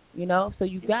do, So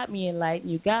you got me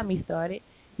enlightened. You got me started.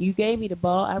 You gave me the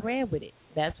ball. I ran with it.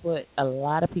 That's what a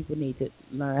lot of people need to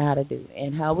learn how to do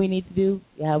and how we need to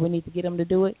get them to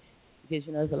do it. Because,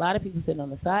 there's a lot of people sitting on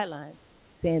the sidelines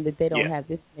saying that they don't have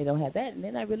this, they don't have that, and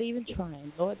they're not really even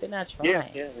trying. Lord, they're not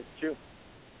trying. Yeah, that's true.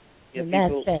 Yeah, and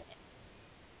people, that's sad.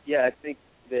 Yeah, I think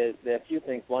there are a few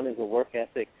things. One is a work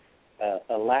ethic,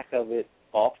 a lack of it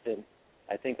often.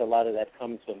 I think a lot of that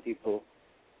comes from people,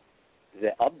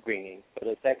 their upbringing. But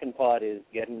the second part is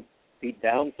getting beat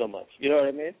down so much. You know what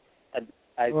I mean?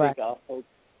 I think our folks,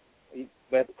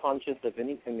 we're conscious of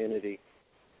any community,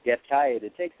 get tired.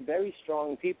 It takes very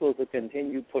strong people to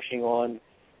continue pushing on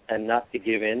and not to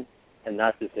give in and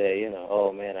not to say,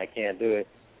 oh, man, I can't do it.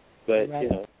 But,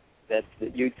 that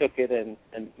you took it and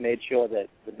made sure that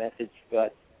the message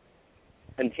got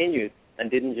continued and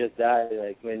didn't just die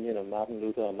like when, Martin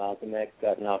Luther or Malcolm X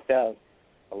got knocked out.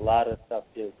 A lot of stuff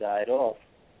just died off.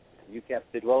 You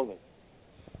kept it rolling.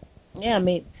 Yeah, I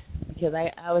mean, because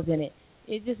I was in it.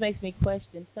 It just makes me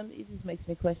question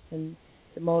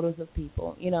the motives of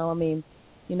people. Hey,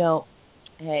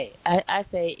 I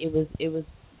say it was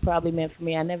probably meant for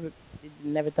me. I never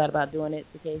thought about doing it.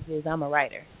 The case is I'm a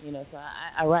writer, so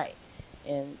I write,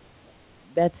 and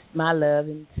that's my love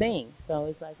and sing. So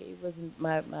it's like it wasn't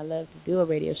my love to do a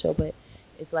radio show, but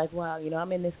it's like, wow,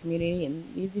 I'm in this community,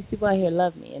 and these people out here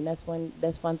love me, and that's one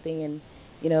thing. And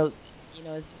it's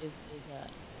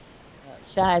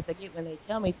shy as I get when they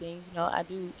tell me things. I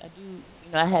had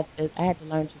to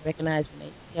learn to recognize when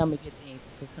they tell me good things,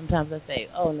 because sometimes I say,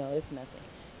 oh no, it's nothing.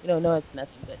 No, it's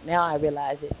nothing. But now I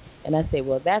realize it, and I say,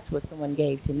 well, that's what someone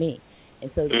gave to me.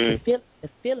 And so the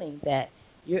feeling that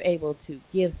you're able to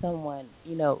give someone,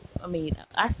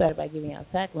 I started by giving out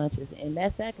sack lunches, and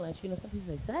that sack lunch, some people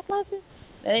say, sack lunches?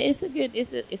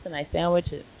 It's a nice sandwich,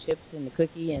 chips and the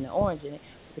cookie and the orange in it.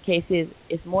 The case is,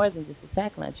 it's more than just a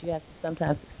sack lunch. You have to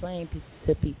sometimes explain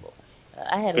to people.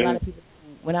 I had a lot of people,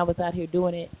 when I was out here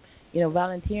doing it,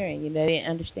 volunteering, they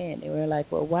didn't understand. They were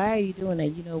like, well, why are you doing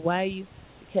that? Why are you?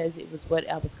 Because it was what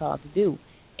I was called to do.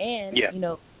 And,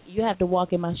 you have to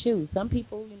walk in my shoes. Some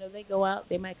people, they go out,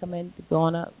 they might come in, go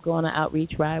on an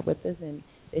outreach ride with us, and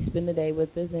they spend the day with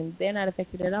us, and they're not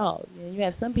affected at all. You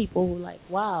have some people who are like,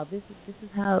 wow, this is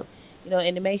how,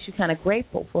 and it makes you kind of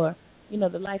grateful for,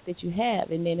 the life that you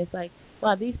have. And then it's like,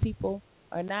 wow, these people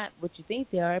are not what you think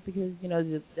they are, because,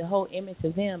 the whole image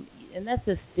of them, and that's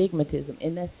a stigmatism,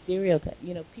 and that's stereotype.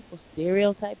 People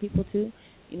stereotype people too.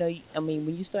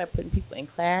 When you start putting people in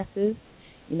classes,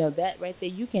 that right there,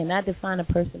 you cannot define a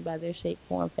person by their shape,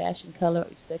 form, fashion, color,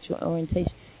 sexual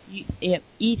orientation.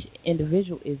 Each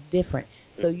individual is different,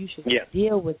 so you should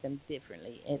deal with them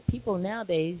differently. And people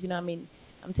nowadays,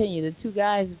 I'm telling you, the two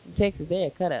guys from Texas, they're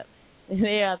cut up.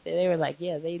 they're out there. They were like,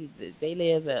 yeah, they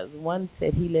live. One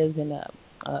said he lives in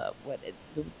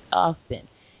Austin,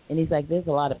 and he's like, there's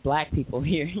a lot of black people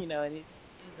here, and he's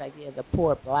like, yeah, the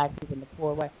poor black people and the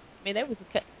poor white. I mean,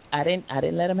 I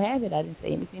didn't let them have it. I didn't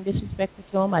say anything disrespectful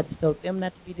to them. I just told them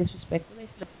not to be disrespectful. They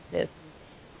slipped this,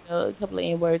 a couple of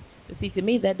N-words. But see, to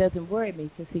me, that doesn't worry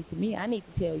me. Because see, to me, I need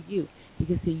to tell you,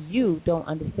 because see, you don't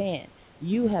understand.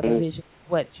 You have a vision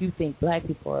of what you think black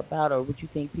people are about, or what you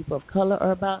think people of color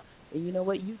are about. And you know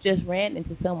what? You just ran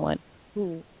into someone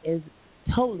who is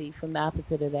totally from the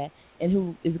opposite of that, and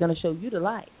who is going to show you the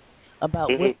light about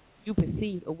what you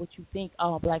perceive or what you think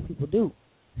all black people do,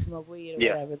 smoke weed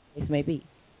or whatever the case may be.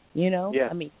 Yeah.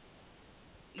 I mean,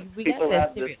 we people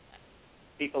got that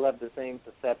people have the same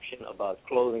perception about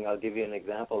clothing. I'll give you an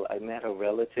example. I met a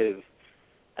relative,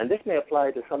 and this may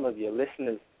apply to some of your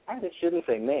listeners. I shouldn't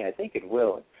say may. I think it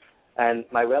will. And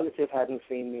my relative hadn't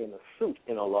seen me in a suit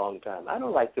in a long time. I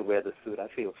don't like to wear the suit. I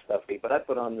feel stuffy. But I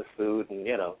put on the suit and,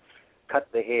 cut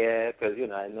the hair because,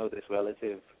 I know this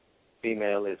relative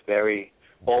female is very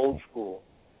old school.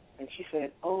 And she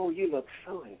said, oh, you look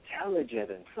so intelligent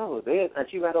and so this. And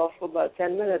she went off for about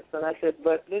 10 minutes. And I said,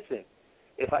 but listen,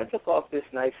 if I took off this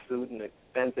nice suit and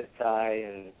expensive tie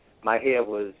and my hair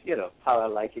was, how I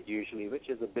like it usually, which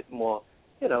is a bit more,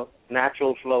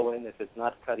 natural flowing. If it's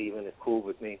not cut even, it's cool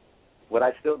with me. Would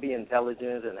I still be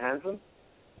intelligent and handsome?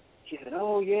 She said,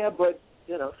 oh, yeah, but,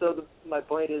 so my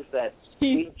point is that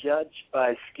we judge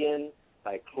by skin,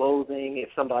 by clothing. If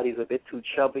somebody's a bit too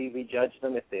chubby, we judge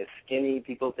them. If they're skinny,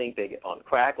 people think they get on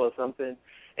crack or something.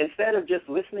 Instead of just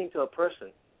listening to a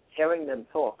person, hearing them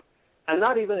talk, and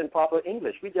not even in proper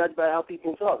English, we judge by how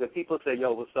people talk. If people say,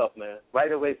 yo, what's up, man?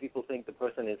 Right away people think the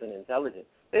person isn't intelligent.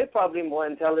 They're probably more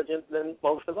intelligent than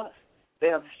most of us. They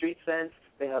have street sense.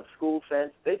 They have school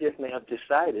sense. They just may have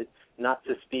decided not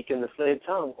to speak in the slave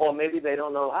tongue, or maybe they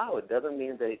don't know how. It doesn't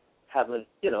mean they haven't,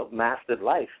 mastered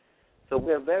life. So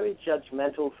we're a very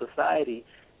judgmental society,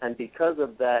 and because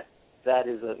of that, that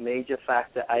is a major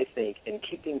factor, I think, in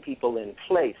keeping people in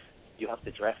place. You have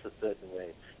to dress a certain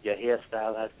way. Your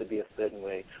hairstyle has to be a certain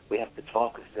way. We have to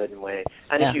talk a certain way.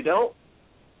 And if you don't,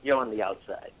 you're on the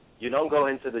outside. You don't go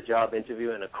into the job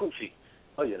interview in a kufi.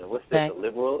 Oh, what's this, a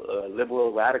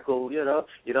liberal radical, You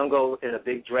don't go in a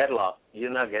big dreadlock. You're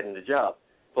not getting the job.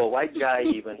 For a white guy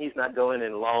even, he's not going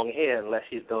in long hair unless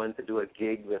he's going to do a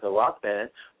gig with a rock band,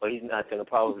 or he's not going to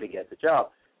probably get the job.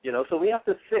 So we have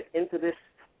to fit into this,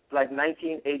 like,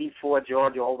 1984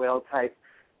 George Orwell type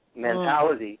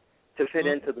mentality to fit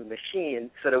into the machine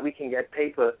so that we can get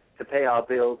paper to pay our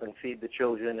bills and feed the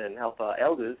children and help our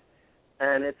elders.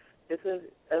 And it's a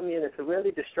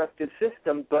really destructive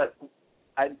system, but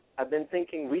I've been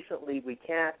thinking recently we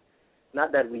can't,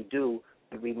 not that we do,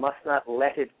 but we must not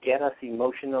let it get us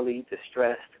emotionally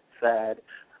distressed, sad,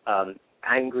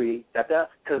 angry,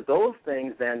 because those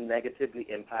things then negatively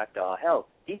impact our health.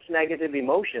 Each negative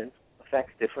emotion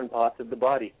affects different parts of the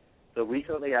body. So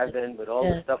recently I've been, with all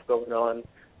the stuff going on,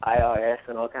 IRS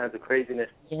and all kinds of craziness,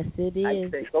 yes, it is. I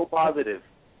stay so positive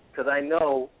because I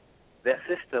know their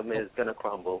system is going to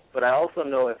crumble. But I also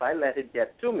know if I let it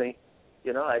get to me,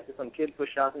 some kids were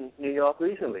shot in New York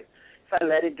recently. If I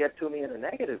let it get to me in a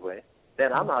negative way,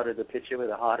 then I'm out of the picture with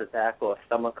a heart attack or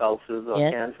stomach ulcers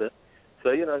or cancer.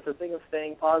 So, it's a thing of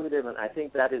staying positive, and I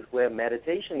think that is where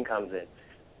meditation comes in.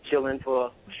 Chilling for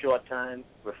a short time,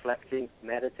 reflecting,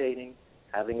 meditating,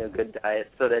 having a good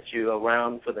diet so that you're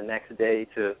around for the next day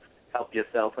to help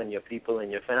yourself and your people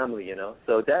and your family,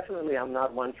 So definitely I'm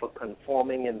not one for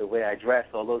conforming in the way I dress,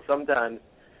 although sometimes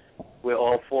we're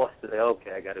all forced to say,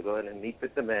 okay, I got to go in and meet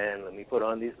with the man. Let me put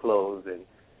on these clothes and,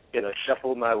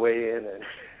 shuffle my way in and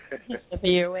shuffle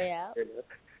your way out.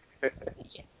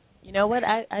 You know what?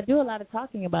 I do a lot of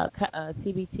talking about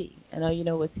CBT. I know you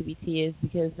know what CBT is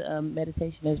because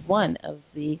meditation is one of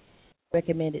the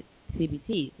recommended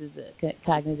CBTs. Is a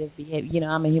cognitive behavior.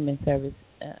 I'm a human service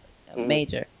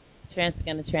major.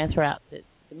 Going to transfer out to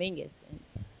Dominguez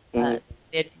and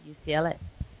there to UCLA.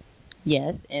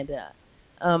 Yes, and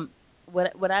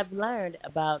what I've learned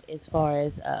about as far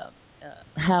as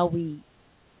how we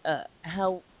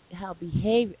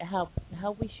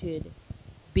should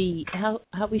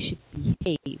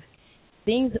behave.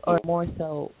 Things are more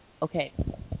so okay.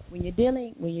 When you're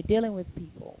dealing with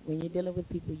people,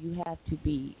 you have to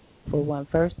be, for one,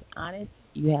 first honest.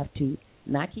 You have to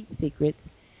not keep secrets.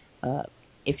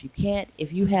 If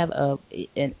you have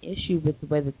an issue with the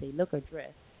way that they look or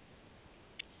dress,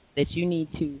 that you need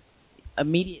to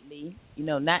immediately,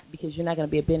 not because you're not going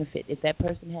to be a benefit. If that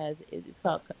person it's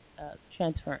called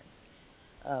transference.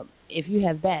 If you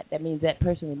have that means that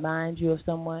person reminds you of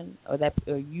someone, or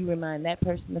you remind that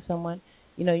person of someone.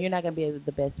 you're not going to be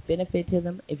the best benefit to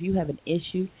them. If you have an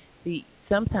issue, see,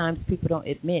 sometimes people don't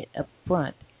admit up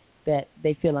front that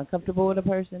they feel uncomfortable with a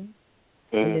person,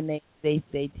 and then they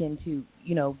tend to,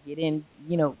 get in,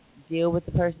 deal with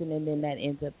the person, and then that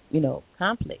ends up,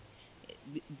 conflict.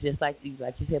 Just like you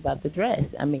said about the dress.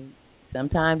 I mean,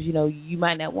 sometimes, you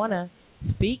might not want to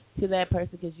speak to that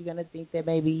person because you're going to think that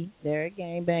maybe they're a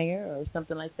gangbanger or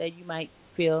something like that. You might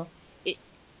feel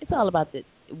it's all about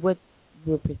what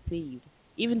we're perceived,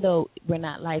 even though we're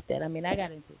not like that. I mean, I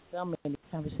got into so many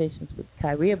conversations with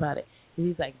Kyrie about it.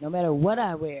 He's like, no matter what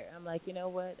I wear, I'm like, you know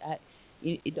what, I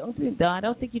don't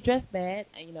think you dress bad.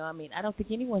 I don't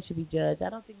think anyone should be judged. I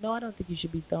don't think you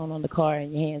should be thrown on the car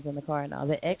and your hands on the car and all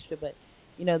that extra. But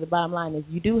the bottom line is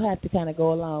you do have to kind of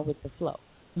go along with the flow.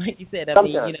 Like you said, you're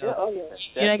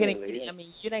not gonna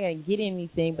get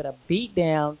anything but a beat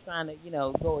down trying to,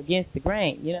 go against the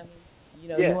grain. You know what I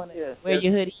mean? You want to wear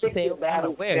your hoodie. You say, okay, I'm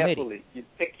gonna wear a hoodie. You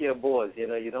pick your boys.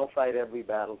 You don't fight every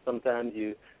battle. Sometimes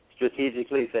you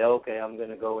strategically say, okay, I'm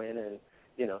gonna go in and,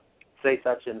 say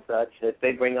such and such. If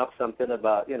they bring up something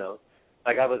about,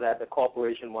 like I was at the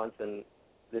corporation once and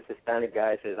this Hispanic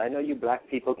guy says, I know you black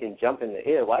people can jump in the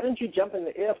air. Why don't you jump in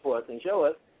the air for us and show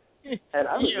us? And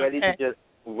I was ready to just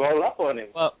roll up on him.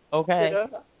 Well, okay.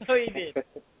 Oh, you did.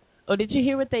 Oh, did you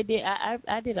hear what they did? I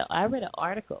read an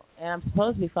article, and I'm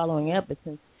supposed to be following up, but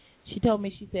since she told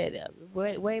me, she said,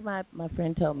 way my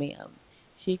friend told me,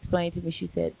 she explained to me, she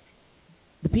said,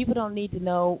 the people don't need to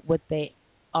know what they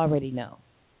already know.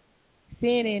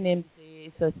 CNN,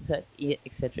 such, et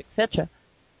cetera,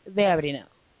 they already know.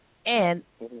 And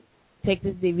take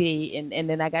this DVD, and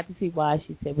then I got to see why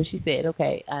she said what she said.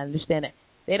 Okay, I understand that.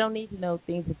 They don't need to know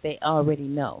things that they already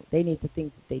know. They need the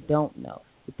things that they don't know,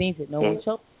 the things that no one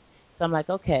shows. So I'm like,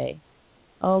 okay,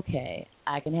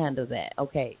 I can handle that.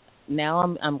 Okay, now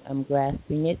I'm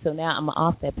grasping it. So now I'm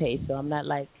off that page. So I'm not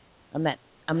on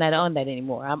that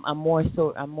anymore. I'm more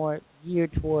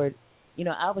geared toward,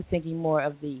 I was thinking more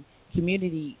of the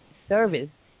community service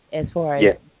as far as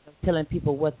telling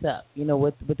people what's up,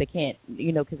 what they can't,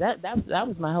 because that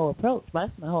was my whole approach.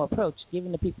 That's my whole approach,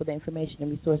 giving the people the information and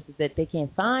resources that they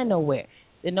can't find nowhere.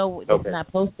 They know it's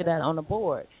not posted out on the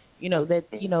board.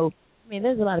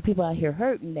 There's a lot of people out here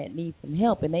hurting that need some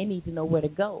help, and they need to know where to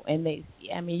go. And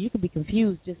you can be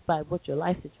confused just by what your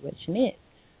life situation is.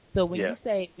 So when you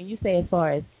say as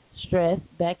far as stress,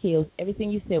 back heals,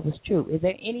 everything you said was true. Is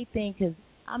there anything, because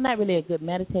I'm not really a good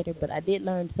meditator, but I did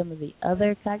learn some of the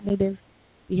other cognitive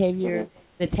behavior,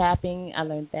 the tapping, I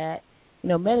learned that.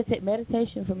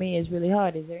 Meditation for me is really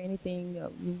hard. Is there anything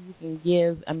you can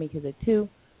give? Because at 2,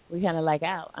 we're kind of like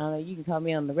out. I don't know, you can call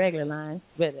me on the regular line,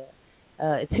 but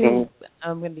at 2,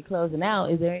 I'm going to be closing out.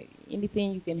 Is there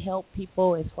anything you can help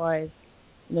people as far as,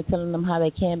 telling them how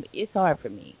they can? It's hard for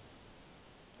me.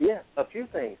 Yeah, a few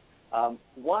things.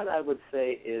 One I would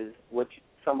say is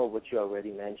some of what you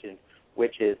already mentioned,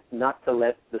 which is not to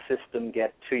let the system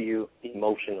get to you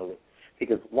emotionally.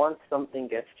 Because once something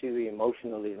gets to you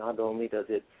emotionally, not only does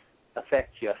it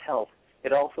affect your health,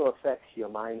 it also affects your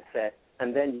mindset,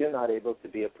 and then you're not able to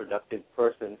be a productive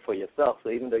person for yourself. So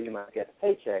even though you might get a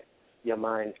paycheck, your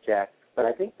mind's jacked. But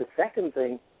I think the second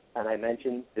thing, and I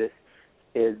mentioned this,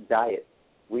 is diet.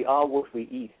 We are what we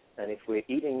eat, and if we're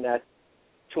eating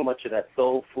too much of that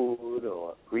soul food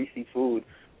or greasy food.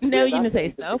 No, you didn't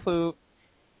say soul food.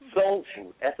 Soul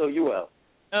food, S-O-U-L.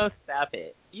 Oh, stop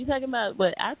it. You talking about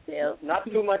what I feel? Not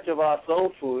too much of our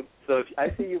soul food. So if I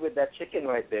see you with that chicken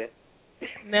right there.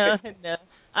 No.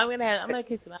 I'm gonna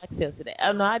cook some oxtails today.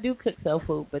 No, I do cook soul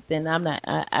food, but then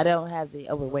I don't have the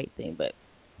overweight thing, but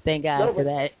thank God for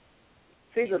that.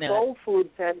 See, the soul food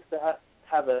tends to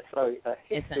have a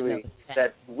history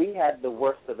that we had the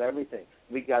worst of everything.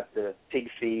 We got the pig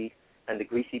feet and the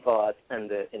greasy parts and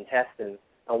the intestines,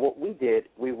 and what we did,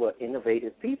 we were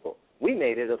innovative people. We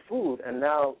made it a food, and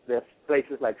now there's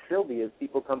places like Sylvia's,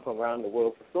 people come from around the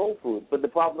world for soul food. But the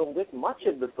problem with much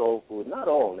of the soul food, not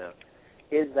all now,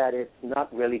 is that it's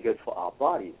not really good for our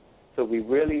bodies. So we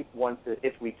really want to,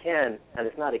 if we can, and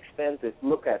it's not expensive,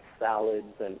 look at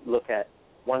salads and look at,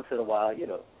 once in a while,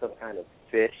 some kind of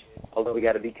fish. Although we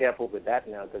got to be careful with that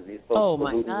now because these folks are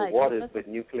polluting the waters with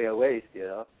nuclear waste,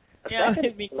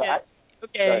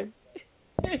 Okay.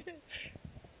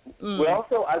 We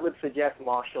also, I would suggest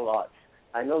martial arts.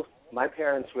 I know my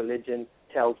parents' religion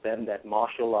tells them that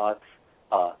martial arts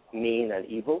are mean and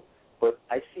evil, but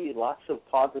I see lots of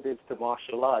positives to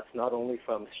martial arts, not only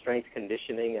from strength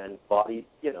conditioning and body,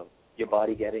 your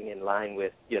body getting in line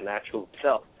with your natural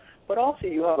self, but also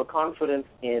you have a confidence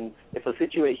in if a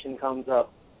situation comes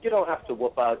up, You don't have to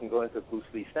whoop out and go into Bruce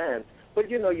Lee stance, but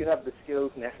you have the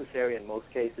skills necessary in most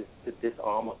cases to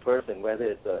disarm a person, whether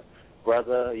it's a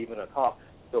brother, even a cop.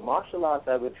 So martial arts,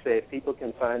 I would say, if people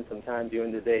can find some time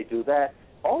during the day, do that.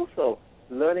 Also,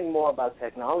 learning more about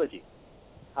technology,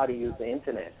 how to use the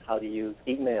internet, how to use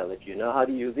email. If you know how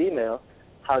to use email,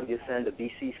 how do you send a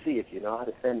BCC? If you know how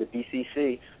to send a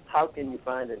BCC, how can you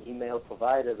find an email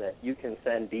provider that you can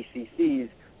send BCCs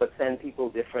but send people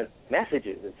different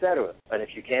messages, etc.? And if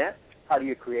you can't, how do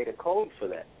you create a code for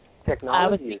that?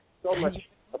 Technology is so much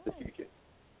of the future.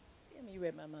 You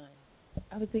read my mind.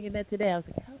 I was thinking that today. I was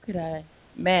like, how could I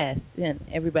mass in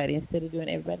everybody instead of doing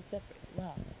everybody separate?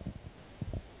 Wow.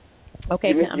 Okay,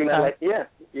 I'm sorry. Like,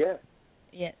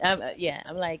 yeah.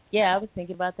 I'm like, I was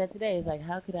thinking about that today. It's like,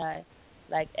 how could I,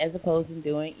 like, as opposed to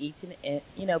doing each and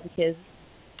because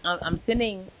I'm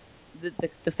sending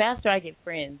the faster I get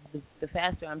friends, the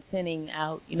faster I'm sending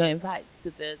out, invites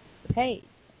to the page.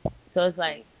 So it's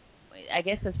like, I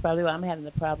guess that's probably why I'm having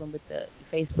the problem with the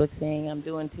Facebook saying I'm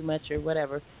doing too much or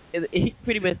whatever. It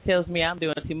pretty much tells me I'm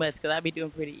doing too much because I be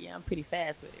doing I'm pretty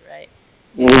fast with it, right?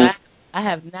 Mm-hmm. I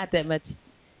have not that much,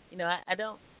 I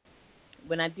don't.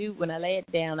 When I lay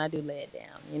it down, I do lay it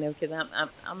down, because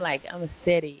I'm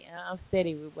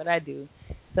steady with what I do.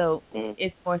 So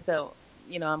it's more so,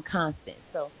 I'm constant.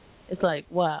 So it's like,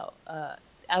 wow.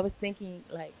 I was thinking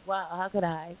like, wow, how could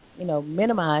I,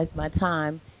 minimize my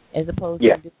time as opposed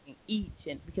to doing each,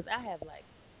 and because I have like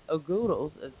a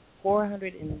goodles of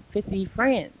 450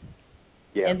 friends,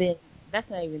 and then that's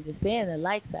not even just saying the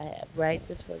likes I have, right?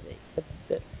 Just for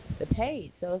the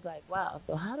page. So it's like, wow.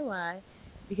 So how do I?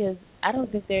 Because I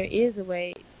don't think there is a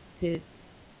way to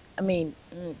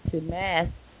mass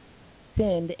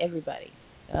send everybody.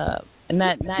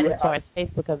 Not as far as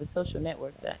Facebook or the social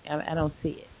networks. I don't see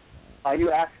it. Are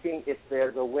you asking if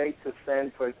there's a way to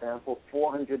send, for example,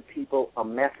 400 people a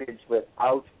message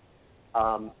without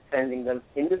sending them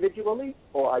individually?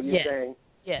 Or are you saying...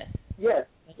 Yes. Yes.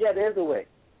 Yeah, there's a way.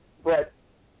 But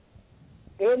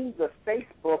in the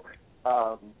Facebook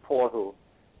portal,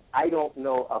 I don't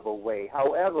know of a way.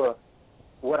 However,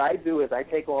 what I do is I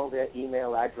take all their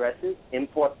email addresses,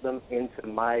 import them into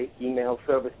my email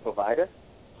service provider,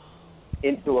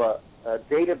 into a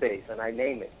database, and I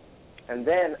name it. And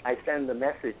then I send the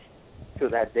message to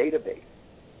that database.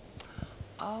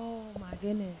 Oh, my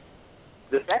goodness.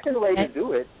 The second way to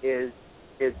do it is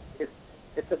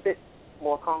it's a bit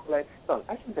more complex. No,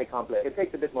 I shouldn't say complex. It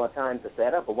takes a bit more time to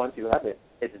set up, but once you have it,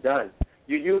 it's done.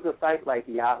 You use a site like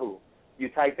Yahoo. You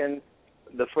type in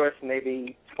the first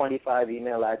maybe 25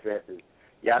 email addresses,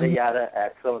 yada yada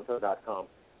at so-and-so.com.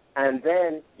 And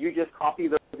then you just copy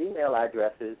those email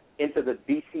addresses into the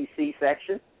BCC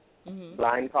section,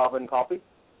 blind carbon copy.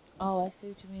 Oh, I see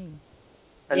what you mean.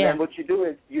 And then what you do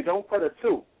is you don't put a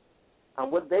to.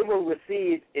 And what they will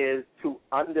receive is to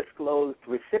undisclosed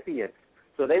recipients.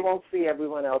 So they won't see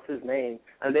everyone else's name,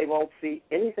 and they won't see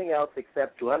anything else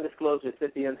except to undisclosed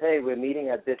recipients. Hey, we're meeting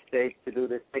at this date to do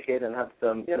this ticket and have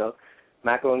some,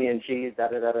 macaroni and cheese,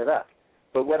 da-da-da-da-da.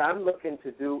 But what I'm looking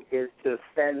to do is to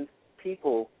send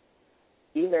people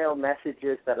email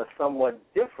messages that are somewhat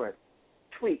different,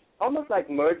 tweet, almost like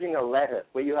merging a letter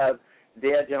where you have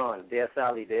Dear John, Dear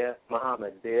Sally, Dear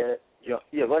Muhammad, Dear John,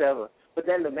 whatever. But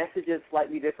then the message is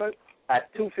slightly different.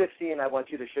 At 2:15, I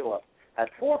want you to show up. At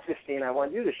 4:15, I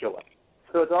want you to show up.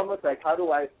 So it's almost like, how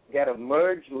do I get a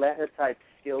merge letter type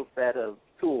skill set of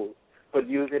tools, but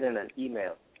use it in an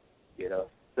email,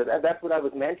 So that's what I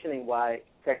was mentioning, why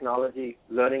technology,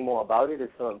 learning more about it is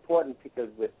so important, because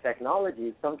with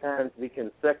technology, sometimes we can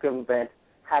circumvent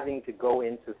having to go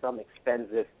into some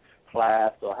expensive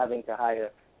class or having to hire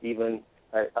even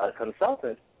a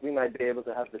consultant. We might be able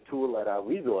to have the tool at our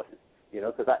resources,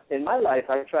 because in my life,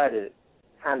 I try to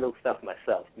handle stuff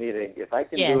myself, meaning if I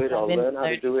can do it, I'll learn how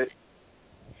to do it.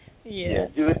 Yeah,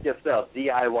 do it yourself,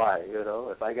 DIY,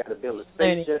 If I got to build a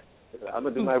spaceship, I'm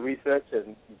going to do my research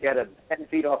and get it 10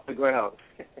 feet off the ground.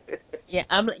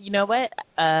 You know what?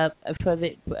 For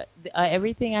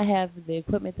everything I have, the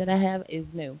equipment that I have is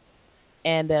new.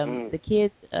 And the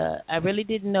kids, I really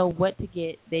didn't know what to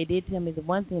get. They did tell me the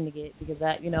one thing to get, because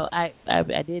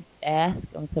I did ask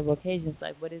on several occasions,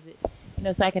 like, what is it?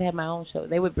 So I could have my own show.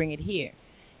 They would bring it here.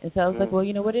 And so I was like, well,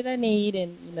 what did I need?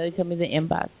 And, they told me the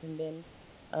inbox. And then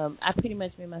I pretty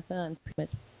much, me and my son,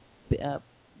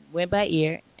 went by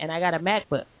ear, and I got a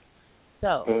MacBook.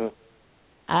 So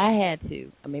I had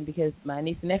to, because my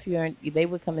niece and nephew, they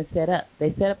would come and set up.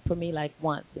 They set up for me like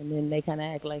once, and then they kind of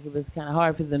act like it was kind of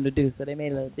hard for them to do, so they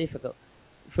made it a little difficult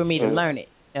for me to learn it.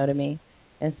 You know what I mean?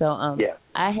 And so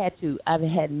I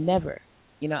had never,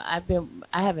 I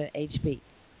have an HP.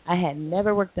 I had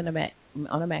never worked on a Mac.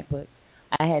 on a MacBook.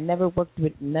 I had never worked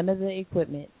with none of the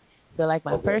equipment. So like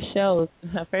my first shows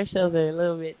are a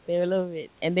little bit,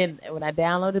 and then when I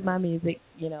downloaded my music,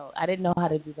 I didn't know how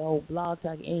to do the whole blog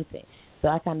talk, anything. So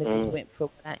I kind of just went for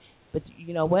but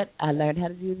you know what? I learned how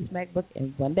to do this MacBook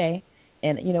in one day.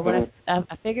 And when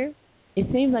I figure, it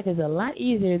seems like it's a lot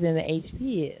easier than the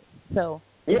HP is. So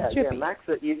Macs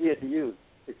are easier to use.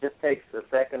 It just takes a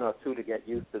second or two to get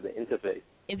used to the interface.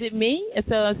 Is it me?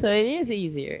 So it is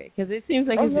easier because it seems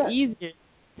like it's easier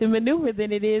to maneuver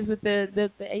than it is with the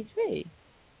HP.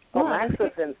 Oh, Macs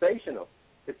are sensational.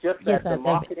 It's just that the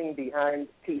marketing behind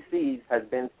PCs has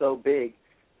been so big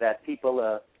that people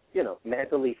are,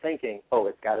 mentally thinking, oh,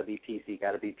 it's got to be PC.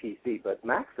 But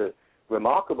Macs are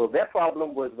remarkable. Their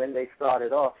problem was when they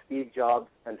started off, Steve Jobs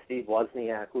and Steve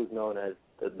Wozniak, who's known as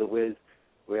the Wiz,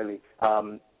 really,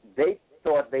 they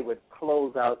thought they would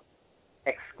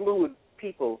exclude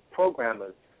people,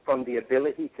 programmers, from the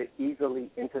ability to easily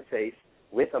interface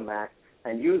with a Mac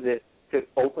and use it to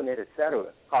open it,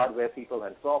 etc., hardware people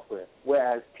and software.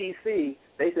 Whereas PC,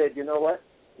 they said, you know what,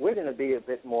 we're going to be a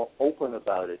bit more open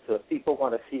about it. So if people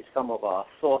want to see some of our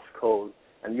source code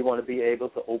and you want to be able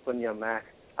to open your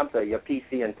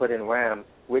PC and put in RAM,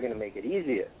 we're going to make it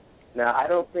easier. Now, I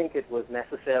don't think it was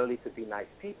necessarily to be nice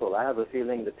people. I have a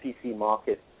feeling the PC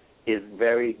market is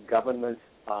very government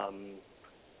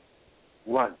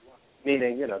run,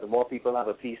 meaning, the more people have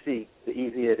a PC, the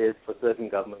easier it is for certain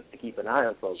governments to keep an eye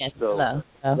on folks. Yes, so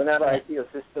whenever I see a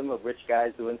system of rich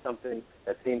guys doing something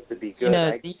that seems to be good,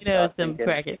 some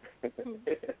crackers.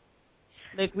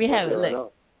 Look, we have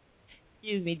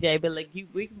excuse me, Jay, but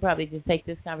we can probably just take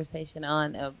this conversation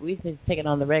on. We should take it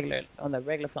on the regular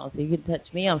phone, so you can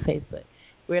touch me on Facebook.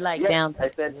 We're down to I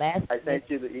sent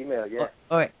you the email. Yeah.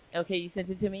 Okay, you sent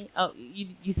it to me. Oh,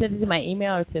 you sent it to my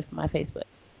email or to my Facebook?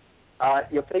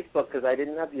 Your Facebook, because I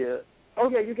didn't have your. Oh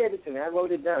yeah, you gave it to me. I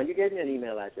wrote it down. You gave me an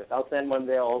email address. I'll send one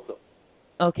there also.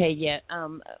 Okay, yeah.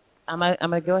 I'm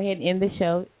gonna go ahead and end the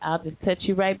show. I'll just touch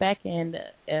you right back, and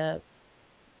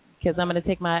because I'm gonna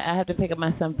I have to pick up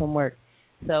my son from work,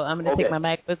 so I'm gonna take my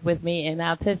MacBook with me, and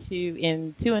I'll touch you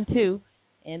in 2 and 2,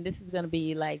 and this is gonna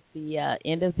be like the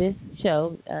end of this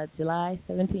show, July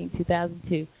 17,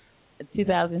 2012.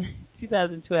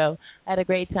 I had a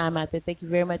great time out there. Thank you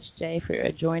very much, Jay, for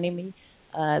joining me.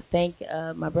 Thank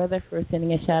my brother for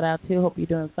sending a shout out too. Hope you're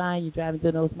doing fine. You're driving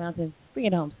through those mountains. Bring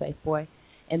it home safe, boy.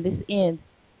 And this ends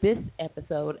this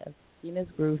episode of Gena'S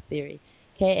Groove Theory,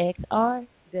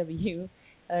 KXRW,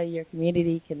 your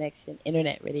community connection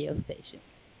internet radio station.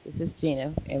 This is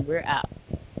Gina, and we're out.